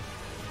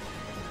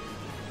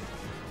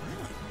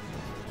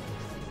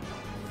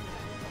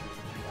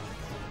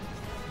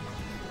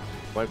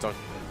 Blame tongue.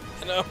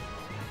 No.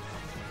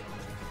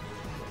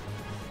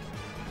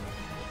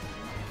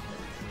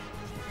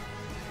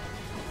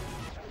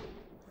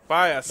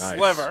 By a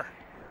sliver.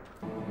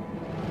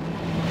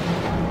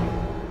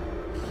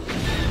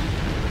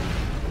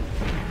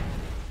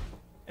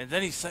 And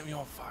then he set me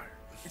on fire.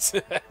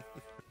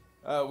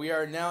 We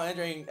are now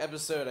entering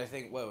episode, I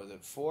think, what was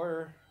it,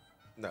 4?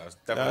 No, it's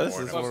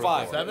definitely this more. is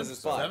 5. Seven? This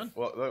is 5. Seven?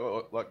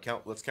 Well,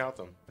 let's count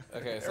them.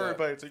 Okay, so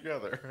Everybody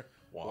together.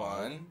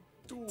 1,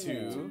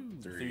 2,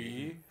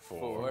 3,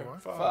 4,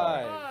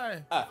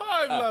 5.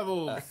 5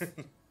 levels.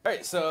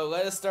 Alright, so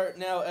let us start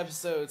now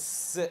episode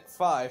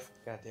 5.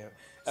 God damn it.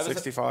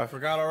 65.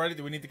 Forgot already?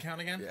 Do we need to count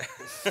again? Yeah.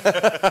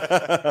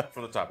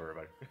 From the top,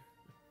 everybody.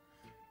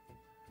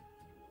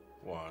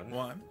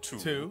 1,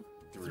 2,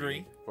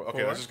 3, 4.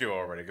 Okay, let's just go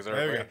already, because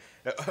everybody,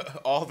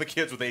 all the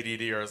kids with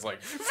ADD are just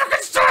like, fucking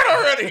start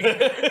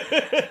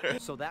already!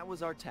 So that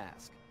was our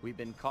task. We've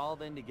been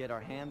called in to get our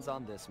hands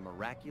on this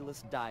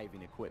miraculous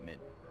diving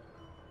equipment.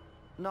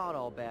 Not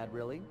all bad,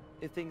 really.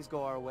 If things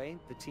go our way,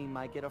 the team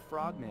might get a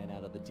frogman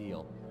out of the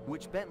deal,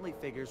 which Bentley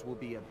figures will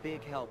be a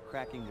big help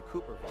cracking the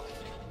Cooper vault.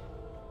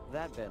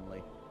 That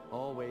Bentley,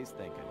 always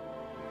thinking.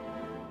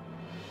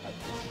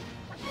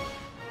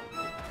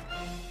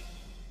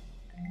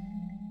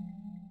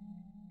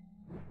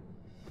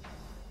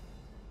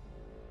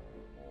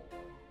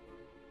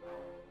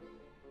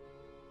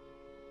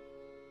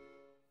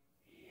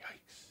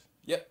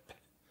 Yep.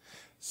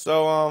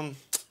 So, I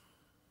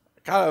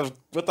kind of.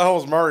 What the hell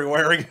is Murray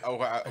wearing? Oh,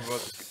 well,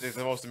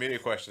 the most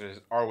immediate question is: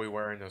 are we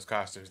wearing those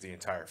costumes the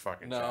entire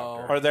fucking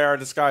chapter? Or there are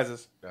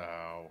disguises?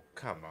 No,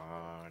 come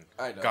on.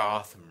 I know.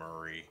 Goth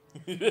Murray.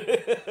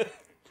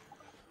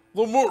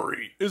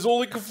 Murray is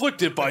only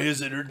conflicted by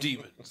his inner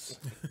demons.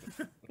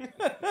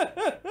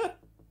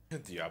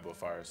 Diablo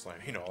Fire Slam.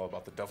 You know all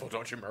about the devil,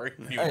 don't you, Murray?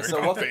 You All right,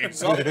 so welcome.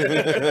 Sounds like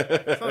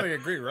a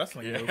great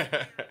wrestling move.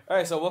 All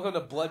right, so welcome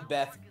to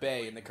Bloodbath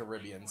Bay in the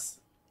Caribbeans.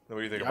 What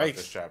do you think about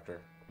this chapter?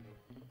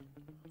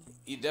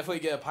 You definitely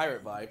get a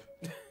pirate vibe.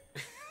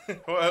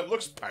 Well, it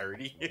looks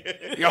piratey.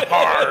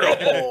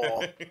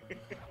 Yarr!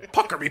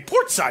 Pucker me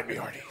portside, me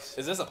hearties.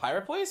 Is this a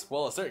pirate place?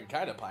 Well, a certain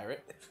kind of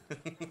pirate.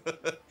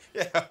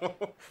 Yeah,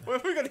 when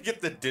are we gonna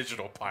get the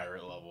digital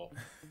pirate level?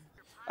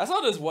 I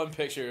saw this one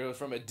picture. It was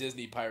from a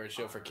Disney pirate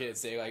show for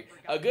kids, saying like,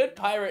 "A good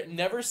pirate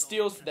never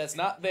steals that's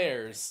not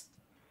theirs."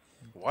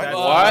 What?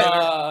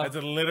 That's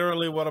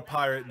literally what a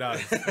pirate does.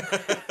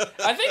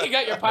 I think you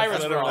got your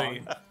pirates wrong.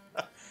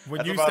 When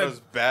That's you about said as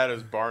bad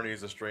as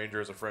Barney's a stranger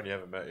as a friend you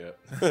haven't met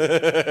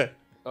yet.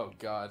 Oh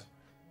God.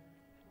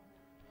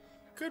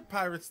 good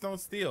pirates don't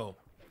steal.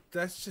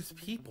 That's just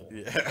people.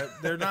 Yeah.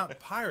 They're not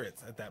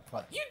pirates at that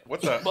point.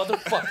 What's that?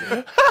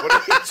 Motherfucker.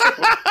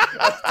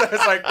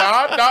 It's like,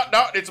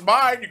 no, it's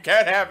mine. You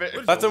can't have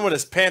it. Left him with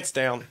his pants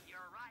down.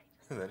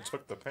 And then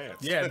took the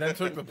pants. Yeah, then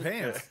took the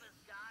pants.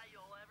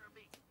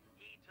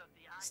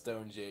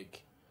 Stone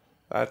Jake.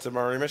 That's a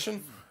Murray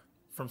mission.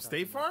 From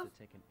State Farm?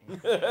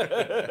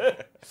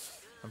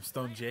 I'm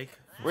Stone Jake.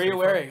 Where are you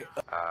wearing?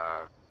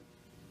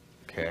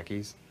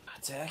 Khakis.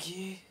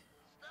 Tacky.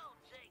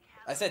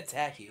 I said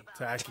tacky.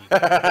 Tacky.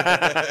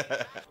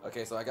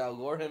 Okay, so I gotta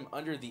lure him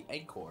under the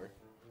anchor.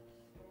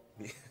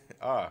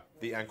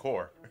 The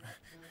encore.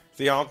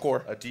 The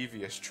encore. A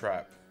devious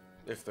trap,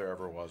 if there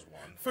ever was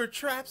one. For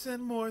traps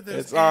and more,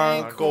 there's It's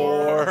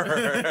encore.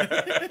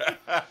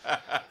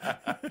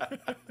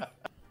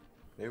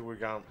 Maybe we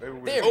got. Maybe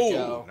we There we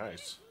go.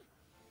 Nice.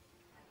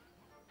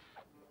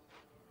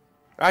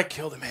 I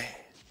killed him.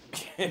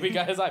 We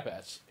got his eye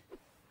patch.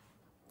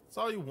 That's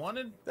all you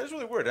wanted? That's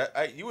really weird.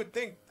 You would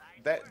think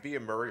that'd be a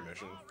Murray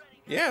mission.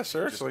 Yeah,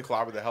 seriously. Just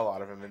clobber the hell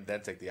out of him and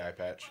then take the eye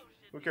patch.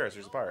 Who cares?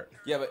 He's a pirate.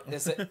 Yeah, but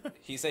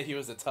he said he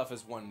was the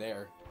toughest one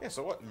there. Yeah,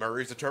 so what?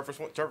 Murray's the toughest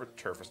one. The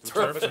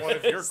toughest one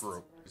of your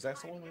group. Is that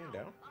someone laying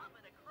down?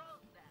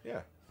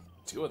 Yeah.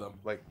 Two of them.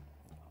 Like,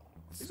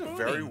 these Spooning. are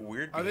very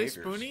weird Are behaviors.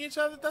 they spooning each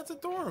other? That's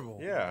adorable.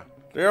 Yeah.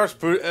 They are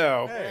spooning.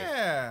 Oh. Hey.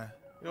 Yeah.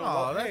 You know,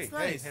 Oh, hey, that's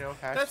nice. Hey, you know,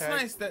 That's hashtag-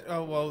 nice that.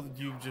 Oh well,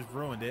 you just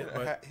ruined it.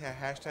 But Yeah,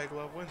 hashtag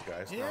love wins,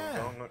 guys.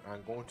 Yeah.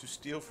 I'm going to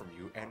steal from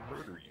you and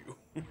murder you.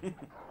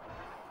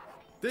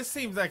 this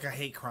seems like a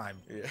hate crime.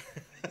 Yeah.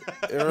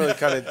 It really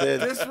kind of did.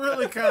 This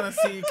really kind of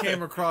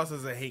came across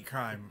as a hate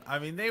crime. I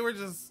mean, they were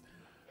just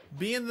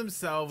being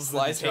themselves.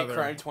 Sly's with each Hate other.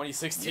 Crime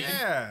 2016.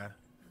 Yeah.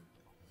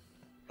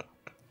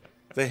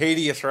 The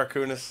Hades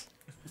raccoonus.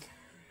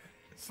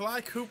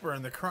 Sly Cooper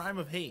and the crime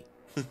of hate.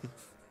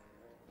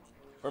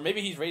 Or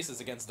maybe he's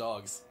racist against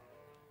dogs.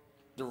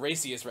 The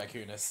raciest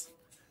raccoonus.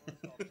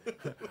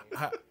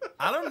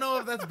 I don't know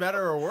if that's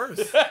better or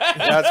worse.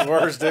 That's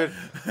worse, dude.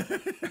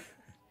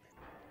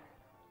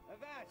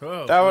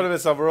 Oh, That would have been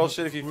some real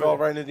shit if you fell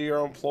right into your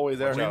own employee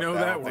there. We know I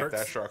that don't think works.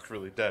 that shark's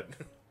really dead.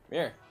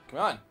 Here, come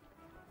on.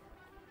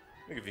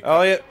 If you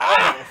Elliot.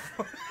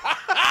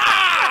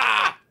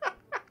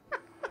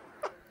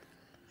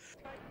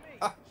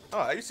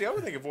 Oh, you see, I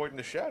would think avoiding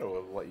the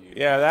shadow would let you.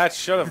 Yeah, that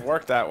should have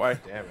worked that way.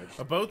 Damage.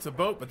 A boat's a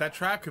boat, but that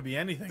trap could be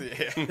anything.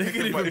 Yeah. It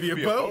could It might even be a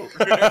be a boat.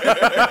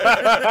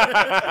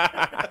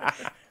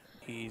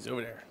 He's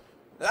over there.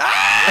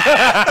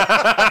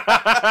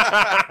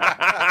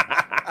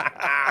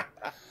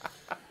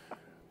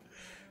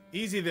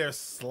 Easy there,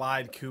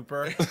 Slide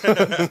Cooper.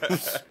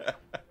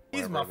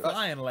 He's my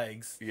flying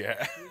legs.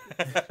 Yeah.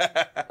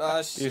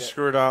 Shit. You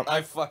screwed up.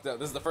 I fucked up.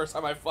 This is the first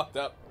time I fucked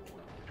up.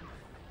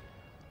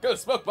 Go,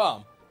 smoke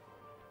bomb.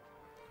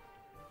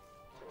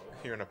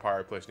 You're in a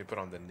pirate place and you put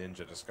on the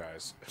ninja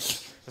disguise.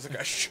 That's like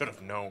I should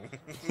have known.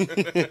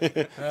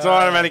 It's an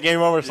automatic game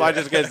over. Sly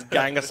just gets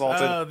gang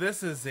assaulted. Oh,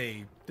 this is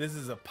a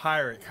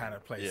pirate kind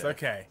of place. Yeah.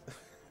 Okay.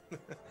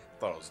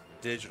 Thought it was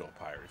digital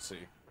piracy.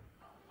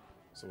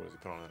 So what does he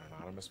put on an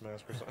anonymous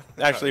mask or something?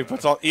 Actually,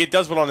 he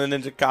does put on a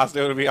ninja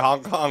costume to be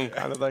Hong Kong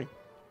kind of thing.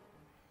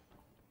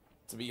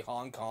 To be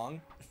Hong Kong?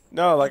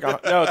 No,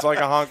 it's like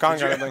a Hong Kong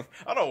kind of thing.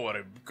 I don't want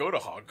to go to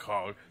Hong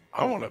Kong.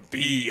 I want to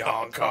be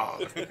Hong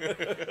Kong.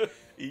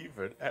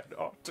 Even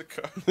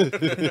Antarctica.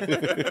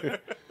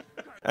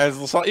 As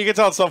you can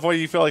tell at some point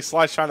you feel like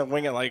Sly's trying to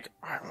wing it like,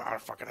 I'm not a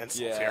fucking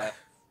insult here.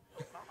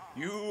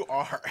 You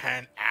are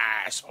an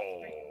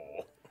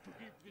asshole.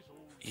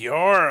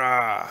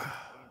 You're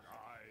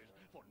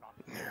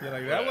You're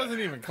like, that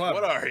wasn't even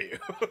clever. What are you?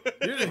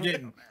 You're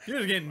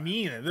just getting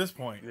mean at this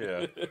point.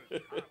 Yeah.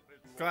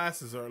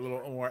 Glasses are a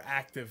little more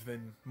active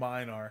than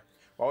mine are.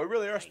 Well, we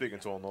really are speaking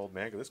to an old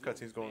man because this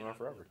cutscene's going on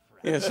forever.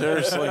 Yeah,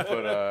 seriously.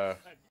 But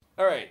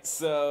Alright,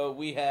 so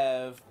we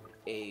have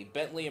a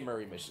Bentley and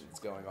Murray missions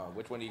going on.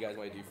 Which one do you guys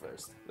want to do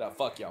first?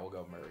 Fuck y'all, we'll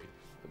go Murray.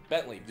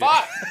 Bentley. Yeah.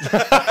 Fuck!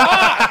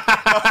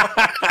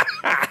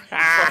 You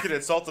fucking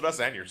insulted us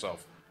and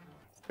yourself.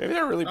 Maybe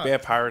they're really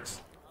bad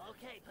pirates.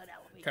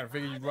 Kind of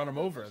figured you'd run him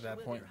over at that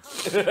point.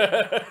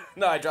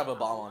 No, I drop a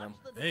bomb on him.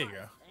 There you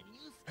go.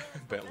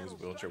 Bentley's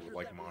wheelchair with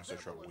like monster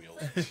truck wheels.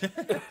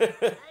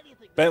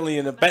 Bentley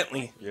in a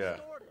Bentley. Yeah.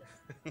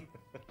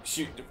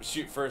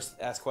 Shoot first,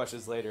 ask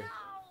questions later.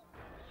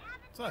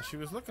 So she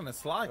was looking at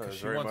Sly because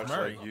she very wants much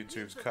Murray. like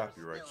YouTube's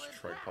copyright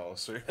strike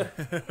policy.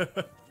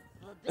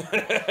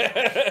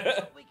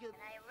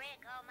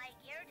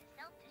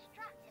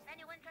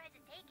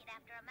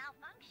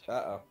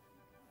 Uh-oh.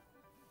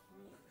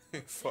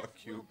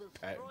 Fuck you,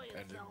 patent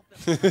pending.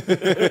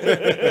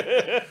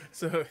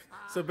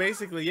 So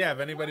basically, yeah, if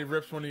anybody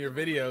rips one of your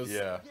videos,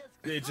 Yeah.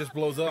 it just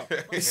blows up.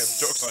 Yeah,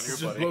 joke's on you, It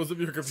just buddy. blows up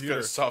your It's computer.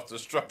 gonna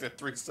self-destruct in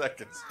 3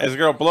 seconds. It's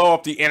gonna blow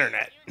up the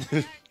internet.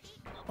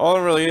 All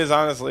it really is,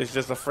 honestly, is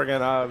just a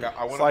friggin' I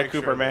wanna Sly make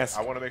Cooper sure mask.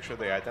 I want to make sure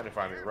they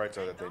identify me right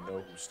so that they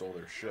know who stole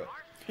their shit.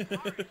 You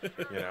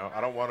know, I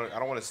don't want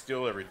to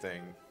steal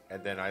everything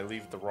and then I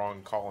leave the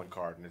wrong calling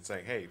card and it's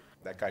saying, "Hey,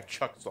 that guy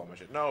Chuck stole my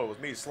shit." No, it was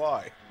me,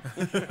 Sly.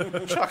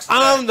 Chuck's dead.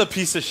 I'm the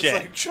piece of shit.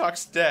 It's like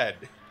Chuck's dead.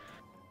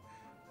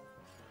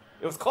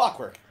 It was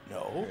clockwork.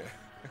 No.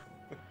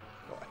 Yeah.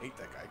 Oh, I hate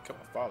that guy. Killed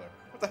my father.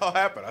 What the hell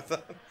happened? I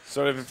thought.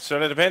 So did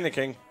the Panda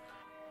King.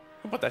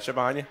 We'll put that shit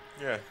behind you.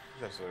 Yeah,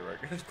 that's absolutely right.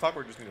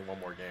 Clockwork just needed one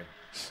more game.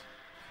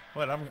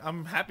 What?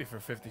 I'm happy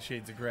for 50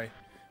 Shades of Grey.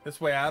 This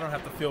way, I don't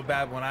have to feel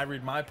bad when I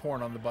read my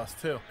porn on the bus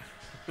too.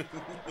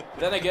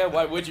 Then again,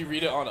 why would you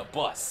read it on a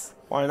bus?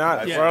 Why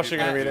not? Where else are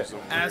you gonna read it?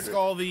 Ask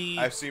all the.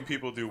 I've seen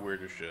people do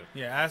weirder shit.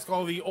 Yeah, ask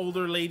all the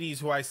older ladies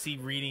who I see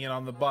reading it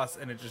on the bus,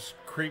 and it just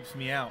creeps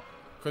me out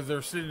because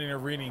they're sitting there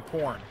reading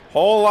porn.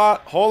 Whole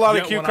lot Yet of when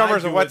I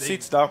cucumbers and do wet it,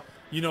 seats, though.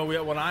 You know,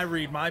 when I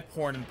read my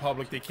porn in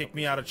public, they kick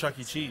me out of Chuck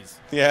E. Cheese.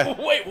 Yeah.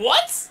 Wait,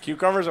 what?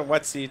 Cucumbers and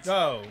wet seats.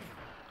 Oh,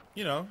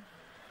 you know.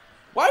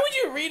 Why would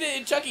you read it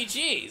in Chuck E.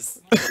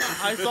 Cheese?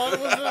 I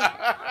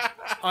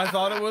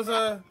thought it was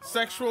a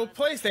sexual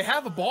place. They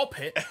have a ball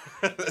pit.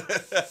 You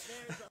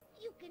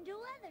can do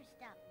other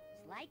stuff.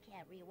 Sly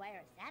can't rewire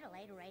a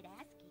satellite or write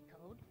ASCII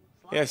code.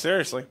 Yeah,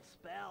 seriously.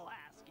 Spell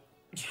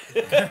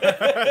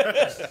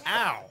ASCII.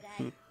 Ow.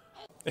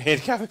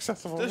 Handicap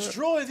accessible.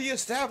 Destroy the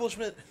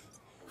establishment.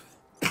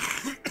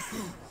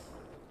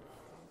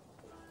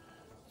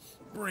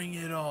 Bring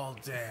it all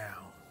down.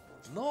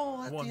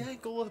 No, at the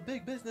ankle of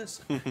big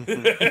business. But, sir,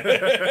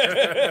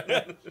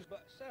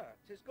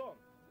 'tis gone.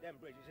 Them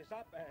bridges is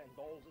up and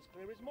all's as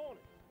clear as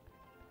morning.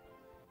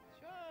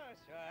 Sure.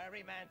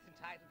 Every man's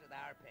entitled to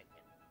their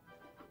opinion.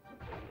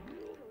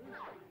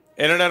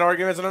 Internet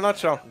arguments in a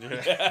nutshell.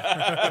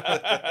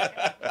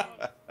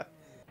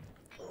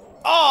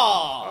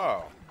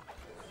 Oh!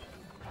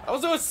 I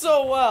was doing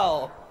so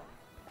well.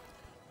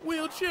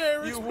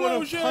 Wheelchair You explosion.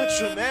 wouldn't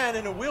punch a man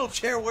in a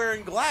wheelchair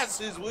wearing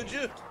glasses, would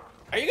you?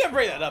 Are you gonna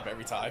bring that up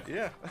every time?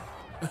 Yeah.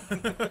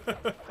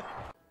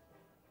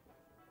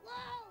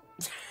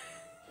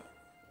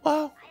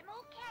 Wow.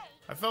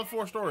 I fell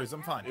 4 stories.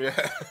 I'm fine. Yeah.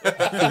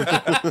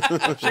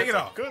 Shake it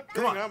off. Good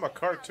Come thing on. I'm a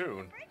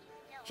cartoon.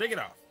 Shake it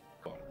off.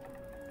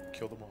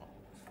 Kill them all.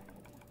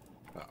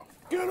 Uh-oh.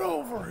 Get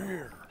over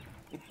here.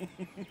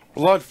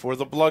 Blood for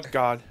the blood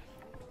god.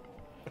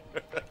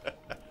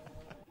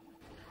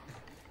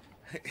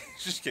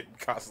 He's just getting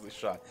constantly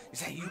shot. Is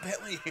that you,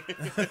 Bentley?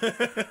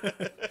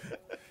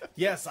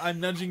 Yes, I'm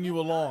nudging you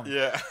along.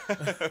 Yeah.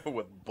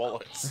 With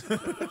bullets.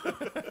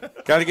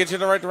 Gotta get you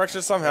in the right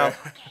direction somehow.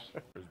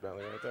 There's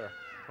Bentley right there.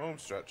 Home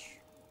stretch.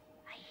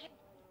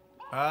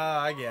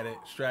 Ah, I get it.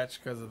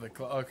 Stretch because of the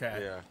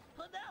okay. Yeah.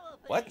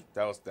 What?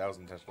 That was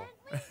intentional.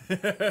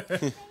 Let's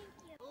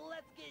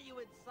get you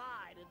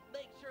inside and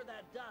make sure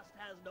that dust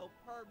has no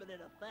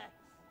permanent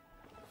effects.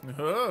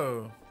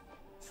 Oh.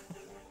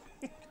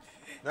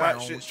 Nah,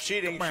 she's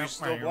cheating. She's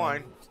still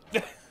blind.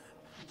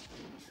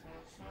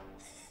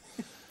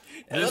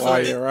 Oh,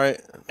 you're right.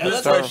 And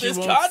that's why this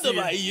condom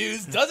I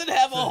use doesn't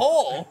have a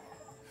hole.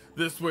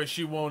 This way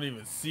she won't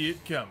even see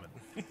it coming.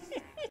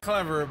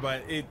 Clever,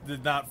 but it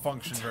did not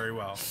function very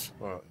well.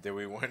 Well, did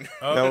we win?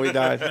 Oh, No, we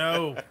died.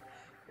 No.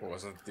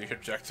 Wasn't the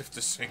objective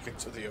to sink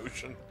into the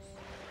ocean?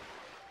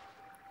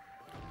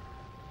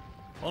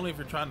 Only if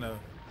you're trying to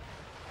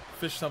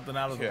fish something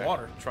out of the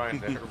water.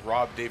 Trying to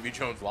rob Davy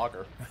Jones'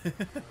 locker.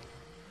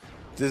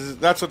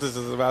 That's what this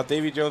is about.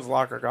 Davy Jones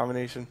locker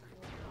combination.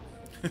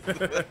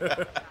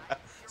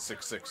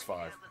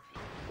 665.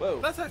 Whoa.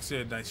 That's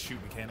actually a nice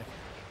shoot mechanic.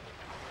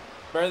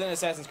 Better than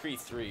Assassin's Creed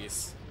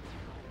 3's.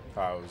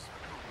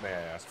 May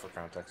I ask for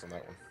context on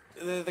that one?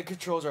 The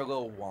controls are a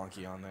little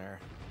wonky on there.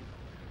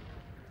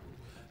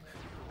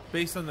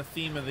 Based on the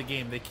theme of the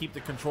game, they keep the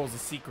controls a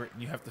secret,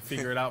 and you have to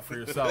figure it out for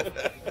yourself.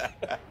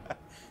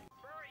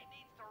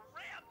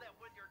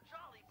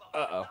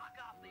 Uh-oh.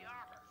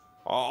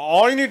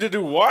 All you need to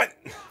do what?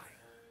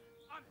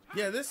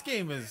 Yeah, this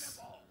game is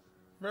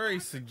very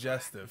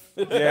suggestive.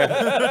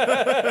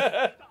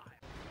 Yeah.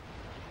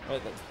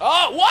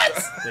 Oh,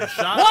 what? They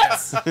shot What?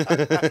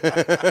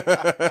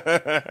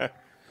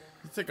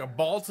 It's like a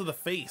ball to the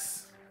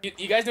face.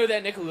 You guys know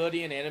that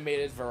Nickelodeon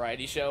animated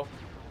variety show?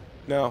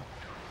 No.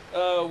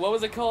 What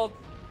was it called?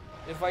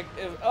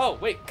 Oh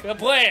wait,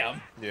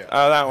 Kablam! Yeah.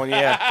 Oh, that one,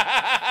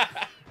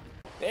 yeah.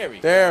 There we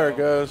go. There it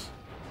goes.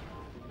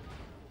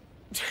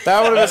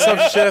 That would have been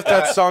some shit if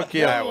that sunk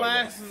you.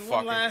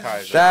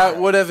 That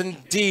would have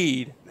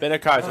indeed been a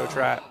Kaizo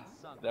trap.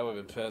 That would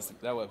have been pissed.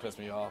 That would have pissed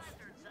me off.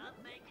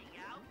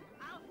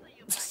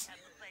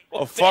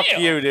 Oh, fuck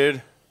you,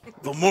 dude.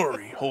 The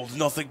Murray holds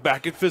nothing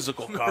back in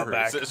physical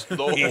combat.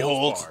 He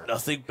holds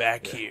nothing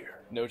back here.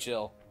 No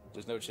chill.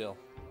 There's no chill.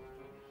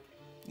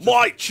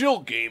 My chill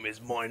game is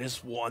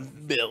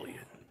 -1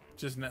 million.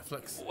 Just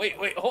Netflix. Wait,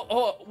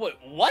 hold, wait,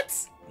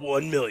 what?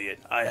 1 million.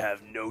 I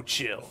have no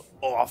chill.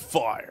 Off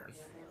fire.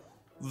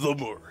 The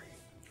Murray.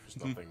 There's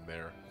nothing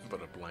there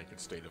but a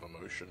blanket state of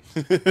emotion.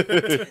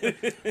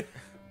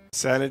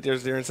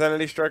 There's your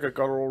Insanity Strike, a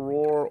guttural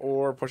roar,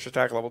 or push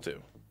attack level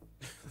 2.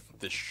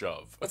 The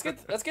shove. Let's get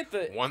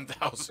the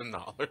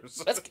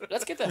 $1,000.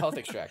 Let's get the health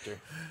extractor.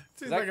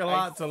 Seems like a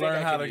lot to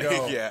learn how to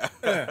go. Yeah.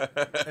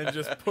 And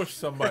just push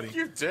somebody.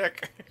 You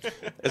dick.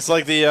 It's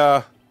like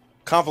the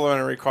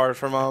complimentary card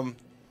from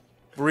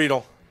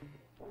Breedle.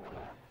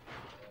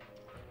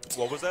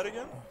 What was that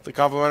again? The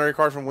complimentary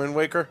card from Wind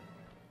Waker.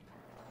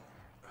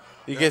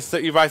 You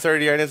you buy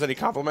 30 items and he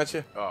compliments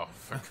you. Oh.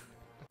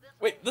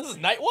 Wait, this is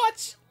Night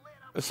Watch?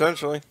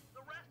 Essentially.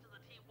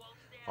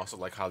 Also,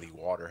 like how the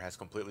water has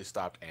completely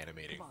stopped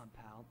animating.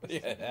 Yeah,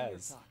 it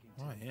has.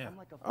 Oh yeah.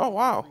 Oh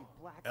wow.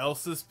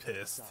 Elsa's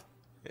pissed.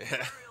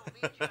 Yeah.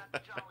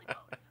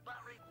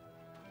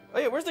 Oh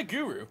yeah, where's the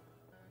guru?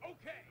 I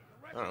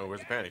don't know. Where's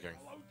the panicking?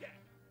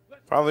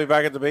 Probably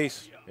back at the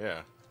base.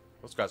 Yeah.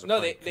 Those guys are. No,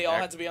 playing they all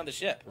Connect. had to be on the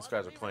ship. Those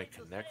guys are playing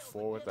Connect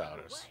 4 without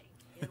us.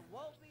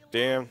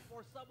 Damn.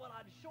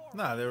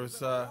 Nah, there was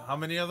how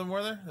many of them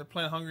were there? They're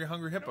playing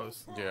Hungry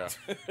Hippos. Yeah.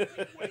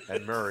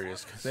 And Murray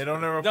is. They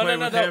don't ever play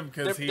with him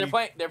because they're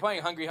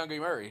playing Hungry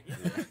Murray.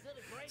 Yeah.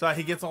 So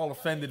he gets all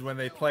offended when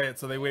they play it,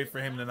 so they wait for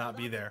him to not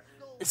be there.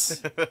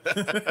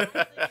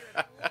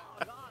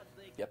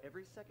 Yep.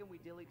 Every second we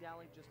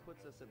dilly-dally just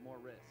puts us at more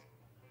risk.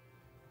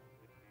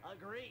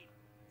 Agreed.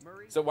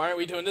 So why aren't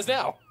we doing this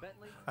now?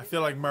 I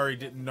feel like Murray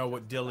didn't know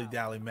what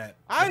dilly-dally meant.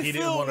 I he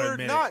didn't feel want to we're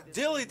admit not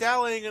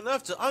dilly-dallying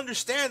enough to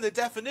understand the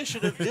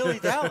definition of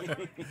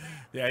dilly-dally.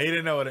 Yeah, he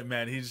didn't know what it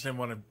meant. He just didn't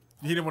want to.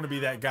 He didn't want to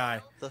be that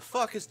guy. The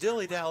fuck is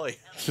dilly-dally?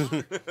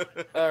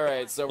 All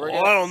right, so we're.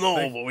 Well, I don't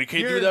know, but we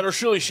can't do that or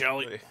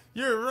shilly-shally.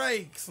 You're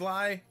right,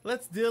 Sly.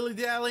 Let's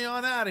dilly-dally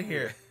on out of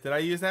here. Did I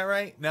use that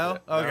right? No?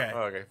 Okay.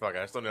 No? Okay, fuck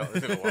it. I still know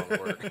it's a long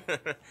word.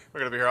 We're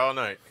going to be here all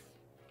night.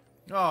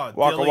 Oh,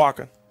 Waka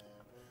waka.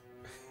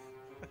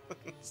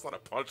 It's not a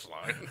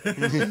punchline.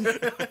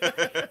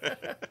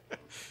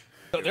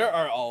 So there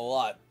are a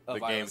lot of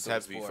the games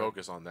have to be explore.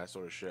 focused on that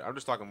sort of shit. I'm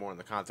just talking more in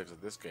the context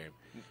of this game.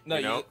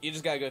 No, you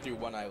just gotta go through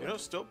one island. You know,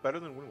 still better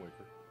than Wind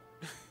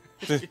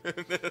Waker.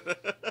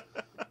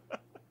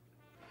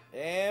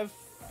 And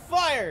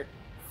fire!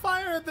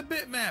 Fire at the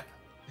bitmap.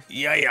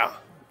 Yeah.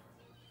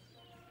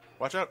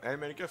 Watch out,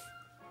 animated GIF.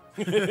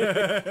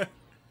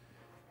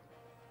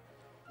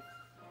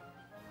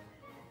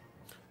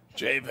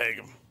 JPEG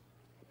him.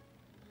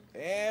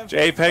 And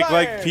JPEG fire!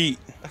 like Pete.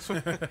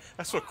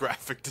 That's what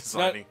graphic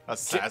designing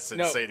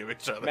assassins say to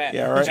each other. Matt,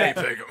 Yeah, right.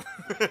 JPEG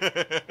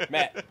them.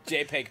 Matt,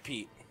 JPEG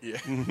Pete.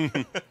 Yeah.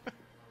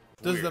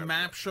 Does the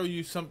map show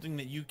you something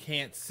that you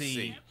can't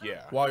see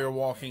yeah. while you're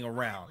walking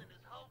around?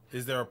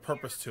 Is there a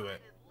purpose to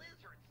it?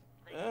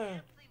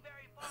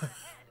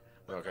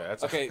 Okay,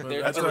 that's Okay,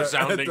 that's a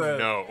resounding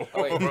no.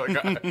 Oh, wait.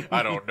 Like,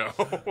 I don't know.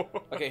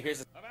 Okay,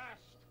 here's.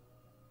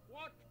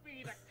 What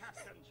be the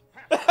captain's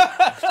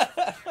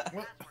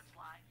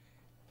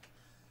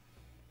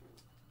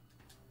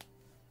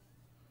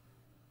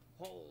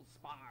Whole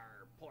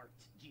spar port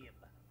jib.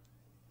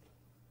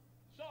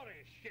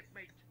 Sorry,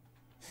 shipmate.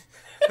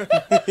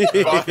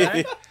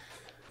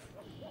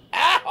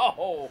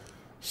 Ow!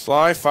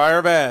 Sly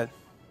fire bad.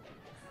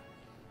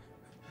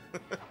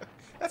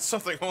 That's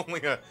something only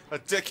a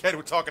dickhead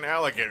with talking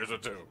alligators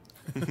would do.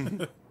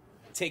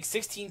 Take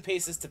 16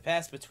 paces to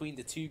pass between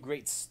the two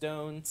great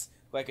stones.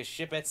 Like a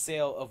ship at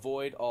sail,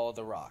 avoid all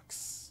the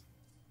rocks.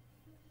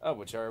 Oh,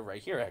 which are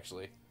right here,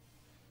 actually.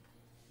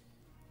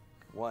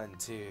 1,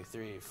 2,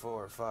 3,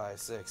 4, 5,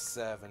 6,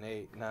 7,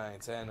 8, 9,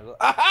 10, 11.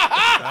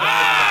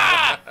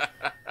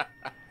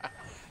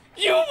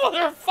 You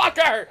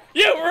motherfucker!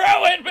 You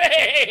ruined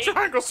me!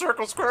 Triangle,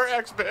 circle, square,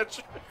 X,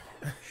 bitch.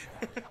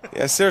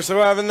 Yeah, seriously,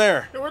 what happened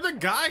there? Where'd the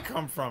guy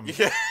come from?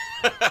 Yeah.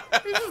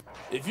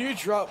 If you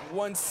drop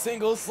one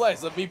single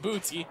slice of me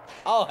booty,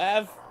 I'll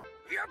have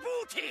Your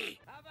booty!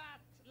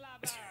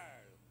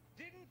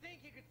 Didn't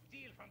think you could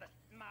steal from the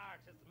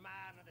smartest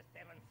man of the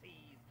 7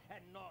 seas and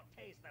not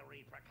taste the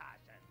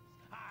repercussions.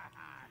 Har,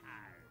 har,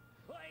 har.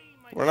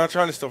 We're not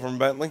trying to steal from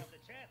Bentley.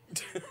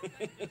 Do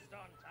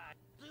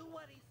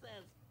what he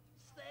says.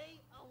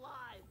 Stay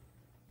alive.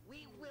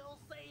 We will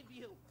save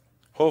you.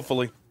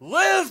 Hopefully.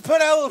 Live,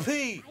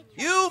 Penelope!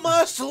 You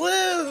must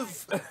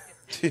live!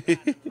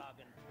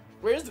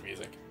 Where's the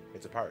music?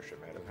 It's a pirate ship,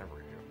 man. It doesn't have a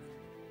radio.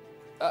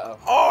 Uh-oh.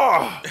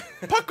 Oh!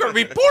 Pucker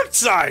me port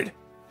side!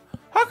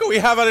 How can we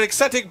have an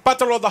ecstatic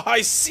battle on the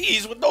high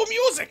seas with no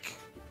music?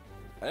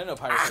 I didn't know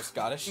pirates were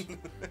Scottish.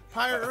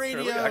 Pirate radio.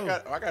 Really?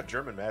 I got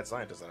German mad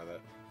scientists out of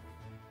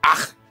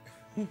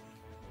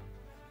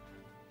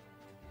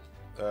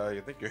that.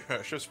 You think you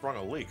should have sprung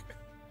a leak?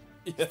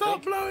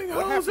 Stop blowing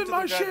What holes happened in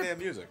my to the ship. goddamn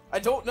music? I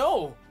don't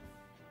know.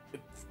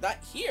 It's not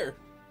here.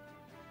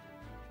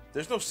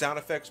 There's no sound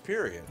effects,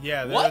 period.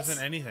 Yeah, there What?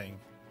 isn't anything.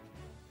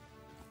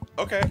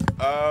 Okay,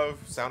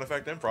 sound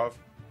effect improv.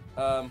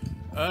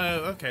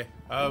 Okay.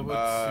 What do we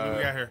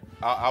got here?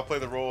 I'll play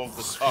the role of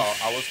the. Oh,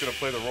 I was gonna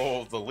play the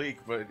role of the leak,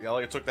 but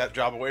Elliot took that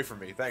job away from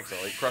me. Thanks,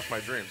 Elliot. Crushed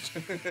my dreams.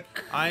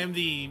 I am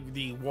the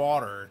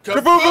water.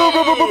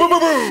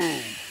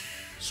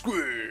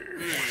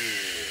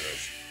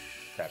 Squish.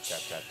 Tap tap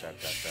tap tap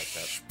tap tap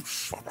tap.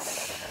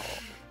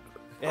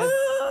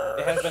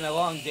 It has been a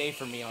long day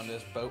for me on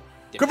this boat.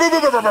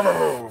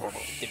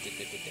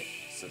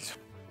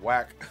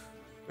 Whack.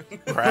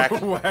 Crack.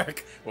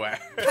 Whack.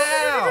 Whack.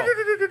 Pow!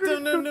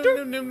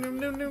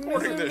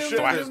 Porting this shit.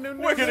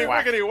 Wickety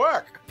wickety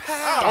whack.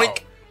 Pow!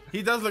 Doink.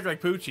 He does look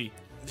like Poochie.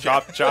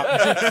 Chop, chop.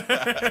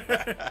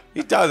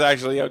 He does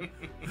actually.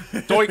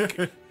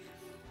 Doink.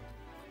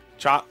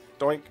 Chop,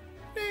 doink.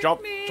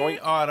 Jump, doink.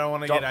 Oh, I don't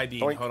want to Jump, get ID.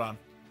 doink. Hold on.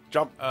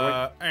 Jump,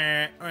 Chop.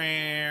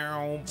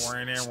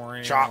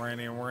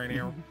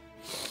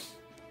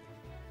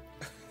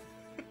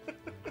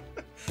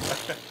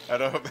 I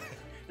don't.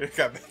 It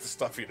got the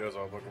stuff he knows.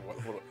 I'm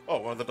looking. Oh,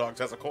 one of the dogs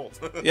has a cold.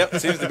 Yep,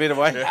 seems to be the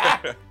way.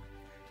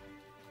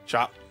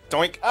 Chop,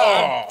 doink.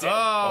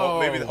 Oh,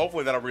 maybe.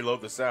 Hopefully that'll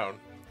reload the sound.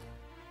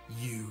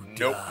 You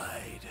nope.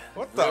 died.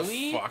 What the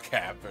Really? fuck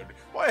happened?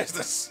 Why is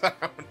the sound?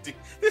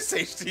 This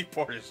HD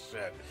port is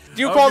shit.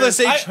 Do you call this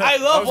I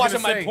love was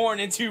watching gonna my say- porn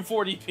in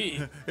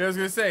 240p. I was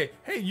gonna say,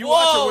 hey, you Whoa,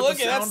 watch it look with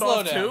the at that sound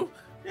off slowdown. too?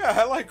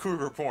 Yeah, I like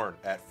cougar porn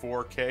at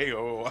 4K.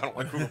 Oh, I don't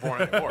like cougar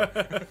porn anymore.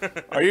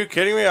 Are you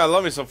kidding me? I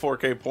love me some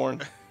 4K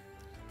porn.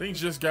 Things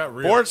just got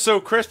real. Porn's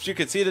so crisp you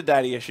can see the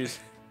daddy issues.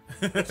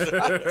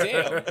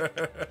 Damn.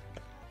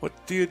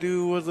 What do you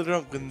do with a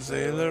drunken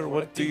sailor?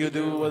 What do you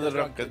do with a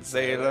drunken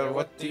sailor?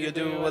 What do you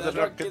do with a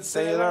drunken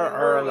sailor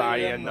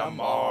early in the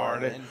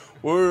morning?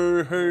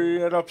 Way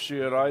hey and up she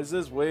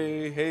rises,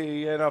 way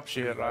hey and up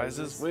she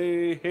rises,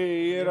 way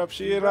hey and up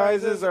she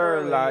rises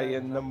early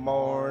in the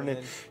morning.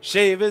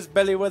 Shave his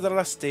belly with a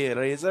lusty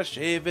razor,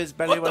 shave his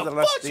belly with a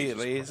lusty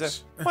razor.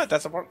 What?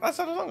 That's not a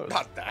song.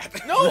 Not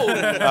that. No.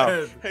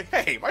 Oh.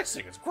 Hey, my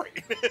singing's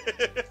great.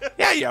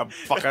 Yeah, you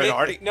fucking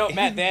hardy. No,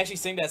 Matt, they actually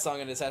sing that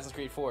song in Assassin's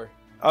Creed 4.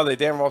 Oh, they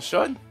damn well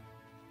should.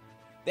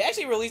 They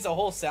actually released a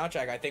whole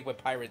soundtrack, I think, with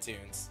pirate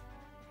tunes.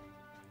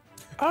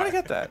 I want to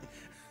get that.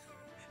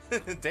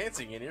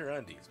 Dancing in your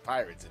undies,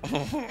 pirates.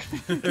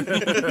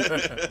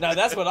 Now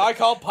that's what I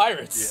call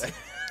pirates.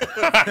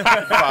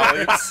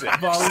 Yeah.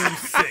 Volume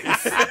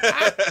 6.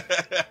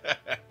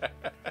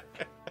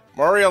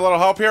 Murray, a little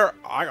help here?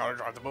 I gotta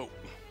drive the boat.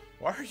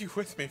 Why are you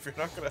with me if you're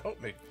not gonna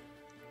help me?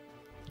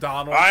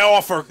 Donald. I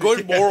offer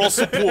good moral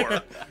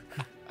support.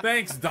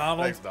 Thanks,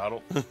 Donald. Thanks,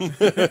 Donald.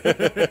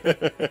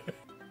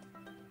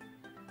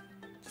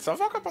 Some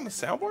fuck up on the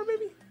soundboard,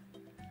 maybe?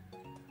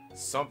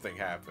 Something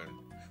happened.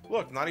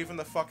 Look, not even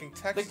the fucking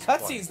text. The is playing.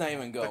 cutscene's not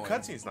even going. The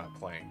cutscene's not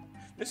playing.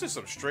 This is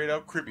some straight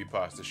up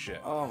creepypasta shit.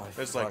 Oh my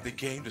It's fuck. like the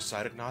game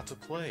decided not to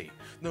play.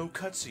 No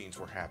cutscenes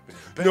were happening.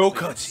 No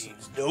Bentley-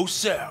 cutscenes, no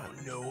sound,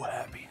 no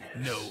happiness.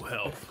 No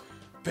help.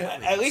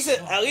 Bentley- At least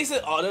it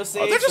auto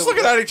saves. Oh, they're just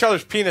looking at each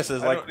other's penises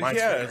like, mine's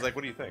yeah, bigger. it's like,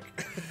 what do you think?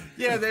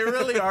 Yeah, they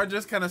really are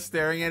just kind of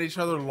staring at each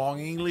other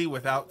longingly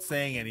without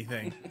saying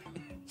anything.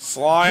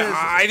 Sly, There's-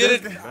 I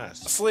there's- didn't.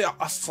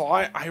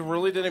 Sly, I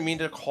really didn't mean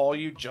to call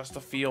you just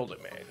to field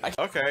it, man.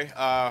 Okay,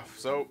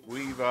 so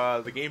we've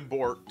the game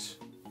borked.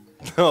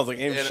 No, the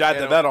game shot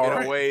to that in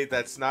already. a way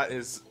that's not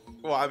as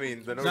well. I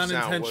mean, the no Not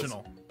sound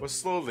intentional. was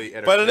slowly.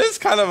 But it is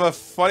kind of a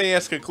funny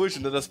ass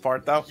conclusion to this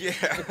part, though. Yeah.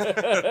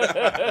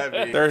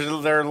 I mean,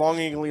 They're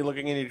longingly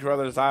looking in each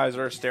other's eyes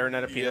or staring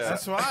at a penis.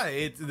 That's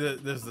why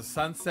there's the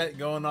sunset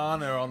going on.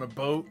 They're on a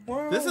boat.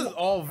 This is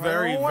all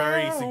very,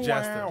 very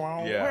suggestive.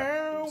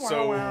 Yeah.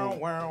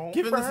 So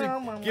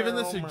Given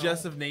the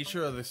suggestive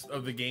nature of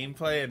the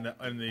gameplay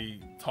and the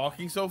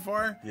talking so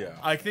far, yeah,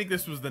 I think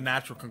this was the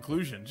natural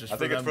conclusion. Just I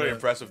think for it's them pretty to-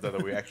 impressive though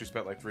that we actually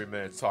spent like 3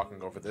 minutes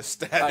talking over this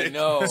static I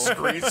know.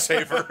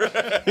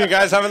 screensaver. You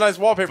guys have a nice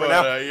wallpaper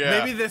now. Yeah.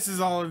 Maybe this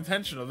is all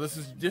intentional. This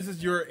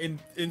is your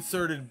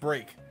inserted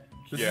break.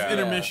 This Yeah. is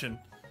intermission.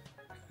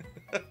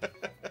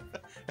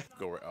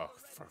 Go right. Oh,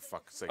 for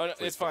fuck's sake! Oh, no,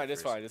 please it's fine. don't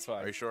It's freeze. fine. It's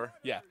fine. Are you sure?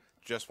 Yeah.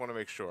 Just want to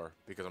make sure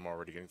because I'm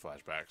already getting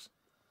flashbacks.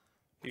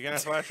 You gonna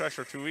have flashbacks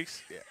for 2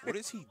 weeks? Yeah. What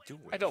is he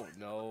doing? I don't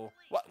know.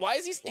 Why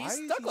is he Why he's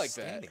is stuck he like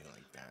that? standing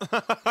like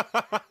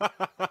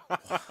that?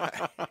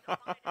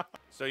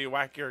 So you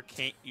whack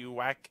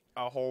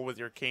a hole with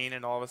your cane,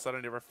 and all of a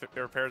sudden it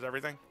repairs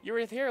everything. You were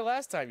here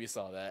last time you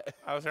saw that.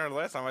 I was here the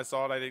last time I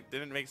saw it. It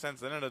didn't make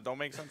sense then, and it don't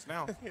make sense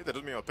now. Yeah, that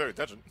doesn't mean I'm paying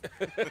attention.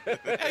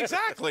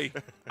 Exactly.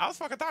 I was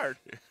fucking tired.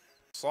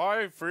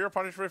 Sly, for your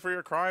punishment for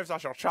your crimes, I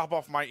shall chop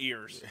off my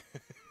ears.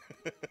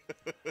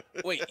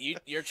 Wait,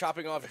 you're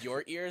chopping off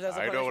your ears as a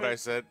punishment? I know what I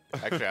said.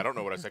 Actually, I don't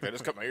know what I said. I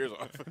just cut my ears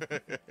off.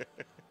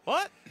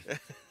 What?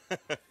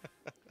 Look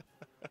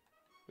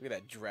at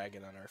that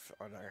dragon on our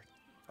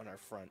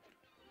front.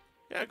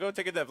 Yeah, go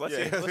take a dip. Let's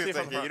Yeah, see. Let's see if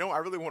I'm you know, I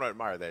really want to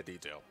admire that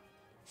detail.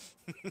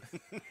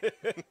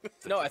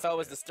 No, I thought it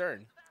was the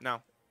stern.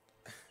 No.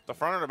 The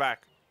front or the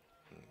back?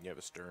 You have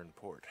a stern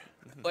port.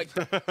 Like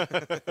the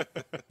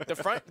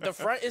front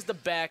is the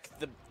back.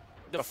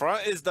 The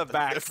front is the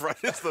back. The front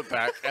is the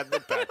back, and the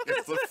back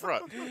is the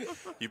front.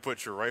 You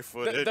put your right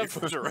foot in. You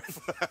put your right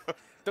foot out.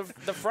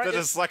 The front. The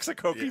is dyslexic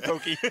hokey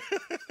pokey.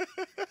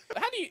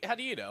 How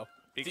do you know?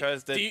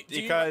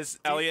 Because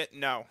Elliot,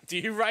 no. Do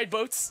you ride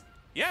boats?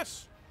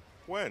 Yes.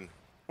 When?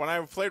 When I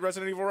played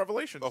Resident Evil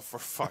Revelations. Oh, for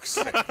fuck's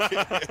sake!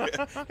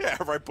 Yeah,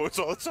 I ride boats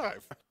all the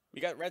time.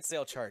 We got red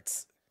sail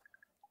charts.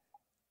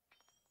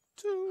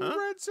 Two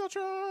red sail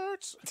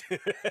charts.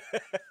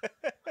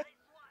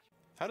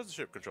 How does the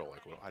ship control?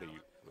 Like, well, how do you?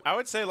 I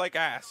would say like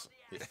ass.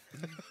 Yeah.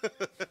 You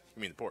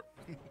mean the port?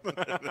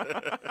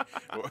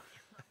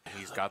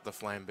 He's got the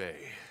flambe.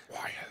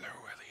 Why, hello,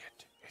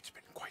 Elliot. It's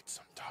been quite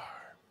some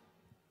time.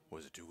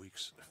 Was it 2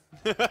 weeks?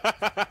 All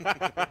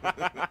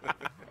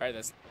right,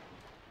 that's.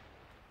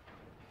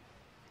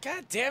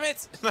 God damn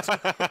it!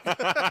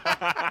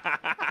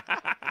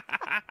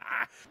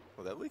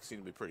 Well, that leak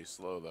seemed to be pretty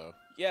slow, though.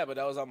 Yeah, but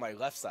that was on my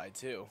left side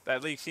too.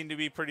 That leak seemed to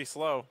be pretty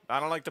slow. I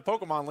don't like the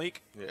Pokemon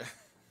leak. Yeah.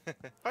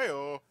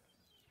 Hi-oh.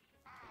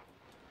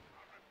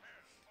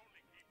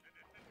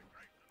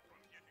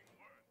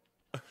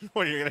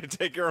 What, are you going to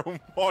take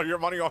all your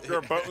money off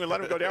your boat and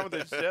let him go down with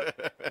his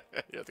ship?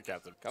 Yeah, the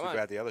captain. Come Too on.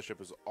 bad the other ship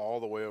is all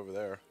the way over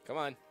there. Come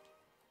on.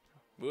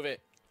 Move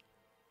it.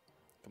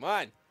 Come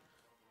on.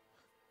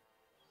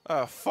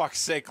 Oh, fuck's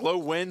sake. Low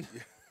wind.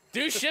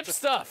 Do ship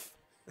stuff.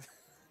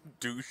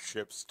 Do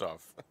ship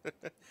stuff.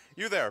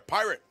 You there,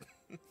 pirate.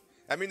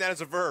 I mean that as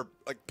a verb,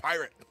 like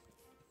pirate.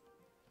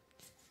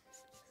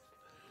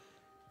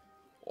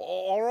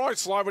 All right,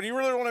 Sly, but you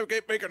really want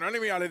to make an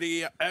enemy out of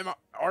the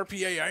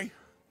RPAA?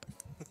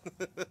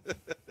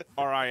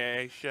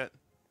 RIAA, shit.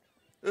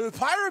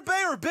 Pirate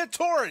Bay or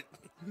BitTorrent?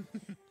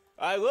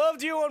 I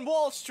loved you on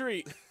Wall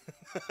Street.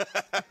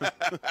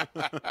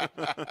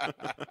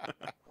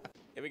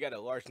 And we got a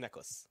large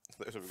necklace.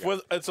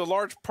 It's a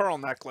large pearl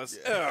necklace.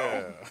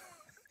 Yeah.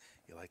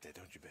 You like that,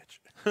 don't you, bitch?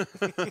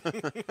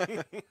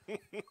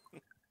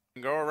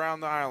 Go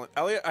around the island.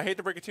 Elliot, I hate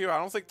to break it to you, I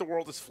don't think the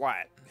world is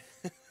flat.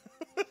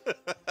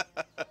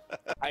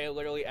 I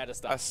literally at a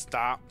stop. A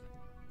stop.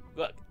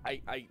 Look,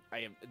 I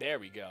am. There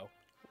we go.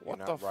 You're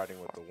not riding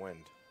with the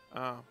wind.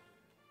 Oh.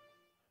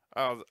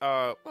 Well,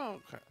 okay. All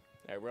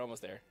right, we're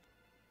almost there.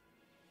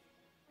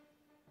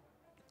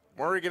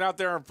 Murray, get out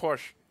there and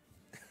push.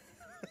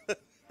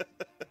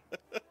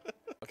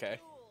 Okay.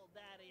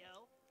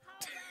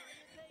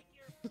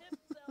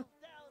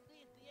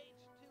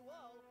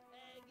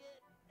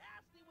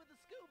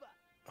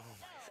 Oh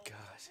my god.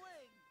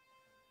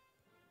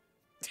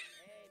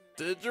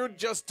 Did you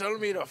just tell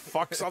me to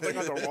fuck something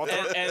underwater?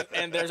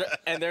 and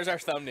there's our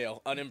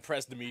thumbnail.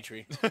 Unimpressed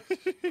Dimitri.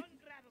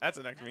 That's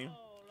the next meme.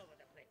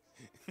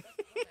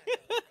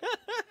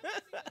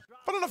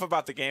 But enough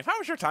about the game. How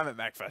was your time at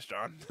MacFest,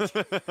 John?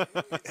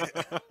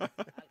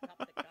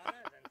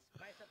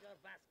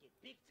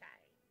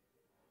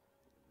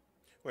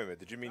 Wait a minute,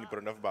 did you mean you put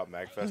enough about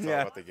MagFest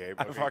Yeah, about the game?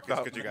 I fucked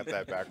up. Because you got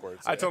that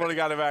backwards. I totally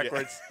got it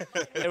backwards.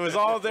 It was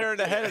all there in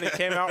the head and it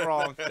came out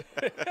wrong.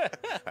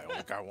 I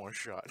only got one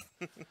shot.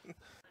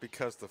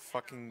 Because the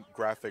fucking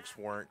graphics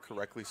weren't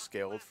correctly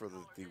scaled for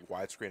the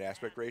widescreen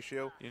aspect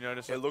ratio. You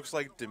notice it looks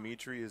like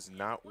Dimitri is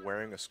not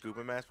wearing a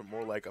scuba mask, but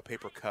more like a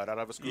paper cut out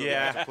of a scuba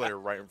Yeah. mask put it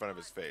right in front of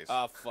his face.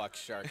 Oh, fuck,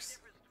 sharks.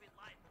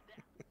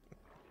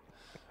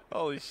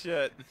 Holy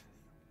shit.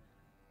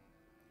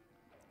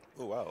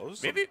 Oh, wow.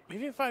 Maybe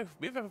if I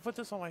put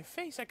this on my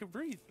face, I could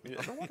breathe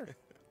underwater.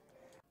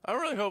 I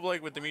really hope,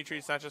 like, with Dimitri,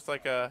 it's not just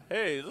like a,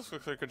 hey, this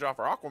looks like a job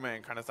for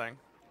Aquaman kind of thing.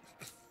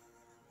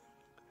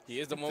 He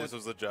is the one. If this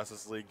was the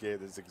Justice League game,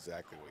 this is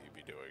exactly what you'd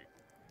be doing.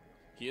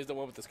 He is the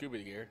one with the scuba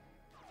gear.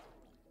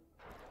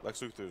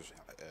 Lex Luthor's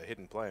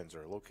hidden plans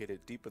are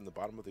located deep in the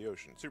bottom of the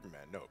ocean.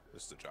 Superman, no,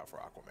 this is a job for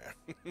Aquaman.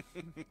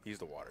 He's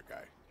the water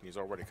guy. He's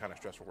already kind of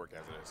stressed for work as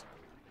it is.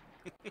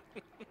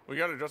 We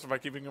got to justify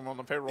keeping him on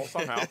the payroll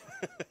somehow.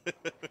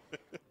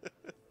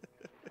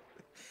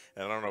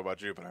 And I don't know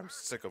about you, but I'm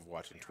sick of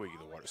watching Twiggy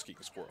the water skiing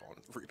squirrel on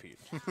repeat.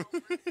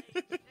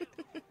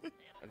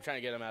 I'm trying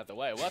to get him out of the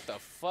way. What the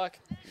fuck?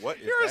 What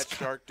is that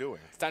shark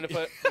doing? It's time to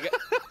put.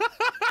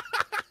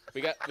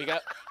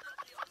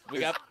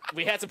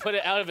 We had to put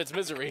it out of its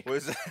misery. What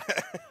is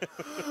that?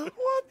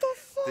 What the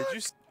fuck? Did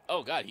you?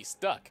 Oh god, he's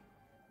stuck.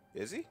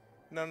 Is he?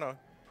 No.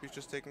 He's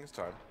just taking his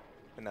time,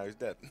 and now he's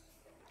dead.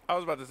 I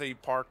was about to say he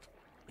parked.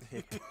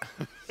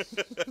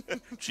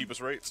 Cheapest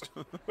rates.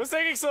 What's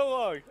taking so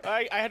long?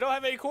 I don't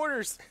have any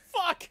quarters.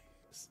 Fuck.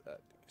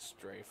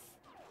 Strafe.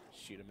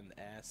 Shoot him in the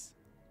ass,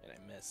 and I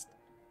missed.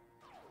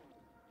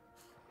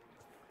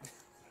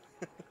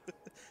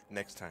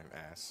 Next time,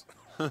 ass.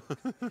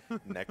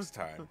 Next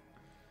time.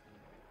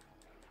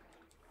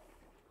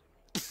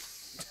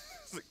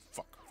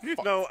 You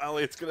know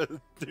Elliot's gonna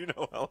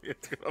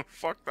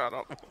fuck that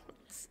up.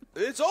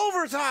 It's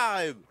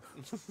overtime!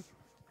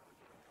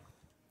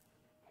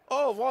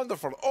 Oh,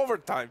 wonderful.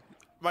 Overtime.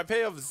 My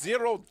pay of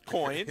 0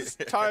 coins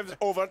times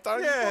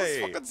overtime Yay!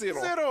 equals fucking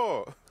 0.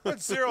 0!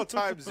 What's 0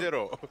 times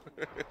 0?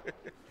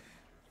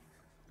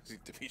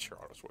 Defeat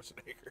Arnold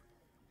Schwarzenegger.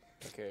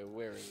 Okay,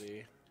 where is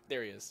he?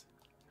 There he is.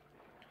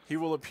 He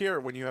will appear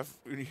when you have.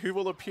 He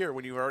will appear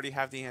when you already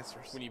have the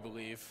answers. When you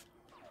believe.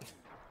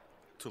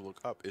 To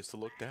look up is to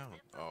look down.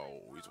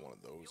 Oh, he's one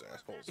of those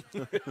assholes.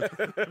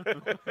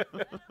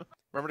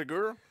 Remember the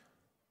Guru?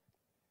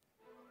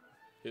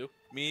 Who?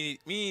 Me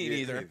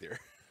neither.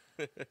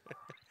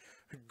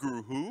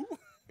 Guru who?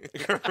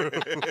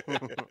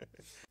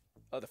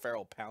 Oh, the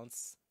feral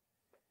pounce.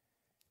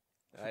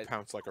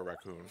 Pounce like a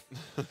raccoon,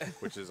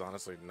 which is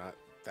honestly not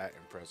that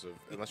impressive,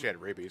 unless you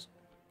had rabies.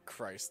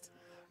 Christ.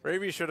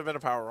 Rabies should have been a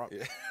power-up.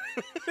 Yeah.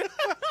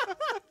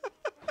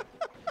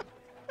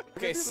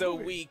 Okay, so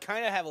we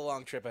kind of have a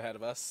long trip ahead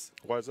of us.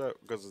 Why is that?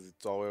 Because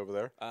it's all the way over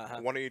there? Uh-huh.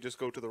 Why don't you just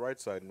go to the right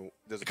side? And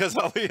because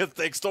Elliot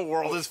thinks the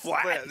world is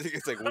flat.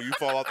 It's like, will you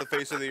fall off the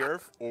face of the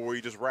earth, or will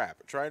you just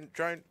rap? Try and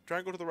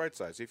go to the right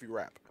side. See if you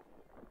rap.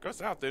 Go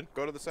south, dude.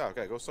 Go to the south.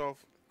 Okay, go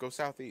south. Go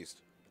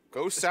southeast.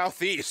 Go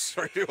southeast.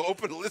 Are you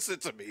open? Listen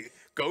to me.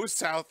 Go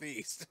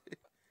southeast.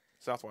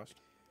 Southwest.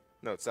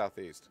 No, it's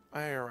southeast.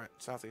 Oh, you're right.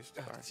 Southeast.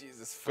 Sorry.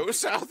 Jesus. Go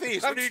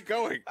southeast. Where are you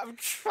going? I'm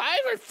trying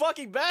my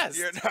fucking best.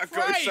 You're not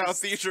going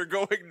southeast. You're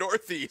going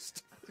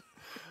northeast.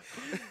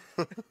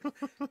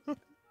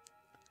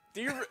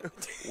 Do you?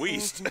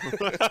 West.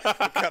 What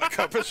kind of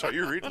compass are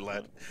you reading,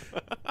 lad?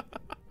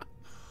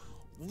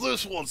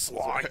 This one's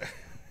Sly.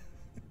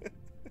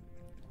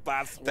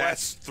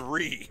 That's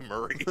 3,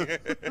 Murray.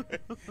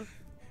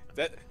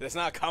 That's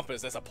not a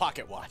compass. That's a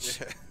pocket watch.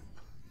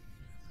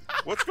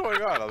 What's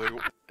going on? I mean,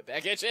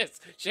 back itches.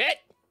 Shit.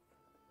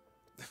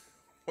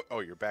 Oh,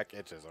 your back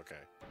itches. Okay.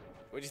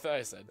 What'd you thought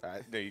I said?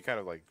 No, you kind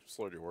of like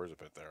slowed your words a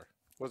bit there.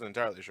 Wasn't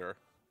entirely sure.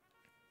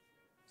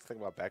 Think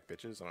about back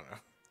bitches. I don't know.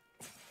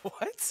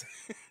 What?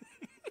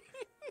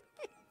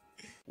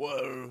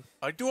 Well,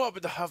 I do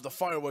happen to have the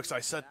fireworks I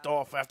set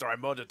off after I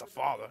murdered the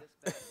father.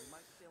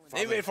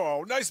 They made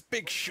for a nice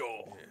big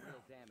show.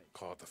 Yeah.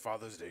 Call it the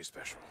Father's Day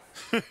special.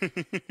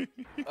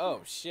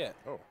 Oh, shit.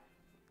 Oh.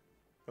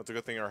 That's a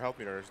good thing our health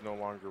meter is no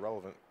longer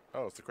relevant.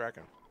 Oh, it's the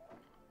Kraken.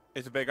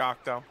 It's a big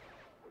octo.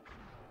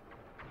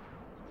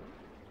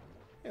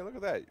 Hey, look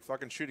at that.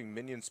 Fucking shooting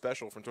Minion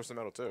Special from Twisted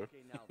Metal 2.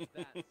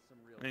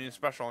 Minion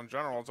Special in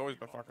general, it's always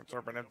been fucking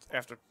Serpent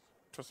after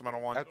Twisted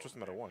Metal 1. After Twisted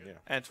Metal 1, yeah.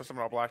 And Twisted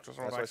Metal Black,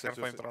 Twisted Metal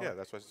Black, Yeah,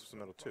 that's why it's Twisted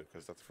Metal 2,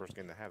 because that's the first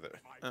game to have it.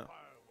 Oh.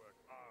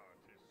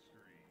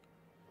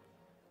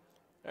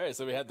 Alright,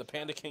 so we had the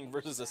Panda King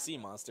versus a sea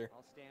monster.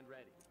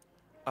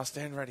 I'll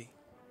stand ready.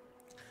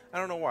 I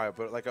don't know why,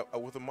 but like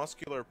with a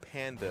muscular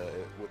panda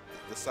with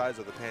the size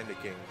of the Panda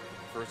King,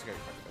 first thing,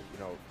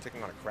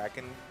 taking on a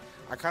Kraken,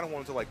 I kind of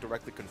wanted to like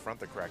directly confront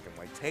the Kraken,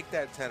 like take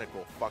that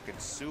tentacle, fucking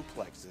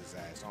suplex his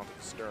ass onto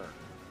the stern,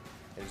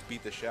 and just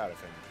beat the shit out of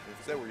him.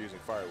 Instead, we're using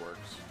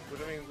fireworks, which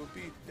I mean would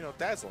be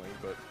dazzling,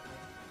 but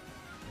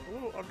a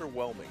little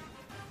underwhelming.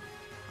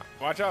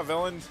 Watch out,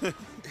 villains!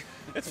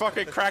 It's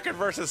fucking Kraken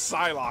versus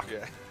Psylocke.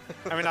 Yeah.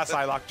 I mean, not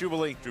Psylocke,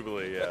 Jubilee.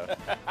 Jubilee, yeah.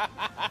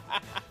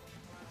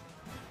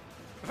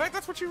 In fact,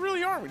 that's what you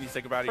really are when you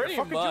think about it. Pretty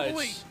You're fucking much.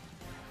 Jubilee.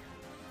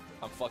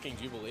 I'm fucking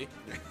Jubilee.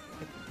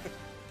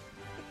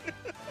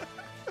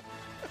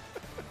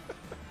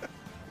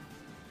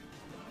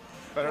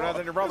 Better not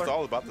than your brother. It's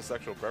all about the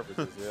sexual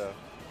preferences, yeah.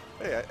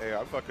 Hey,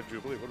 I'm fucking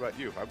Jubilee. What about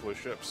you? I blow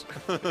ships.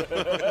 You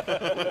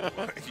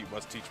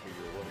must teach me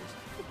your ways.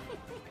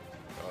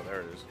 Oh,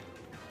 there it is.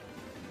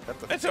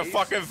 It's a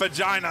fucking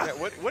vagina.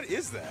 Yeah, what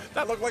is that?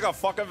 That looked like a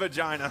fucking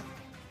vagina.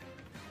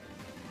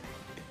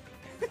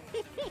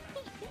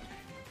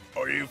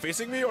 Are you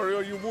facing me or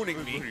are you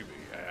mooning me?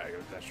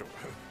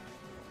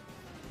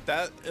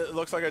 That it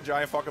looks like a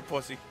giant fucking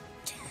pussy.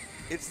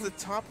 It's the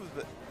top of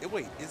the.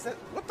 Wait, is that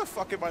what the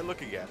fuck am I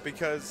looking at?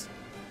 Because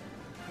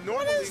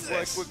normally,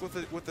 like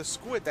with the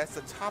squid, that's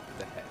the top of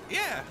the head.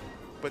 Yeah,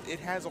 but it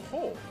has a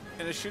hole.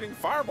 And it's shooting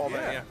fireball.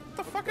 Yeah. Yeah. What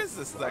the fuck is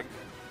this thing?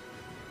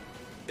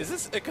 Is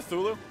this a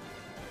Cthulhu?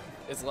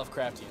 It's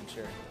Lovecraftian,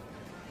 sure.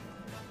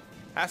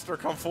 Aster,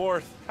 come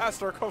forth!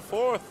 Aster, come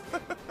forth!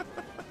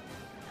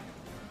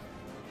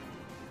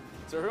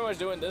 So we're pretty much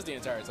doing this the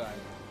entire time.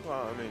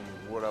 Well, I mean,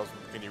 what else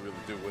can you really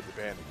do with the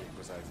Panda King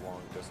besides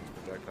long-distance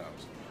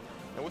projectiles?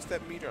 And what's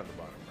that meter on the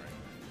bottom,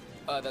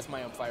 right? That's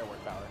my own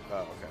firework power.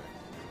 Oh, okay.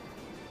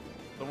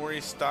 The more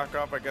you stock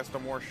up, I guess the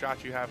more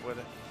shots you have with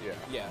it. Yeah.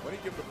 Yeah. Why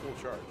don't you give it a full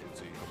charge and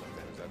see how many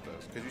damage that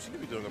does? Because you seem to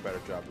be doing a better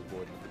job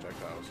avoiding the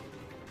projectiles.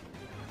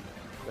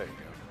 There you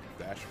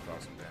go. That should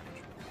cause some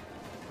damage.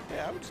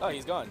 Yeah, I would just... Oh,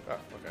 he's gone. Oh,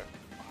 okay.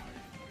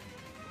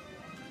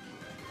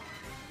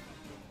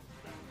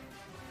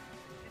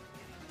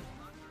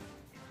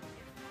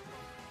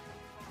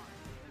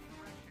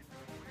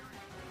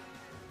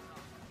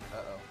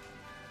 Uh-oh.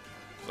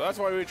 So that's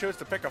why we chose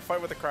to pick a fight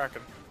with the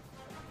Kraken.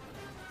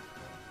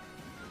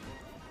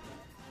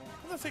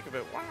 Come to think of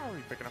it, why are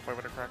we picking a fight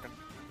with the Kraken?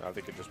 Now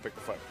they could just pick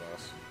the fight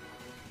boss.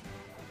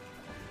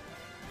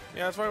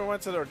 Yeah, that's why we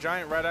went to the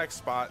giant red X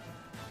spot.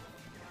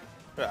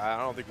 Yeah, I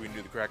don't think we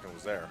knew the Kraken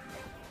was there.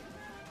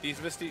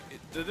 These Misty...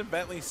 Didn't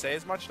Bentley say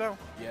as much, though?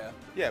 Yeah.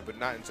 Yeah, but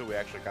not until we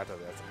actually got to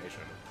the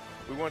destination.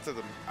 We went to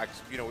the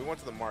X, you know, we went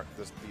to the mark,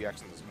 the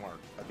X on this mark,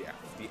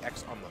 the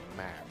X on the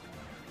map,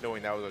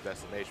 knowing that was our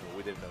destination, but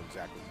we didn't know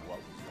exactly what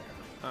was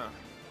there. Huh.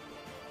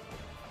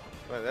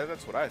 But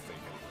that's what I think,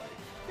 anyway.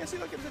 Yeah, see,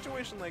 like in a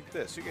situation like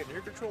this,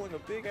 you're controlling a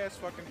big ass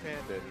fucking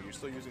panda, and you're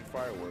still using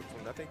fireworks.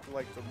 And I think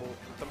like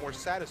the more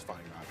satisfying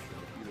option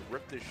would be to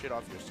rip this shit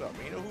off yourself.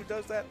 And you know who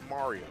does that?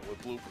 Mario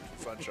with bloopers and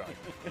Sunshine.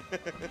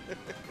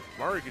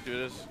 Mario could do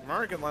this.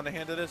 Mario can lend a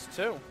hand to this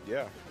too.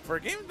 Yeah. For a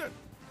game that...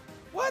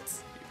 What?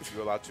 If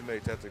you allow too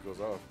many tentacles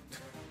off.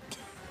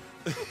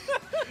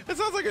 It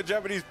sounds like a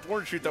Japanese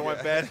porn shoot that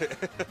went bad.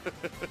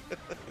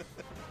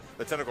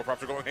 The tentacle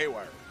props are going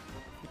haywire.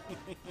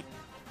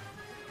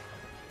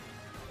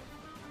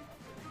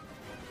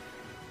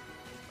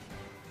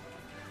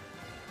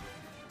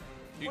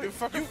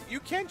 You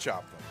can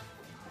chop them.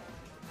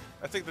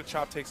 I think the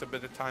chop takes a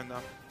bit of time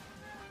though.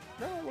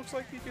 No, it looks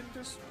like you can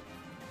just...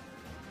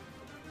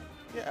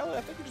 Yeah, Elliot,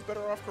 I think you're just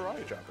better off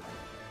karate chopping.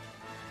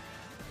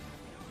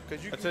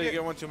 Because you Until you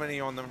get one too many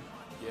on them.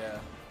 Yeah.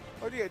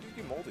 Oh yeah, you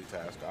can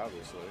multitask,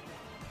 obviously.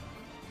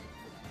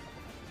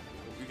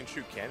 You can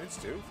shoot cannons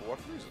too. For what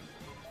reason?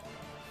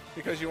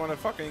 Because you want to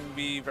fucking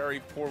be very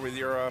poor with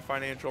your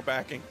financial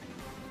backing.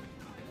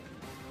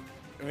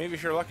 And maybe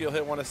if you're lucky, you'll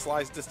hit one of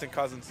Sly's distant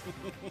cousins.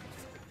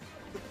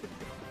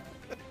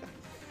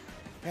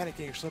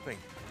 Panicking, you're slipping.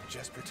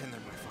 Just pretend they're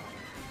my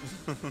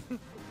father.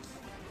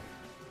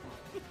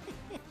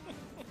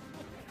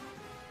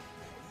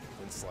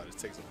 Then Sly just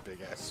takes a big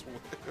ass swiff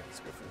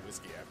of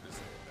whiskey after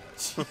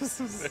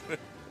saying that.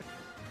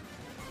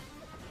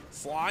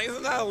 Sly,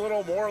 isn't that a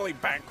little morally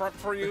bankrupt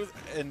for you?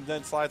 And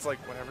then Sly's like,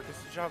 whatever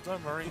gets the job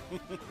done, Murray.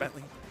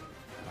 Bentley.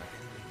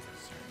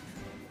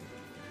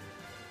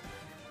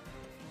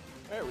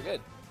 Alright, we're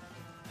good.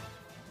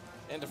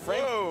 And the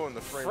frame, and the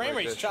frame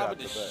rate's chopping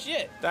to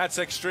shit. That's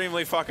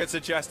extremely fucking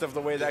suggestive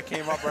the way that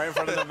came up right in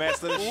front of the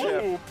master of the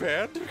ship. Ooh,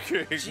 Panda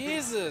King.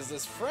 Jesus,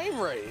 this frame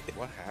rate.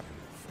 What happened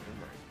to the frame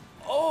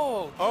rate?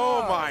 Oh,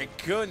 oh God. my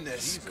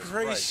goodness Jesus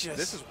gracious. Christ.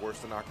 This is worse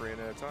than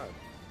Ocarina of Time.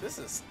 This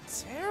is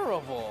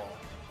terrible.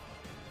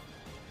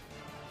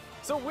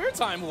 So we're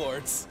Time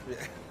Lords. Yeah.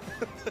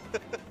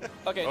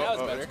 Okay, now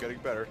it's better. It's getting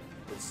better.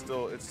 It's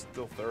still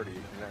 30.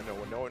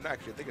 No,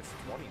 actually, I think it's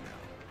 20 now.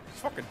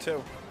 It's fucking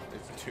 2.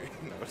 It's 2.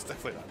 No, it's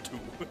definitely not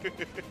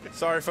 2.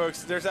 Sorry,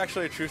 folks. There's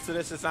actually a truth to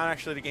this. It's not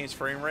actually the game's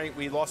frame rate.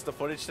 We lost the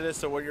footage to this,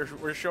 so what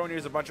we're showing you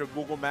is a bunch of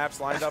Google Maps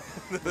lined up,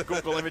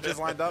 Google images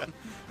lined up.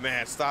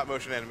 Man, stop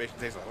motion animation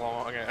takes a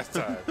long ass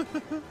time.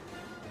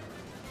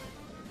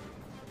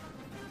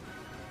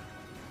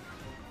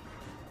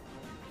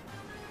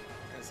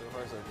 So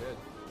far, so good.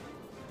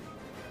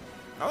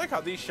 I like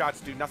how these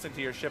shots do nothing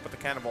to your ship, but the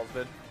cannonballs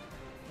did.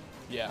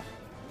 Yeah.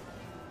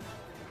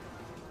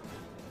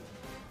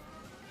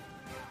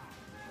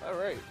 All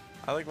right.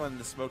 I like when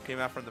the smoke came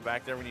out from the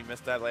back there when you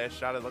missed that last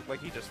shot. It looked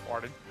like he just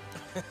farted.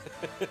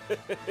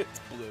 It's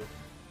blue.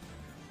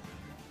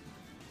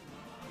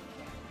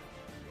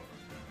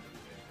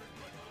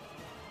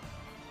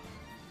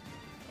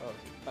 Oh,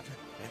 God.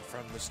 And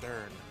from the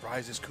stern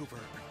rises Cooper.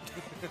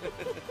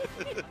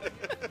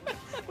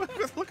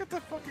 Look at the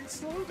fucking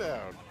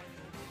slowdown.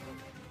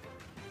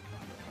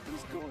 What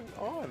is going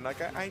on?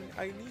 Like, I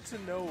need to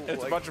know. It's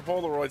like, a bunch of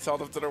Polaroids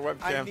held up to their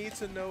webcam. I need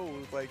to know,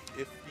 like,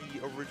 if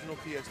the original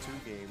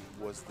PS2 game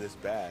was this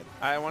bad.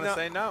 I want to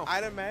say no.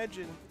 I'd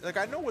imagine, like,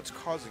 I know what's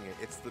causing it.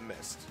 It's the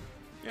mist.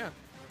 Yeah.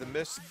 The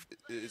mist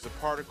is a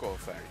particle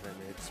effect, and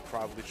it's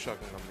probably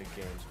chugging on the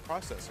game's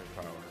processing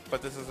power.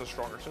 But this is a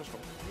stronger system.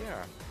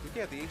 Yeah.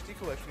 Yeah, the HD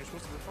collection, you're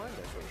supposed to refine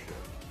that sort of shit.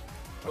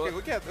 Okay,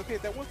 look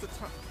at that was the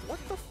time. What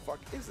the fuck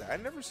is that?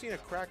 I've never seen a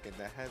Kraken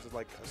that has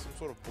like some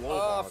sort of blow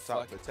on the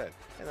top of its head.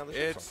 And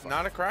It's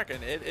not a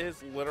Kraken. It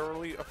is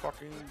literally a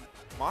fucking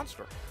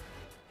monster.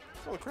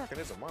 Well, the Kraken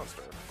is a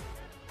monster.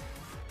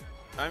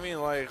 I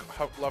mean, like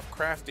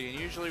Lovecrafty, and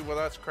usually with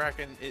us,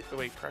 Kraken.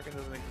 Kraken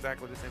isn't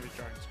exactly the same as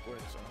giant squid.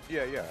 So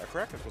yeah, a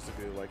Kraken's supposed to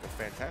be like a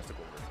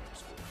fantastical version of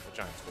squid, a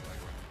giant squid.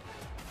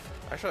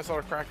 Actually, I thought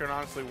a Kraken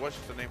honestly was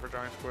just a name for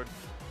giant squid.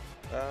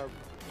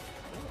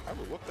 I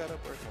would look that up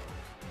right now.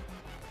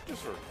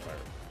 Just for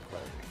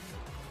clarity.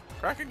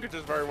 Kraken could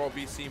just very well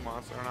be sea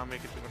monster, and I'll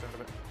make it too much out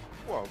of it.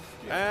 Well,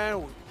 yeah.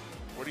 And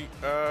what do you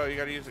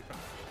gotta use it.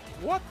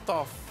 What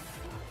the?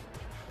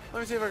 Let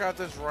me see if I got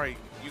this right.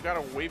 You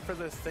gotta wait for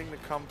this thing to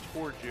come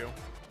towards you.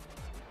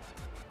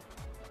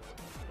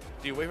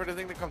 Do you wait for the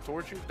thing to come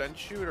towards you, then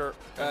shoot, or?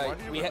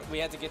 We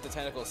had to get the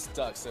tentacles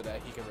stuck so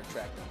that he can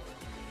retract them.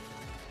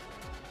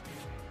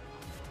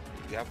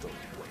 You have to wait,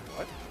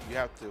 what? You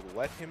have to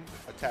let him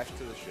attach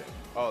to the ship.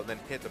 Oh, then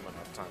hit him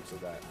enough times so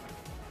that,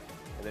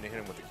 and then you hit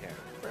him with the cannon.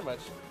 Pretty much.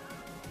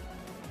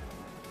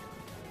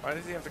 Why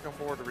does he have to come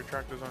forward to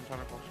retract his own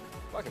tentacles?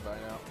 Fuck it by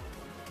now.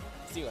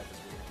 Sea life is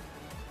weird.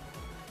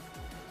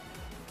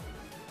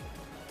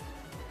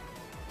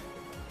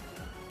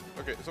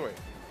 Okay, so wait.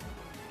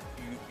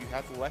 You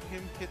have to let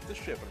him hit the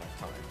ship enough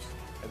times,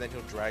 and then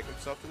he'll drag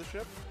himself to the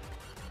ship?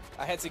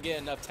 I had to get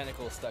enough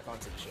tentacles stuck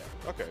onto the ship.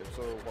 Okay,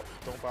 so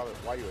don't bother.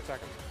 Why are you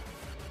attacking him?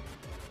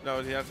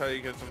 No, that's how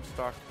you get them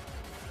stuck.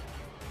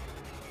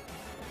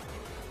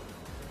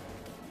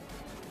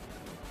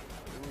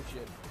 Ooh,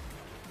 shit.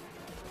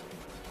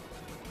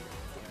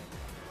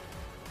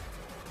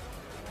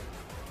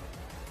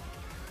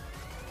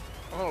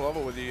 I'm gonna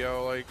level with you,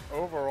 yo. Like,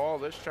 overall,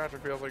 this chapter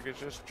feels like it's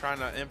just trying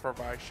to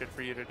improvise shit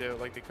for you to do.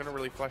 Like, they couldn't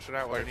really flesh it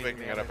out. Like,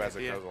 making it up as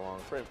it goes along.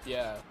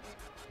 Yeah.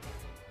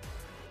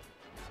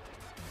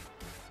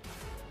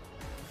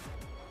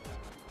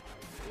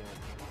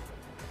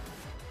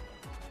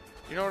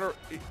 You know what?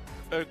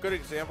 A good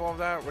example of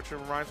that, which it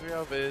reminds me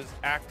of, is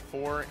Act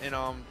 4 in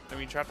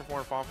Chapter 4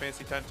 in Final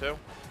Fantasy X 2.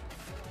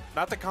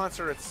 Not the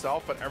concert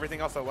itself, but everything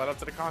else that led up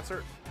to the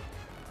concert.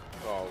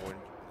 Oh, when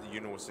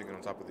Yuna was singing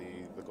on top of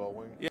the gull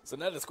wing. Yeah. So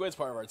now the Squid's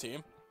part of our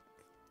team.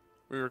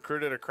 We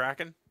recruited a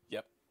Kraken.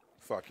 Yep.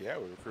 Fuck yeah,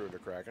 we recruited a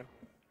Kraken.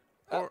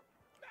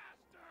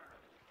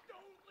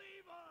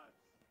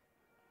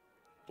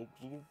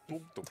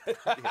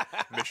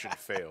 Mission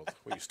failed.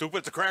 Wait, you stupid?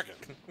 It's a Kraken.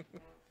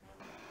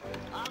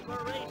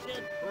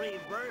 Operation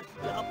Reverse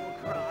Double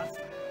Cross.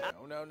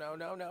 No.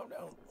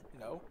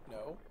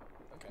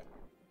 Okay.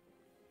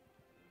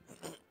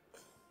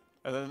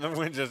 And then the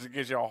wind just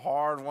gives you a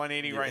hard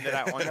 180 right into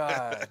that one.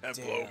 God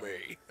Blow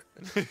me.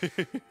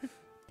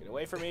 Get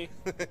away from me.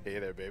 Hey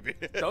there, baby.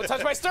 Don't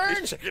touch my stern!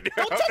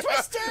 Don't touch my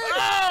stern!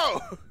 Oh!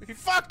 He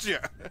fucked you!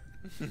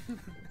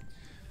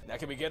 Now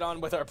can we get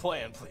on with our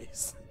plan,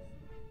 please?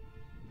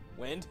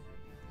 Wind?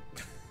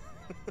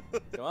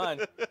 Come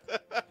on.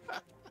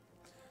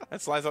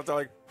 That slides up there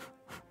like...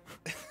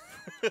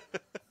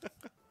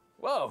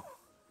 Whoa.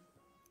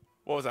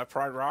 What was that,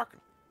 Pride Rock?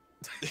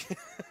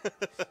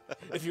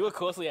 If you look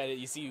closely at it,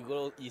 you see a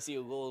little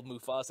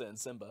Mufasa and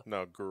Simba.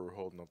 No, Guru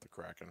holding up the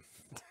Kraken.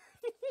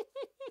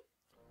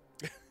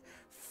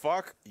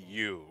 Fuck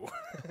you.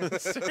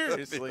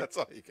 Seriously. That's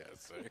all you gotta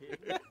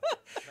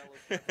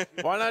say.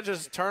 Why not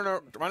just turn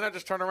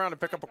around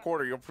and pick up a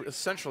quarter? You'll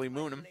essentially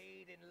moon him.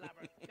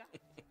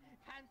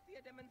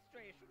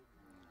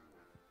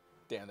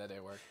 Damn, that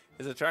didn't work.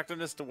 His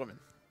attractiveness to women.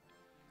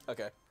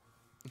 Okay.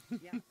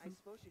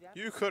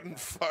 You couldn't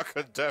fuck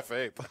a deaf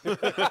ape.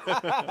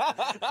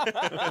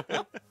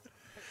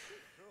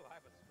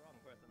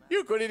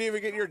 You couldn't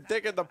even get your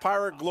dick in the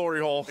pirate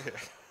glory hole.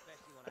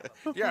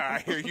 Yeah, I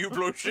hear you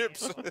blow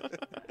ships.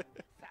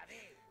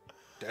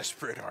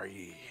 Desperate are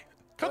ye.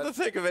 Come to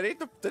think of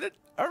it,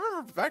 I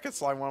remember back at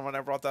Slime 1 when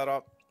I brought that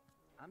up.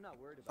 I'm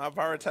not worried about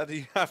Pirates had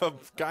to have a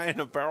guy in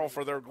a barrel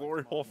for their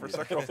glory hole for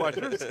sexual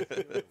pleasures.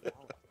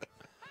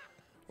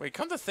 Wait,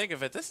 come to think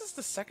of it, this is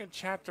the second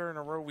chapter in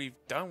a row we've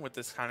done with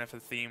this kind of a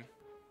theme.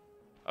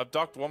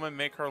 Abduct woman,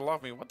 make her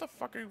love me. What the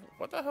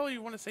hell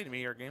you want to say to me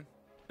here, game?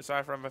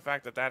 Aside from the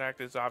fact that act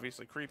is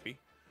obviously creepy.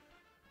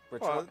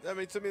 Well, I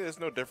mean, to me, it's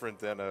no different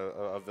than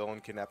a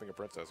villain kidnapping a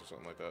princess or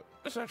something like that.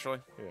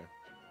 Essentially. Yeah.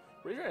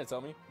 What are you trying to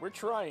tell me? We're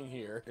trying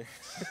here.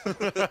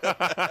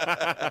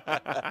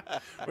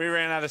 We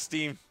ran out of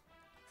steam.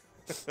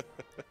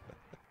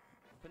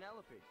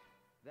 Penelope,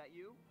 that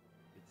you?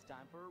 It's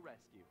time for a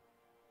rescue.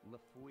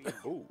 LaFouille.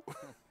 Ooh.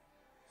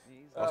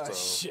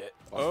 Shit.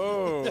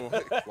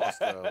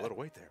 Lost a little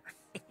weight there.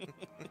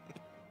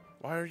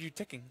 Why are you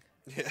ticking?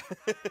 Yeah.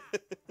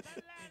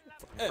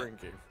 Brain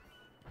game.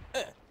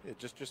 Yeah,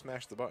 just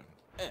smash the button.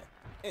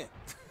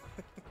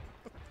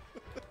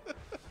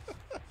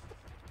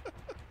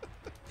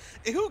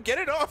 Ew, get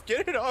it off,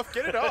 get it off,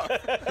 get it off.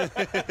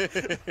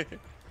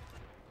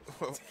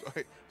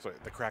 Wait, sorry,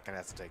 the Kraken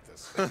has to take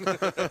this.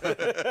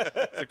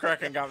 The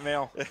Kraken got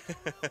mail.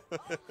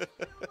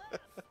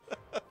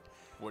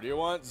 What do you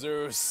want,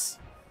 Zeus?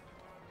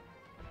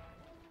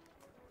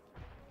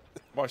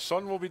 My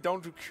son will be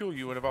down to kill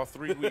you in about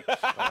 3 weeks.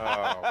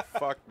 Oh,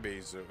 fuck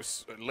me,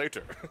 Zeus.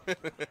 Later.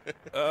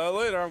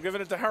 Later, I'm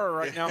giving it to her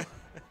right now.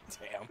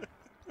 Damn.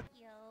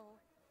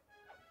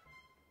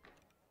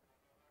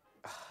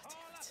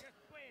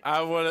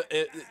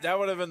 That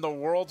would have been the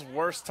world's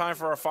worst time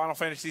for a Final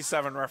Fantasy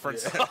VII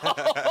reference. Oh, I do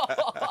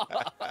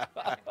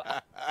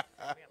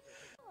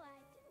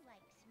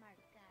like smart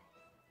guys.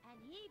 And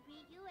he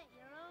beat you at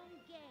your own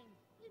game.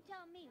 You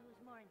tell me who's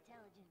more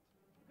intelligent.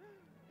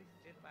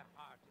 Still my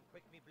heart and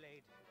quick me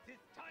blade. 'Tis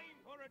time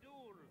for a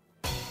duel.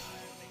 I'll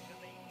make the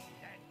lady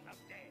dance of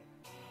death.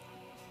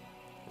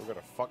 We're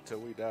gonna fuck till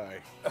we die.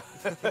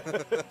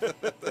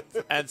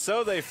 And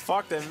so they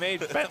fucked and made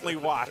Bentley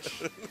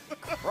watch.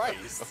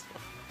 Christ.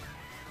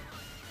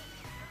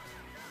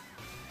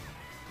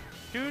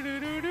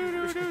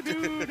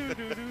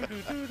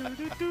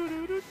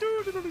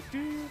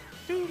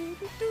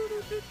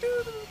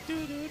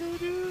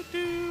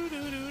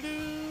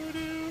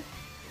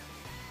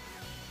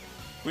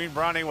 Queen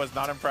Bronny was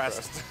not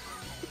impressed.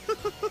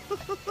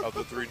 Of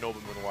the three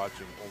noblemen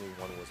watching, only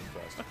one was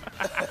impressed.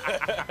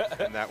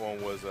 And that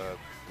one was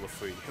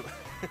LaFouille.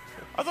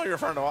 I thought you were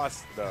referring to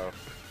us. No.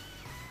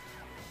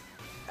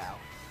 Ow.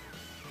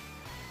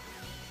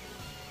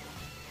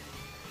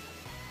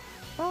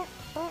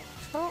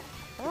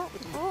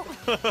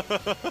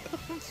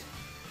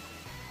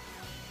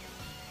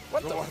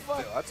 What the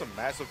fuck? That's a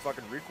massive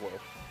fucking recoil.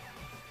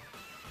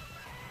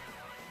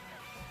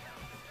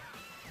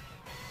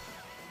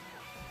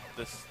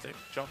 The stick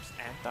jumps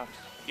and ducks.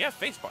 Yeah,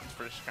 face buttons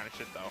for this kind of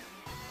shit though.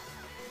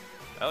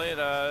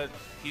 Elliot,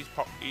 he's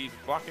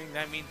blocking.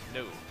 That means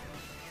no.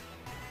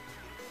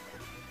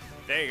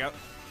 There you go.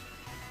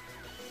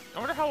 I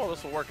wonder how well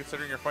this will work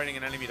considering you're fighting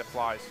an enemy that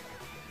flies.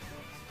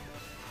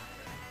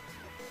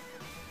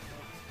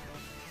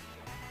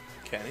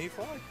 Can he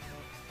fly?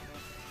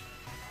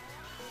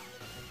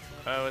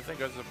 Oh, I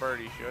think as a bird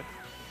he should.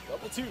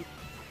 Level 2.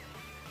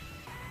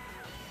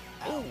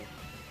 Ooh.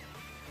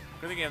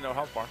 Good thing he had no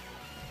health bar.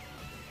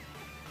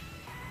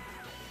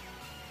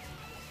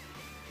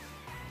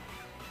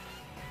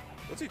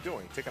 What's he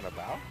doing? Taking a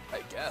bow?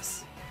 I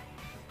guess.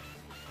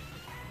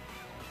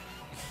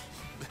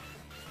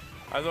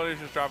 I thought he was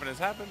just dropping his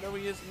hat, but no,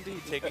 he is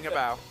indeed taking a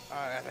bow.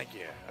 Thank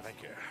you.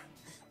 Thank you.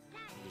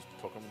 Just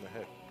poke him in the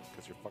head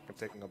because you're fucking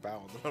taking a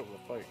bow in the middle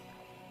of the fight.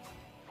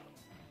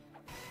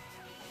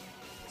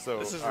 So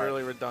This is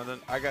really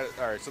redundant. I got it.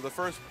 All right. So the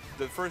first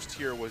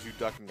tier was you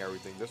ducking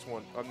everything. This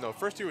one, no,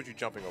 first tier was you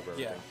jumping over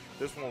everything. Yeah.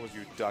 This one was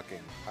you ducking.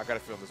 I got a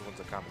feeling this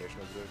one's a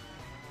combination of the two.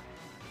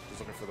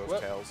 Just looking for those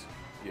Whip. tails.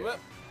 Yeah. Whip.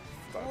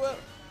 Thought Whip.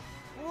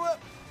 so. Whip.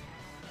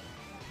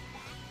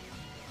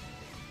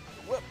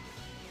 Whip.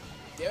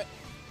 Damn it.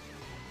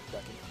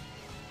 Ducking.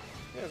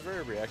 Yeah, it's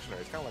very reactionary.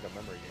 It's kind of like a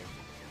memory game.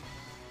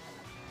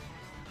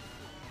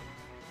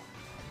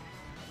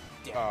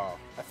 Damn. Oh,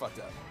 I fucked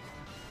up.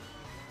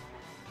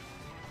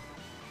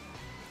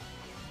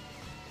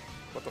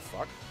 What the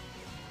fuck?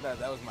 No,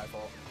 that was my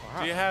fault.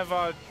 Do you have,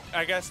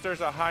 I guess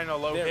there's a high and a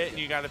low There we hit, go.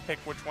 and you got to pick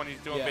which one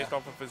he's doing Yeah. based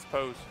off of his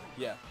pose.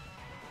 Yeah.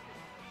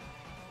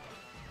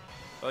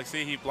 Like,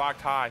 see, he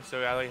blocked high, so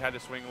Ellie had to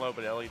swing low,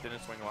 but Ellie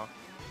didn't swing low.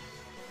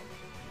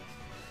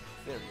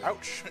 There we go.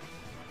 Ouch.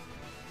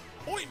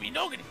 Oi, me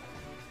noggin.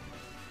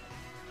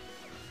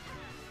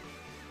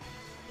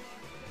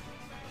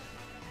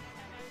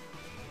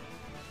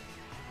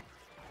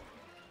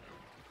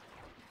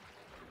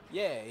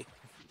 Yay.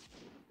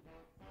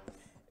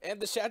 And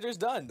the shatter's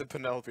done. The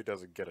Penelope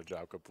doesn't get a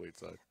job complete,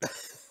 so.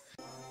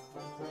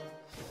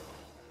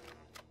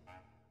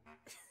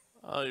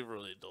 I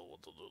really don't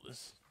want to do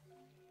this.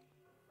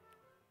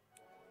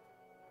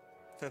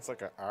 It's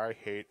like a I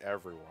hate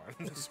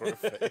everyone sort of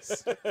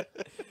face.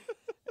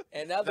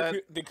 And now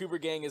the Cooper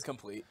gang is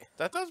complete.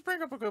 That does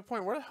bring up a good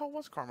point. Where the hell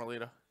was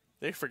Carmelita?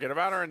 They forget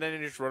about her and then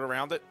they just rode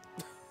around it.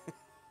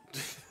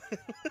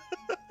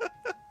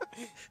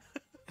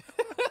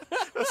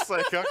 It's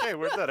like, okay,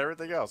 we're done.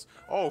 Everything else.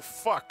 Oh,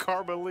 fuck,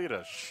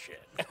 Carmelita.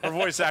 Shit. Her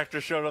voice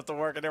actor showed up to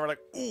work and they were like,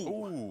 ooh.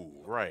 Ooh,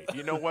 right.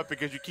 You know what?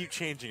 Because you keep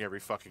changing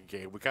every fucking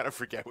game. We kind of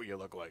forget what you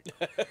look like.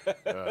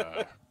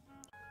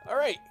 All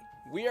right.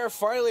 We are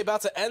finally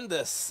about to end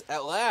this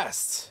at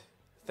last.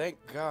 Thank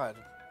God.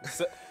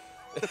 So,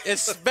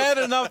 it's bad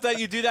enough that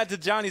you do that to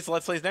Johnny's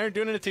Let's Plays. Now you're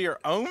doing it to your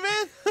own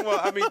man? Well,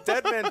 I mean,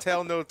 Dead Man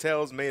Tell No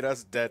Tales made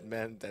us dead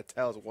men that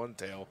tells one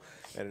tale.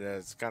 And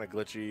it's kind of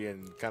glitchy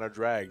and kind of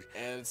dragged.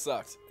 And it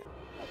sucked.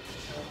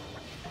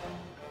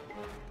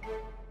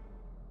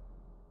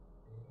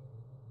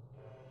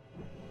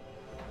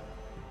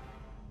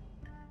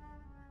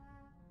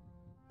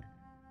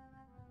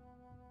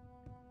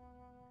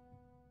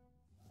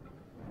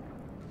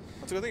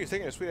 That's a good thing you're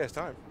taking a sweet ass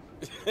time.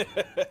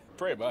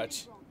 Pretty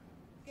much.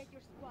 Get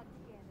your squad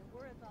together.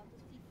 We're about to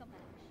see some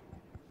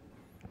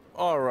action.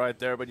 All right,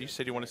 there, but you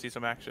said you want to see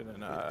some action,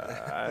 and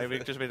I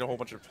just made a whole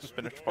bunch of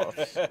spinach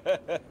puffs.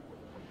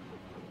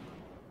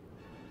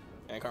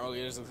 And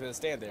Carmelita's just going to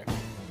stand there.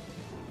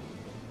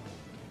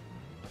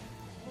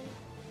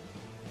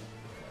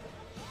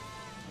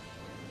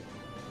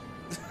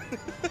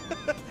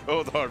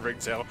 Hold on,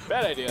 Ringtail.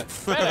 Bad idea.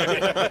 Bad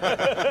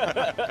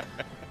idea.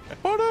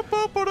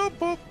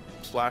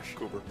 Slash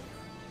Cooper.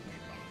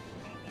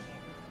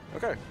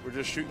 Okay, we're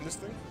just shooting this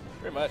thing?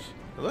 Pretty much.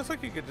 It looks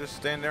like you could just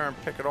stand there and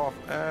pick it off.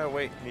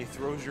 Wait. And he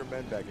throws your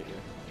men back at you.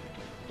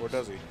 Or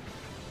does he?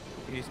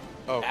 He's...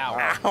 Oh,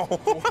 ow.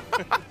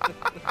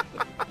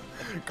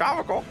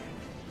 Comical.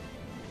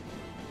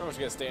 I'm just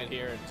going to stand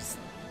here and just...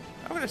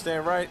 I'm going to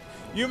stand right.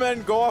 You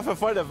men go off and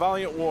fight a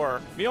valiant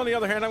war. Me, on the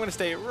other hand, I'm going to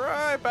stay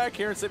right back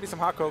here and sip me some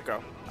hot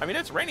cocoa. I mean,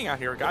 it's raining out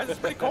here, guys. It's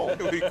pretty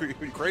cold. Are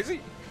you crazy?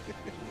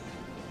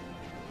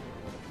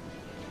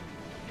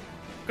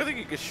 Good thing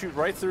you could shoot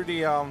right through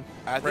the I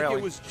think railing.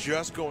 it was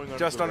just going under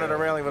just the under the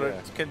railing, but yeah.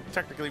 it can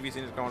technically be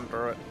seen as going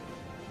through it.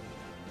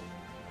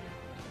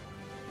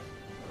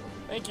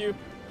 Thank you.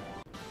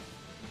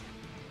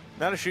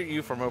 Now to shoot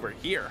you from over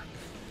here.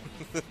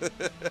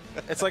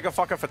 It's like a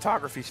fucking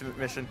photography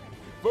mission.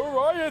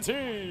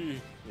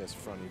 Variety! Yes,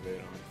 front evade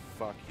on.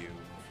 Fuck you.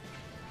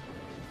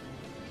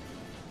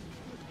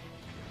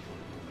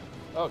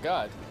 Oh,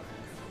 God.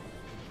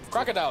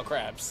 Crocodile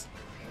crabs.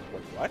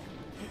 Wait, what?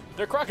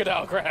 They're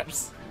crocodile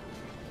crabs.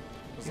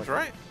 It's That's like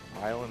right.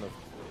 an island of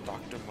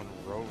Dr.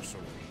 Monroe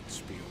sort of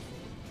spiel.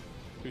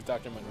 Who's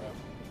Dr. Monroe?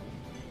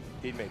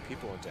 He'd make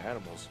people into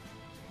animals.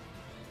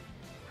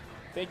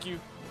 Thank you.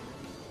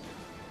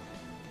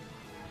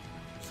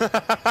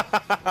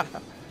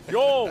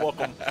 You're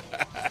welcome.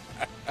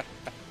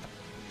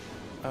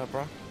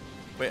 Bro.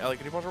 Wait, Elliot,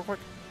 can you pause real quick?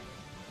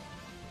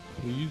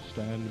 Please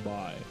stand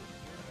by.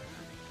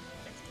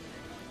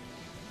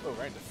 Oh,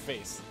 right in the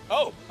face.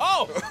 Oh!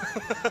 Oh!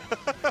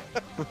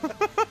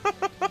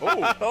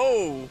 Oh!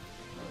 Oh!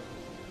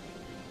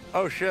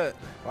 Oh, shit.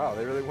 Wow,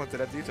 they really went to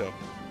that detail.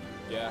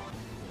 Yeah.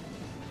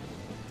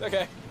 It's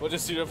okay. We'll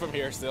just shoot him from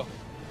here still.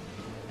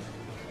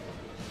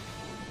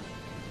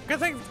 Good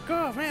thing.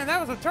 Oh, man, that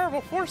was a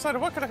terrible foresight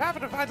of what could have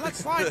happened if I'd let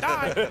Sly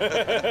die.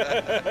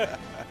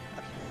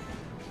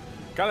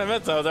 Gotta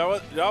admit, though,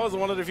 that was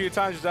one of the few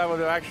times that would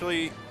have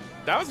actually...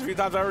 That was a few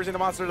times I've ever seen a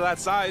monster of that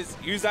size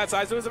use that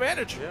size to his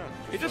advantage. Yeah.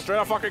 He just straight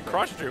up fucking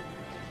crushed you.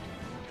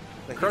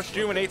 Like crushed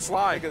you and ate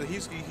Sly. Like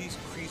he's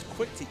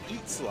quick to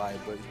eat Sly,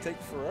 but it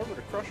takes forever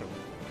to crush him.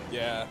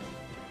 Yeah.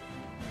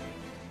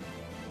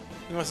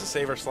 He wants to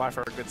savor Sly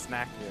for a good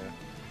snack. Yeah.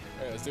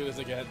 Alright, let's do this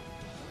again.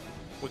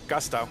 With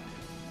gusto.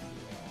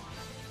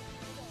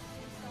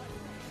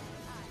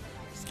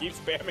 Just keep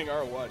spamming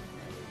R1.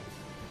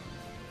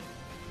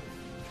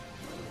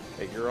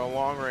 Hey, you're a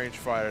long-range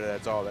fighter.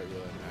 That's all that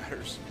really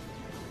matters.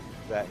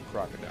 That and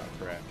crocodile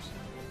crabs.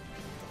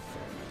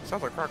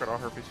 Sounds like crocodile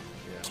herpes.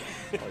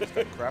 Yeah. Oh, he's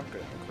got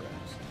crocodile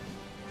crabs.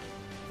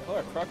 What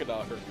are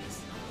crocodile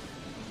herpes?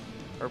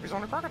 Herpes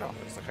on a crocodile.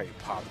 It's like how you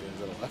popped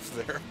into the left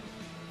there.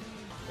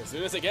 Let's do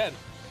this again.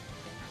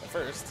 At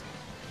first.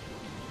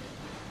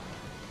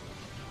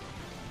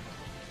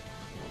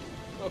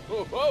 Oh!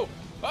 Oh!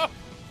 Oh!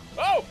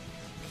 Oh!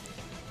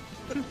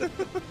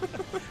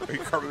 Are you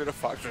Carmelita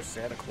Fox or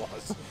Santa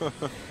Claus?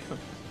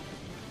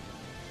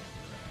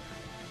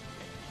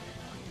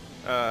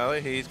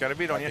 Elliot, he's got a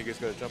beat on you. I think he's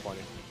going to jump on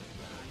you.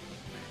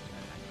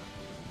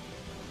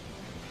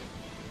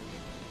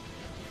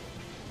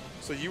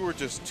 So you were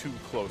just too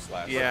close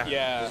last time.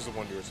 Yeah. This is the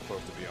one you were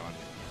supposed to be on.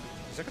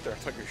 A second there, I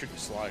thought you were shooting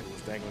Sly, who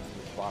was dangling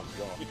from the bottom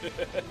jaw.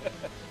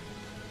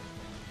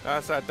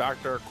 That's that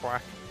Dr.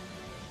 Quack.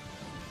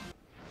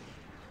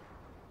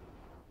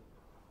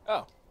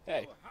 Oh,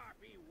 hey.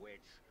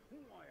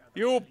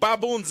 You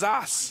baboon's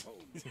ass!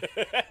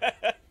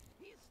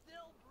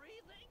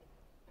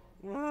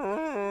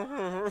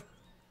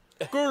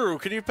 Guru,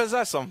 can you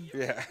possess him?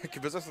 Yeah, can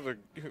you possess him to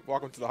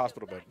walk him to the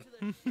hospital bed.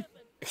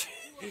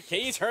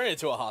 Can you turn it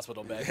into a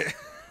hospital bed?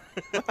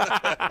 You're the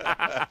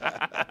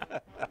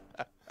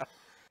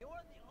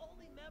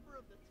only member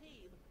of the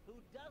team who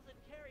doesn't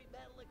carry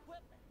metal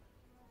equipment.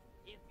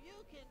 If you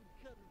can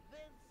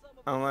convince some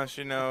of Unless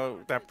you know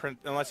that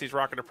unless he's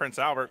rocking a Prince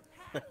Albert.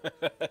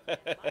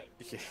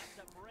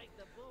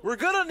 We're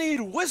gonna need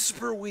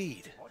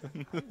Whisperweed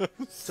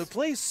to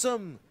play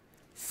some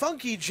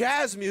funky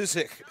jazz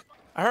music.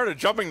 I heard of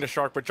jumping the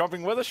shark, but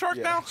jumping with a shark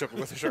now? Jumping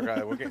with a shark.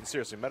 We're getting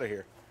seriously meta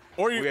here.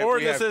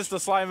 This is the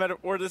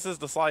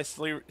Sly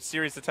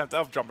series attempt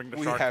of jumping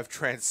the shark. We have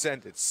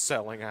transcended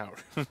selling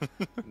out.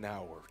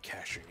 Now we're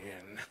cashing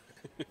in.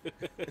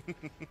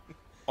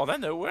 On that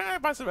note, where can I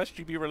buy some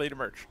SGB related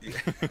merch?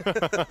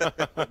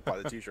 Buy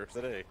the t-shirts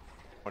today.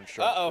 One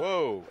shark.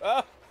 Uh-oh.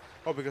 Whoa.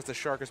 Oh, because the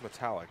shark is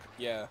metallic.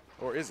 Yeah.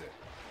 Or is it?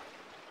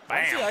 Bam.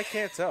 Honestly, I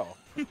can't tell.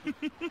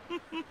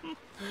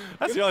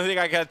 That's the only thing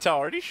I can't tell.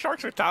 Are these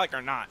sharks metallic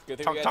or not? Good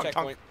thing we got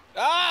checkpoint.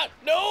 Ah,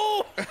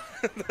 no!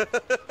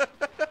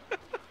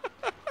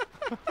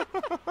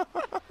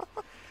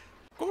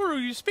 Guru,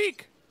 you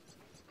speak.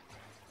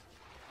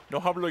 No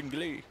habla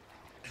inglés.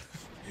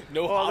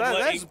 No habla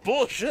that's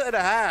bullshit and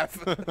a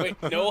half. Wait,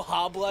 no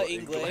habla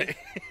inglés?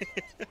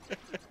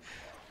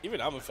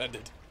 Even I'm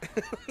offended.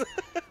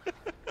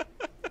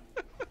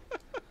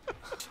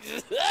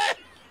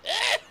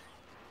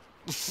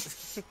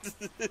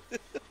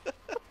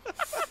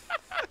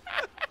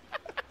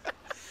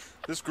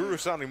 This Guru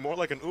is sounding more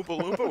like an Oompa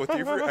Loompa with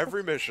you for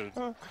every mission.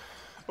 Oompa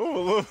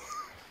Loompa.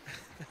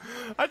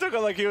 I took it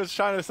like he was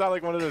trying to sound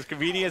like one of those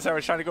comedians that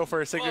was trying to go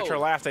for a signature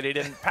laugh that he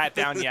didn't pat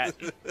down yet.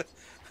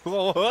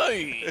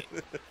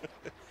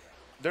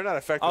 They're not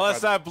affected.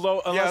 Unless that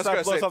blows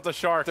up the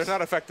sharks. They're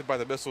not affected by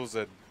the missiles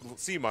and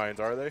sea mines,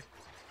 are they?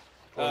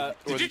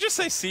 Did you just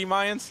say sea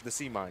mines? The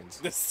sea mines.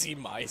 The sea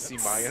mines. The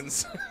sea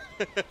mayans.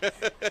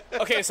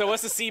 Okay, so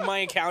what's the sea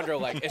mayan calendar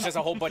like? It's just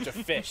a whole bunch of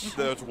fish.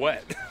 It's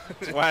wet.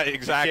 It's wet,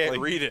 exactly. You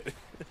can't read it.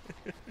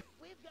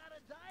 We've got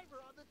a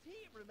diver on the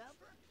team,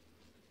 remember?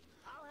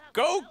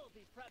 Go!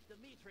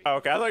 Oh,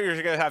 okay, I thought you were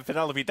going to have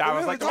Penelope dive. I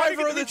was like, the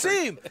diver on the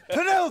team!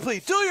 Penelope,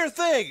 do your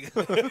thing!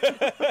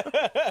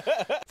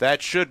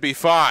 That should be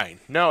fine.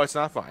 No, it's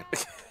not fine.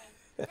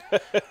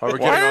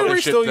 Why are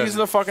we still using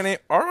the fucking...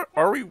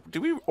 Are we...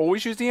 Do we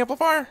always use the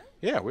amplifier?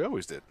 Yeah, we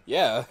always did.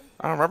 Yeah.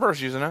 I don't remember us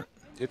using it.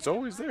 It's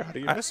always there. How do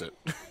you miss it?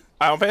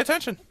 I don't pay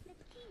attention.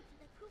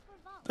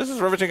 This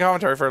is riveting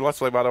commentary for Let's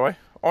Play, by the way.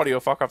 Audio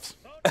fuck-ups.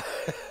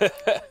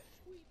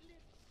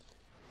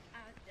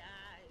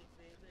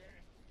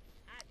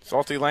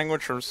 Salty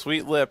language from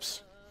sweet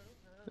lips.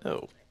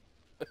 Oh.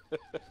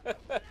 You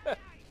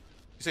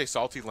say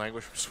salty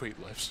language from sweet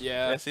lips?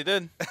 Yeah. Yes, he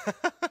did.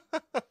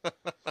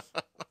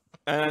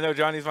 And I know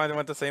Johnny's mind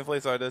went the same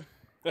place I did.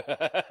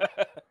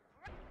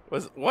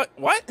 Was what?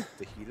 What?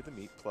 The heat of the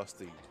meat plus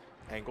the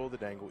angle of the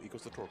dangle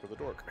equals the torque of the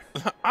dork.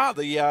 The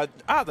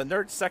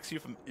nerd sex the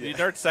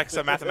nerd sex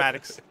of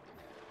mathematics.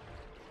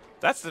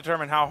 That's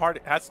determine how hard.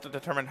 That's to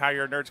determine how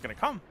your nerd's gonna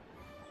come.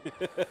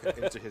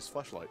 Into his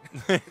fleshlight.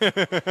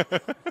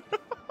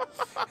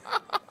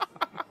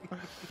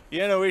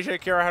 You know, we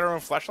should Kira had her own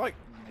fleshlight.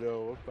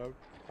 No,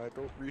 I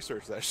don't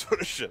research that sort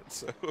of shit.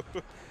 So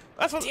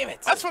that's what.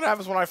 That's what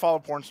happens when I follow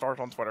porn stars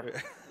on Twitter.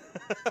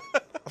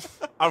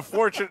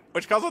 Unfortunate,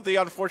 which comes with the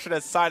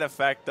unfortunate side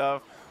effect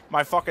of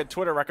my fucking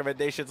Twitter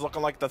recommendations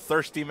looking like the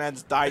Thirsty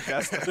Men's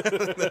Digest.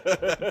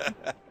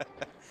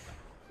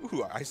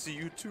 Ooh, I see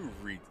you too.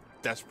 Read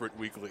Desperate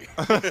Weekly.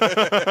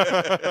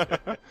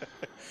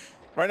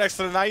 Right next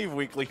to the Naive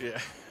Weekly. Yeah.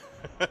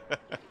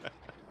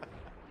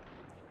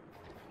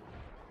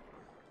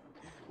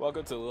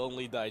 Welcome to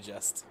Lonely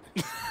Digest.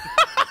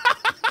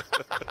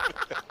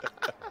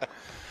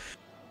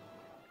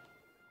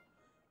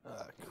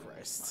 Oh,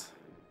 Christ.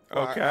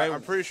 Okay.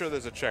 I'm pretty sure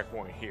there's a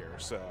checkpoint here,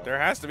 so... There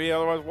has to be,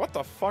 otherwise what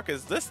the fuck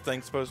is this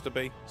thing supposed to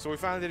be? So we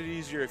found it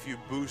easier if you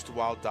boost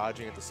while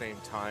dodging at the same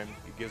time.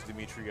 It gives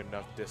Dimitri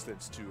enough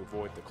distance to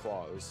avoid the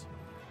claws.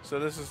 So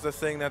this is the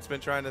thing that's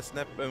been trying to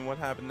snip, and what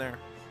happened there?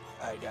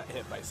 I got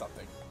hit by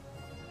something.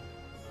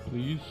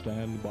 Please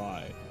stand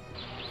by.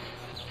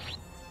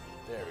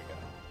 There we go.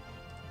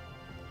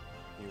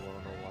 You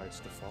want to know why it's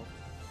default?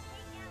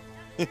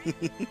 Because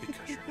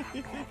you're not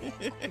normal.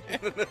 You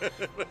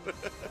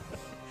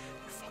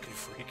fucking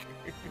freak.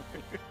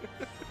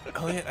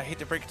 Elliot, I hate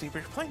to break it to you, but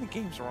you're playing the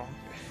games wrong.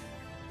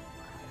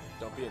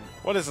 Don't be in...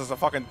 What is this, a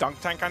fucking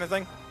dunk tank kind of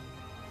thing?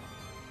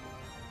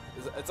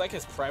 It's like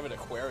his private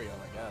aquarium,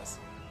 I guess.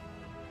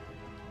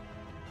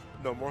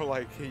 No, more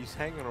like he's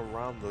hanging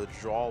around the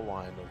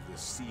jawline of the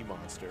sea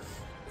monster.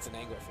 It's an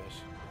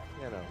anglerfish.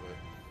 Yeah, no, but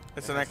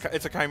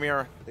it's a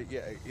chimera.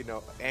 Yeah, you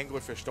know,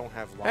 anglerfish don't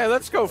have. Hey,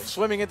 let's go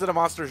swimming into the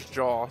monster's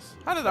jaws.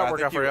 How did that work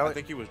out for you, Elliot? I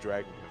think he was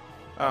dragging him.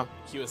 Oh,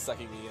 he was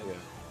sucking me in. Yeah.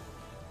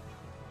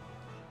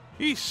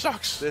 He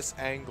sucks. This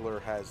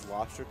angler has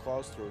lobster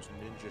claws, throws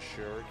ninja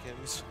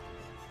shurikens.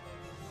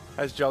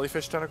 Has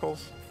jellyfish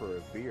tentacles for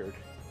a beard.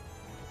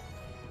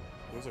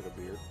 Looks like a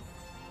beard.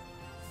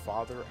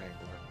 Father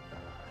angler.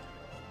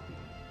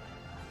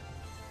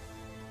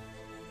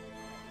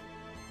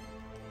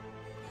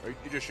 Are you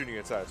just shooting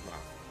inside his mouth?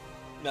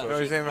 No, so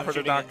he's aiming for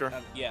the doctor.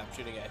 Yeah, I'm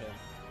shooting at him.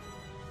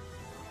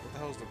 What the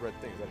hell is the red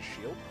thing? Is that a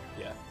shield?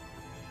 Yeah.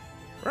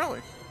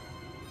 Really?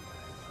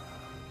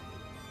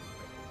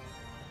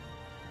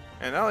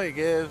 And Elliot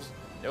gives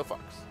no fucks.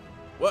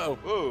 Whoa.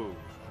 Whoa.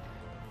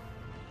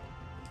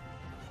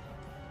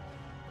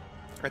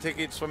 I think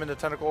he'd swim into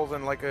tentacles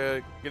and like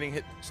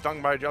getting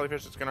stung by a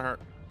jellyfish, it's gonna hurt.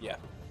 Yeah.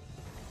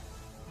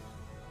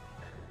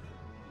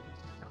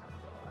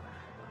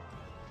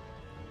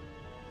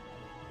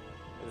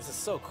 This is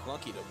so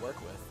clunky to work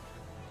with.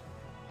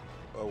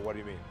 Oh, what do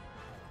you mean?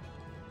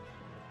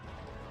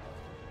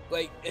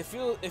 Like it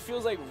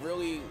feels like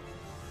really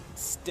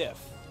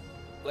stiff.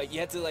 Like you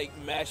have to like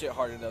mash it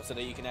hard enough so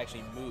that you can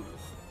actually move.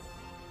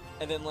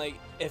 And then like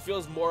it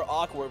feels more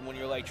awkward when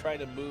you're like trying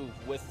to move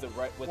with the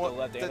the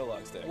left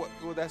analog stick.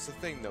 Well, that's the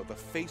thing though. The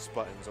face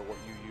buttons are what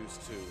you use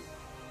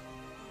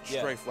to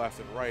strafe left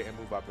and right and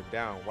move up and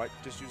down. Why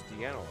just use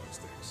the analog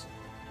sticks?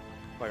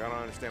 Like I don't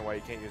understand why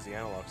you can't use the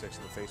analog sticks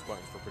and the face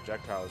buttons for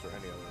projectiles or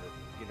any other,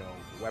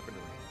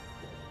 weaponry.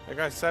 Like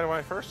I said when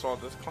I first saw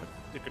this,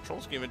 the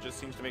control scheme, it just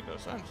seems to make no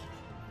sense.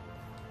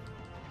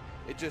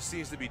 It just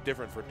seems to be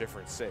different for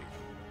different sake,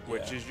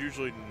 which is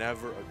usually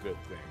never a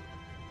good thing.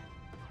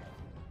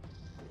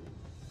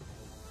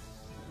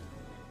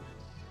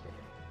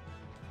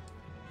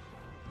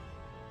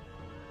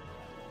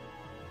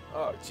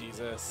 Oh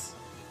Jesus!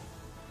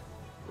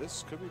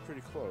 This could be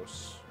pretty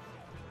close.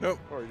 Nope.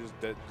 Or you just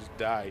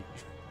die.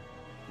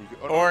 You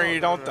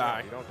don't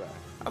die. You don't die.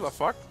 How the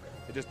fuck?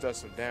 It just does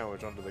some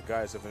damage under the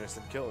guise of an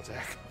instant kill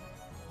attack.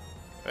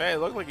 Hey, it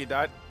looked like he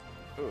died.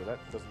 Ooh, that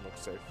doesn't look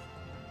safe.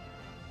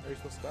 How are you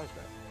supposed to dodge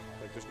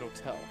that? Like, there's no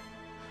tell.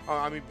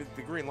 I mean,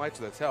 the green light's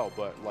are the tell,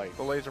 but like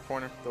the laser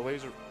pointer. The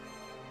laser.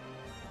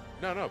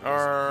 No,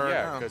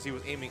 because he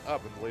was aiming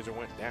up and the laser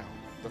went down.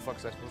 What the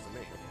fuck's that supposed to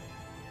mean?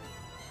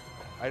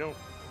 I don't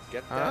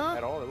get that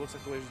at all. It looks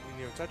like the lasers didn't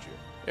even touch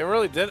you. It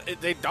really did.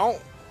 They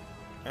don't.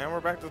 And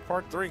we're back to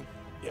part 3.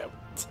 Yep.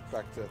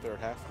 Back to the third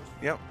half.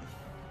 Yep.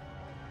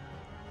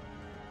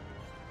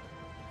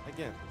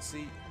 Again,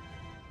 see,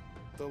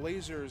 the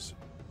lasers,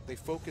 they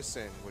focus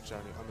in, which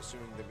I'm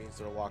assuming that means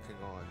they're locking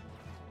on.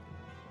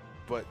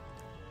 But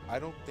I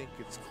don't think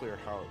it's clear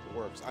how it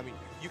works. I mean,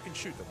 you can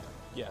shoot them.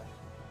 Yeah.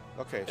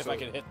 Okay. If I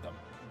can hit them.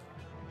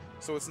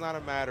 So it's not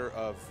a matter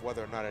of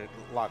whether or not it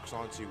locks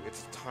onto you.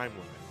 It's a time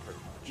limit, pretty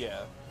much.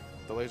 Yeah.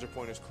 The laser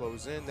pointers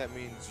close in. That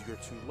means you're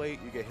too late.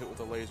 You get hit with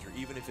a laser,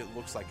 even if it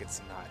looks like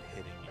it's not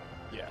hitting you.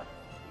 Yeah.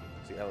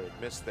 See, Elliot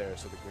missed there,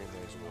 so the green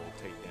laser will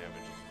take damage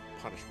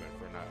as punishment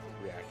for not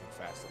reacting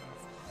fast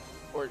enough.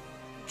 Or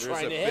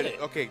trying to hit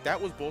it. Okay,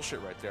 that was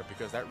bullshit right there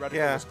because that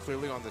reticle was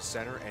clearly on the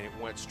center and it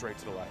went straight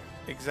to the left.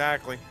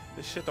 Exactly.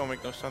 This shit don't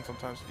make no sense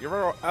sometimes.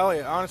 You're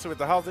Elliot, honestly, with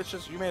the health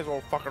issues, you may as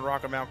well fucking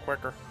rock him out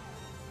quicker.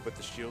 Put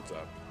the shields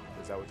up.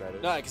 Is that what that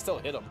is? No, I can still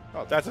hit him.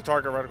 Oh, That's a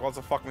target reticle. It's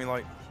a fuck me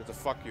light. It's a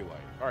fuck you light.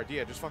 All right,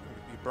 yeah, just fucking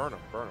burn him.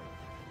 Burn him.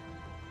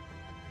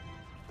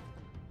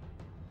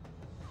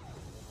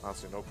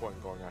 Honestly, no point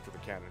in going after the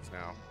cannons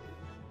now.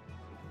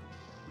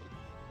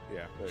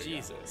 Yeah. There you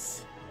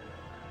Jesus.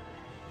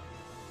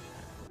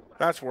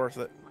 That's worth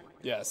it.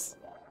 Yes.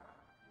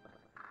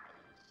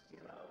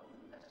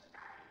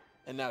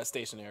 And now it's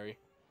stationary.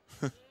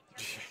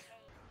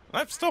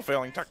 I'm still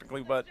failing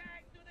technically, but.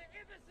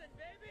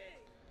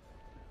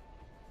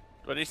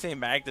 What did he say?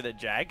 Mag to the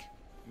Jag?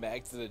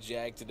 Mag to the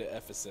Jag to the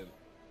Efficent.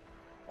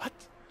 What?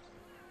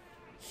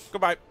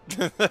 Goodbye.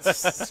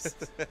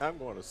 I'm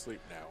going to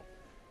sleep now.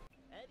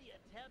 Any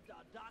attempt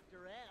on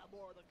Dr. M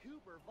or the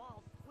Cooper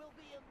Vault will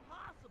be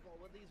impossible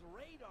with these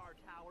radar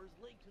towers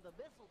linked to the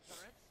missile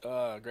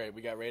turrets. Great.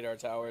 We got radar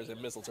towers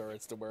and missile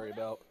turrets to worry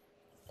about.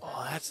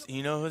 Oh, that's,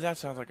 you know who that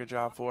sounds like a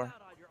job for?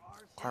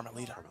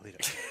 Carmelita.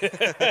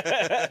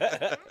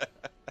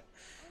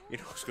 You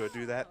know who's going to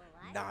do that?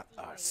 Not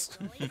us.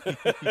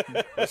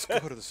 Let's go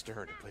to the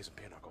stern and play some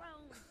pinochle.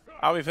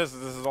 I'll be pissed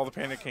if this is all the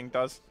Panda King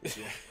does.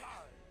 Yeah.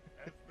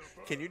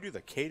 Can you do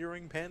the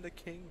catering Panda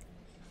King?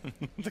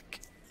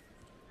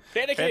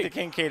 Panda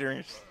King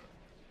catering.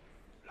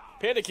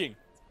 Panda King,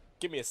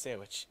 give me a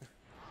sandwich.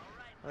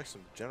 I like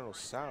some General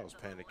Tso's,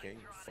 Panda King.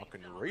 You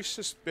fucking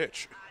racist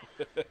bitch.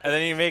 And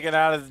then you make it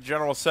out as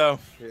General So.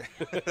 Yeah.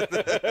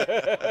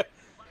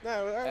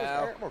 No,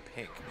 I want more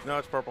pink. No,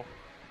 it's purple.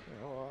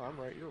 No, well, I'm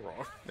right, you're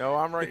wrong. No,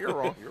 I'm right, you're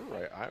wrong. You're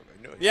right.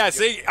 Yeah,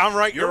 see, I'm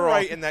right, you're wrong.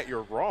 right in that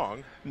you're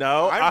wrong.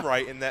 No, I'm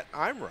right in that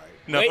I'm right.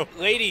 No.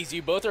 Ladies,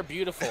 you both are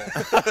beautiful.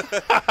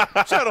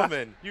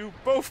 Gentlemen, you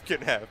both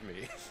can have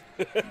me.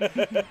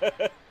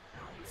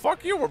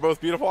 Fuck you, we're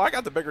both beautiful. I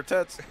got the bigger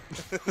tits.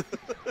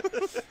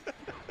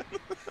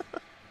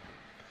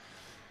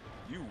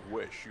 You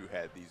wish you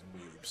had these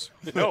moves.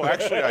 No,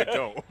 actually, I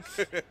don't.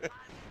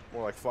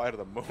 More like fly to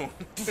the moon.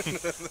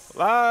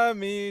 Fly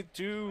me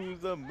to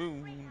the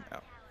moon. Oh.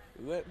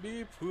 Let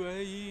me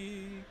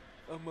pray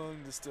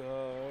among the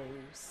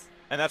stars.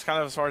 And that's kind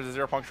of as far as the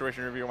zero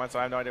punctuation review went, so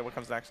I have no idea what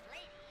comes next.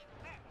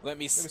 Let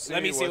me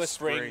see what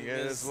spring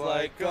is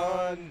like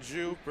on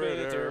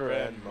Jupiter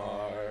and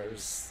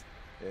Mars.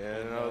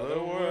 In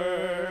other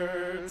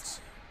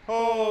words,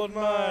 hold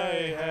my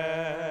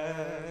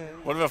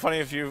hand. Would have been funny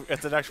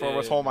if the next word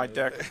was hold my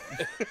dick.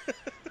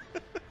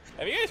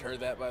 Have you guys heard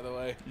that, by the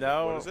way?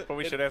 No, What is it? But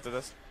we should after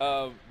this.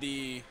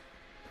 The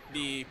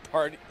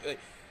party,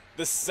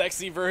 the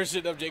sexy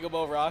version of Jingle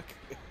Bell Rock.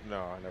 No,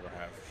 I never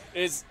have.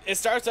 It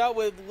starts out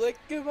with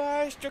licking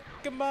my,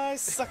 strucking my,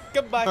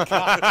 sucking my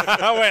cock.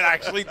 Oh, it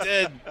actually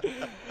did.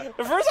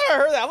 The first time I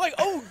heard that, I'm like,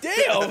 oh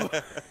damn.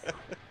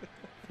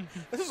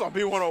 This is on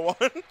B101.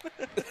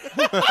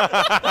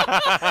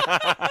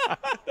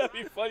 That'd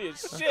be funny as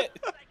shit.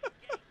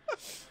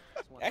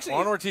 Actually,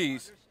 Juan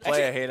Ortiz,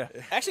 play a hater.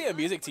 Actually, a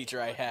music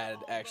teacher I had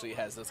actually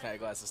has those kind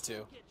of glasses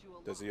too.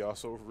 Does he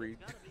also read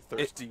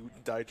Thirsty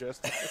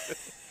Digest?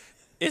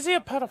 Is he a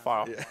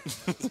pedophile? Yeah.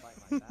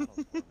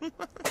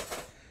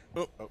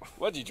 Oh.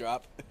 What'd you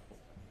drop?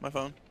 My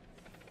phone.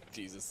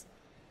 Jesus.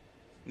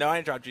 No, I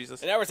didn't drop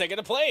Jesus. And now we're taking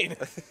a plane.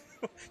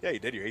 Yeah, you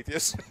did, you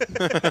atheist.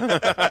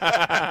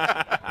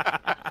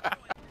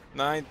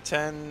 9,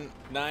 10.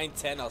 9,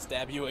 10, I'll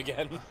stab you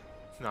again.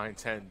 9,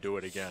 10, do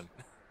it again.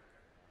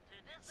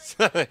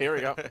 Here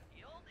we go.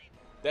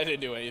 That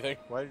didn't do anything.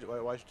 Why'd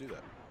you do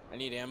that? I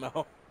need ammo.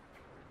 Oh,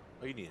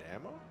 you need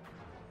ammo?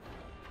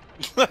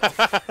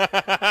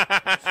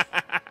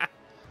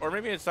 Or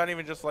maybe it's not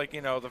even just like,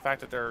 the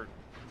fact that they're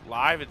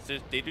live. It's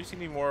just they do seem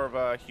to be more of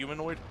a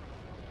humanoid.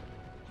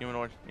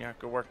 Humanoid, yeah,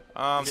 good word.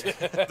 Yeah,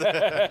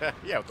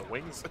 with the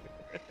wings.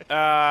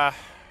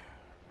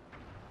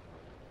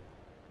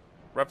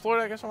 Reploid,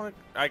 I guess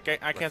I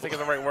can't think of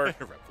the right word.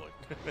 Reploid.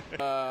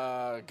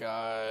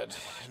 God,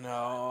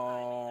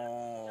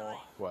 no.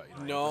 What?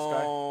 You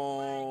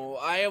No,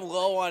 I am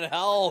low on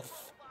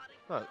health.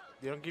 Huh,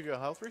 they don't give you a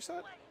health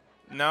reset?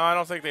 No, I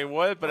don't think they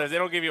would. But if they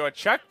don't give you a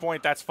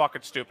checkpoint, that's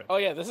fucking stupid. Oh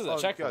yeah, this is a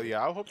checkpoint.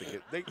 Yeah, I hope they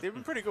get. They've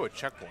been pretty good with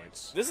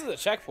checkpoints. This is a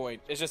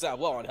checkpoint. It's just that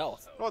I'm low on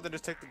health. Well, then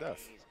just take the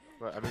death.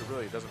 But I mean,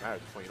 really, it doesn't matter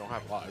at this point. You don't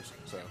have lives,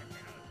 so.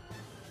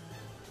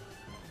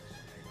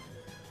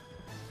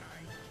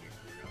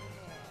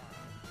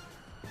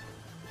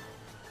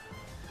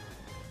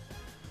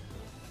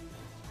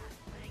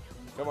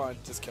 Come on,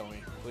 just kill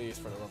me, please,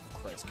 for the love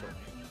of Christ, kill me.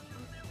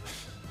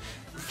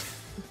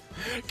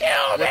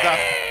 Kill me!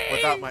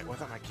 Without my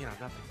key on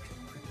nothing.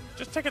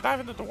 Just take a dive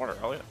into the water,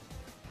 Elliot.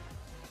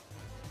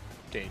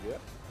 Can you do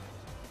that?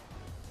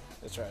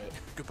 Let's try it.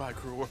 Goodbye,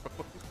 cruel world.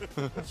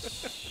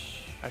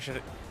 I should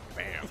have.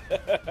 Bam.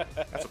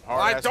 That's some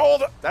hard ass.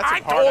 I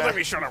told him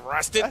he should have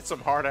rested. That's some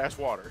hard ass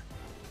water.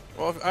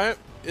 Well,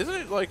 isn't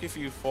it like if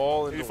you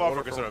fall in If you the fall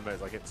water for cement,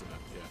 it's like hitting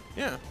cement.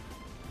 Yeah. Yeah.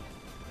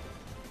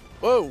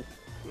 Whoa.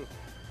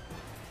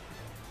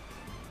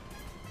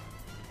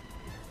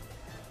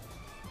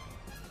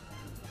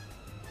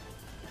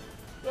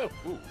 Whoa.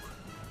 Ooh.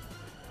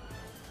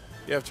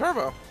 You have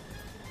turbo.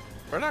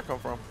 Where'd that come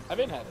from? I've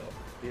been had it.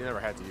 You never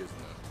had to use it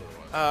until it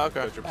was. Oh,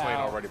 okay. Because your plane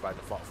already by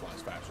default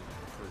flies faster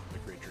than the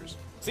creatures.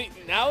 See,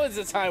 now is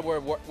the time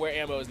where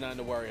ammo is nothing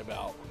to worry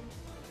about.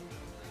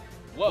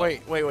 Whoa.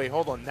 Wait,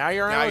 hold on. Now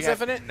your ammo is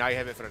infinite? Now you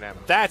have infinite ammo.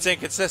 That's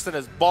inconsistent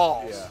as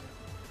balls. Yeah.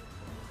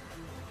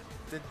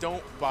 Then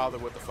don't bother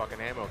with the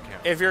fucking ammo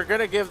count. If you're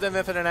gonna give them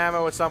infinite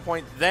ammo at some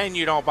point, then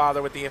you don't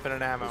bother with the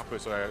infinite ammo.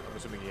 So I'm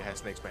assuming you have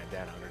Snake's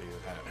bandana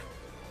underneath the hat.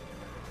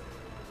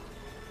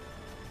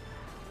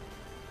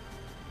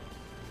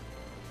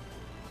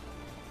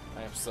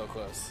 I am so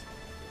close.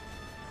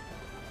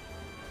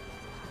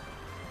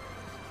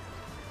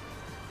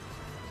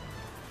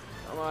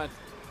 Come on.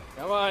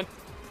 Come on.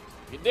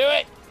 You can do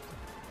it.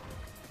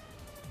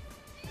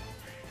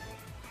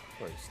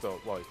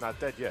 Well, he's not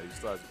dead yet. He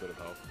still has a bit of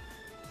health.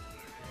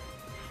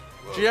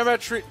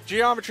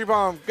 Geometry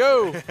bomb,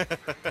 go!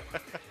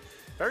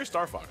 Very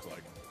Star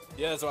Fox-like.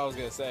 Yeah, that's what I was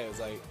gonna say. It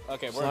was like,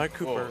 okay, we're Sly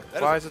Cooper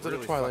flies into the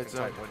Twilight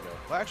Zone.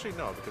 Well, actually,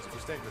 no, because if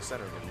you stay in the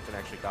center, then you can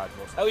actually dodge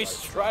most of the At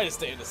least try to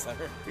stay in the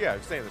center. Yeah,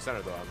 if you stay in the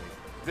center, though, I mean,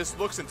 this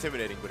looks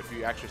intimidating, but if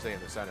you actually stay in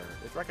the center,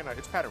 it's recognized.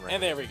 It's pattern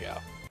recognized. And there we go.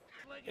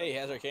 Hey, he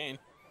has Arcane.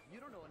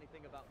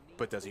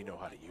 But does he know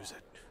how to use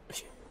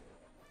it?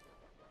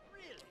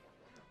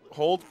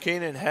 Hold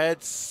cane in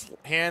hand,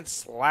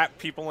 slap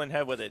people in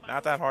head with it.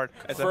 Not that hard.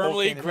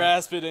 Firmly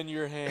grasp it in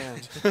your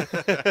hand.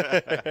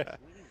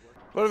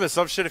 Would have been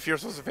some shit if you were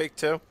supposed to fake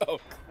too.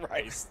 Oh,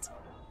 Christ.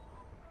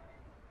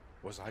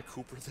 Was I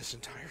Cooper this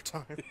entire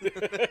time?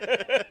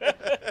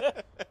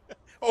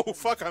 Oh,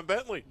 fuck, I'm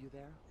Bentley. You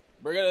there?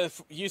 We're going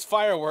to use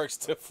fireworks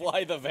to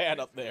fly the van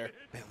up there.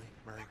 Bentley,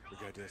 Murray, we're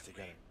going to do this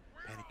together.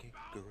 Panicking,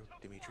 Guru,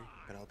 Dimitri,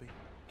 Penelope,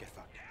 get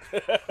fucked.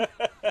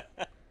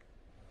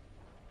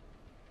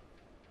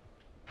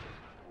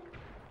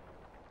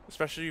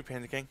 Especially you,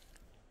 Panda King.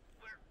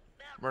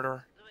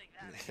 Murderer.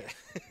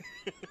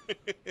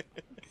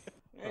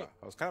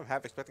 I was kind of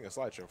half expecting a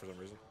slideshow for some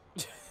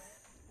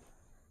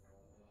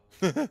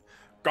reason.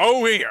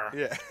 Go here!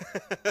 Yeah.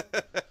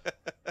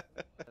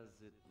 Because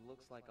it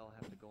looks like I'll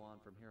have to go on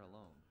from here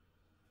alone.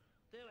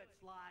 Do it,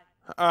 Sly.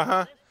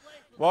 Uh-huh.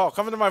 Well,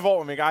 come into my vault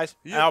with me, guys.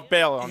 And I'll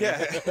bail on you.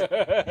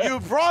 You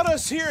brought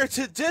us here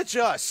to ditch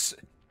us.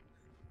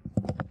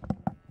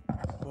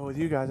 Well, with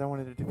you guys, I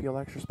wanted it to feel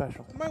extra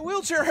special. My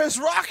wheelchair has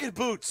rocket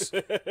boots.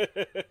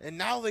 And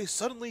now they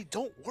suddenly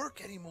don't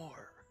work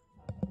anymore.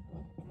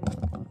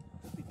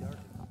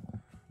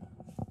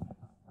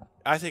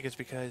 I think it's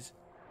because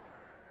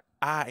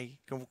I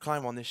can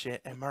climb on this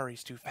shit and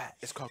Murray's too fat.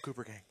 It's called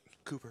Cooper Gang.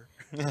 Cooper.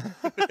 My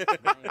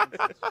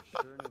ancestors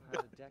sure knew how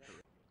to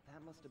decorate.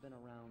 That must have been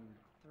around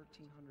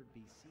 1300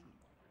 BC.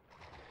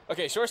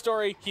 Okay, short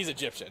story, he's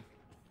Egyptian.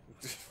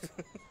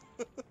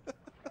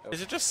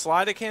 Is it just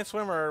Sly that can't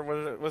swim,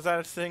 or was that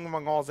a thing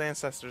among all his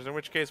ancestors? In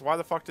which case, why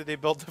the fuck did they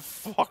build the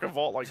fucking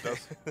vault like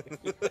this?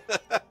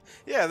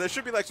 Yeah, there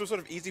should be like some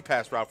sort of easy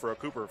pass route for a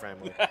Cooper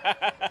family.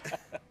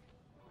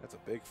 That's a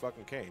big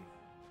fucking cane.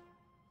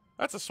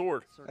 That's a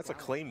sword. That's a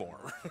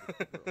claymore.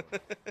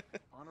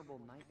 Honorable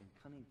knight and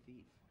cunning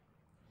thief.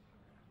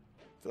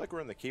 I feel like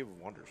we're in the Cave of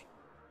Wonders.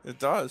 It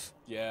does.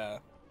 Yeah.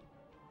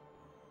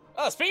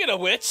 Oh, speaking of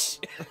which.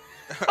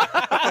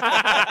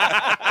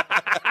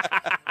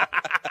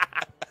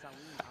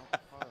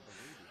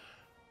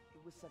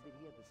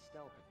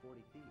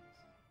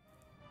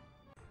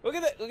 Look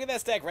at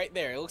that stack right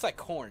there. It looks like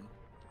corn.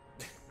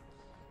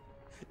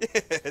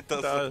 It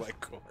does look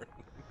like corn.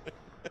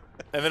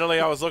 Evidently,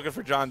 I was looking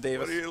for John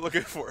Davis. What are you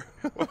looking for?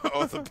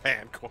 Oh, the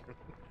band corn.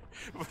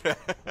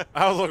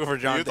 I was looking for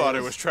John You Davis. thought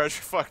it was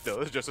treasure? Fuck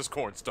no, it's just his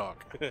corn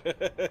stalk.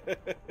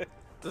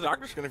 The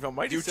doctor's gonna feel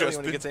mighty You've silly just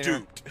when he been gets in here.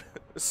 duped.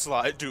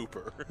 Sly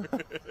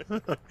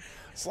Duper.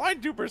 Sly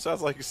Duper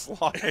sounds like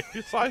Sly.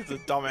 Sly's a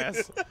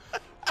dumbass.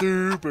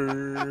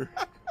 Duper.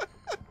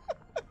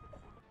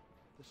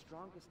 The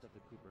strongest of the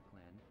Cooper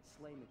clan,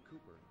 Sly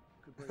McCooper,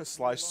 could break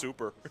Sly any law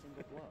Super. with a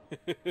single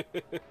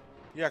blow.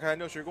 Yeah, because I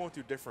know you're going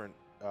through different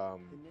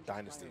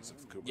dynasties of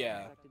the Cooper.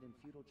 Yeah. Perfected in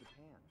feudal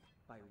Japan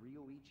by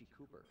Ryoichi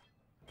Cooper.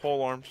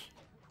 Pole arms.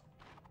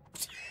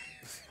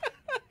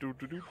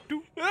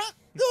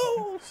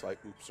 No! Sly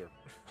Oopser.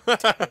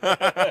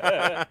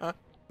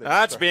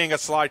 That's being a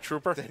Sly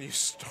Trooper. Then you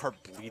start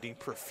bleeding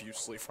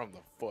profusely from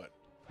the foot.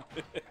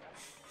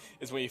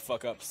 Is when you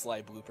fuck up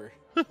Sly Blooper.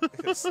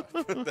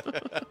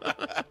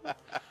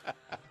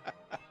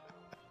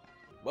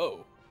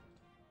 Whoa.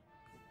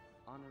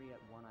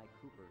 Henriette One-Eye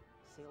Cooper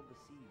sailed the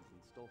seas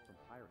and stole from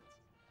pirates.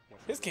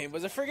 His game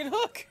was a friggin'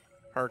 hook.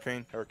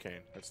 Hurricane.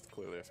 Hurricane. That's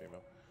clearly a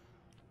female.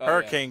 Oh,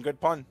 Hurricane. Yeah. Good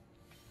pun.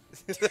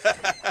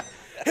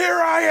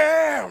 Here I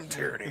am,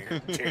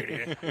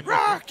 Tootie.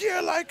 Rock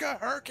you like a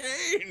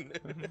hurricane.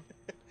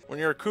 When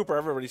you're a Cooper,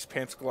 everybody's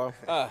pants glow.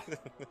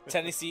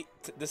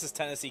 This is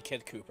Tennessee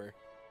Kid Cooper.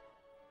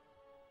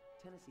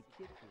 Tennessee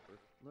Kid Cooper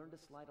learned to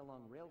slide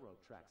along railroad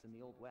tracks in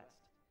the Old West.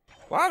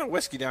 A lot of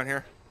whiskey down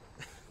here.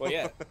 Well,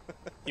 yeah.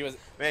 He was.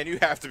 Man, you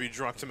have to be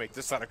drunk to make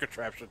this kind of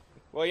contraption.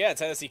 Well, yeah,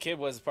 Tennessee Kid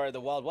was part of the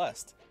Wild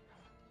West.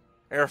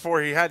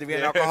 Therefore, he had to be an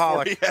Therefore,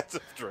 alcoholic. he had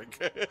to drink.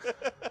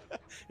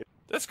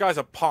 This guy's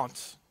a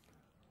ponce.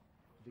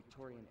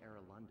 Victorian-era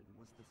London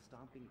was the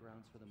stomping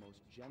grounds for the most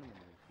gentlemanly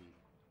thief,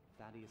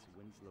 Thaddeus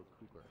Winslow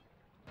Cooper.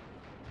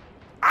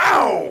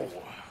 Ow!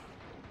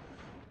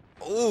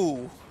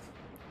 Ooh.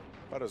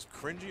 About as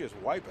cringy as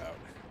Wipeout.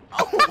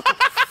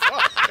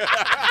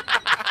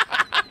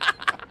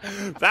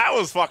 That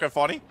was fucking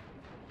funny.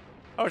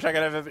 I wish I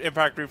could have an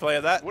impact replay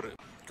of that. What?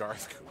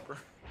 Garth Cooper.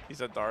 He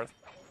said Darth.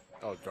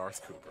 Oh,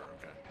 Darth Cooper.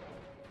 Okay.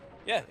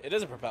 Yeah, it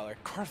is a propeller.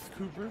 Garth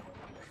Cooper?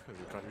 Is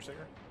he a country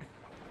singer?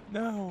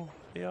 No.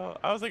 Yeah,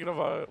 I was thinking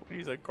of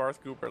he's like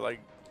Garth Cooper, like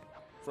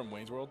from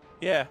Wayne's World.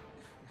 Yeah.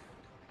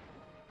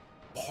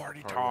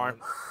 Party time.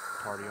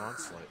 Party on,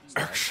 Sly.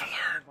 Excellent.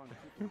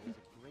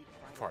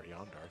 Party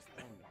on, Darth.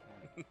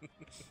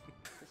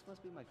 This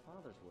must be my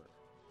father's work.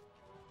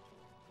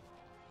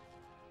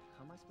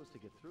 How am I supposed to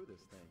get through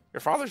this thing?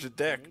 Your father's a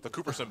dick. The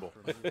Cooper symbol. For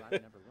a move I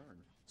never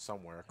learned.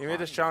 Somewhere. He made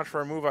this challenge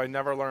for a move I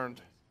never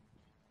learned.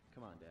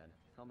 Come on, Dad.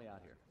 Help me out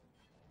here.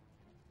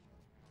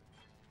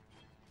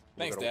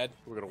 Thanks, Dad.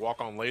 We're gonna walk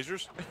on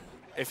lasers?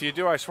 If you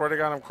do, I swear to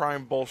God, I'm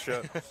crying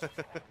bullshit.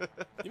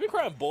 You've been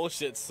crying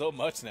bullshit so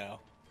much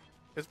now.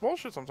 It's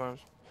bullshit sometimes.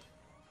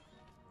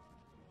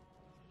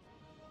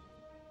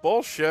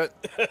 Bullshit.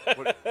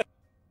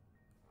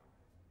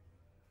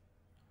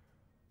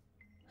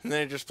 And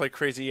then you just play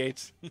Crazy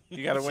Eights.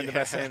 You gotta win the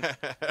best hand.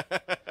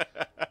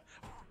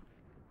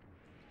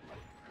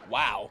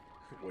 Wow.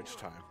 Which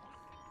time?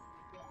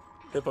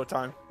 Hippo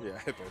time. Yeah,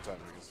 hippo time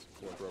is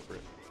more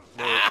appropriate.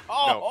 No,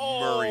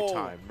 Murray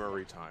time.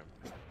 Murray time.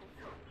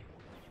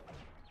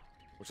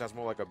 Which sounds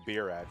more like a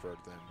beer advert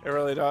than... It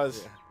really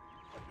does. Yeah.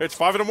 It's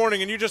 5 in the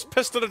morning and you just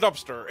pissed in a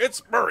dumpster.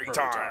 It's Murray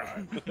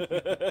time.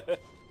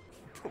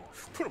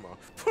 Put him on.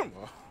 Put him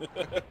on.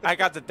 I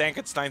got the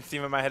Dankenstein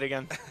theme in my head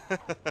again.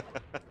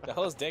 The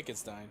hell is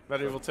Dankenstein?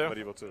 Medieval 2?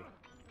 Medieval 2.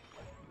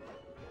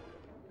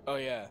 Oh,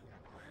 yeah.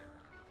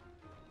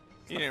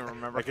 You didn't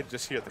remember. I could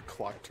just hear the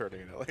clock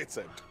turning and it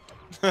said...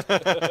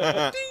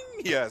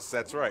 Ding! Yes,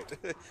 that's right.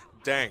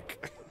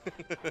 Dank.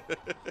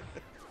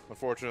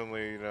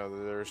 Unfortunately, you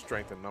know, there's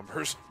strength in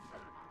numbers.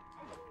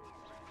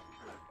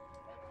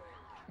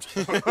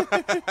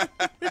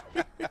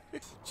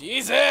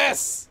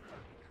 Jesus!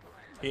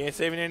 He ain't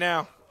saving you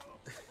now.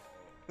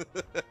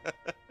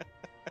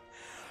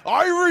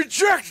 I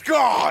reject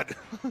God!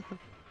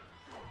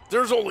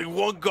 There's only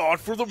one God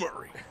for the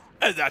Murray.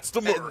 And that's the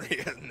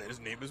Murray. And his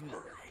name is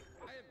Murray.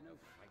 I have no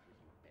fight with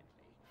you,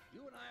 Bentley.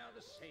 You and I are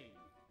the same.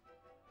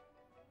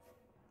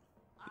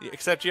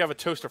 Except you have a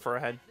toaster for a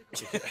head. Need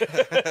to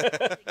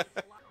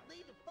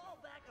fall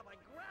back on my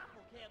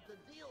grapple camp to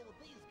deal with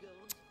these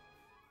goons.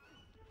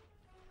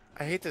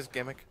 I hate this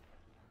gimmick.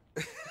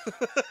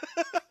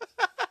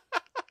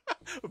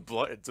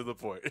 Blunt and to the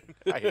point.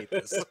 I hate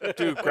this.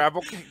 Dude,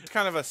 grapple,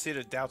 kind of a seat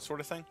of doubt sort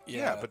of thing.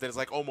 Yeah, but then it's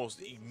like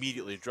almost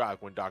immediately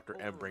dropped when Dr.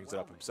 M brings it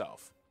up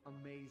himself.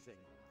 Amazing.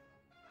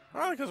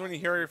 Probably because when you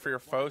hear it for your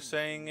foe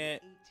saying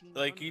it,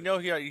 like, you know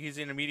he's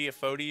an immediate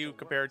foe to you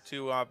compared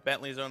to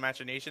Bentley's own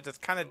machinations. It's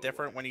kind of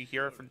different when you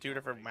hear it from two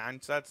different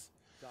mindsets.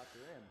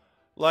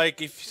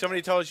 Like, if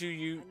somebody tells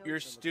you you're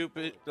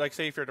stupid, like,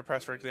 say if you're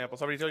depressed, for example,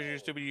 somebody tells you you're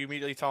stupid, you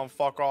immediately tell them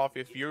fuck off.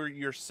 If you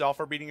yourself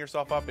are beating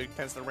yourself up, it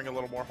tends to ring a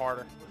little more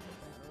harder.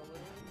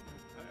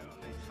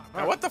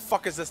 Now, what the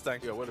fuck is this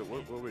thing? Yeah, what are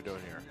we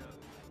doing here?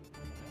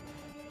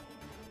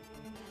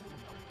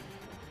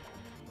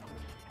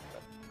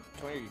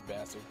 Come here, you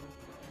bastard.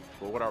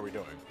 Well, what are we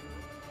doing?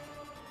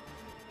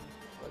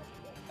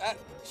 Ah,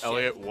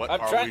 Elliot, what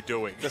are we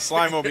doing? The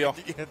Slime-mobile.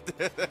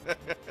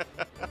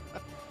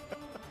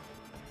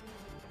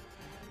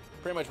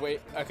 Pretty much wait.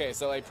 Okay,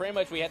 so like pretty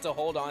much we had to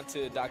hold on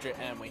to Dr.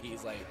 M when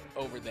he's like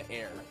over the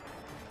air.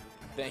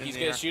 Then he's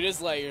gonna shoot his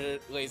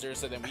laser,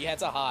 so then we had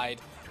to hide,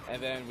 and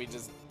then we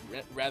just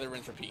rather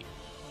rinse repeat.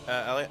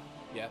 Elliot?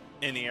 Yeah.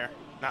 In the air,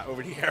 not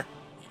over the air.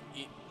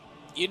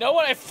 You know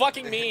what I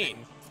fucking mean.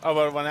 Oh,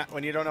 but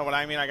when you don't know what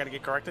I mean, I gotta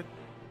get corrected?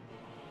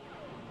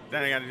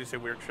 Then I gotta do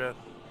some weird shit.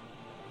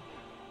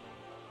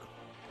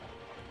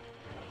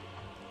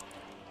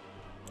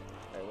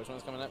 Alright, which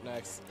one's coming up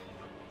next?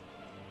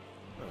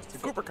 No, it's the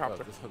Cooper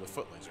copter. The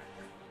foot laser.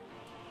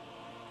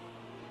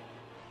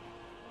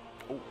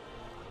 Oh.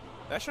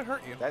 That should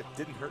hurt you. That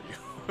didn't hurt you.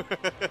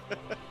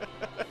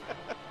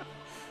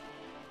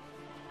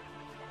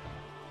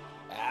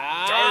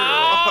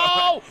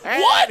 Ow!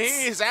 And What?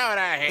 he's out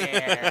of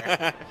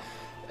here.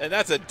 And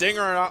that's a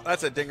dinger.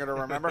 That's a dinger to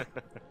remember.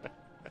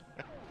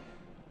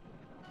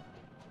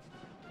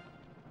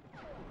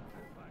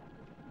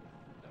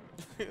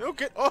 Oh,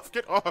 get off!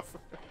 Get off!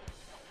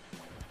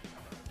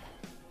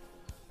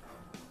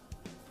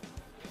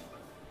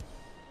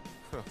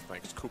 Oh,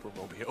 thanks, Cooper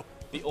Mobile.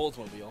 The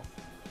Oldsmobile.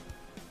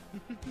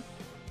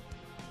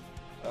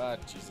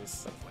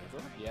 Jesus.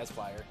 He has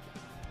fire.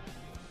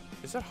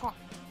 Is that hot?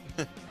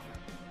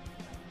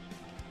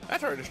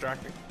 That's very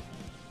distracting.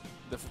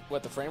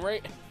 What, the frame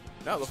rate?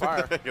 No, the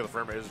fire. Yeah, the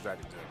frame rate is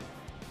distracting too.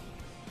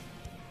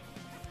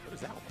 What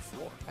is that on the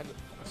floor?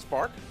 A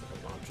spark?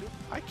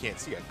 I can't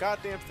see a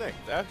goddamn thing.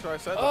 That's what I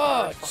said.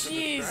 Oh,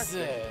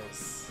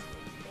 Jesus.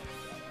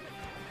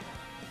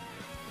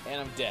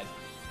 And I'm dead.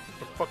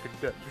 I'm fucking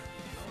dead.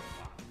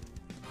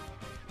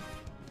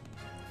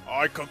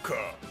 I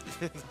concur.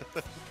 Was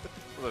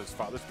that his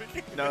father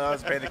speaking? No, that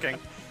was Panda King.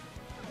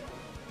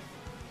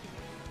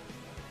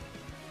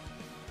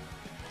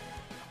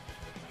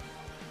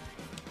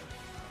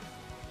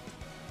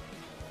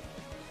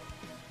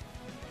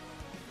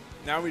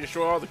 Now we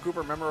destroy all the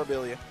Cooper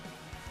memorabilia.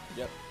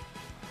 Yep.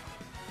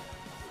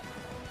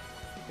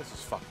 This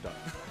is fucked up.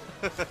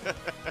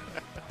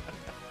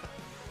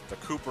 The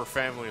Cooper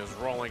family is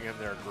rolling in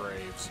their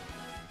graves.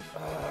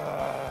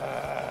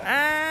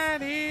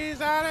 And he's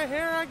out of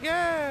here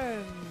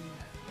again.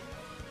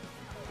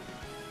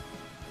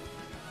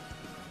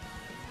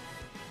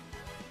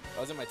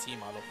 I was in my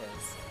team auto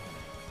pose.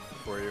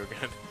 Were you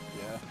again?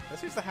 Yeah. That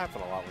seems to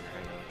happen a lot when you're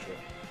hanging out and shit.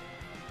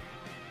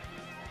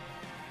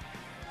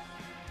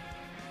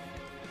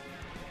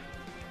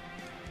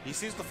 He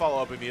seems to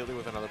follow up immediately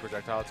with another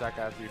projectile attack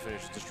after you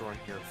finish destroying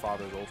your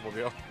father's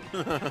Oldsmobile.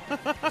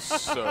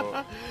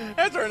 So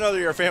after another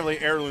your family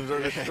heirlooms are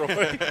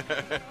destroyed.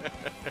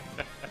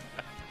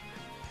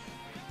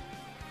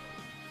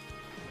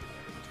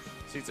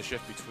 Seems a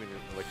shift between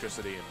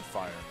electricity and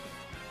fire.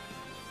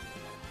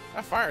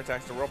 That fire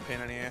attack's a real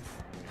pain in the ass.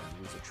 Yeah,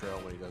 he leaves a trail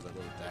when he does that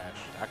little dash.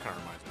 That kind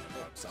of reminds me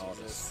of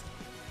Solidus.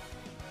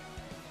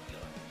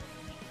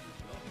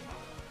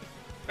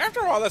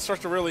 After a while, that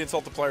starts to really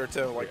insult the player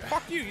too. Like,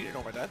 fuck you! You didn't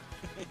know my dad.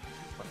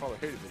 My father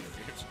hated video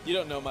games. You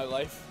don't know my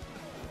life.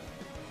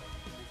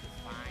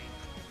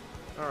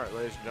 Alright,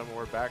 ladies and gentlemen,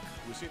 we're back.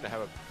 We seem to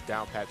have a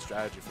down-pat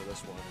strategy for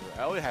this one.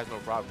 Elliot has no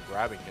problem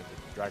grabbing him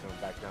and dragging him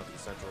back down to the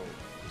center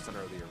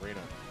of the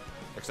arena.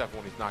 Except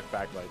when he's knocked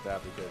back like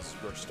that because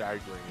you're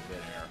staggering in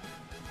midair.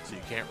 So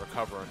you can't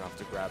recover enough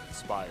to grab the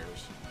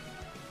spires.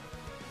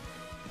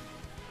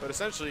 But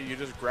essentially, you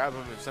just grab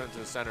him and send him to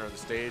the center of the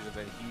stage, and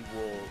then he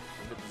will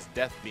emit this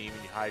death beam,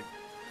 and you hide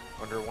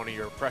under one of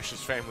your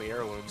precious family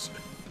heirlooms.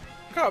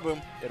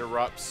 Kaboom! It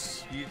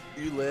erupts.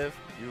 You live.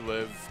 You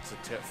live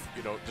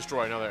to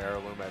destroy another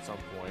heirloom at some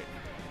point.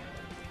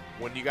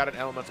 When you got an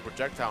elemental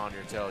projectile on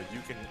your tail,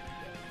 you can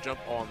jump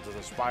onto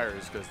the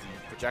spires because the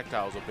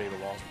projectiles obey the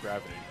laws of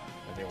gravity,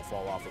 and they will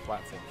fall off the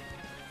platform.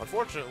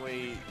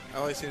 Unfortunately,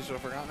 Ellie seems to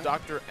have forgotten.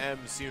 Dr. M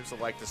seems to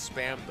like to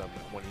spam them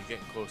when he's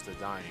getting close to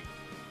dying.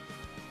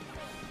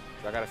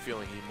 So I got a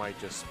feeling he might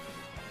just...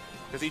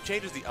 Because he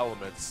changes the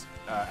elements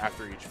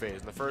after each phase.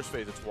 In the first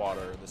phase, it's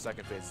water. In the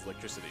second phase, it's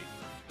electricity.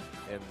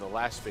 In the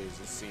last phase,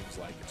 it seems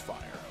like it's fire.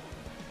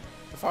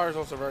 The fire is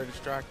also very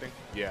distracting.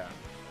 Yeah.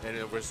 And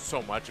there was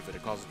so much of it,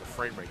 it causes the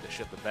frame rate to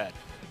shit the bed.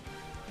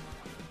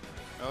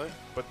 Really?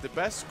 But the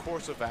best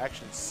course of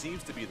action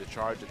seems to be the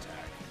charge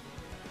attack.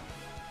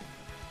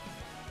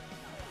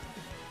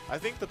 I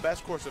think the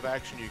best course of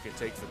action you can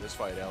take for this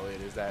fight, Elliot,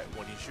 is that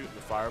when he's shooting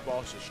the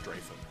fireballs, just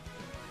strafe him.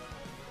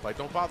 Like,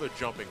 don't bother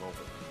jumping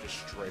over them,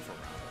 just strafe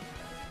around.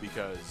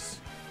 Because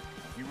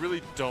you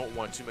really don't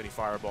want too many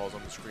fireballs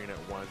on the screen at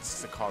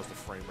once to cause the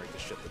frame rate to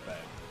shit the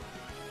bed.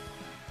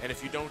 And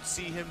if you don't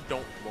see him,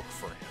 don't look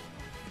for him.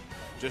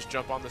 Just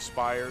jump on the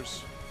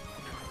spires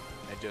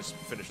and just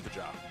finish the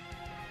job.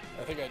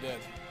 I think I did.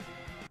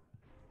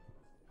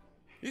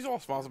 He's all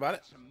smiles about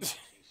it.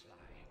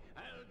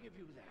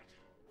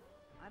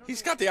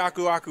 He's got the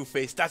Aku Aku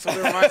face. That's what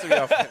it reminds me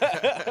of.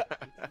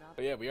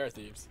 But yeah, we are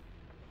thieves.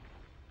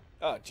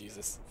 Oh,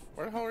 Jesus.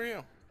 Where the hell are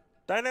you?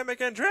 Dynamic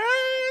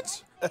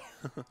entrance!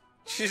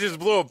 She just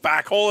blew a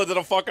back hole into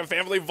the fucking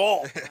family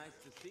vault. Nice to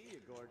see you,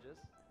 gorgeous.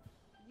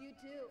 You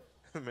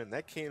too. Man,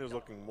 that cane is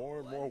looking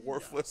more and more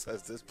worthless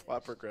as this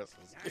plot progresses.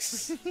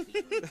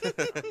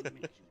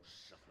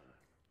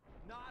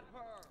 Not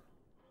her.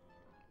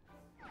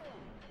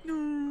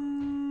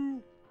 No.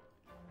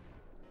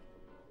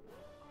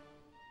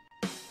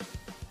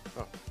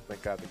 Oh,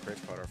 thank God the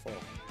crates caught our fall.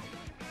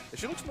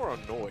 She looks more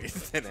annoyed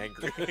than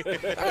angry.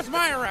 That was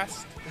my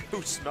arrest.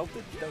 Who smelt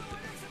it?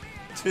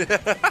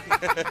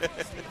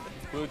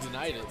 Who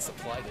denied it,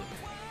 supplied it.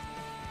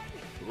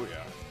 Oh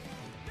yeah.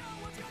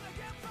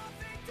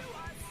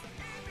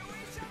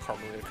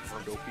 Carmelita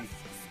confirmed OP.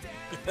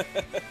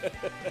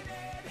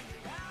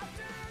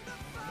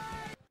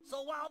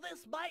 So while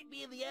this might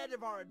be the end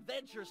of our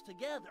adventures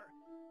together,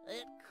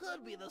 it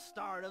could be the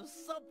start of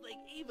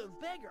something even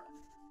bigger.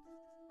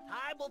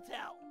 Time will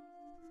tell.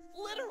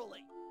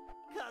 Literally.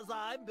 Because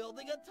I'm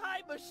building a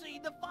time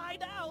machine to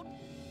find out.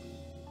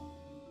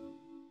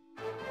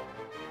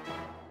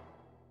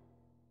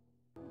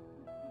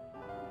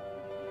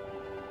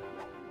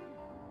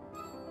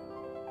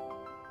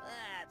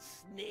 That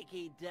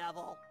sneaky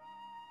devil.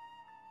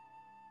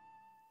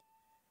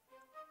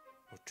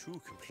 Oh,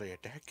 two can play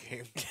at that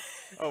game.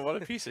 Oh,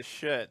 what a piece of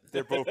shit.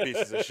 They're both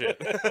pieces of shit.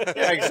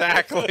 Yeah,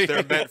 exactly.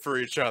 They're meant for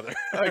each other.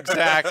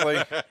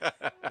 Exactly.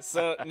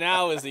 So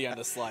now is the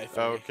end of Sly.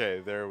 Okay,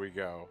 there we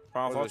go.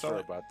 Final thoughts sure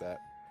about that.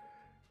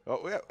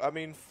 Oh yeah, I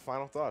mean,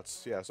 final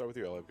thoughts. Yeah, start with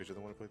you, Elliot, because you're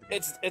the one who played the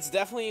game. It's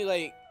definitely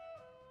like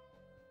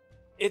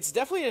It's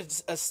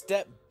definitely a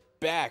step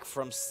back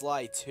from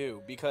Sly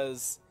 2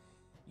 because,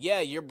 yeah,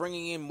 you're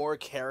bringing in more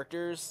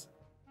characters,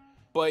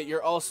 but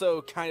you're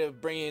also kind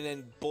of bringing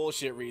in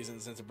bullshit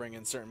reasons into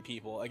bringing certain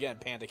people. Again,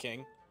 Panda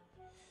King.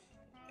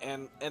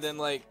 And then,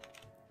 like...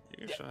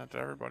 You can send that to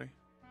everybody.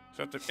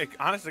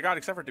 Honest to God,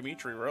 except for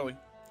Dimitri, really.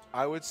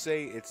 I would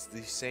say it's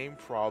the same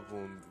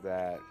problem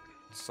that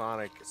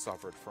Sonic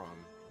suffered from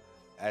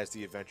as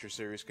the Adventure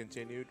series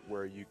continued,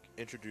 where you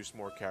introduce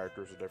more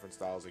characters with different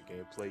styles of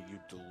gameplay, you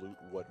dilute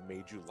what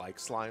made you like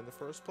Sly in the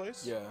first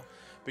place. Yeah.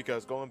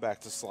 Because going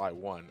back to Sly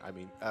 1, I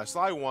mean,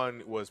 Sly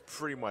 1 was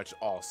pretty much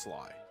all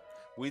Sly.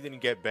 We didn't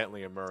get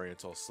Bentley and Murray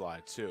until Sly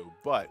 2,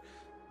 but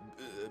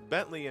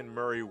Bentley and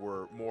Murray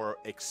were more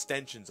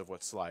extensions of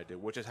what Sly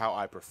did, which is how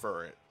I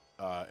prefer it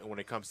when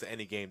it comes to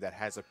any game that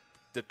has a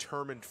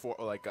determined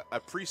a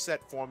preset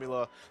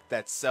formula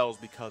that sells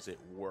because it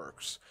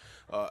works.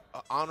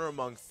 Honor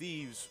Among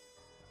Thieves,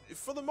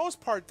 for the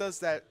most part, does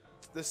that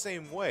the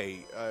same way,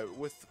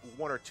 with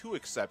one or two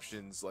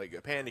exceptions.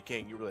 Like Panda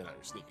King, you're really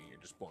not sneaking; you're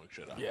just blowing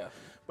shit up. Yeah.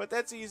 But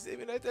that's easy. I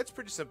mean, that's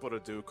pretty simple to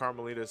do.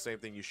 Carmelita, same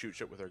thing. You shoot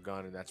shit with her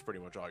gun, and that's pretty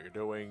much all you're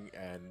doing.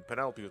 And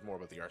Penelope was more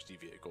about the RC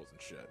vehicles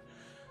and shit.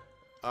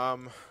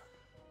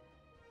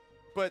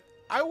 But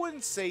I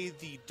wouldn't say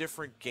the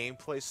different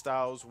gameplay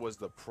styles was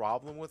the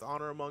problem with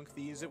Honor Among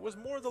Thieves. It was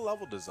more the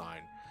level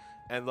design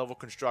and level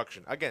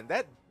construction. Again,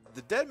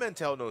 the Dead Men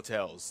Tell No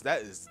Tales,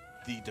 that is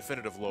the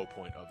definitive low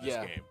point of this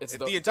game. It's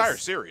the entire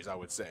series, I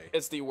would say.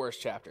 It's the worst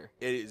chapter.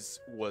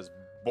 Was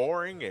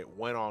boring, it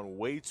went on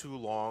way too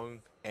long,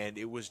 and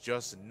it was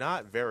just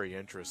not very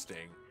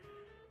interesting.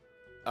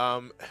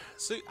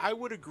 So I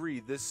would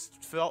agree, this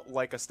felt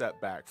like a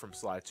step back from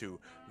Sly 2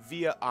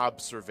 via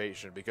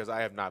observation, because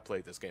I have not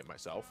played this game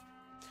myself.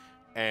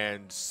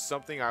 And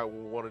something I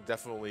want to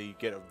definitely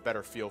get a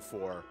better feel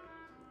for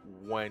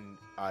when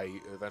I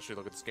eventually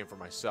look at this game for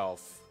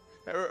myself.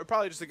 Or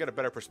probably just to get a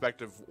better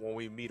perspective when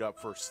we meet up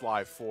for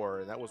Sly 4,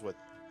 and that was what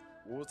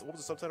was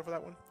the subtitle for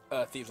that one?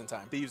 Thieves in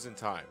Time. Thieves in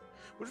Time.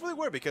 Which is really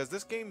weird because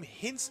this game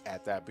hints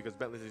at that because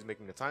Bentley's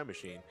making a time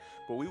machine,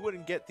 but we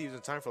wouldn't get Thieves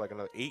in Time for like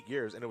another 8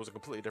 years, and it was a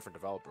completely different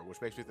developer,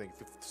 which makes me think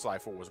Sly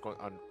 4 was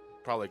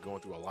probably going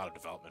through a lot of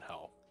development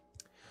hell.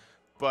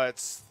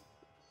 But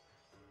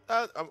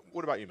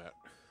what about you, Matt?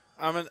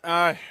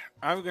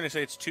 I'm gonna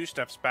say it's 2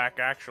 steps back,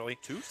 actually.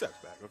 2 steps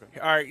back. Okay.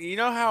 All right. You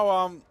know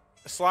how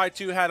Sly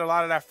 2 had a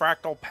lot of that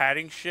fractal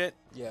padding shit?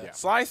 Yeah.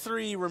 Sly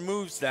 3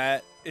 removes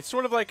that. It's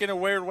sort of like, in a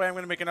weird way, I'm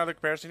going to make another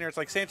comparison here. It's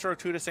like Saints Row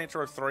 2 to Saints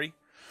Row 3.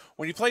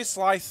 When you play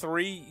Sly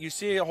 3, you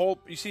see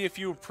a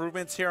few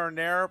improvements here and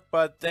there,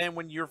 but then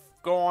when you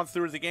go on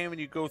through the game and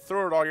you go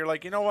through it all, you're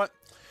like, you know what?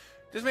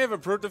 This may have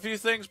improved a few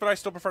things, but I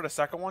still prefer the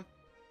second one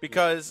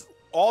because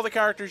all the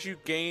characters you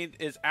gained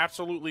is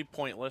absolutely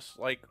pointless.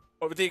 Like,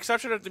 with the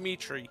exception of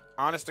Dimitri,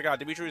 honest to God,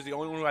 Dimitri is the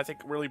only one who I think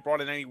really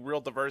brought in any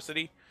real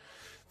diversity.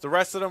 The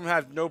rest of them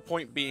have no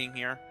point being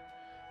here.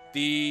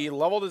 The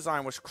level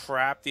design was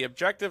crap. The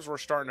objectives were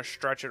starting to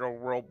stretch it a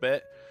real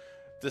bit.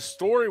 The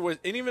story was,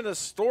 and even the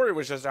story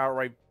was just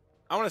outright,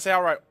 I want to say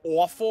outright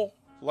awful.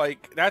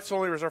 Like, that's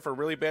only reserved for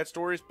really bad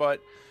stories,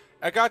 but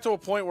I got to a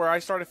point where I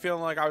started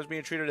feeling like I was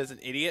being treated as an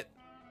idiot.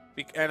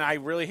 And I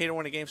really hate it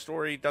when a game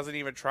story doesn't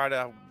even try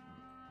to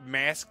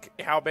mask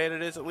how bad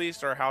it is, at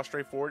least, or how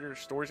straightforward your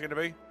story's going to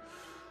be.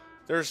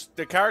 There's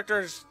the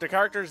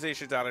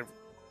characterization's out of...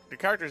 The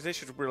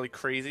characterization's really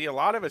crazy. A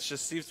lot of it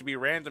just seems to be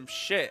random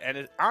shit.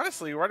 And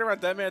honestly, right around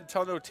Dead Man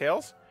Tell No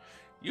Tales,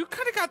 you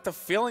kind of got the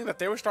feeling that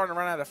they were starting to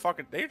run out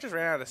of they just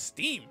ran out of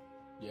steam.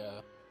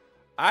 Yeah.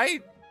 I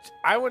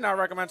would not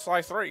recommend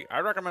Sly 3. I'd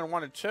recommend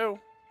 1 and 2,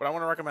 but I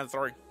want to recommend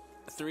 3.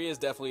 3 is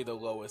definitely the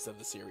lowest of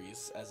the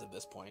series as of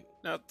this point.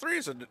 Now, 3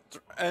 is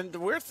and the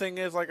weird thing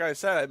is, like I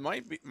said, it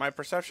might be, my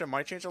perception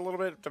might change a little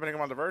bit depending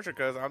on the version,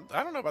 because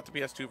I don't know about the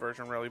PS2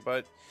 version really,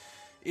 but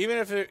even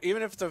if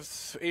the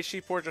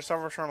HD port just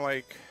suffers from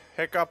like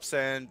hiccups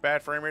and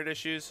bad frame rate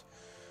issues,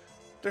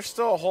 there's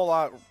still a whole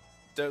lot.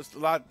 There's a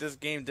lot this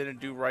game didn't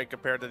do right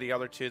compared to the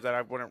other two that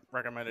I wouldn't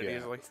recommend it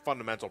easily.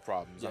 Fundamental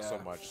problems, not so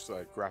much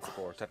like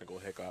graphical or technical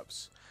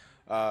hiccups.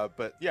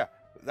 But yeah,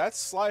 that's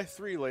Sly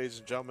 3, ladies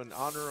and gentlemen.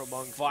 Honor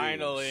Among Thieves.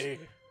 Finally.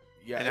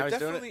 Yeah, and it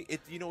definitely,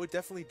 it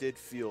definitely did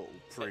feel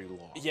pretty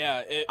long.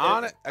 Yeah,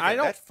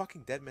 that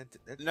fucking Dead Man.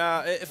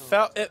 Nah,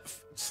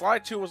 Sly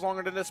 2 was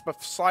longer than this,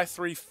 but Sly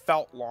 3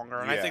 felt longer,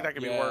 and I think that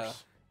could be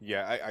worse.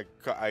 Yeah,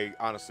 I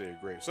honestly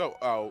agree.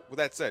 So, with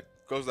that said,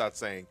 goes without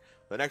saying,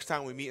 the next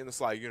time we meet in the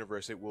Sly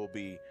universe, it will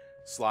be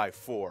Sly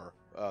 4,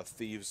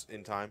 Thieves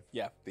in Time.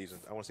 Yeah.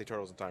 I want to say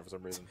Turtles in Time for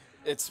some reason.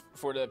 It's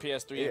for the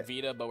PS3 and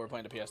Vita, but we're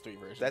playing the PS3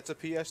 version. That's a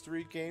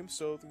PS3 game,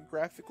 so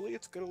graphically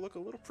it's going to look a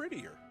little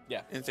prettier.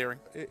 Yeah. In theory.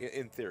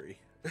 In theory.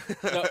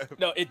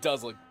 no, it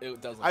does look.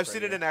 I've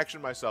seen it in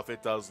action myself.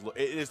 It does.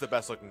 It is the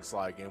best looking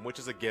Sly game, which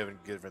is a given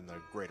the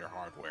greater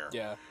hardware.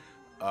 Yeah.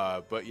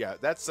 But yeah,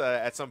 that's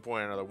at some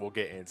point or another we'll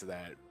get into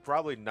that.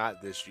 Probably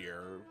not this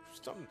year.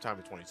 Sometime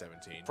in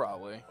 2017.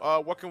 Probably.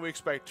 What can we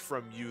expect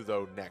from you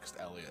though next,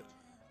 Elliot?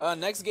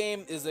 Next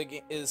game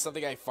is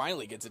something I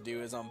finally get to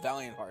do is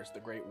Valiant Hearts: The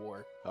Great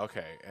War.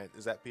 Okay, and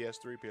is that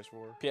PS3,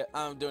 PS4?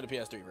 I'm doing the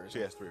PS3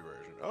 version. PS3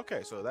 version.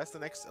 Okay, so that's the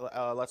next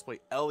Let's Play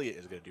Elliot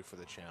is going to do for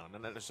the channel.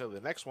 Not necessarily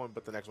the next one,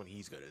 but the next one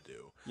he's going to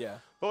do. Yeah.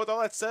 But with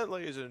all that said,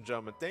 ladies and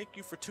gentlemen, thank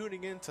you for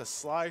tuning in to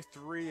Sly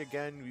 3.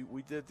 Again,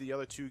 we did the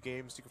other 2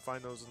 games. You can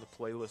find those in the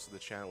playlist of the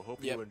channel.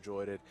 Hope you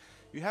enjoyed it.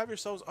 You have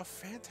yourselves a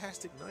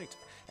fantastic night,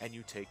 and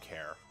you take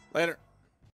care. Later.